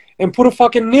publicly and put a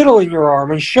fucking needle in your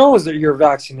arm and show us that you're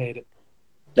vaccinated.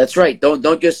 That's right.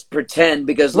 Don't just pretend,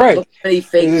 because right. Look how many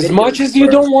fake as much as you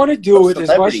don't want to do it, as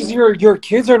much as your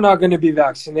kids are not going to be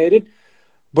vaccinated,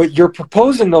 but you're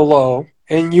proposing the law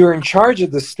and you're in charge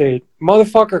of the state,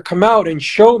 motherfucker, come out and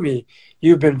show me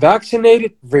you've been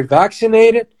vaccinated,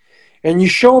 revaccinated, and you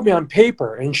show me on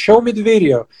paper and show me the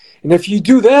video. And if you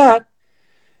do that,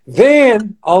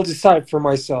 then I'll decide for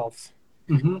myself.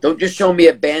 Mm-hmm. Don't just show me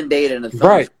a Band-Aid and a thumb,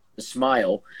 right. a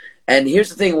smile. And here's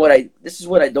the thing, this is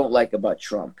what I don't like about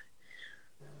Trump.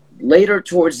 Later,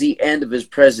 towards the end of his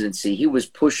presidency, he was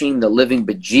pushing the living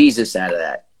bejesus out of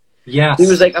that. Yes. He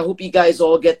was like, I hope you guys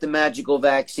all get the magical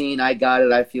vaccine. I got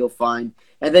it. I feel fine.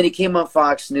 And then he came on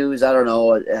Fox News, I don't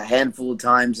know, a handful of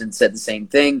times and said the same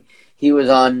thing. He was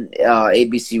on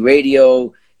ABC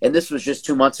Radio, and this was just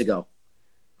 2 months ago,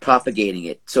 propagating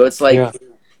it. So it's like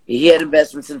he had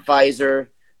investments in Pfizer.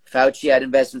 Fauci had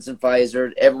investments in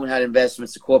Pfizer. Everyone had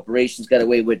investments. The corporations got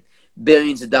away with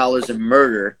billions of dollars in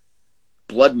murder,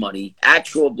 blood money,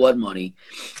 actual blood money.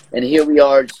 And here we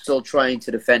are still trying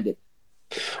to defend it.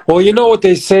 Well, you know what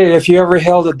they say. If you ever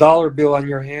held a dollar bill on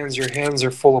your hands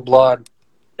are full of blood.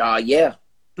 Yeah.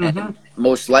 Mm-hmm. And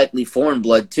most likely foreign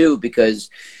blood, too, because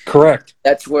correct.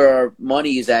 That's where our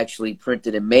money is actually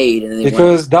printed and made. And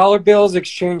because dollar bills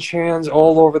exchange hands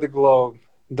all over the globe.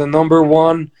 The number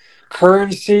one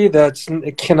currency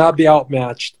it cannot be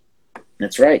outmatched.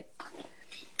 That's right.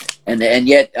 And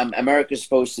yet America's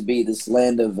supposed to be this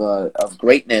land of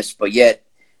greatness, but yet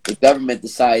the government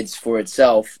decides for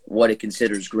itself what it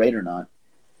considers great or not.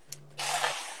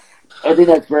 I think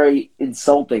that's very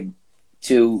insulting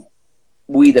to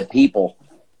we the people.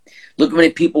 Look how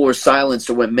many people were silenced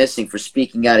or went missing for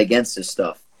speaking out against this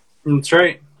stuff. That's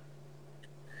right.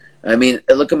 I mean,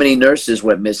 look how many nurses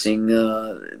went missing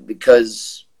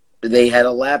because they had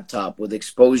a laptop with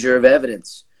exposure of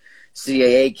evidence.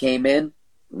 CIA came in,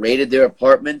 raided their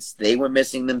apartments. They were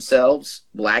missing themselves.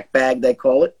 Black bag, they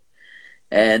call it.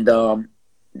 And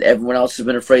everyone else has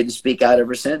been afraid to speak out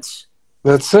ever since.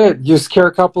 That's it. You scare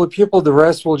a couple of people, the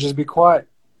rest will just be quiet.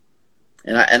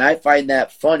 And I find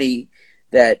that funny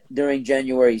that during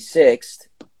January 6th,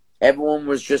 everyone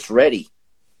was just ready.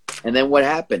 And then what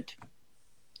happened?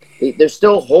 They're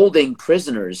still holding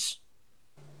prisoners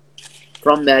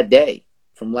from that day,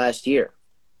 from last year.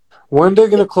 When are they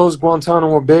going to close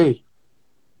Guantanamo Bay?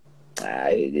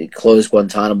 They closed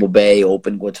Guantanamo Bay,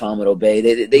 opened Guantanamo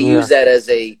Bay. They use that as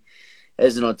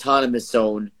an autonomous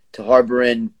zone to harbor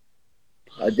in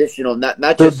additional, not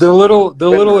just the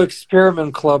little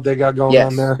experiment club they got going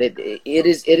on there. It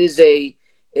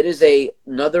is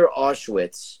another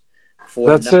Auschwitz for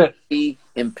Nazi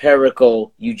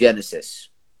empirical eugenicists.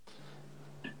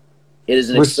 It is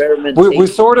an experiment. We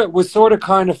sort of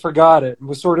kind of forgot it.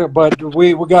 But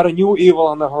we got a new evil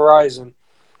on the horizon.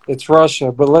 It's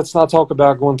Russia. But let's not talk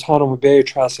about Guantanamo Bay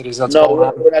atrocities. We're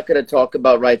not going to talk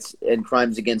about rights and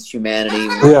crimes against humanity.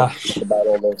 About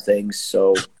all those things.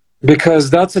 So because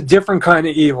that's a different kind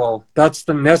of evil. That's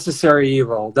the necessary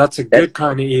evil. That's a good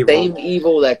kind of evil. Same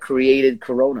evil that created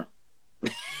Corona.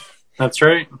 That's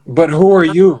right. But who are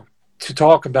you to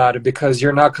talk about it? Because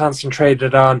you're not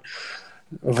concentrated on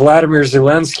Vladimir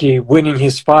Zelensky winning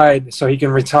his fight so he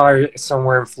can retire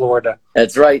somewhere in Florida.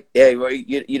 That's right. Yeah, well,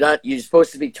 you're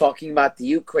supposed to be talking about the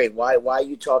Ukraine. Why are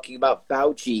you talking about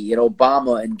Fauci and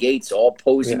Obama and Gates all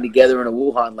posing together in a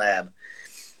Wuhan lab?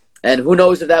 And who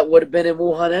knows if that would have been in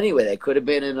Wuhan anyway? They could have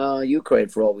been in Ukraine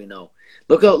for all we know.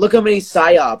 Look how many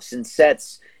psyops and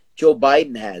sets Joe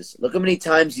Biden has. Look how many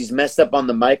times he's messed up on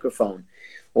the microphone.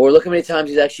 Or look how many times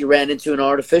he's actually ran into an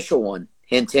artificial one.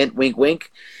 Hint, hint, wink, wink.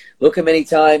 Look how many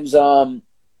times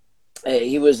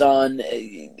he was on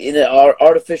in an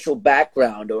artificial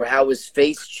background, or how his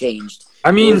face changed.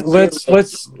 I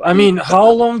mean, how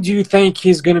long do you think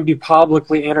he's going to be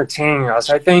publicly entertaining us?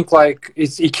 I think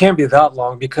it can't be that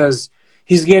long, because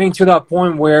he's getting to that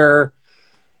point where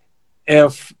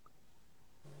his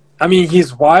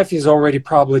wife is already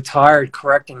probably tired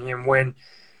correcting him when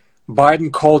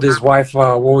Biden called his wife,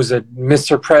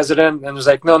 Mr. President, and was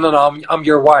like, no, I'm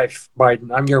your wife,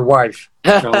 Biden, I'm your wife.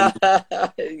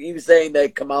 He was saying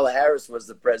that Kamala Harris was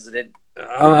the president.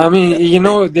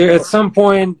 There at some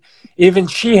point, even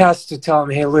she has to tell him,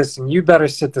 hey, listen, you better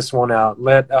sit this one out.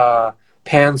 Let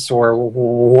Pence or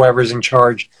whoever's in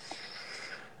charge.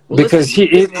 Well, because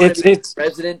it's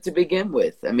president to begin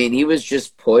with. I mean, he was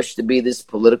just pushed to be this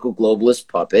political globalist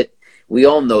puppet. We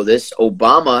all know this.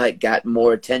 Obama had gotten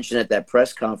more attention at that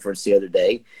press conference the other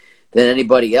day than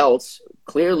anybody else.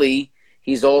 Clearly,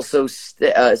 he's also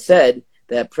said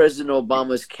that President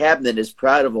Obama's cabinet is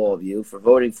proud of all of you for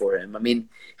voting for him. I mean,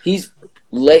 he's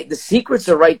late. The secrets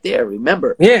are right there.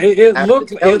 Remember? Yeah,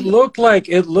 it looked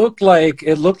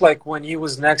like when he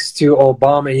was next to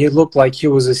Obama, he looked like he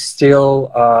was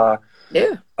still a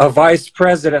vice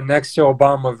president next to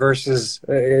Obama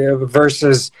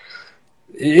versus.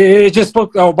 It just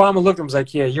looked. Obama looked at him, was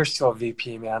like, "Yeah, you're still a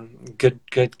VP, man. Good,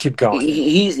 keep going."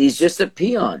 He's just a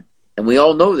peon, and we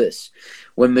all know this.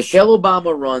 When Michelle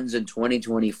Obama runs in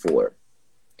 2024,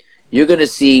 you're going to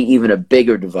see even a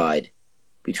bigger divide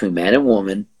between man and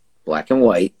woman, black and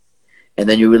white, and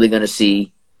then you're really going to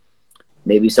see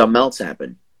maybe something else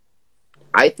happen.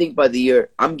 I think by the year,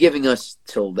 I'm giving us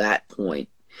till that point,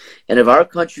 and if our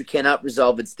country cannot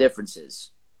resolve its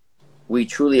differences, we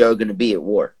truly are going to be at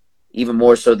war. Even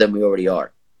more so than we already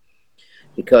are.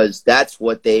 Because that's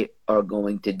what they are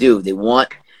going to do. They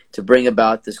want to bring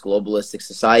about this globalistic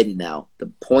society now. The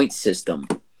point system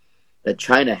that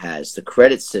China has, the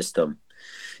credit system.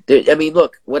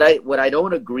 Look, what I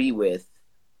don't agree with,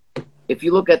 if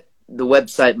you look at the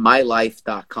website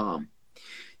mylife.com,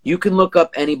 you can look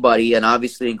up anybody, and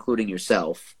obviously including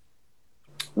yourself,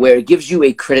 where it gives you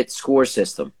a credit score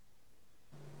system.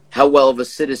 How well of a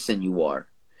citizen you are.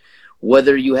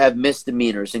 Whether you have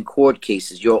misdemeanors and court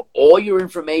cases, all your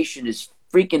information is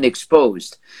freaking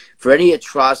exposed for any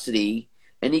atrocity,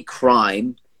 any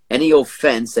crime, any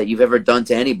offense that you've ever done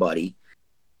to anybody.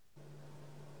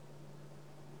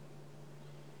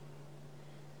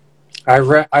 I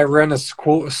ran a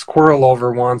squirrel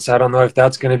over once. I don't know if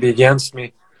that's going to be against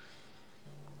me.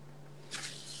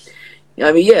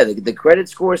 The credit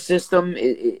score system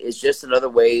is just another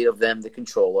way of them to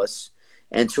control us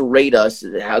and to rate us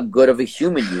how good of a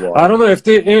human you are. I don't know if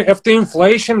the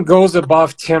inflation goes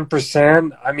above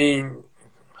 10%.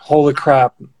 Holy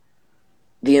crap!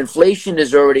 The inflation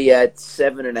is already at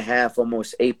 7.5%,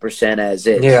 almost 8% as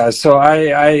is. Yeah, so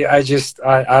I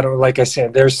don't, like I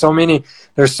said, there's so many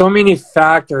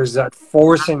factors that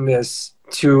forcing this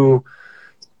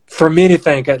for me to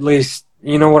think, at least,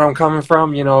 you know what I'm coming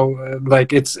from.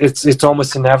 It's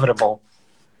almost inevitable.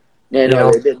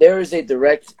 Yeah, there is a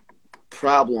direct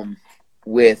problem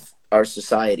with our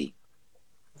society.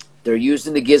 They're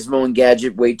using the gizmo and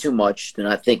gadget way too much. They're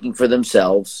not thinking for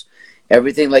themselves.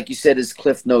 Everything, like you said, is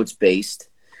Cliff Notes based.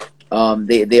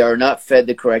 They are not fed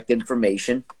the correct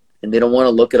information, and they don't want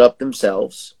to look it up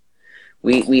themselves.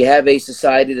 We have a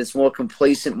society that's more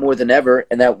complacent more than ever,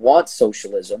 and that wants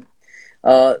socialism.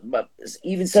 But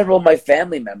even several of my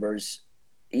family members,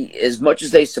 as much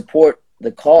as they support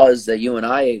the cause that you and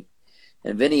I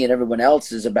and Vinny and everyone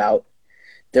else is about,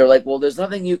 they're like, well, there's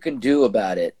nothing you can do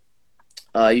about it.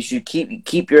 You should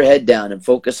keep your head down and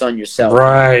focus on yourself.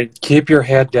 Right. Keep your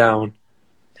head down.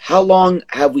 How long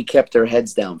have we kept our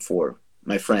heads down for,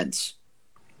 my friends?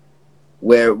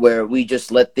 Where we just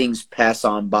let things pass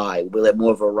on by. We let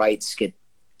more of our rights get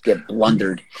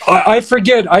blundered. I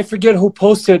forget who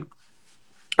posted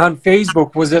on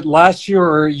Facebook. Was it last year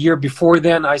or a year before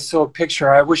then? I saw a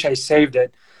picture. I wish I saved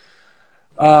it.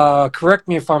 Correct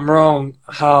me if I'm wrong.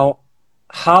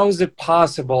 How is it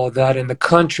possible that in the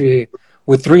country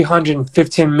with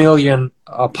 315 million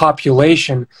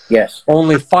population, yes,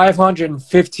 only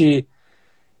 550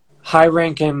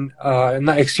 high-ranking,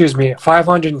 no, excuse me,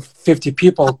 550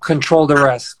 people control the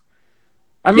rest.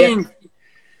 I mean,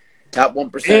 top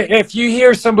 1%. if you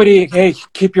hear somebody, hey,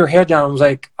 keep your head down,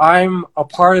 like, I'm a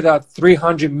part of that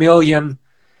 300 million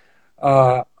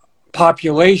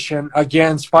population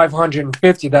against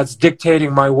 550 that's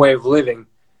dictating my way of living.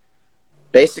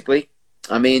 Basically,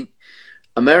 I mean,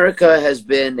 America has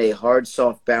been a hard,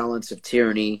 soft balance of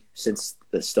tyranny since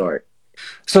the start.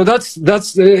 So that's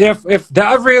if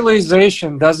that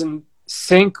realization doesn't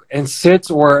sink and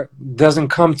sit or doesn't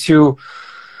come to,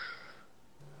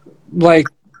 like,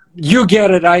 you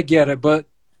get it, I get it, but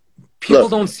people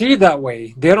Look, don't see it that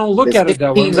way. They don't look the at it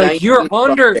that way. It's like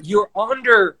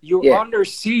 1619 you're Yeah. under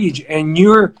siege and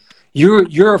you're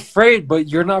afraid, but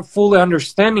you're not fully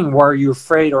understanding why you're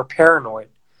afraid or paranoid.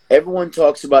 Everyone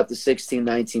talks about the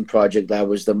 1619 Project. That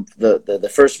was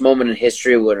the first moment in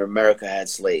history when America had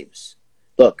slaves.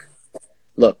 Look,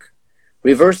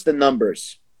 reverse the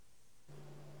numbers.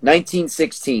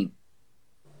 1916.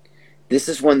 This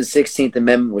is when the 16th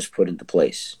Amendment was put into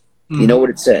place. You know what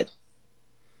it said?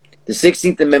 The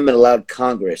 16th Amendment allowed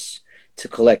Congress to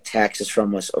collect taxes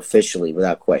from us officially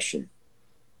without question.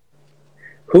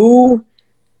 Who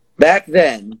back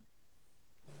then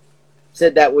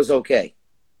said that was okay?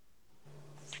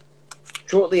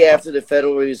 Shortly after the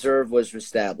Federal Reserve was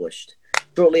established,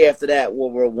 shortly after that,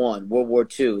 World War I, World War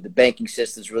II, the banking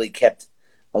systems really kept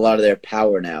a lot of their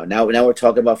power now. Now we're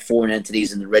talking about foreign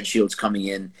entities and the Red Shields coming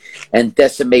in and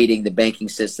decimating the banking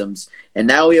systems. And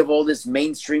now we have all this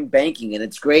mainstream banking, and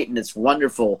it's great and it's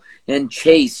wonderful. And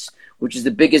Chase, which is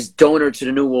the biggest donor to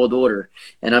the New World Order.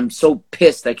 And I'm so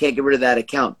pissed I can't get rid of that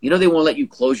account. You know they won't let you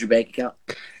close your bank account?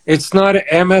 It's not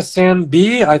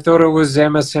MSNB. I thought it was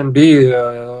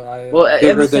MSNB. Well,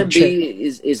 MSNB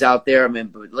is out there. I mean,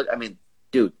 but look, I mean,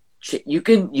 dude, you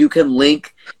can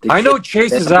link. I know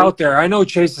Chase is out there. I know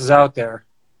Chase is out there.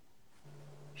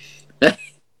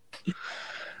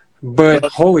 But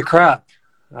holy crap.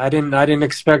 I didn't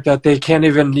expect that. They can't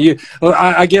even.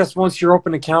 I guess once you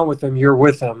open an account with them, you're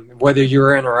with them, whether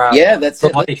you're in or out. Yeah, that's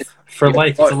it. For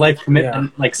life, it's a life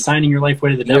commitment, like signing your life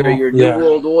away to the devil. Your New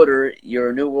World Order.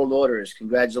 Your New World Orders.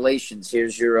 Congratulations.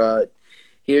 Here's your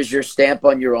stamp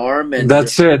on your arm, and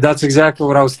that's it. That's exactly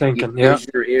what I was thinking. Here's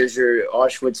your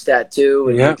Auschwitz tattoo,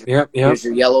 and here's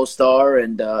your yellow star,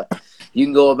 and you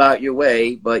can go about your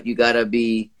way, but you gotta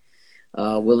be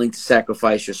willing to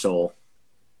sacrifice your soul,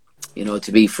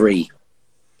 to be free.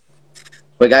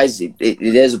 But guys, it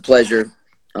is a pleasure.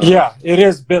 It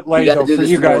is a bit late for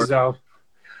you guys, though.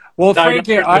 Well,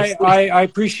 Frankie, I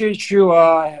appreciate you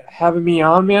having me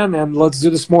on, man, and let's do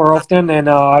this more often. And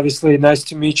obviously, nice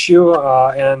to meet you.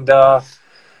 I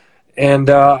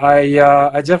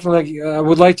definitely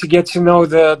would like to get to know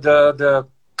the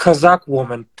Kazakh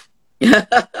woman.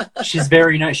 She's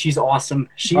very nice. She's awesome.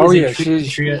 She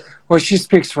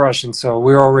speaks Russian, so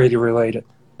we're already related.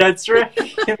 That's right.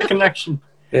 The connection.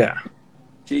 Yeah.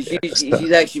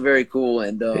 She's actually very cool,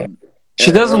 and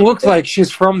she doesn't look like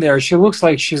she's from there. She looks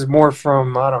like she's more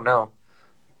from, I don't know,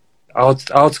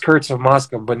 outskirts of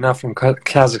Moscow, but not from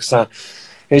Kazakhstan.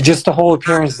 It just, the whole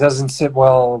appearance doesn't sit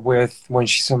well with when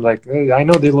she's like, I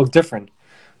know they look different,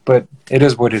 but it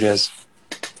is what it is.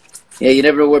 Yeah, you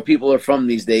never know where people are from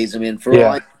these days. I mean, for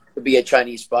all I could be a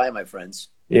Chinese spy, my friends.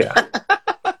 Yeah.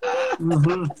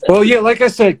 Well, like I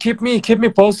said, keep me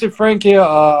posted, Frankie.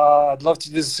 I'd love to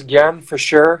do this again for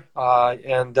sure. What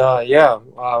a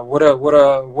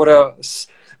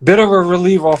bit of a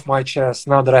relief off my chest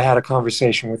now that I had a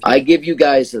conversation with you. I give you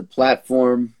guys a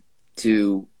platform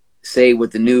to say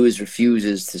what the news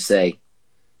refuses to say.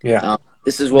 Yeah.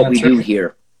 This is what we do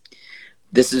here.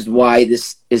 This is why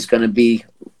this is going to be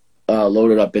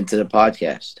loaded up into the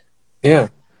podcast. Yeah.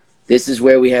 This is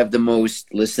where we have the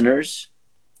most listeners.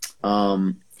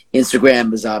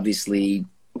 Instagram is obviously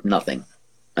nothing.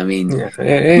 I mean,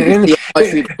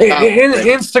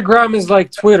 Instagram is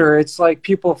like Twitter. It's like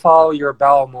people follow your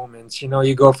bowel movements.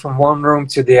 You go from one room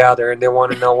to the other, and they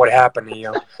want to know what happened to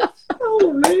you.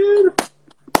 Oh man,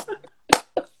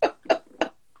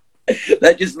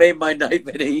 that just made my night,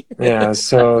 Vinny. Yeah.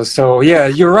 So yeah,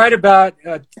 you're right about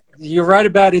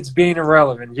it's being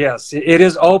irrelevant. Yes, it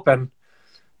is open,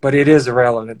 but it is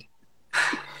irrelevant.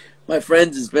 My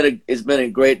friends, it's been a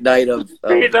great night of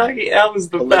that was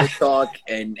the best talk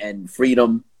and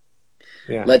freedom.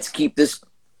 Yeah. Let's keep this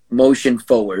motion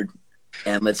forward,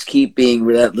 and let's keep being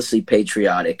relentlessly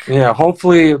patriotic. Yeah.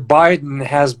 Hopefully, Biden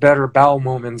has better bowel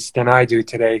movements than I do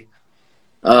today.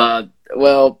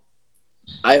 Well,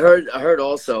 I heard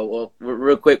also. Well,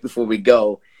 real quick before we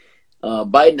go,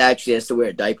 Biden actually has to wear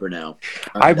a diaper now.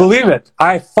 I believe it.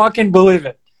 I fucking believe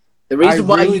it. The reason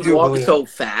why really he do walks believe so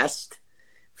fast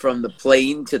from the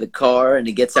plane to the car, and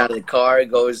he gets out of the car and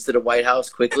goes to the White House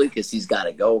quickly because he's got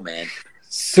to go, man.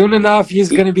 Soon enough, he's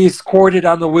going to be escorted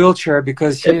on the wheelchair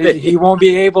because he won't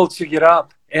be able to get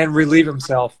up and relieve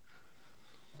himself.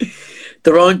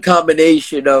 The wrong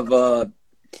combination of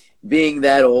being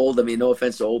that old. I mean, no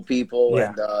offense to old people,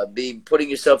 Yeah. and putting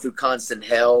yourself through constant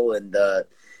hell, and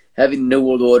having the New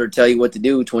World Order tell you what to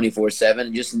do 24/7,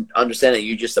 and just understand that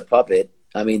you're just a puppet.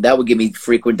 I mean, that would give me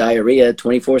frequent diarrhea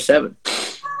 24/7.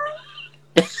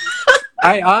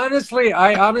 I honestly,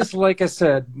 like I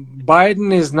said,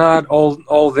 Biden is not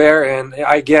all there, and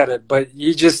I get it. But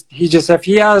he just, if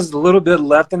he has a little bit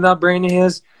left in that brain of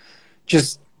his,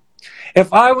 just,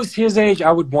 if I was his age,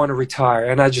 I would want to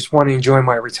retire, and I just want to enjoy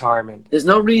my retirement. There's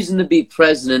no reason to be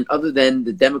president other than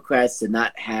the Democrats did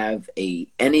not have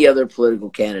any other political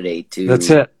candidate to. That's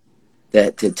it.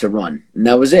 To run, and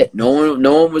that was it. No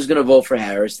one was going to vote for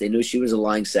Harris. They knew she was a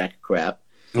lying sack of crap.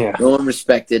 Yeah. No one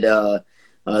respected the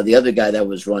other guy that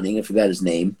was running. I forgot his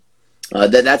name.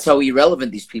 That's how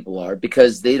irrelevant these people are,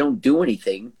 because they don't do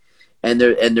anything, and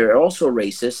they're also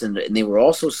racist, and they were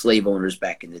also slave owners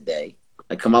back in the day.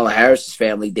 Like Kamala Harris's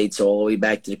family dates all the way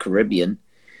back to the Caribbean.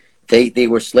 They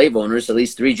were slave owners at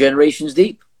least 3 generations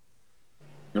deep.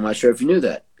 I'm not sure if you knew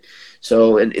that.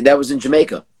 So, and that was in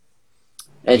Jamaica.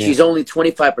 And she's only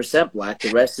 25% black.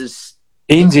 The rest is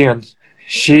Indian.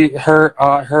 Her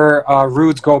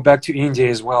roots go back to India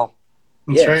as well.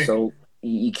 That's yeah. right. So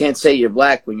you can't say you're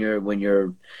black when you're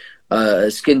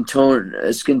skin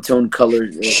tone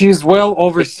color. She's well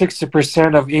over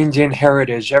 60% of Indian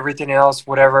heritage. Everything else,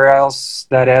 whatever else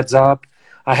that adds up.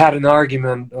 I had an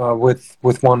argument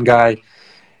with one guy,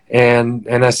 and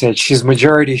I said she's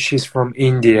majority. She's from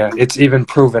India. It's even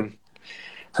proven.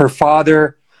 Her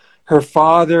father.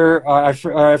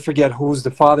 I forget who's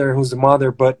the father, who's the mother,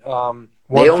 but one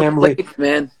family. Slaves,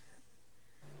 man,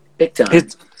 big time.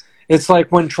 It's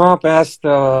like when Trump asked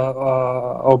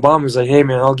Obama, was like, "Hey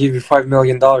man, I'll give you $5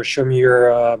 million. Show me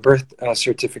your birth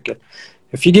certificate."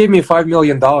 If you gave me $5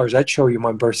 million, I'd show you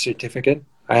my birth certificate.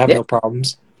 I have no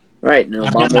problems. Right, and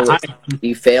Obama,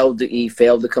 he failed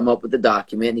to come up with the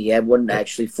document. He had one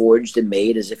actually forged and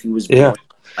made as if he was born.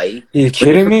 Are you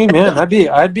kidding me, man? I'd be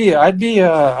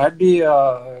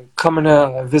coming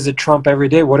to visit Trump every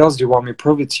day. What else do you want me to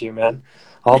prove it to you, man?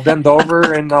 I'll bend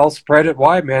over and I'll spread it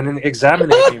wide, man, and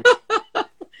examine you.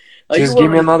 Just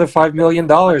give me another $5 million,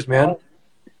 man.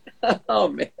 Oh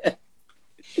man.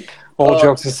 All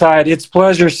jokes aside, it's a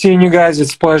pleasure seeing you guys.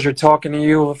 It's a pleasure talking to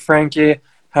you, Frankie.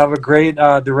 Have a great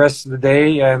the rest of the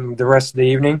day and the rest of the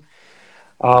evening.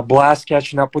 Blast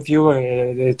catching up with you.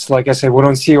 It's like I said, we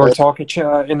don't see or talk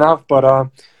enough, but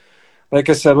like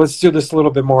I said, let's do this a little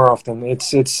bit more often.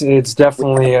 It's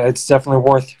definitely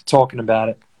worth talking about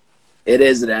it. It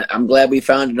is, and I'm glad we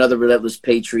found another relentless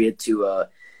patriot to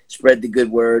spread the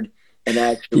good word and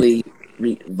actually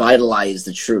revitalize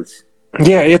the truth.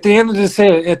 Yeah, at the end of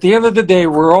the day,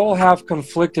 we all have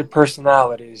conflicted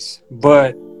personalities,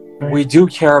 but we do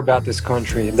care about this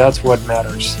country, and that's what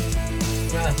matters.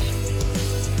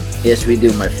 Yes, we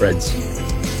do, my friends.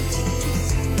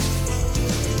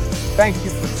 Thank you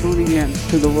for tuning in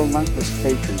to the Relentless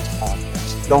Patriots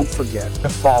podcast. Don't forget to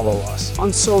follow us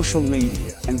on social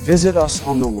media and visit us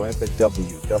on the web at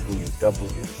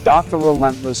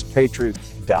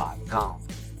www.therelentlesspatriots.com.